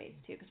lot of ways,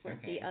 too, because we're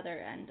at the other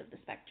end of the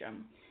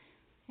spectrum.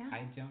 Yeah.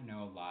 I don't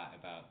know a lot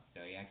about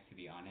zodiacs, to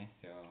be honest,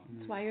 so...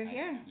 That's why you're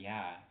here.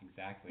 Yeah,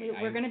 exactly.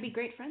 We're going to be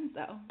great friends,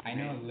 though. I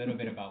know a little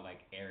bit about,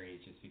 Aries,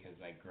 just because,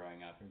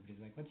 growing up,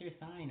 everybody's like, what's your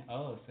sign?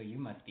 Oh, so you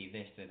must be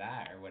this or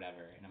that, or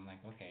whatever. And I'm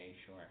like, okay,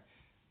 sure.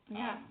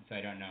 Yeah. So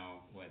I don't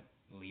know what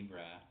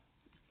Libra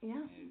is.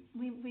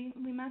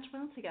 We match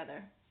well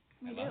together.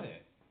 I love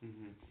it.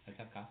 Mm-hmm. Let's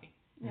have coffee.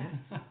 Yeah.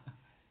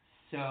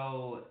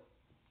 So,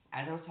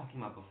 as I was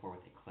talking about before with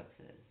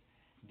eclipses,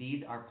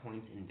 these are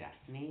points in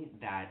destiny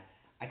that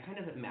I kind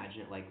of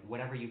imagine it like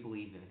whatever you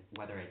believe in,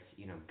 whether it's,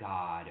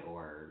 God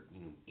or,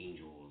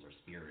 angels or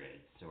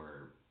spirits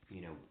or,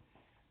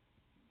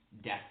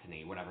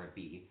 destiny, whatever it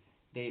be.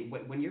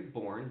 When you're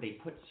born, they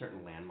put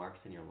certain landmarks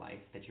in your life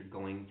that you're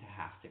going to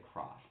have to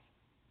cross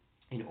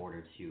in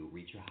order to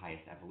reach your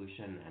highest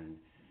evolution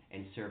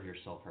and serve your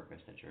soul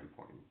purpose that you're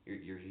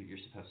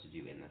supposed to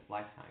do in this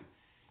lifetime.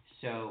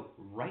 So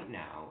right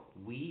now,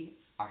 we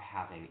are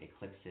having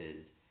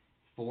eclipses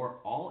for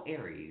all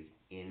Aries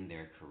in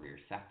their career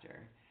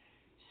sector.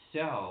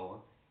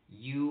 So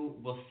you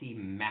will see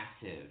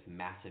massive,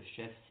 massive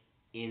shifts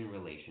in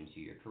relation to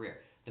your career.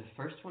 The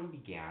first one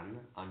began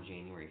on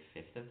January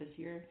 5th of this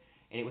year,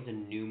 and it was a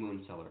new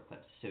moon solar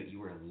eclipse. So you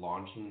were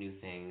launching new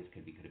things,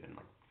 could have been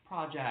like a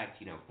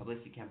project,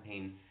 publicity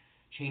campaign,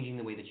 changing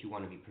the way that you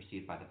want to be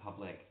perceived by the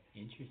public.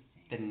 Interesting.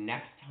 The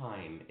next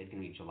time is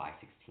going to be July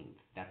 16th.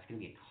 That's going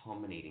to be a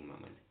culminating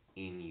moment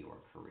in your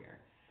career.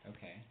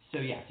 Okay. So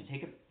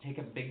take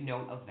a big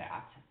note of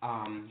that.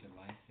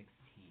 July 16th.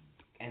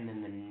 And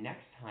then the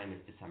next time is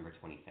December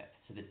 25th.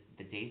 So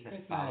the days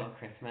that follow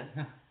Christmas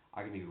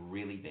are going to be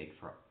really big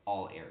for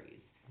all Aries.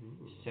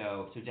 Ooh.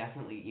 So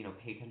definitely,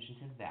 pay attention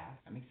to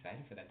that. I'm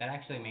excited for that. That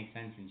actually makes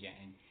sense and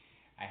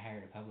I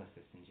hired a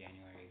publicist in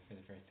January for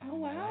the first time in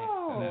my life,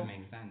 so that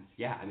makes sense.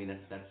 Yeah, I mean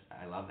that's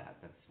I love that.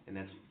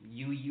 That's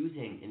you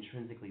using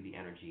intrinsically the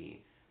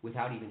energy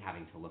without even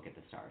having to look at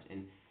the stars.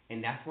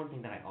 And that's one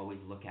thing that I always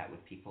look at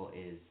with people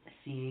is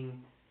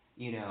seeing,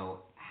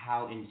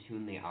 how in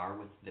tune they are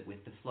with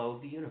the flow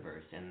of the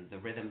universe and the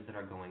rhythms that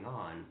are going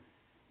on,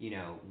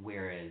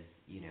 whereas,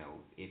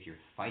 if you're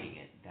fighting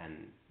it,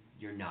 then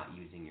you're not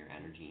using your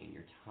energy and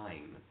your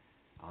time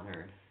on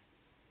Earth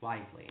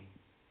wisely,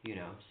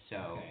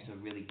 so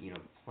really,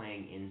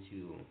 playing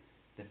into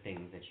the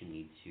things that you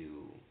need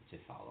to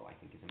follow, I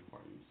think is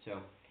important. So,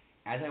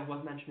 as I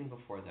was mentioning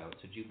before though,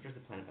 so Jupiter's the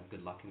planet of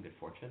good luck and good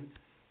fortune.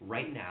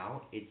 Right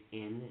now, it's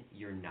in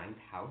your 9th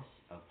house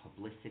of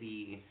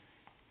publicity,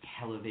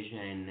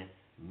 television,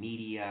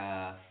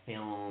 media,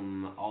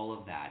 film, all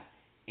of that.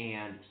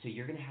 And so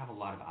you're going to have a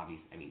lot of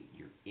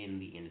you're in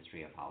the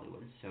industry of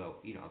Hollywood, so,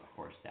 of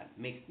course, that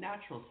makes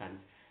natural sense.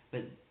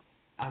 But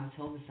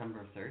until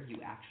December 3rd, you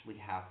actually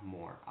have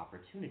more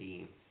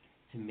opportunity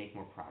to make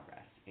more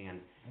progress and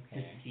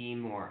to see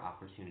more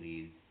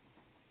opportunities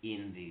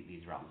in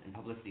these realms. And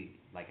publicity,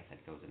 like I said,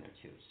 goes in there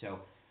too. So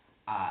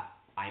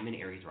I'm an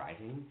Aries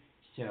rising,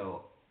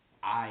 so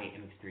I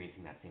am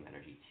experiencing that same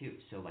energy too.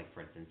 So like,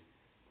 for instance,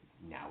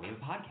 now we have a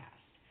podcast.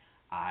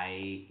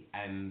 I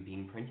am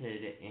being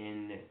printed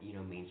in,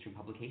 mainstream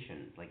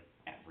publications like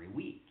every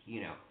week.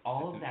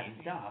 All of that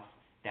stuff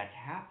that's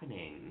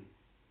happening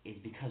is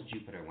because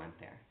Jupiter went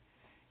there.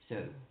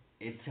 So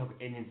it's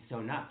so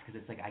nuts because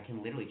it's like I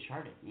can literally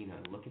chart it,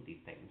 and look at these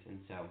things. And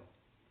so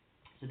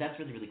that's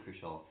really, really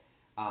crucial.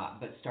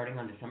 But starting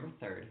on December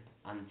 3rd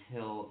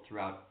until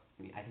throughout,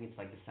 I think it's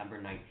like December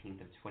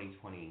 19th of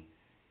 2020,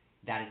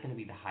 that is going to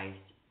be the highest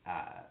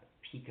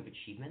peak of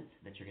achievement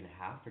that you're going to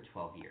have for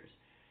 12 years.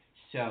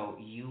 So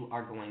you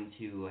are going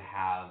to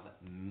have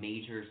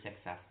major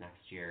success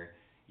next year.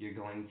 You're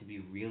going to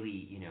be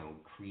really,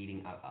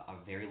 creating a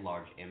very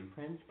large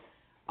imprint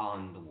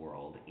on the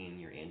world in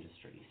your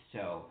industry.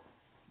 So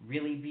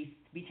really be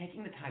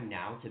taking the time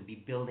now to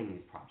be building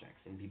these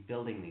projects and be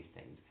building these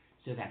things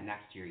so that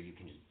next year you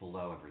can just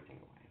blow everything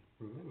away.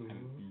 Ooh.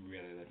 I'm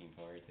really looking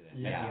forward to this.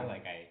 Yeah. I feel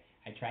like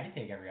I try to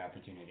take every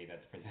opportunity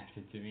that's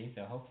presented to me,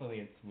 so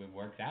hopefully it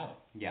works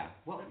out. Yeah,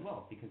 well, it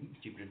will, because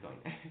Jupiter's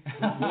going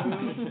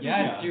there.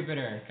 Yes,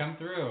 Jupiter, come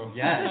through.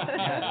 Yes,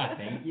 yes.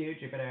 Thank you,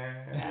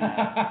 Jupiter.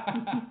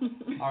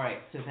 All right,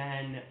 so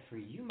then for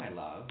you, my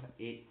love,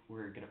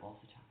 we're going to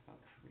also talk about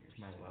careers.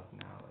 My love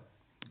now,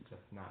 let's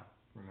just not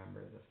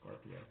remember the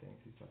Scorpio things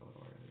he said a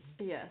little earlier.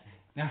 Yes.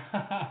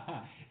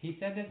 He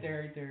said that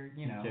they're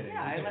Yeah,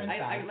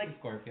 I like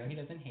Scorpio. He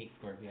doesn't hate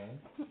Scorpios.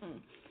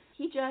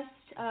 He just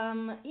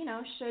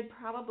should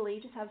probably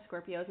just have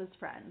Scorpios as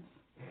friends.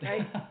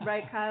 Right?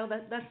 Right, Kyle?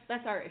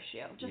 That's our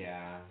issue.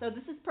 So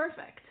this is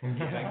perfect.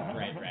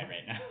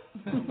 right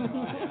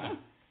now.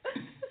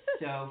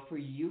 So for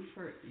you,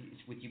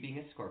 with you being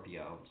a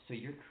Scorpio, so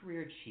your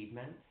career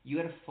achievement, you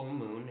had a full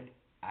moon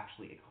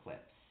actually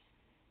eclipse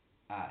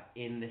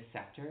in this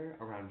sector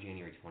around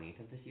January 20th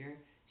of this year.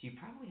 So you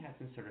probably had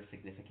some sort of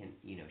significant,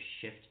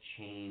 shift,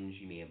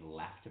 change. You may have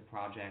left a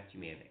project.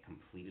 You may have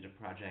completed a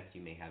project.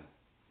 You may have.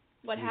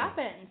 What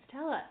happens?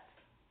 Tell us.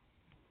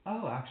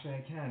 Oh, actually,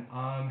 I can.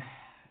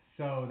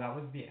 So that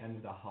was the end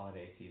of the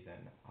holiday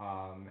season,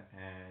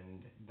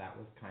 and that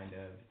was kind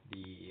of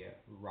the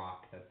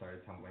rock that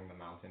started tumbling the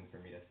mountain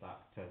for me to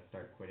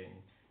start quitting,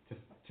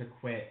 to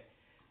quit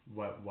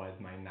what was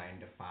my 9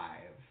 to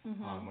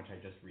 5, which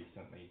I just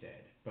recently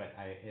did. But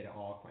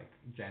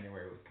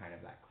January was kind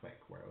of that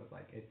click where it was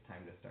like, it's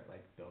time to start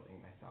like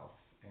building myself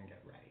and get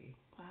ready.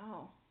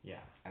 Wow. Yeah.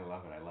 I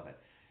love it.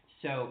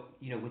 So,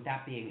 with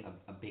that being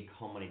a big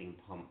culminating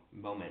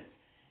moment,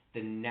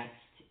 the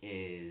next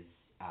is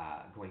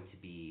going to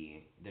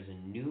be, there's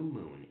a new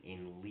moon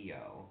in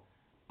Leo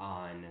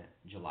on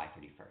July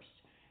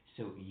 31st.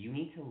 So you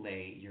need to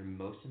lay your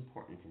most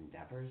important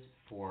endeavors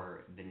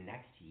for the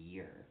next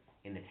year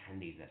in the 10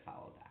 days that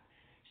follow that.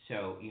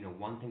 So,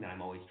 one thing that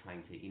I'm always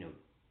trying to,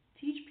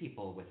 teach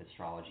people with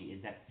astrology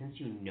is that since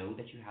you know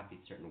that you have these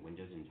certain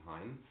windows in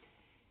time,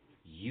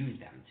 use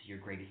them to your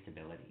greatest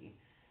ability.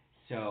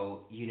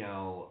 So,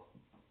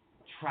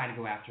 try to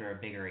go after a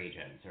bigger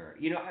agent, or,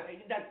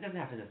 that doesn't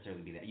have to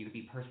necessarily be that. You could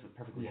be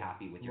perfectly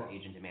happy with your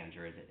agent and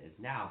manager as it is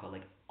now, but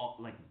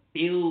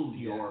build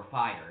your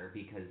fire,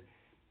 because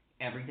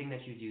everything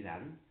that you do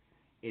then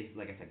is,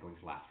 like I said, going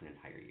to last for an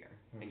entire year,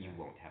 and you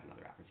won't have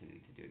another opportunity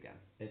to do it again.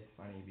 It's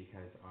funny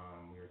because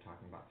we were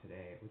talking about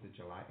today. It was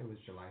July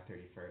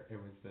 31st.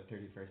 It was the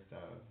 31st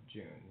of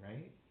June,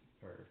 right?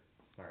 Or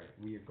sorry,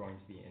 we are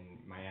going to be in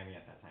Miami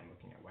at that time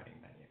looking at wedding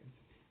venues.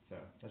 So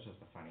that's just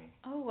a funny.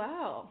 Oh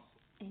wow,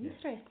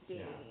 interesting.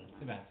 Yeah.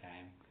 It's about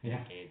time. We've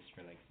been engaged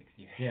for like 6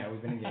 years. Yeah, we've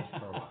been engaged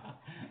for a while.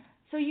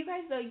 So you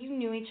guys, though, you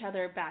knew each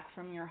other back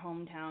from your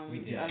hometown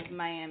of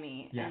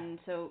Miami. Yeah. And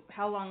so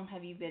how long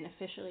have you been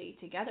officially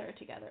together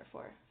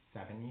for?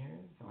 7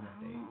 years on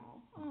a date.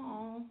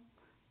 Oh,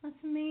 that's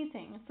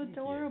amazing. It's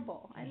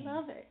adorable. I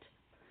love it.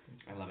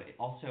 I love it.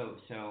 Also,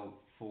 so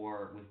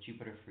with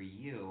Jupiter for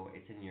you,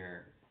 it's in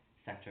your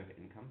sector of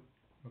income.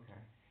 Okay.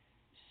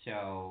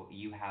 So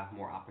you have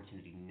more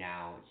opportunity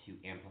now to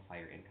amplify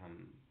your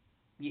income.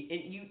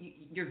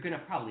 You're going to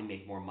probably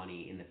make more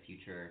money in the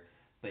future,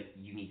 but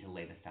you need to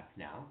lay the steps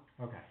now.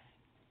 Okay.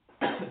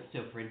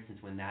 So, for instance,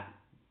 when that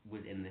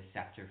was in this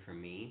sector for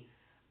me,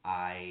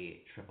 I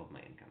tripled my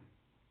income.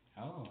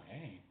 Oh,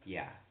 hey.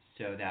 Yeah.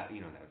 So that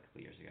was a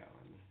couple years ago,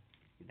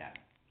 and that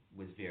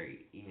was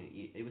very.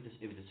 It was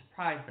a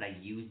surprise, but I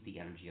used the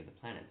energy of the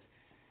planets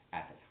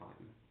at the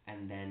time.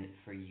 And then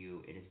for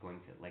you, it is going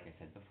to, like I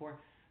said before,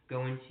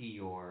 go into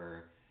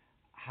your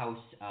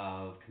house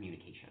of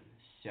communication.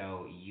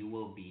 So you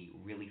will be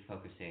really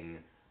focusing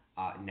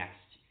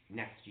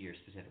next year,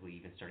 specifically,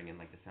 even starting in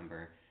like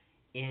December,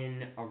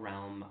 in a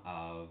realm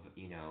of,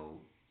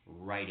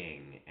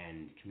 writing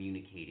and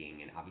communicating,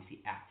 and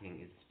obviously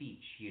acting is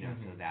speech,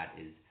 so that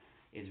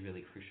is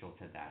really crucial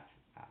to that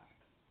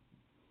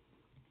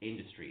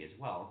industry as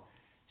well.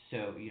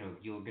 So,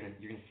 you're gonna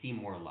see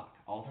more luck.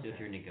 Also, if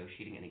you're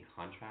negotiating any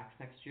contracts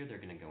next year, they're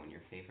gonna go in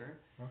your favor.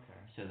 Okay.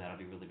 So that'll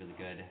be really, really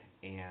good.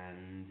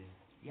 And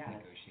yeah,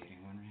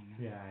 negotiating one right now.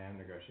 Yeah, I am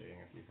negotiating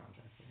a few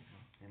contracts right now.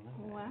 I love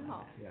it.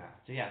 Wow.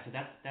 Yeah. So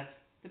that's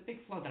the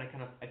big flow that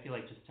I feel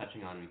like just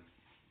touching on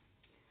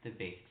the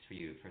basics for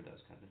you for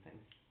those kinds of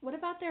things. What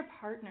about their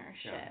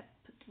partnership?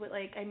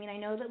 I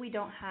know that we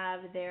don't have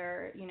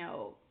their,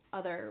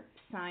 other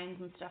signs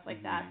and stuff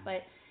like that,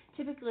 but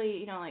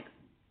typically,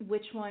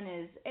 which one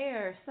is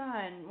air,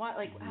 sun, what,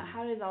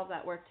 how does all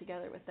that work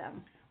together with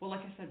them? Well,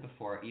 like I said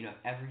before,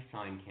 every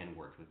sign can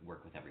work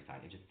with every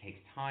sign. It just takes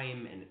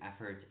time and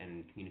effort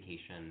and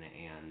communication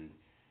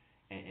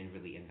and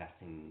really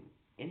investing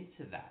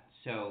into that.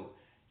 So,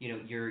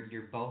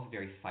 you're both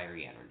very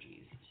fiery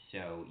energies.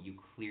 So you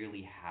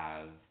clearly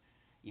have,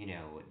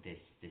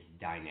 this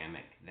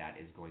dynamic that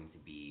is going to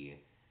be,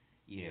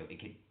 it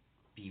could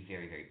be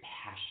very, very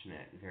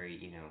passionate,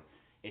 very,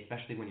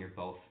 especially when you're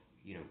both,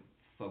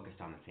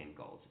 focused on the same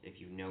goals. If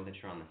you know that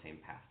you're on the same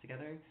path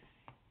together,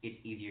 it's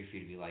easier for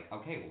you to be like,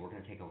 okay, well, we're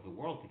going to take over the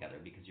world together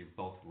because you're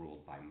both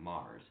ruled by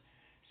Mars.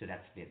 So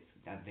that's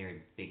a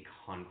very big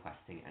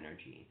conquesting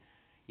energy.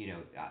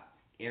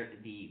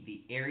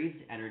 the Aries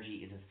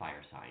energy is a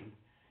fire sign,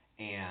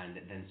 and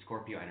then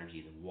Scorpio energy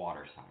is a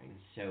water sign.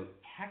 So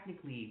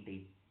technically,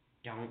 they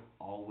don't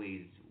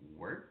always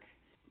work.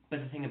 But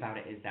the thing about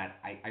it is that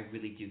I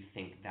really do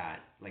think that,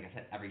 like I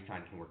said, every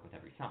sign can work with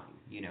every sign.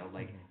 You know,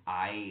 like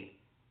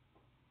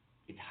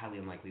it's highly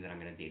unlikely that I'm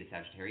going to date a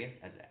Sagittarius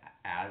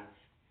as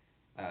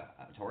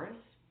a Taurus,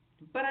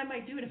 but I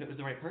might do it if it was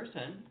the right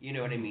person. You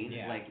know what I mean?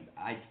 Yeah. Like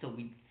I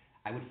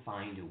would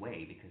find a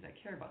way because I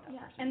care about that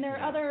person. And there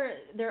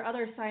are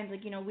other signs,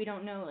 like, you know, we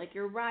don't know, like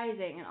your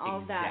rising and all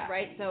of that,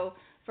 right? So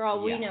for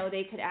all we know,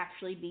 they could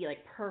actually be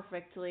like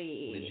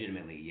perfectly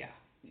legitimately,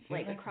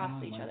 like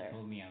across each other.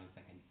 Someone told me I was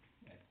like a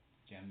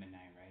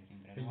Gemini rising,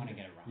 but I don't want to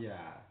get it wrong.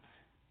 Yeah.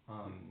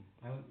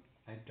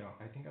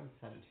 I think I was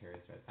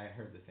Sagittarius, but I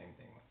heard the same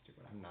thing once too,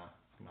 but I'm not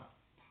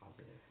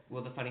positive.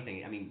 Well, the funny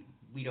thing, I mean,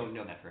 we don't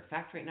know that for a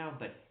fact right now,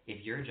 but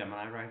if you're a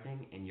Gemini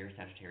rising and you're a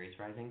Sagittarius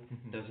rising,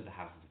 those are the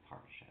houses of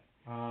partnership.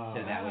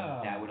 So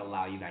that would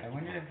allow you guys to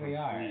wonder kind of if we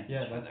are.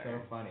 Yeah, that's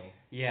so funny.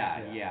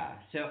 Yeah.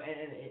 So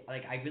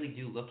like I really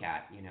do look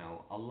at, you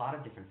know, a lot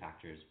of different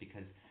factors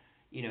because,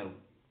 you know,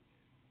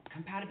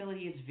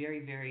 compatibility is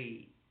very,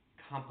 very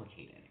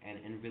complicated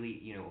and really,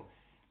 you know,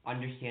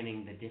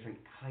 understanding the different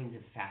kinds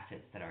of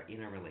facets that are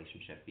in a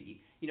relationship.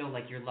 You know,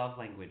 like your love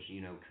language,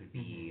 you know, could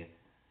be,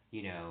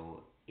 you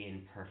know,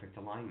 in perfect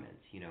alignment,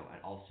 you know,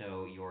 and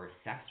also your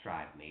sex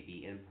drive may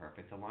be in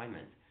perfect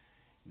alignment.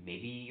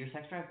 Maybe your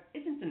sex drive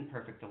isn't in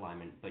perfect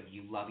alignment, but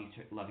you love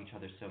each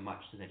other so much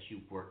so that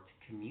you work to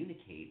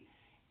communicate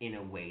in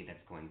a way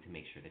that's going to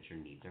make sure that your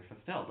needs are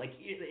fulfilled. Like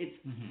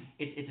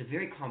it's a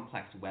very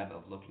complex web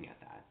of looking at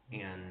that.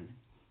 And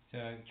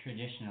so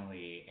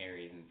traditionally,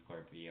 Aries and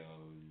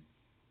Scorpios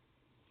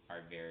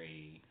are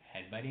very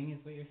headbutting, is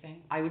what you're saying?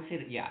 I would say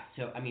that, yeah.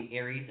 So, I mean,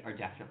 Aries are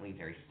definitely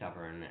very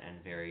stubborn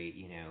and very,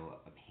 you know,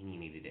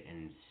 opinionated,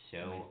 and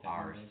so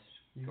are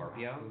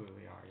Scorpio. You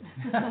absolutely are.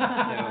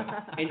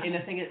 Yeah. So, and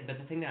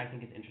the thing that I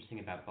think is interesting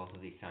about both of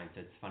these signs,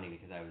 so it's funny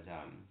because I was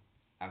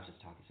just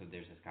talking. So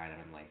there's this guy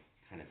that I'm like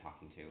kind of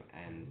talking to,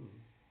 and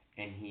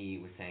he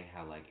was saying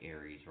how like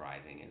Aries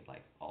rising is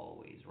like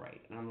always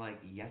right, and I'm like,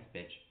 yes,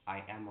 bitch,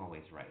 I am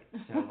always right.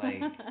 So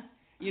like.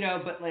 You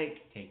know, but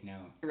like... Take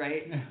note.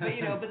 Right? But,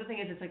 you know, but the thing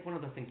is, it's like one of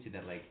those things, too,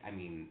 that, like, I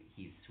mean,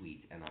 he's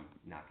sweet, and I'm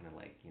not going to,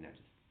 like, you know,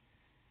 just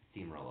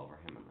steamroll over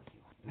him unless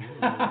he wants.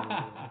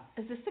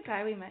 Is this the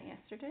guy we met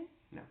yesterday?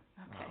 No.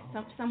 Okay,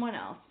 someone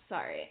else.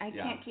 Sorry. I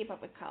can't keep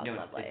up with Kyle's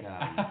love life.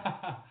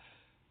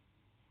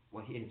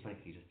 Well, it's funny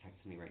because he just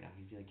texted me right now.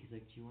 He's like, do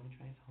you want to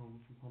drive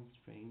home from Palm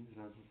Springs?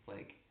 And I was just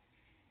like,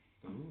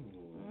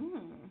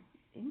 ooh.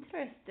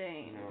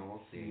 Interesting. You know,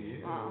 we'll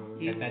see.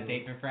 Get that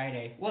date for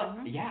Friday. Well,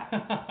 yeah.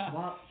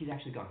 Well, he's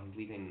actually gone. He's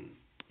leaving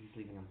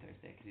on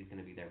Thursday because he's going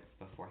to be there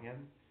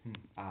beforehand.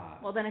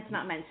 Well, then it's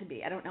not meant to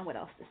be. I don't know what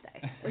else to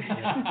say.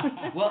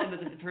 Well,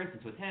 for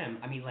instance, with him,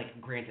 I mean, like,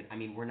 granted, I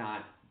mean, we're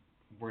not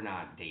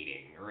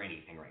dating or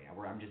anything right now.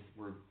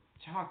 We're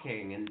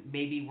talking, and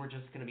maybe we're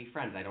just going to be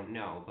friends. I don't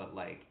know, but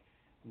like,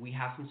 we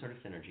have some sort of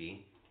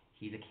synergy.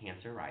 He's a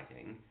Cancer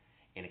rising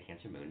and a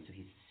Cancer moon, so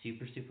he's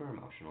super, super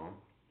emotional.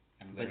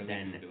 I'm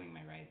literally doing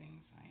my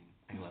rising sign.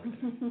 I love it.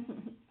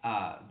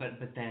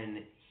 But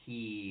then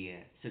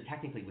so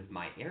technically with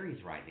my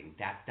Aries rising,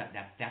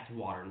 that's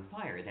water and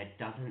fire. That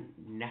doesn't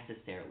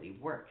necessarily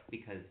work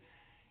because,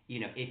 you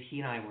know, if he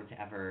and I were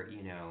to ever,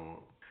 you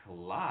know,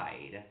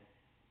 collide,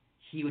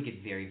 he would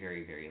get very,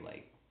 very, very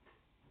like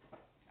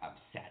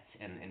upset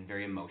and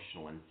very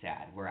emotional and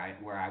sad. Where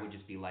I would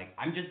just be like,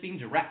 I'm just being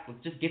direct.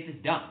 Let's just get this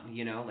done.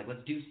 You know, like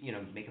let's do, you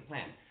know, make a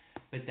plan.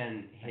 But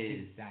then That's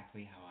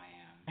exactly how I am.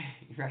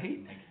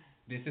 Right? Like,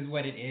 this is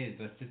what it is.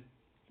 That's what it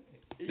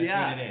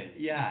is.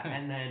 Yeah,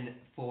 and then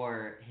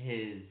for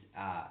his,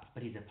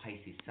 but he's a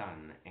Pisces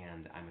sun,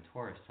 and I'm a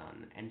Taurus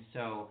sun, and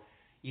so,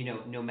 you know,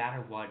 no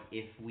matter what,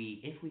 if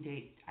we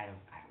date, I don't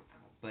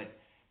know,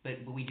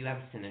 but we do have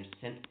a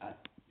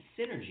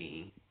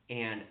synergy,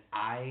 and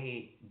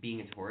I,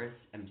 being a Taurus,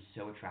 am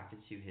so attracted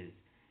to his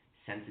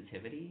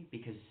sensitivity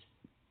because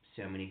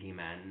so many gay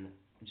men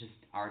just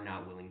are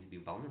not willing to be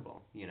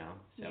vulnerable, you know.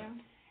 So. Yeah.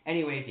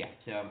 Anyways, yeah,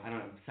 so I don't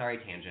know, sorry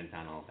tangents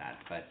on all of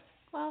that, but...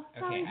 Well,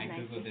 okay, I nice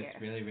googled this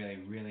hear. really, really,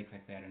 really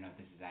quickly. I don't know if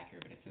this is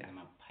accurate, but it says I'm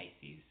a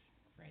Pisces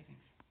rising.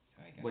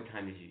 So I guess what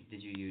time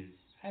did you use?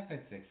 I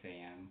put 6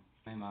 a.m.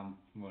 My mom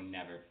will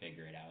never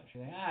figure it out. She's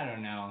like, I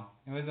don't know.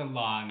 It was a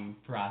long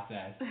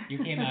process.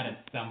 You came out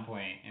at some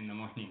point in the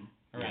morning,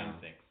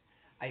 around 6.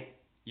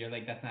 You're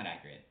like, that's not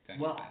accurate.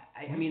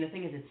 I mean, the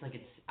thing is,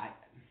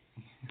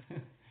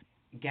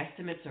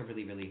 guesstimates are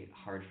really, really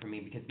hard for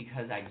me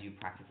because I do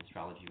practice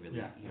astrology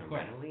really, you know,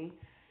 readily.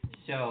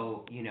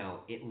 So, you know,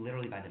 it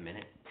literally by the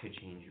minute could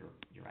change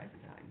your rising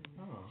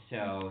sign.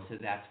 So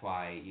that's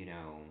why, you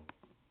know,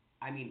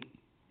 I mean,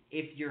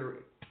 if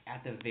you're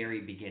at the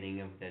very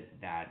beginning of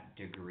that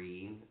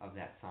degree of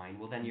that sign,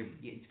 well then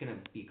it's going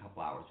to be a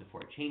couple hours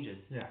before it changes.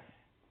 Yeah.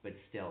 But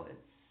still,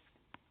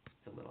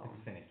 it's a little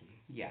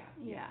finicky. Yeah.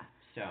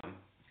 So.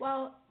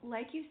 Well,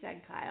 like you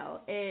said,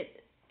 Kyle,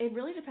 it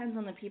really depends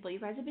on the people. You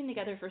guys have been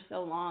together for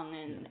so long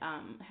and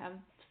have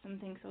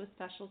something so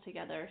special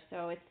together.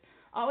 So it's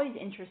always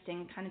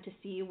interesting kind of to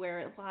see where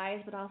it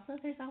lies, but also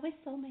there's always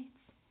soulmates.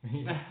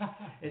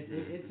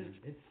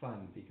 It's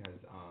fun because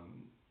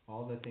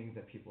all the things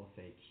that people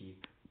say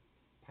keep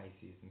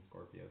Pisces and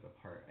Scorpios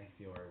apart, I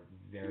feel are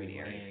very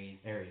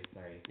Aries,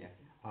 sorry. Yeah.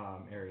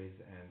 Aries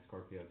and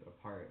Scorpios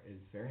apart is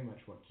very much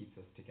what keeps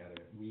us together.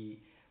 We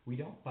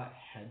don't butt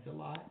heads a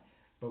lot,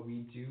 but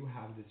we do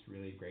have this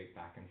really great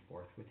back and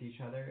forth with each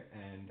other,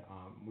 and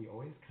we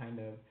always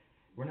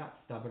we're not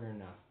stubborn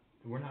enough.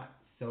 We're not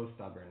so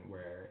stubborn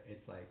where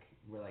it's like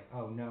we're like,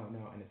 oh no,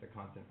 and it's a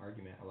constant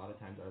argument. A lot of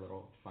times our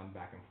little fun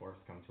back and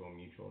forths come to a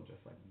mutual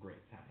just like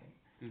great time.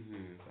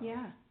 Mm-hmm. So.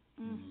 Yeah.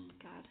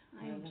 God,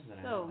 I'm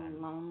so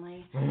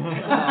lonely. Oh,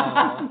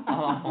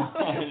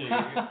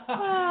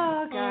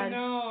 God. Oh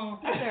no.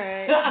 That's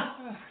alright.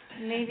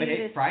 Maybe but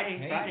it's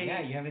Friday.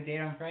 Yeah, you have a date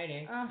on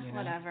Friday.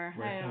 Whatever.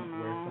 I don't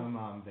know. Wear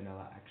some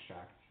vanilla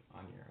extract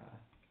on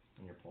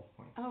your pulse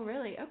point. Oh,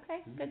 really?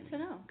 Okay, good to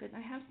know. Good. I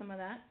have some of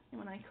that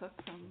when I cook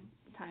from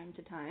time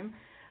to time.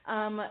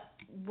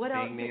 What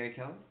else? Bang, Marry,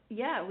 Kill?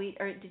 Yeah,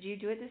 did you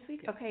do it this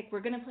week? Okay, we're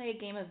gonna play a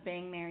game of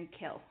Bang, Marry,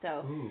 Kill.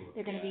 So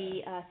they're gonna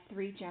be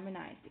 3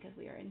 Geminis because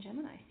we are in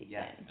Gemini season.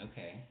 Yes.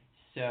 Okay.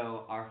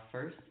 So our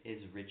first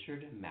is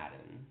Richard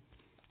Madden.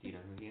 Do you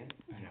know who he is?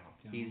 No.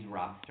 He's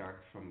Robb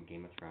Stark from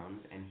Game of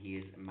Thrones, and he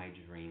is my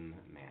dream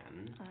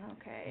man.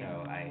 Okay.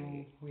 So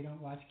we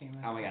don't watch Game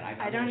of Oh my God,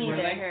 I don't either.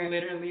 We're like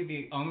literally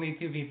the only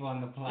 2 people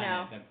on the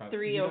planet that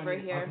probably. 3 over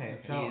here.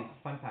 Okay, so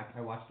fun fact,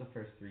 I watched the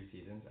first 3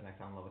 seasons and I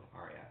fell in love with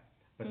Arya.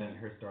 But then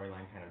her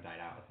storyline kind of died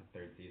out at the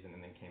 3rd season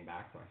and then came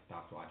back, so I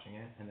stopped watching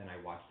it. And then I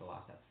watched the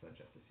last episode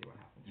just to see what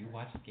happened. You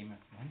watched Game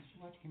of Thrones? When did you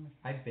watch Game of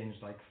Thrones? I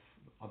binged like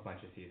a bunch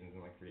of seasons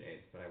in like 3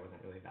 days, but I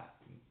wasn't really that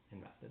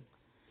invested.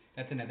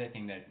 That's another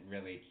thing that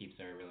really keeps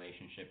our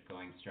relationship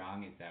going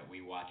strong is that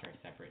we watch our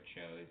separate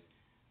shows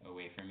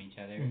away from each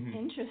other.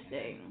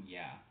 Interesting.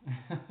 Yeah.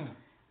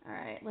 All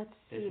right, let's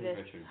This see is this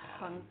Richard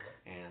hunk.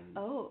 Madden,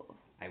 and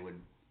I would.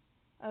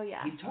 Oh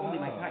yeah. He's totally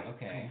my type.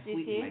 Okay.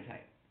 Completely my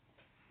type.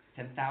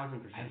 10,000% my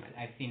type.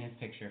 I've seen his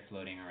picture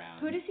floating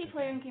around. Who does he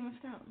play in Game of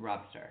Thrones?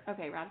 Robb Stark.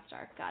 Okay, Robb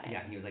Stark. Got it.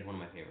 Yeah, he was like one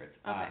of my favorites.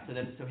 Okay.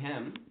 So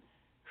him,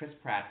 Chris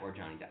Pratt, or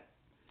Johnny Depp.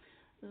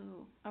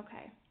 Ooh.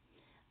 Okay.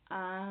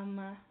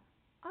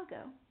 I'll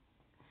go.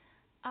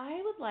 I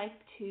would like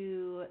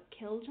to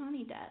kill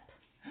Johnny Depp.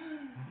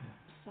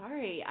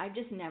 Sorry, I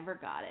just never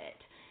got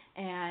it.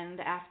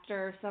 And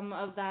after some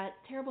of that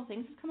terrible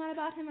things have come out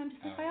about him, I'm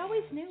just like, I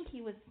always knew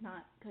he was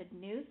not good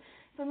news.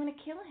 So I'm going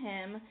to kill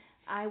him.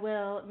 I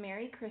will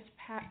marry Chris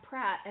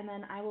Pratt, and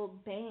then I will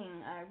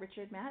bang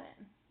Richard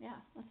Madden. Yeah,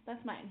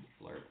 that's mine.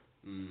 Flirt.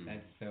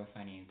 That's so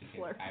funny because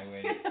Flirt. I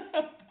would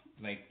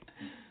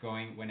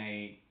when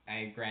I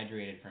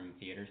graduated from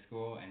theater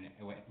school, and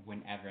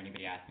whenever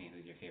anybody asked me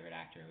who's your favorite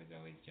actor, it was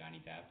always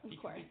Johnny Depp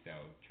because he's so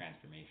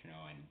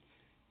transformational and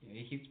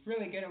he's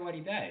really good at what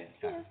he does.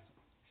 Yes.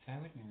 So I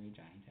would marry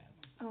Johnny Depp.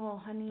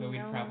 Oh, honey, but we'd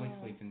no. probably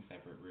sleep in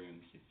separate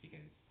rooms just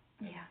because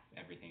of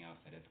everything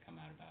else that has come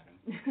out about him.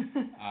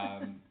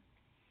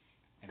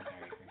 I'm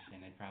sorry,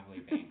 Christian. I'd probably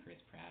bang Chris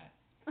Pratt,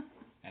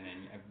 and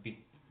then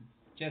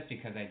just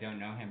because I don't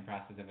know him,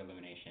 process of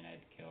elimination,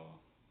 I'd kill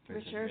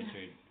Richard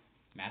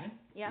Madden.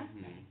 Yeah.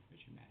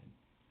 Richard Madden.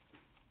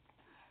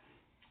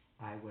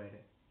 I would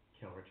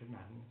kill Richard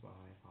Madden as well.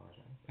 I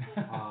apologize.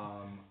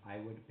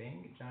 I would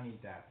bang Johnny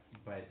Depp,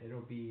 but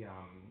it'll be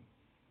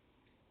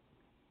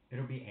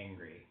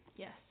angry.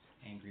 Yes.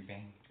 Angry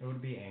bang. It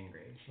would be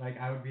angry.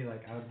 Like I would be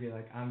like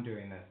I'm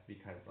doing this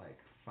because like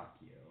fuck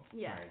you.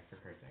 Yeah. Sorry for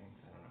cursing.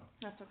 I don't know.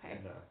 That's okay.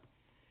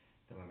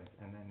 The limits,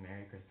 and then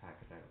marry Chris Pratt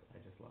because I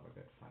just love a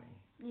good funny.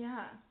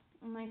 Yeah.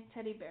 A nice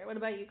teddy bear. What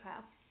about you,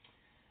 Kyle?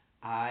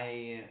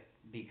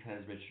 Because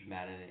Richard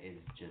Madden is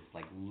just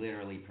like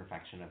literally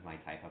perfection of my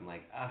type. I'm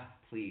like,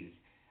 please.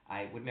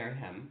 I would marry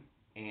him,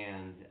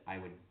 and I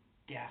would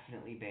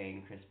definitely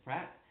bang Chris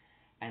Pratt.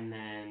 And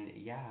then,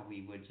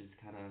 we would just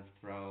kind of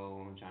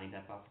throw Johnny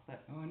Depp off the cliff.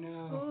 Oh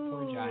no,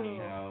 poor Johnny.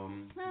 So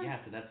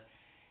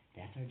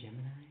that's our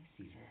Gemini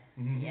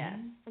season. Yes.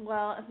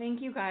 Well,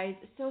 thank you guys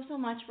so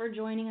much for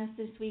joining us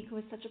this week. It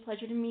was such a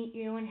pleasure to meet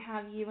you and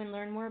have you and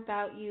learn more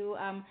about you.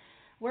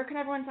 Where can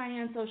everyone find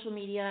you on social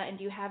media, and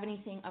do you have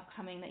anything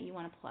upcoming that you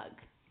want to plug?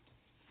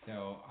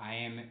 So I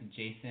am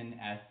Jason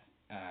S.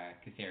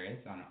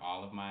 Caceres on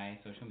all of my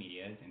social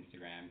medias,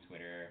 Instagram,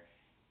 Twitter,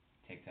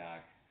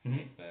 TikTok,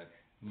 Facebook.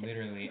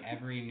 Literally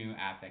every new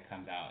app that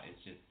comes out is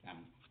just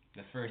I'm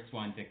the first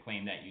one to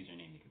claim that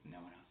username because no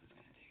one else is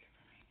going to take it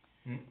from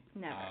me.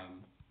 Never.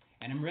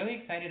 And I'm really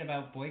excited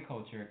about Boy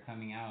Culture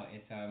coming out.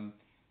 It's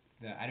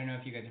I don't know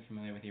if you guys are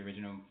familiar with the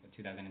original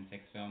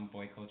 2006 film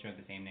Boy Culture of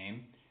the same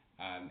name.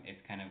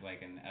 It's kind of like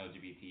an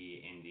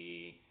LGBT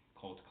indie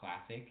cult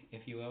classic,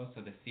 if you will.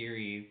 So the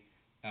series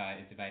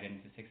is divided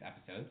into 6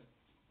 episodes,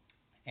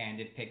 and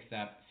it picks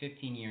up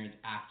 15 years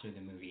after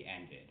the movie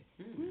ended.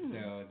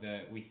 So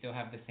we still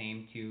have the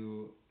same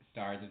 2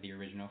 stars of the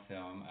original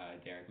film,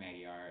 Derek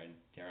Magyar and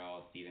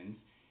Daryl Stevens.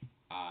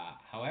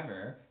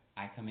 However,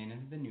 I come in as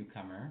the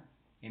newcomer.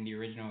 In the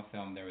original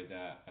film, there was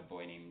a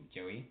boy named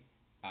Joey,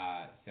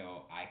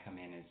 So I come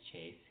in as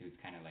Chase, who's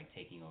kind of like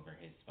taking over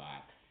his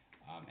spot.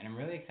 And I'm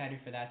really excited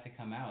for that to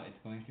come out. It's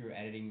going through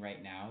editing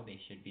right now. They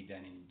should be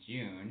done in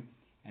June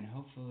and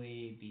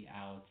hopefully be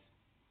out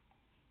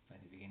by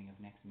the beginning of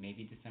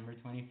maybe December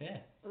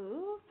 25th.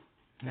 Ooh.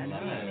 I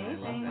love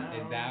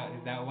that.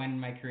 Is that when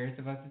my career is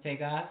supposed to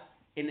take off?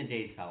 In the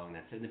days following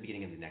that, so in the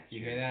beginning of the next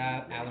year. You hear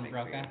that, Alan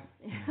Broca?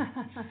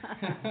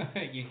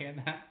 You hear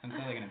that? I'm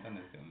totally going to send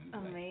this to him.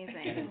 Amazing.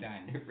 Like, get it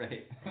done.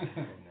 Right.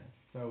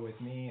 So with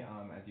me,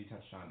 as you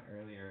touched on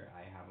earlier,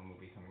 I have a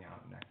movie coming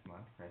out next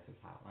month, Crisis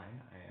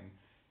Hotline. I am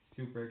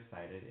super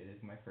excited. It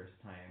is my first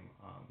time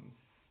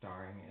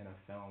starring in a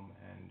film,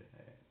 and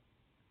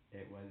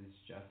it was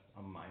just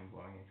a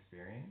mind-blowing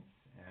experience.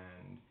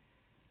 And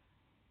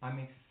I'm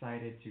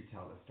excited to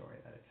tell the story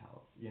that it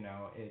tells. You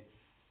know,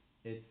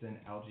 it's an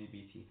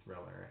LGBT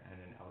thriller and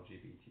an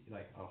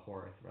a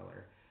horror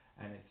thriller,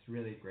 and it's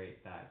really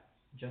great that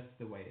just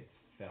the way it's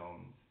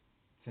filmed,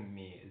 to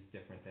me, is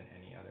different than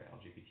any other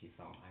LGBT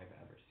film I've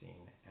ever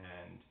seen,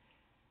 and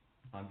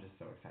I'm just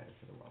so excited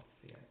for the world to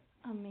see it.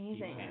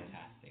 Amazing. He's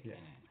fantastic in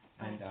it.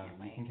 And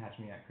you can catch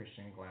me at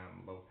Christian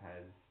Glam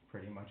Lopez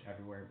pretty much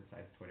everywhere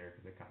besides Twitter,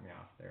 because it cut me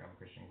off there. I'm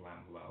Christian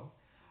Glam Low.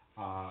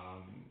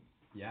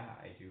 Yeah,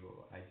 I do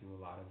a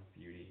lot of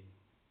beauty,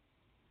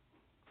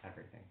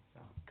 everything. So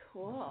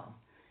cool.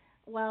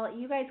 Well,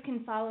 you guys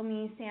can follow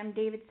me, Sam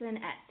Davidson,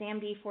 at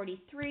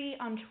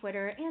SamD43 on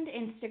Twitter and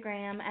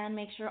Instagram, and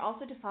make sure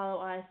also to follow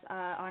us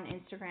on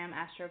Instagram,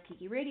 Astro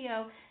Kiki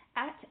Radio,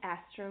 at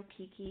Astro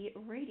Kiki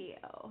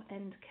Radio.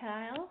 And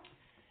Kyle?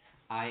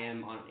 I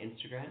am on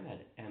Instagram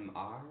at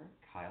MR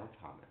Kyle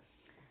Thomas.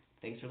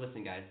 Thanks for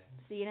listening, guys.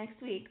 See you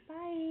next week.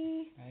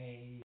 Bye.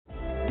 Bye.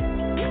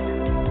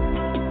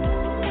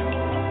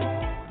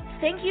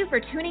 Thank you for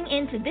tuning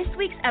in to this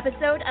week's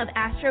episode of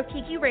Astro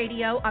Kiki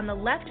Radio on the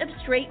Left of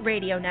Str8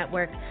 Radio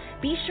Network.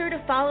 Be sure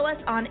to follow us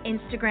on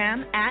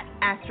Instagram at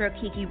Astro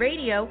Kiki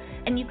Radio,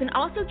 and you can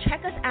also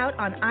check us out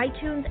on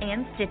iTunes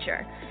and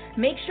Stitcher.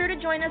 Make sure to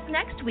join us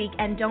next week,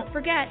 and don't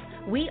forget,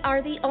 we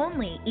are the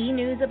only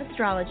e-news of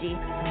astrology.